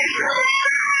cake.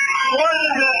 What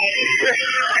is that?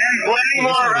 And plenty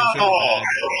more alcohol.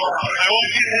 I want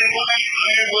you to hang on. I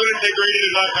am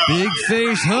lunaticradio.com. Big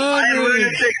face I am hungry.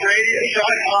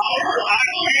 lunaticradio.com. I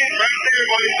can't right there,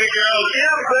 boys and girls.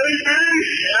 Yeah, baby.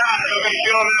 Yeah, I'm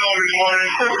feeling that one this morning.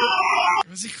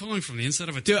 Where's he calling from? The inside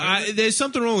of a Dude, toilet? there's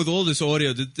something wrong with all this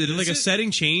audio. Did like a it?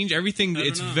 setting change? Everything, I don't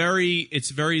it's know.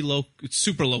 very low. It's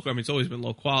super low. I mean, it's always been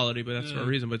low quality, but that's for a Yeah.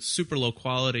 reason. But it's super low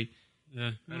quality.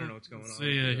 Yeah, I don't know what's going on. So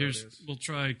yeah, we'll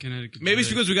try Connecticut. Maybe it's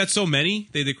today. because we got so many,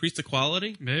 they decreased the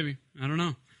quality. Maybe. I don't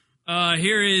know.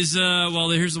 Here is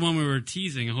here's the one we were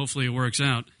teasing. Hopefully it works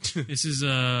out. This is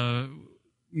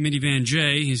Minivan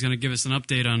Jay. He's going to give us an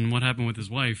update on what happened with his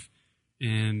wife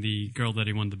and the girl that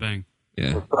he wanted to bang.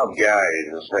 Yeah. What's up, guys?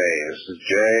 Hey, this is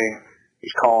Jay.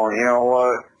 He's calling. You know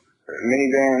what?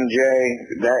 Minivan Jay,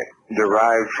 that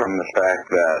derived from the fact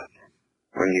that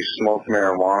when you smoke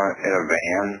marijuana in a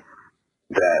van,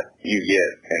 that you get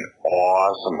an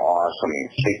awesome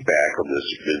kickback of this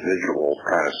residual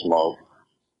kind of smoke.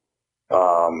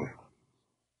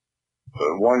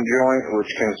 One joint,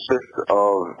 which consists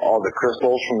of all the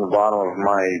crystals from the bottom of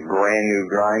my brand new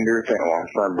grinder. Well,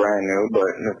 it's not brand new,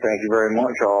 but thank you very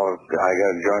much. I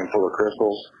got a joint full of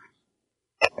crystals.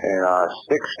 And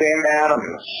 6 Sam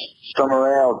Adams, Summer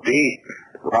Ale Deep.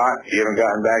 Rock, you haven't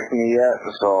gotten back to me yet,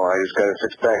 so I just got a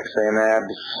 6-pack of Sam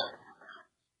Abs.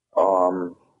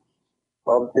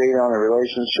 Update on the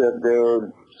relationship,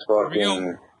 dude. It's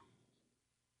fucking...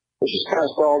 It's just kind of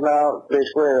stalled out.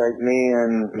 Basically, like, me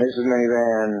and Mrs.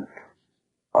 Minivan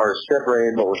are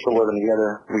separated, but we're still living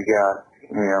together. We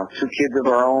got, 2 kids of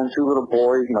our own, 2 little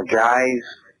boys, my guys,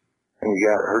 and we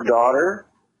got her daughter,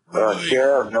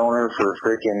 Sarah. I've known her for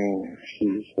freaking,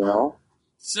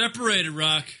 Separated,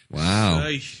 Rock. Wow.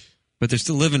 But they're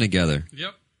still living together.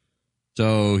 Yep.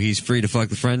 So he's free to fuck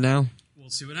the friend now? We'll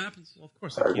see what happens. Well, of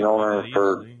course. I've known her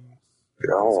for,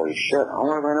 holy shit, how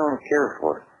long have I known her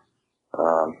for?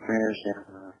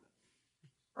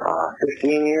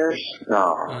 15 years?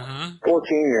 No.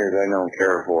 14 years I've known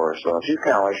Kara for, so she's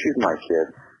my kid.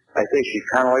 I say she's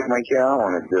kind of like my kid. I don't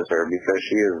want to diss her because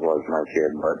she was my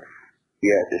kid, but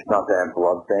yeah, it's not that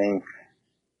blood thing.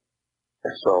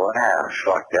 So,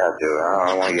 fuck that, dude. I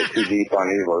don't want to get too deep on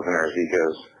these listeners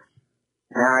because,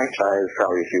 there's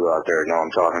probably a few out there that know what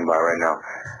I'm talking about right now.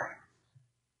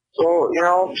 So,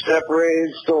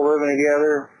 separated, still living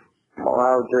together. I'm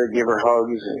allowed to give her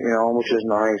hugs, which is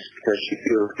nice because she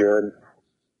feels good.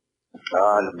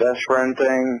 The best friend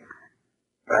thing,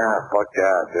 fuck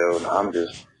that, dude. I'm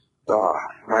just,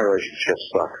 my relationship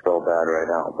sucks so bad right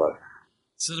now, but.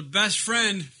 So the best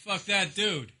friend, fuck that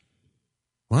dude.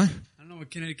 What? I don't know what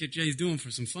Connecticut Jay's doing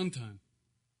for some fun time.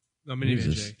 No, Minivan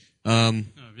Jesus. J. Oh,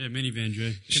 yeah, Minivan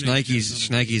J.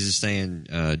 Schnikes is saying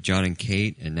John and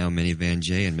Kate, and now Minivan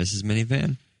J and Mrs.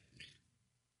 Minivan.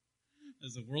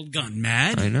 Has the world gone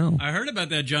mad? I know. I heard about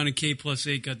that. John and Kate plus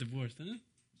 8 got divorced, didn't it?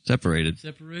 Separated.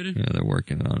 Separated? Yeah, they're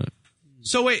working on it.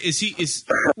 So wait,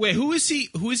 who is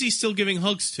he still giving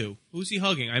hugs to? Who's he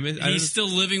hugging? He's still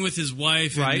living with his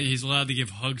wife, Right. and he's allowed to give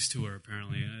hugs to her,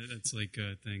 apparently. That's like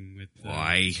a thing with...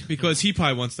 Why? Because he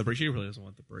probably wants to break. She really doesn't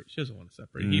want to break. She doesn't want to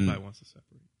separate. He probably wants to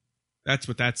separate. That's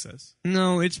what that says.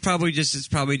 No, it's probably just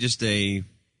a.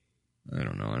 I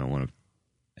don't know. I don't want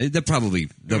to. They'll probably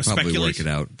work speculate? it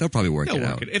out. They'll probably work it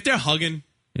out. If they're hugging.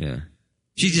 Yeah.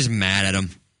 She's just mad at him.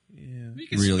 You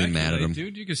can Really mad at speculate, him.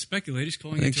 Dude, you can speculate. He's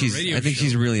calling I think into a radio I think show.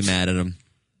 she's really mad at him,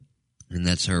 and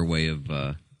that's her way of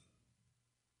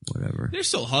whatever. They're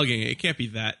still hugging. It can't be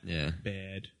that Yeah.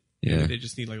 bad. Yeah. They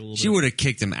just need like a little She bit. would have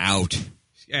kicked him out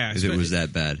Yeah, if it was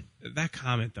that bad. That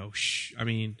comment though. I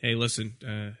mean, hey, listen.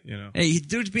 Hey,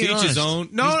 dude's being to each his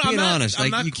honest. own. No, He's I'm being not, honest. I'm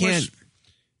Like, not you can't-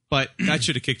 But that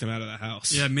should have kicked him out of the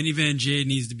house. Yeah, Minivan J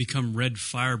needs to become Red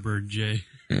Firebird J.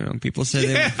 You know, people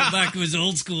say Go back to his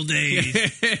old school days.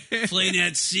 Play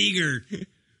that Seeger.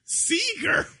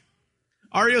 Seeger?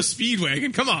 REO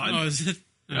Speedwagon. Come on. Oh, is it?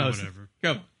 Oh, whatever.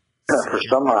 Come on. For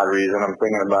some odd reason, I'm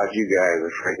thinking about you guys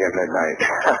at freaking midnight.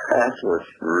 That's what's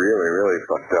really, really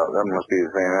fucked up. That must be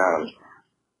the same Adams.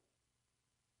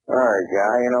 All right,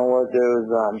 guy. You know what?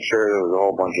 I'm sure there was a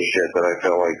whole bunch of shit that I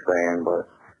felt like saying, but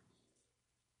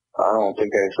I don't think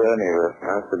I said any of it.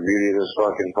 That's the beauty of this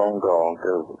fucking phone call,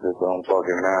 because it don't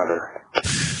fucking matter.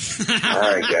 All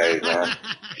right, guys, man.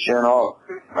 Chin up.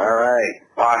 All right.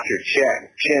 Posture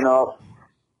check. Chin up.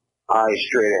 Eyes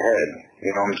straight ahead.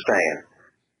 You know what I'm saying?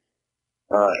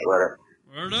 All right, later.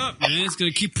 Word up, man. It's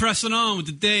going to keep pressing on with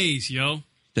the days, yo.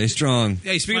 Stay strong.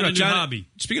 Hey, speaking Find of a new John, hobby.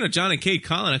 speaking of John and Kate,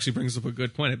 Colin actually brings up a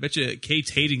good point. I bet you Kate's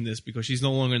hating this because she's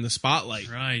no longer in the spotlight.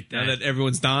 Right. Now that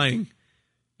everyone's dying.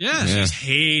 Yeah. She's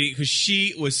hating because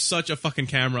she was such a fucking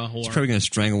camera whore. She's probably going to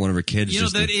strangle one of her kids. You know,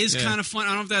 just that to- is kind of fun. I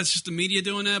don't know if that's just the media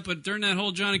doing that, but during that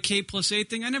whole John and Kate plus 8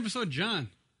 thing, I never saw John.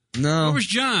 No. Where was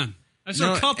John? I saw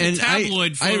No, a couple and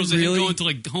tabloid I photos really- of him going to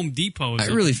like Home Depot. I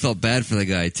really felt bad for the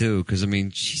guy too, because I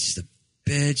mean, she's a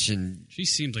bitch, and She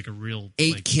seemed like a real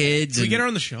 8 kids. Can we and, get her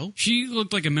on the show? She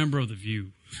looked like a member of The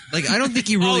View. Like, I don't think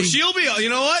he really. Oh, she'll be. You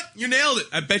know what? You nailed it.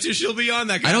 I bet you she'll be on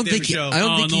that. I don't goddamn think he- show. I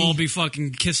don't Oh, think and they'll all be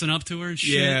fucking kissing up to her and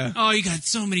shit. Yeah. Oh, you got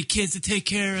so many kids to take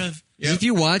care of. If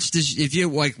you watch this, if you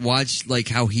watch like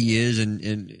how he is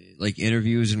and like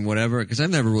interviews and whatever, because I've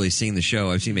never really seen the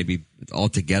show. I've seen maybe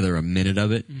altogether a minute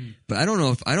of it, but I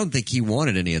don't think he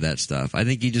wanted any of that stuff. I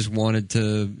think he just wanted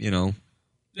to,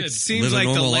 It seems live a like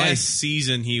the normal last life.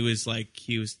 season he was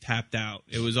tapped out.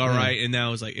 It was all Yeah. right, and now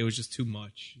it was like it was just too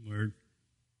much. Word.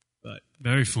 But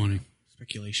Very funny.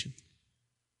 speculation.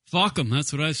 Fuck them.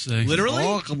 That's what I say. Literally?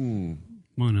 Fuck 'em.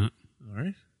 Why not? All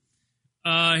right.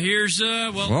 Here's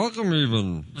Fuck 'em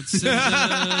even. Let's It's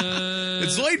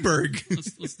Zoidberg.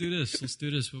 Let's do this. Let's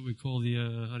do this. What we call the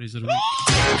hotties of the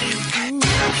week.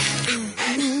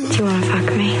 Do you want to fuck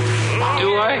me? Do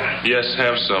I? Yes,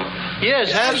 have some.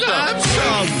 Yes, have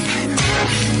some.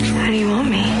 How do you want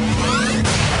me?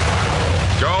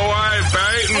 Go away,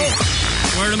 Peyton.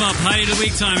 Word them up. Hottie of the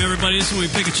week time, everybody. This is when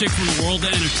we pick a chick from the world of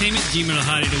entertainment, deem it a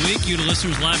hottie of the week. You, the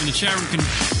listeners, live in the chat room, can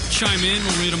chime in.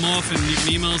 We'll read them off and you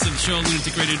can email us at the show at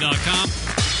lunaticradio.com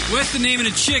with the name of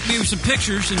the chick, maybe some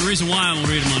pictures, and the reason why we'll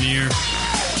read them on the air.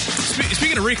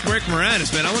 Speaking of Rick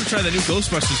Moranis, man, I want to try the new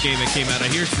Ghostbusters game that came out. I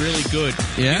hear it's really good.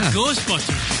 Yeah,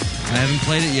 Ghostbusters. I haven't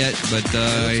played it yet, but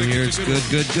I like hear it's it's a good,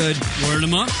 good good. Word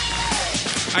them up.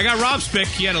 I got Rob's pick.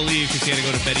 He had to leave because he had to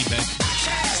go to Betty Bed.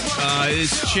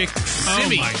 This chick,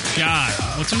 Simi. Oh my god.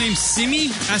 What's her name? Simi?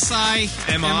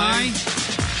 S-I-M-I?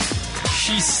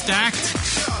 She's stacked.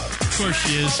 Of course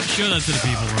she is. Show that to the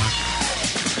people, Rock.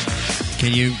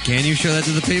 Can you show that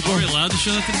to the people? Are we allowed to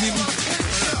show that to the people?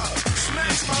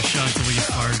 Let's give a shot until we get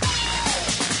fired.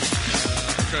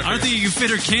 I don't think you can fit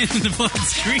her can in the fucking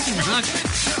screen, Rock.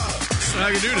 How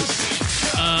you do this?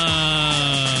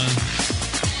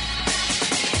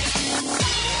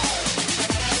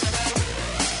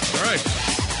 All right.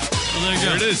 Well, there you There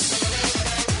go. it is.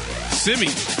 Simi.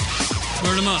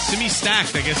 Word them up. Simi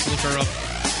stacked. I guess look her up.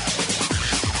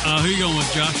 Who you going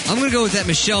with, Josh? I'm gonna go with that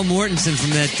Michelle Mortensen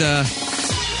from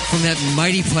that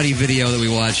Mighty Putty video that we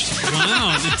watched.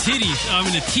 Wow, the titties. I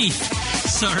mean, the teeth.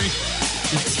 Sorry.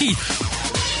 The teeth.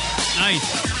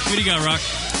 Nice. What do you got, Rock?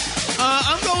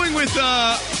 I'm going with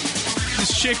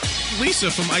this chick, Lisa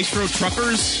from Ice Road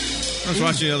Truckers. I was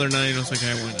watching the other night and I was like,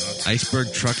 hey, why not?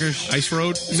 Iceberg Truckers? Ice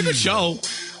Road. It's a good show.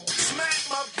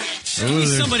 Give me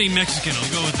somebody Mexican.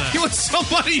 I'll go with that. You want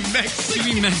somebody Mexican?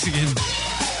 Give me Mexican.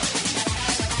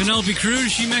 Penelope Cruz,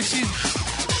 is she Mexican?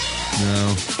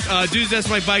 No. Dudes, That's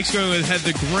My Bike's going with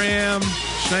Heather Graham.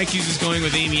 Schneikes is going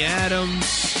with Amy Adams.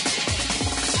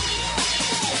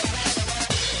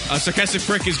 Sarcastic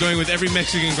Prick is going with every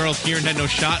Mexican girl Kieran had no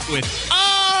shot with.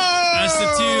 Oh! That's the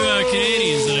two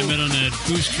Canadians that I met on that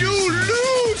boost cruise. You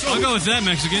lose! I'll go with that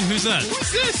Mexican. Who's that?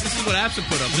 Who's this? This is what Absa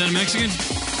put up. Is that a Mexican?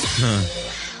 Huh.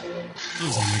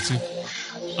 That a Mexican.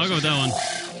 I'll go with that one.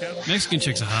 Mexican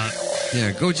chicks are hot.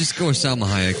 Yeah, just go with Salma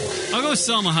Hayek. I'll go with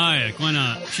Salma Hayek. Why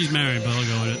not? She's married, but I'll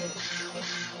go with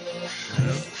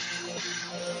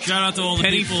it. Shout out to all the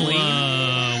Penny people we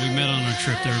Flame. met on our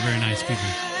trip. They were very nice people.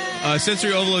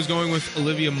 Sensory Overload is going with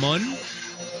Olivia Munn.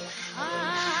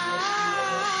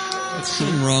 What's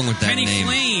something wrong with that Penny name?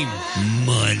 Flame.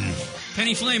 Munn.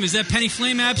 Penny Flame. Is that Penny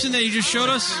Flame absent that you just showed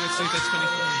us? Let's think that's Penny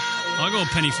Flame. I'll go with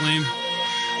Penny Flame.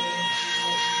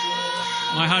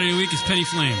 My hottie of the week is Penny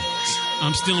Flame.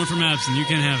 I'm stealing from Absent. You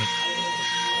can't have it.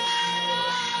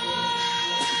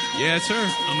 Yeah, it's her.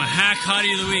 I'm a hack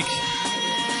hottie of the week.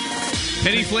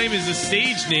 Penny Flame is the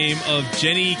stage name of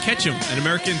Jenny Ketchum, an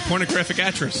American pornographic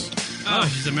actress. Oh,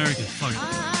 she's American. Fuck it.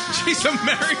 She's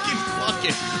American. Fuck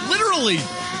it. Literally.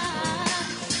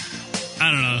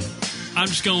 I don't know. I'm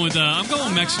just going with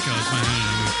Mexico as my hottie of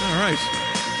the week. All right.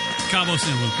 Cabo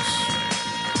San Lucas.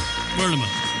 Word them up.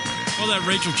 Oh, that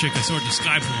Rachel chick I saw at the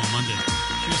Sky Pool on Monday.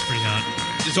 She was pretty hot.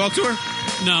 Did you talk to her?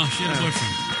 No, she had a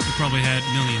boyfriend who probably had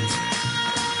millions.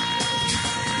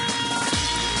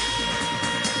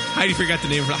 Heidi forgot the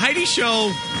name of it. Heidi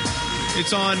Show.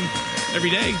 It's on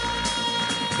every day.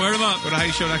 Word them up. Go to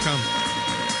HeidiShow.com.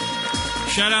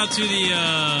 Shout out to the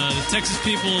Texas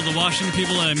people, the Washington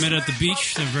people that I met at the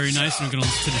beach. They're very nice and are going to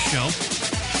listen to the show.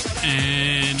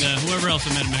 And whoever else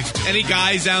I met in Mexico. Any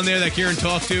guys down there that Kieran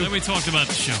talked to? Then we talked about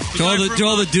the show. To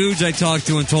all the dudes I talked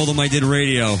to and told them I did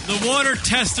radio. The water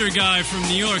tester guy from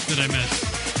New York that I met.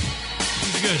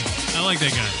 He's good. I like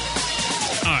that guy.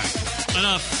 All right.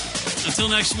 Enough. Until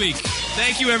next week.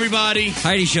 Thank you, everybody.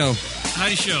 Heidi Show.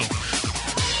 Heidi Show.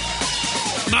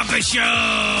 Muppet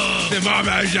Show. The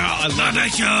Muppet Show. I love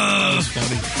Muppet Show. That was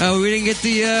funny. Oh, we didn't get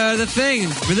the thing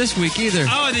for this week either.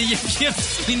 Oh, the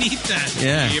yips. We need that.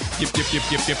 Yeah. Yip.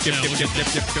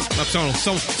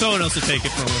 Someone else will take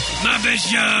it from us. Muppet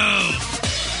Show.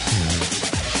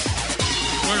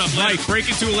 Word up, Mike, break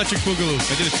into Electric Boogaloo.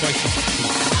 I did it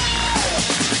twice.